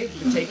crowds, okay?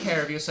 You take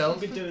care of yourself.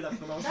 I've been doing that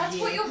for the last That's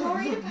year. what you're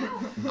worried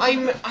about.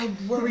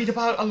 I'm worried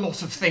about a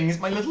lot of things.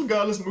 My little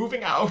girl is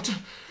moving out.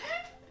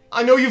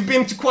 I know you've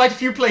been to quite a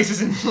few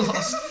places in the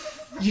last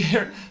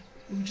year.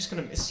 I'm just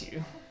gonna miss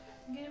you.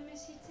 I'm gonna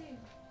miss you too.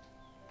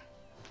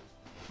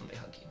 And they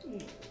hug you.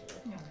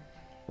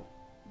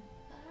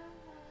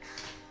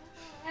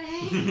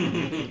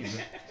 Bye.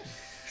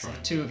 So the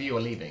two of you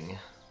are leaving.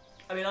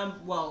 I mean, I'm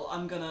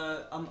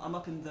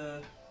up in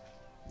the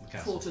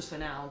fortress for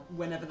now.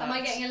 Whenever that. Am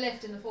I getting a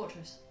lift in the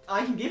fortress?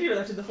 I can give you a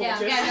lift in the Yeah,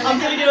 fortress. I'm getting a I'm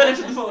lift. giving you a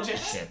lift in the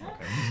fortress. Shit,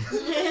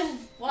 okay.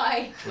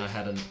 Why? I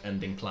had an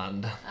ending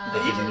planned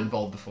that didn't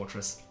involve the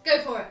fortress. Go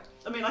for it.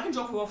 I mean, I can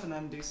drop her off and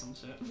then do some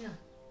shit. Yeah.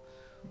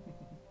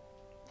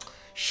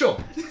 Sure.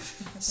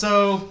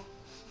 So,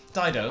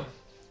 Dido,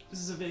 This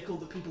is a vehicle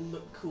that people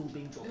look cool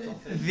being dropped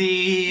off in.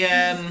 the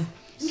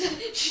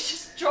She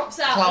just drops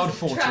out. Cloud as a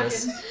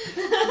Fortress.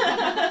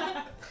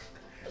 dragon.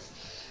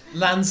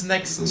 lands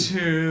next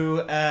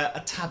to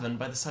a tavern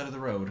by the side of the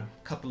road, a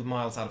couple of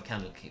miles out of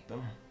Candlekeep.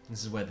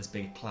 This is where this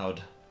big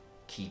Cloud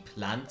Keep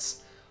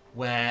lands,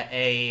 where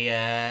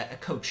a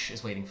coach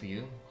is waiting for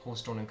you,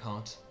 horse-drawn and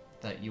cart,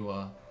 that you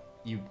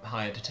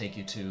hired to take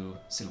you to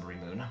Silvery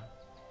Moon.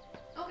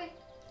 Okay.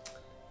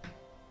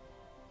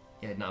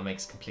 Yeah, no, it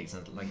makes complete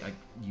sense. Like,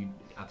 you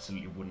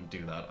absolutely wouldn't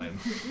do that. I'm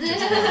just really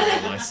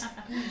nice.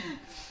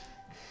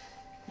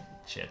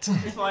 Shit.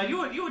 It's fine.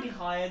 You already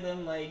hired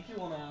them. Like, you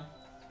wanna.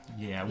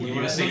 Yeah, You will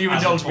wanna see you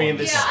as indulge me in important.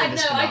 this? Yeah, I in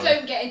this know. I finale?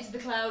 don't get into the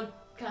cloud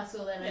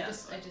castle then. Yeah.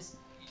 I just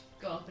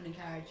go up in a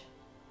carriage.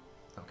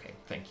 Okay,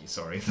 thank you.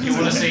 Sorry. You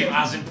want to seem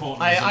as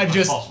important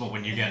as possible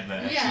when you get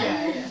there.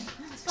 Yeah. Yeah.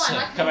 It's fine. So,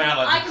 I can, coming out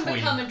like I the can queen.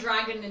 become a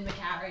dragon in the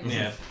carriage.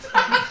 Yeah.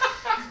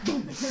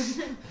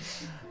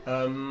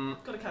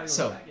 Gotta carry all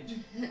So- the baggage.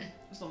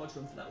 There's not much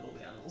room for that with all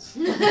the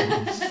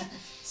animals.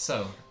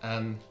 So,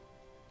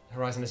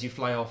 Horizon, as you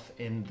fly off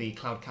in the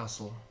Cloud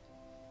Castle,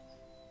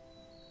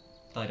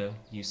 Dido,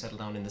 you settle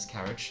down in this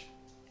carriage.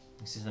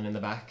 You sit down in the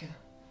back.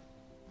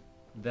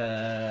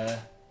 The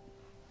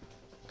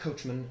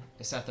coachman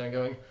is sat there and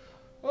going,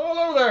 "Oh,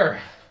 hello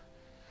there.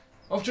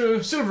 Off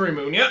to Silvery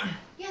Moon, yeah?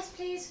 Yes,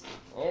 please.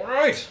 All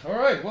right.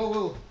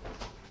 Well,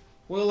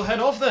 we'll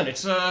head off then.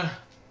 It's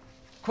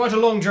quite a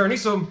long journey,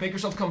 so make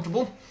yourself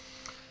comfortable.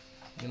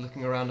 You're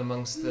looking around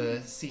amongst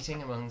the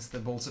seating, amongst the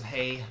balls of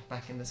hay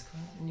back in this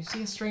car, and you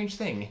see a strange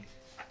thing.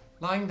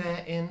 Lying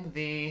there in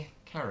the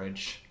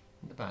carriage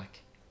in the back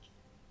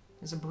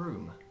is a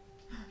broom.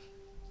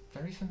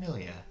 Very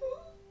familiar.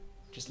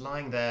 Just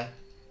lying there,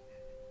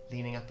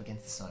 leaning up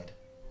against the side.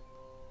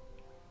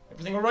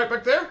 Everything all right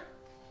back there?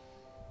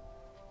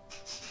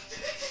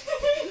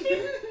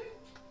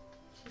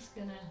 She's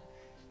gonna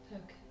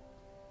poke it.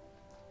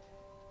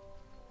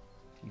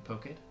 You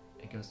poke it,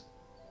 it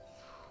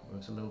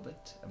moves a little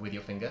bit with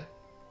your finger,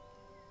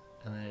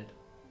 and then it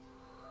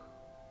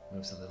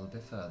moves a little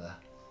bit further.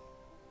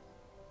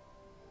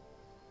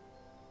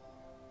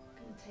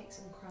 I'm gonna take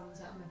some crumbs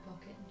out of my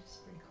pocket and just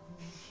sprinkle them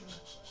on the floor.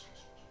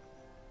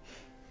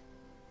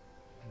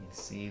 And you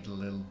see the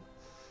little,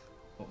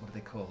 what are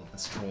they called? The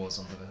straws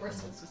on the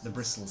Bristles. The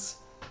bristles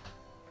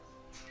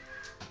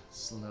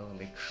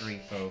slowly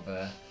creep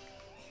over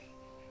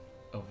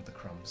the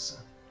crumbs,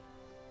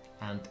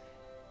 and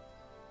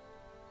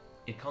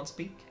it can't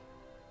speak.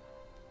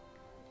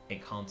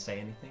 It can't say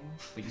anything,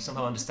 but you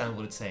somehow understand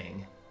what it's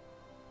saying.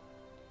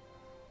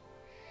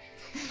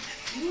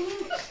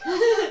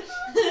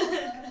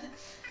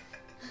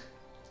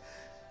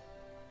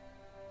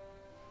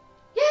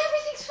 Yeah,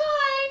 everything's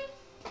fine.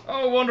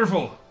 Oh,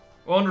 wonderful!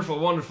 Wonderful.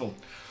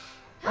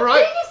 How All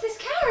right. big is this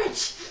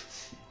carriage?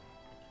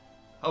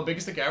 How big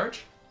is the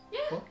carriage? Yeah.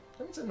 Well,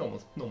 it's a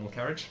normal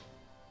carriage.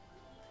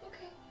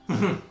 Okay.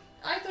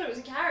 I thought it was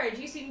a carriage.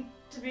 You seem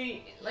to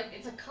be like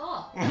it's a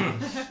car. Aren't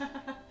they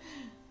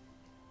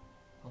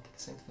the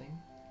same thing?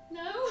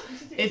 No.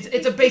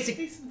 It's a basic.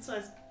 decent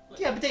size.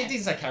 Yeah, but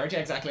these are carriage, yeah,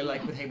 exactly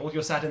like with Hayball.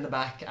 You're sat in the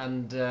back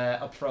and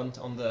up front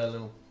on the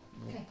little.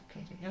 Okay.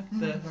 Yeah,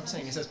 what I'm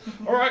saying. He says,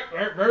 "All right,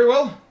 very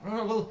well.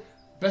 Well,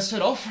 best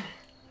head off.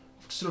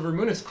 Silver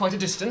Moon. It's quite a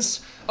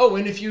distance. Oh,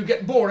 and if you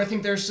get bored, I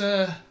think there's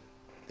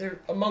there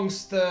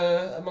amongst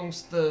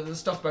the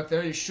stuff back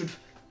there. You should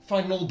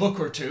find an old book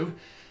or two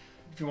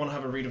if you want to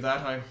have a read of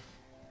that.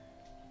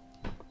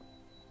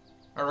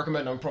 I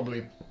recommend. I'm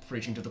probably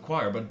preaching to the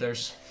choir, but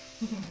there's.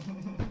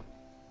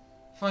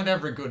 Find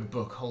every good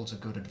book holds a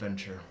good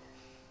adventure.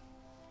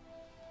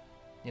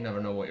 You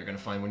never know what you're going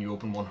to find when you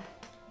open one.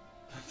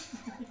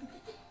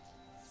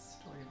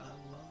 Story of our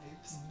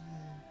lives.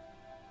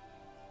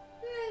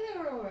 Yeah, they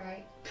were all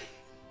right.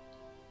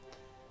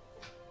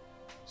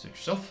 Suit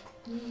yourself.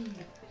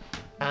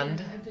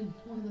 And open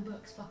one of the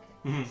books. Fuck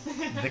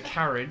it. the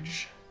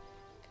carriage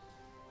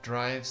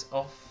drives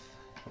off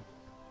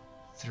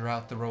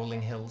throughout the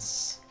rolling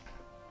hills,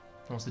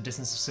 towards the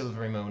distance of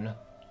Silvery Moon,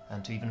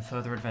 and to even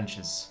further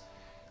adventures.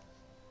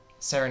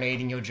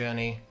 Serenading your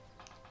journey,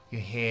 you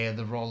hear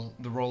the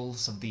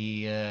rolls of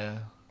the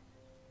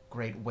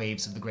great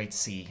waves of the great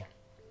sea.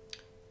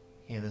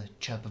 Hear the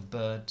chirp of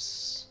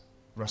birds,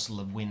 rustle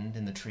of wind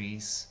in the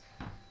trees,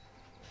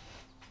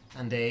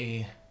 and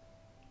a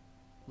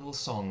little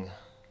song,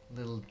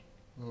 little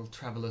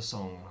traveller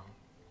song,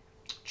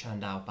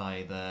 churned out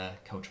by the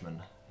coachman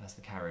as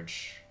the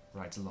carriage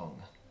rides along.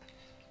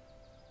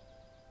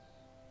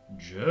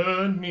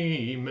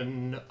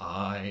 Journeyman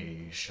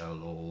I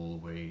shall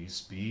always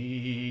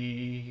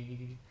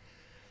be,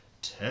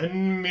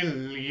 10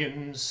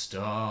 million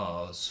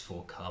stars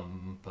for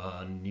company,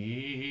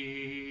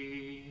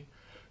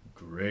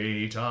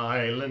 great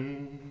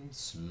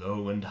islands,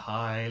 lowland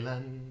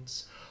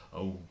highlands,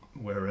 oh,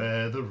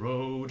 where'er the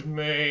road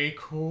may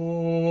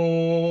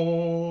call,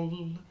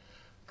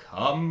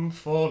 come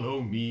follow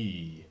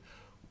me,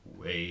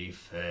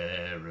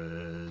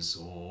 wayfarers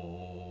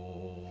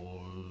all.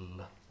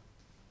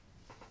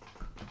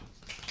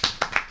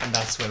 And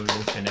that's where we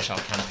will finish our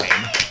campaign.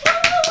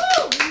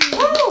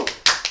 Woo! Is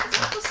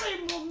that the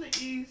same one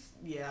that you...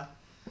 Yeah.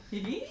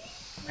 Did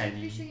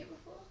you sing it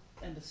before?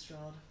 End of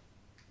Strahd.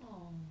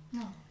 Oh.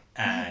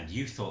 And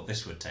you thought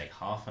this would take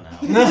half an hour.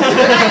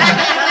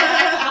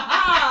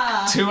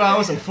 2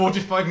 hours and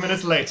 45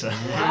 minutes later.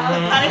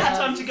 I had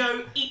time to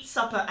go eat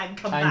supper and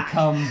come back.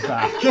 come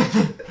back.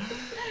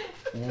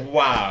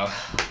 Wow.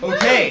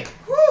 Okay.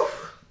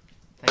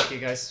 Thank you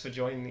guys for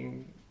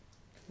joining.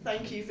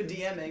 Thank you for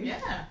DMing.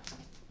 Yeah.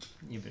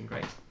 You've been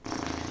great.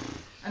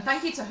 And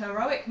thank you to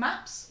Heroic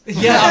Maps.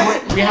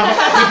 Yeah, we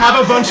have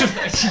a bunch of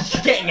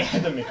you're getting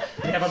ahead of me.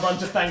 We have a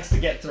bunch of thanks to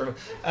get through.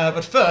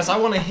 But first, I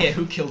want to hear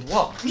who killed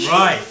what.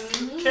 Right.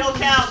 Kill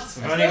counts.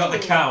 We've only got the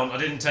count. I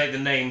didn't take the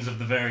names of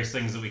the various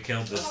things that we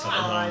killed this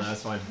time. No,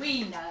 that's fine.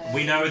 We know.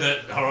 We know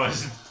that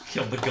Horizon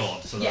killed the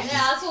god, so Yeah, that's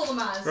that's all that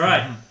matters.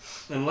 right.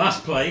 In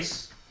last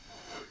place,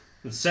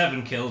 with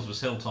 7 kills, was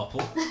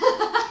Hilltopple, which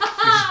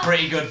is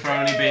pretty good for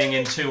only being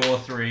in 2 or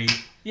 3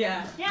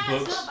 Yeah. Yeah,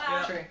 books. it's not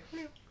bad. True.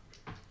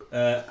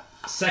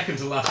 Second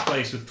to last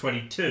place with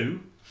 22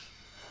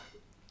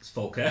 is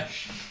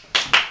Folkesh.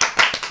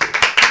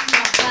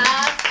 Not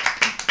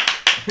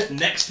bad.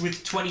 Next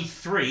with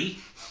 23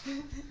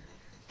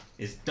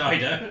 is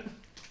Dido.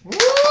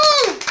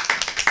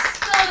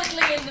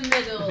 Solidly in the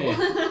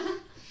middle.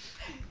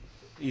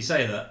 You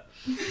say that.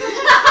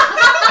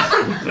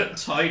 but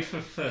tied for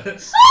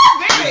first.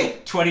 Really?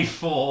 With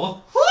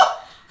 24.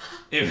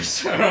 It was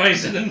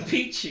Horizon and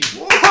Peachy.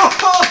 Whoa!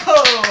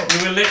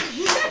 We were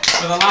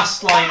for the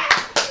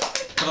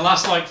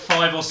last like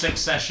 5 or 6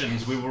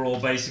 sessions, we were all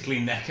basically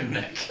neck and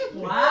neck.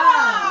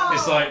 Wow.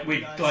 It's like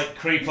we'd like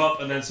creep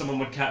up and then someone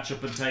would catch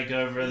up and take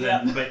over, and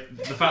then but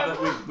the fact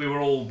that we were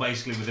all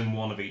basically within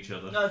one of each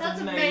other.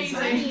 That's amazing.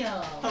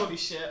 Damn. Holy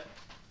shit.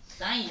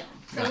 Damn.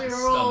 So we That's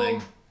were all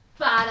stunning.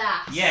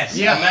 badass. Yes,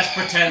 Yeah. and let's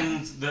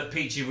pretend that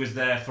Peachy was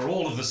there for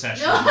all of the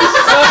sessions Oh,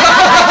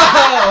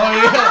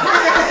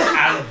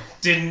 yeah. and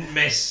didn't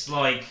miss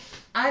like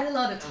I had a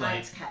lot of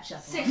time to catch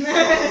up. 6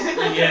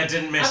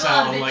 didn't miss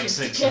out on like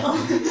 6.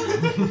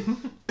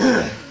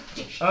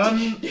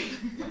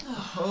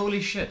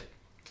 Holy shit.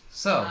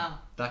 So, Wow.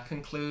 that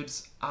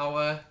concludes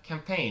our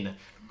campaign.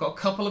 Got a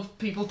couple of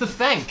people to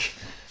thank.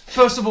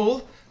 First of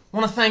all,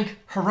 want to thank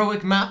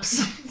Heroic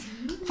Maps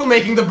for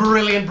making the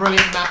brilliant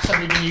maps that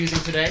we've been using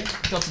today.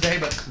 Not today,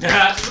 but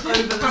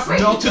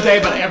not today,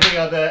 but every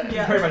other.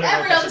 Yeah. Pretty much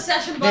Every other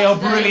session, but They are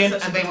today. brilliant,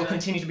 Session and they will today.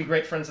 continue to be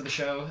great friends of the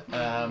show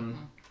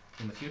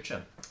in the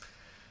future.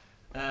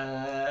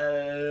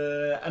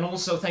 And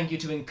also thank you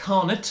to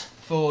Incarnate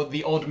for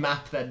the odd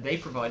map that they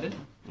provided.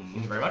 Thank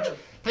you very much.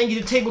 Thank you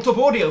to Tabletop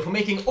Audio for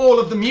making all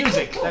of the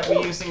music that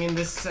we're using in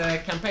this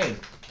campaign.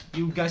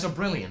 You guys are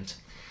brilliant.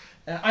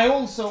 I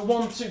also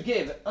want to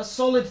give a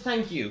solid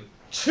thank you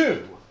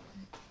to...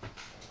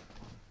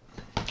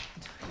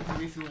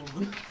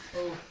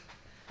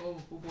 Oh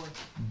boy.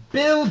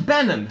 Bill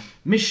Benham,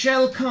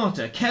 Michelle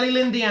Carter, Kelly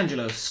Lynn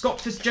D'Angelo,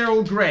 Scott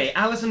Fitzgerald Gray,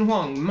 Alison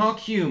Huang, Mark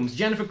Humes,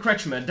 Jennifer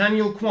Kretschmer,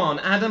 Daniel Kwan,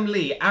 Adam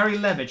Lee, Ari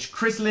Levitch,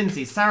 Chris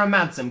Lindsay, Sarah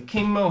Madsen,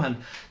 King Mohan,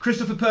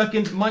 Christopher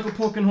Perkins, Michael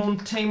Porkenhorn,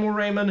 Tamor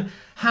Raymond,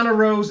 Hannah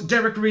Rose,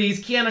 Derek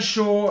Rees, Kiana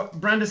Shaw,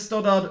 Brandis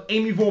Stoddard,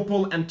 Amy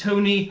Vorpal, and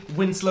Tony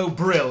Winslow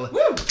Brill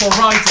for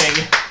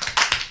writing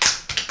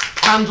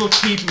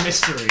Candlekeep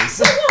Mysteries.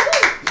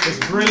 This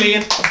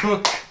brilliant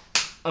book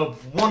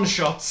of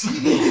one-shots,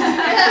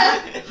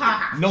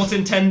 not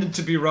intended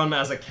to be run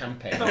as a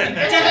campaign.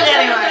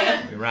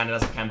 Anyway. We ran it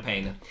as a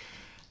campaign.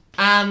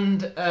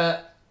 And,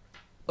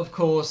 of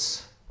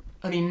course,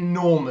 an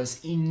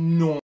enormous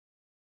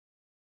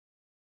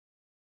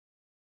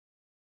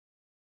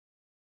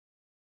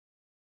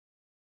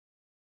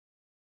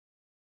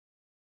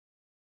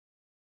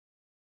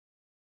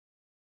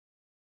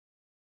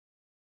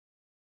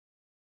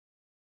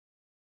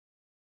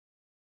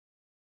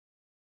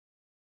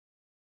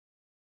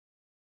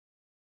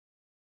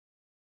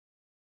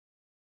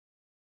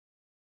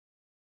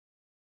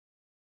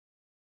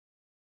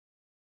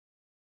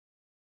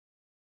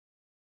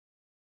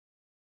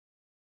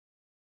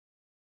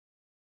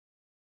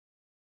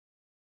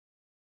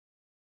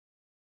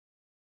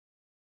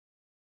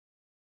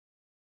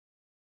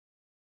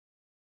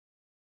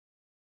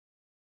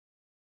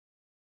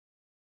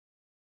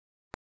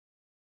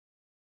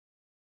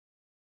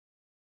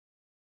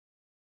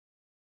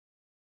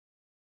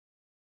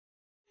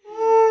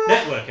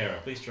Network error.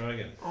 Please try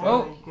again.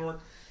 Oh. my god.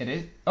 It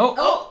is. Oh!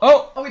 Oh.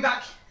 Oh! Are we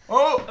back?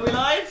 Oh! Are we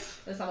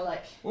live? Let's have a look.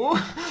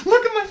 Oh!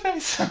 Look at my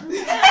face!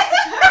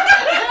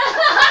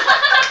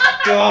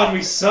 God,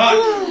 we suck.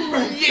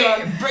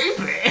 Yeah,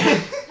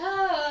 baby!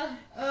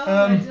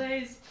 Oh my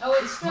days. Oh,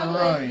 it's struggling.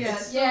 Right.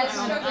 Yes. Yeah, it's Hang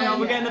on, struggling. hang on,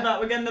 we're getting the back,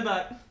 we're getting the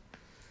back.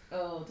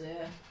 Oh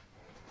dear.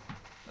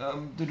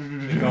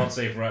 We can't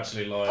see if we're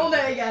actually live. Oh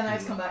no, yeah, no,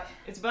 it's come back.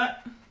 It's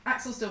back.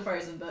 Axel's still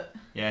frozen, but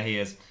Yeah, he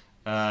is.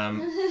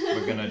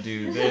 We're gonna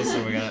do this,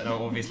 and we're gonna.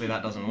 No, obviously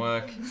that doesn't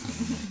work.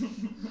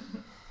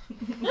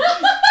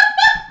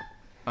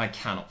 I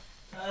cannot.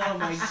 Oh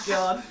my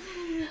god.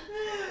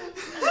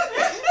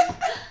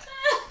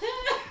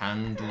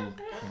 Handle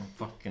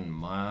fucking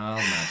mild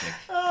magic.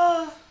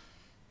 Oh.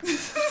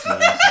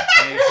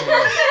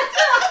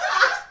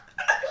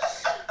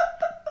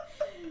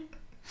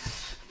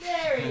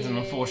 There he It's an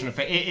is. unfortunate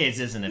thing. It is,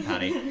 isn't it,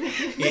 Paddy?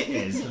 It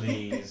is.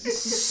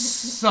 Please.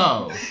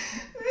 So,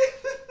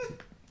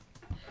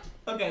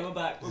 Okay, we're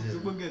back.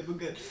 We're good, we're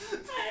good.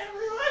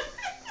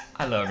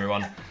 hello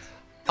everyone.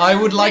 I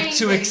would like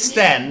to Amazing.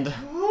 extend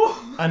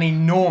an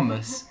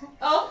enormous.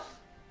 Oh,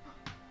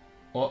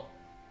 What?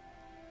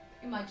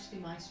 it might just be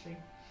my stream.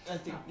 I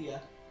think, yeah. I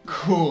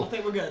Cool.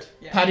 think we're good.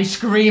 Yeah. Paddy,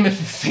 scream if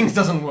things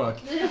doesn't work.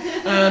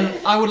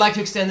 I would like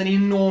to extend an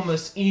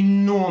enormous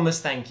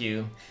thank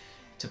you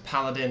to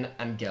Paladin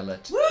and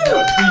Gellert who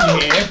have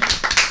been here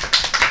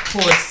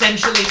for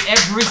essentially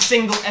every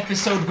single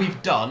episode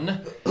we've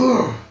done.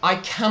 I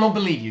cannot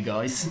believe, you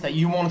guys, that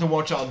you wanted to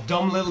watch our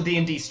dumb little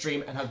D&D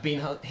stream and have been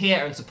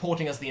here and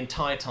supporting us the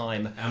entire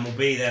time. And we'll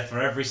be there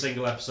for every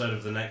single episode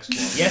of the next one.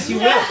 Yes, you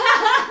will.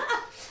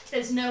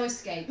 There's no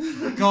escape.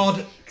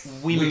 God,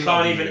 we We love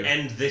can't you. even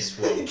end this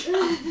one.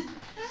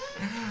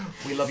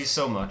 We love you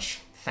so much.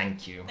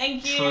 Thank you.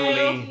 Thank you.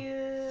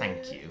 Truly,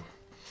 thank you.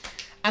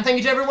 And thank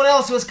you to everyone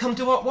else who has come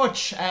to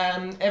watch.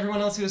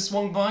 Everyone else who has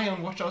swung by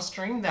and watched our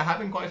stream. There have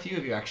been quite a few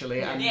of you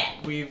actually, and Yeah.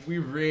 we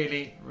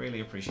really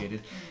appreciate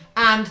it.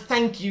 And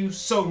thank you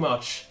so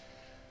much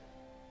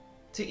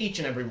to each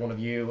and every one of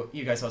you.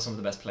 You guys are some of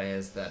the best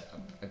players that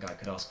a guy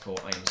could ask for.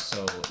 I am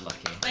so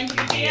lucky. Thank you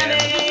for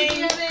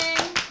DM.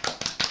 DMing.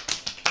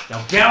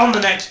 Now get on the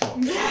next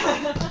one.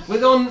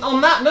 With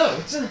on that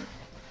note.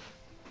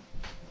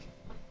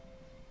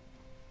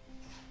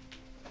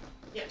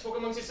 Yeah, talk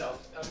amongst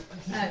yourself.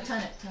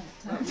 Turn it.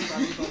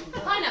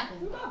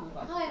 Pineapple.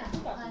 I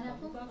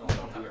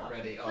don't have it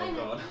ready. Oh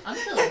god. I'm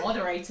still a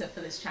moderator for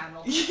this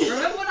channel.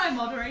 Remember when I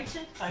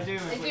moderated? I do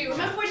I do.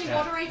 Remember when you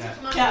moderated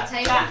from under Cat, the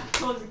table? cat,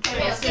 causing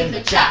chaos. Chaos in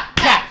the chat.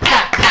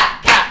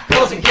 Cat,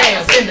 causing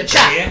chaos in the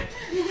chat.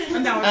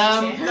 And now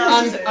I'm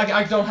And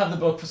I don't have the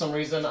book for some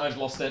reason. I've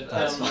lost it.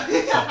 That's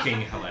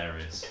fucking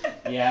hilarious.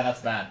 Yeah,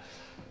 that's bad.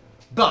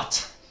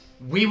 But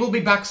we will be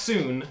back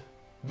soon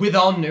with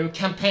our new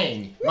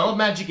campaign. Mild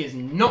Magic is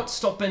not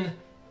stopping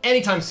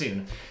anytime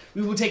soon.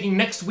 We will be taking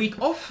next week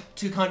off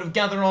to kind of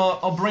gather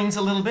our brains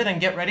a little bit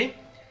and get ready.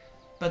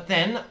 But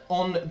then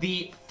on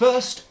the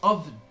 1st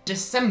of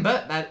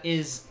December, that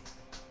is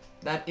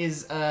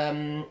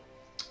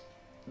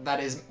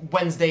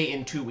Wednesday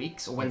in 2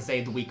 weeks, or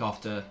Wednesday the week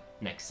after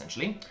next,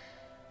 essentially.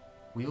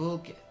 We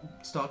will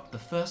start the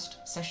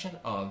first session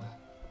of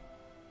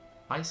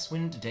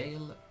Icewind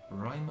Dale,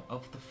 Rime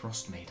of the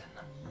Frost Maiden.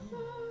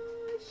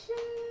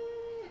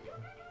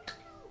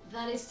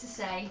 That is to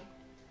say,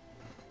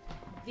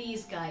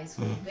 these guys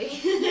will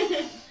be.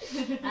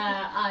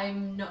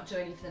 I'm not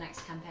joining for the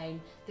next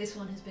campaign. This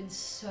one has been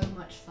so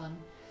much fun.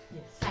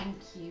 Yes. Thank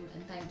you,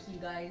 and thank you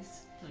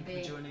guys Thank for you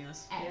being for joining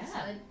us.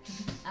 excellent.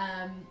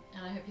 And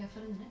I hope you have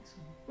fun in the next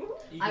one.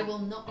 I will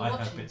not be I hope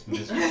watching. it's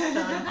miserable.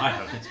 I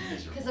hope it's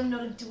miserable. Because I'm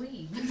not a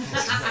dweeb.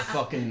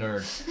 Fucking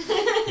nerd.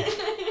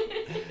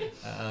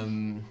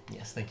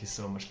 Yes, thank you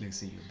so much,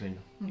 Lucy. You've been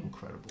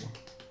incredible.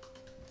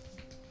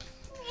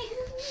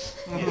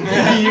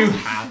 You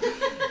have.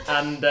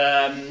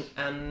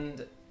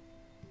 And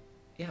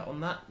yeah, on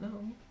that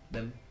note,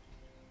 then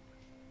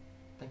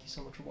thank you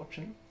so much for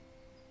watching.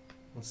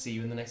 We'll see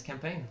you in the next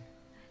campaign.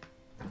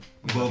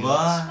 Bye-bye.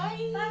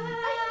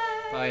 Bye.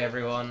 Bye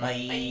everyone. Bye.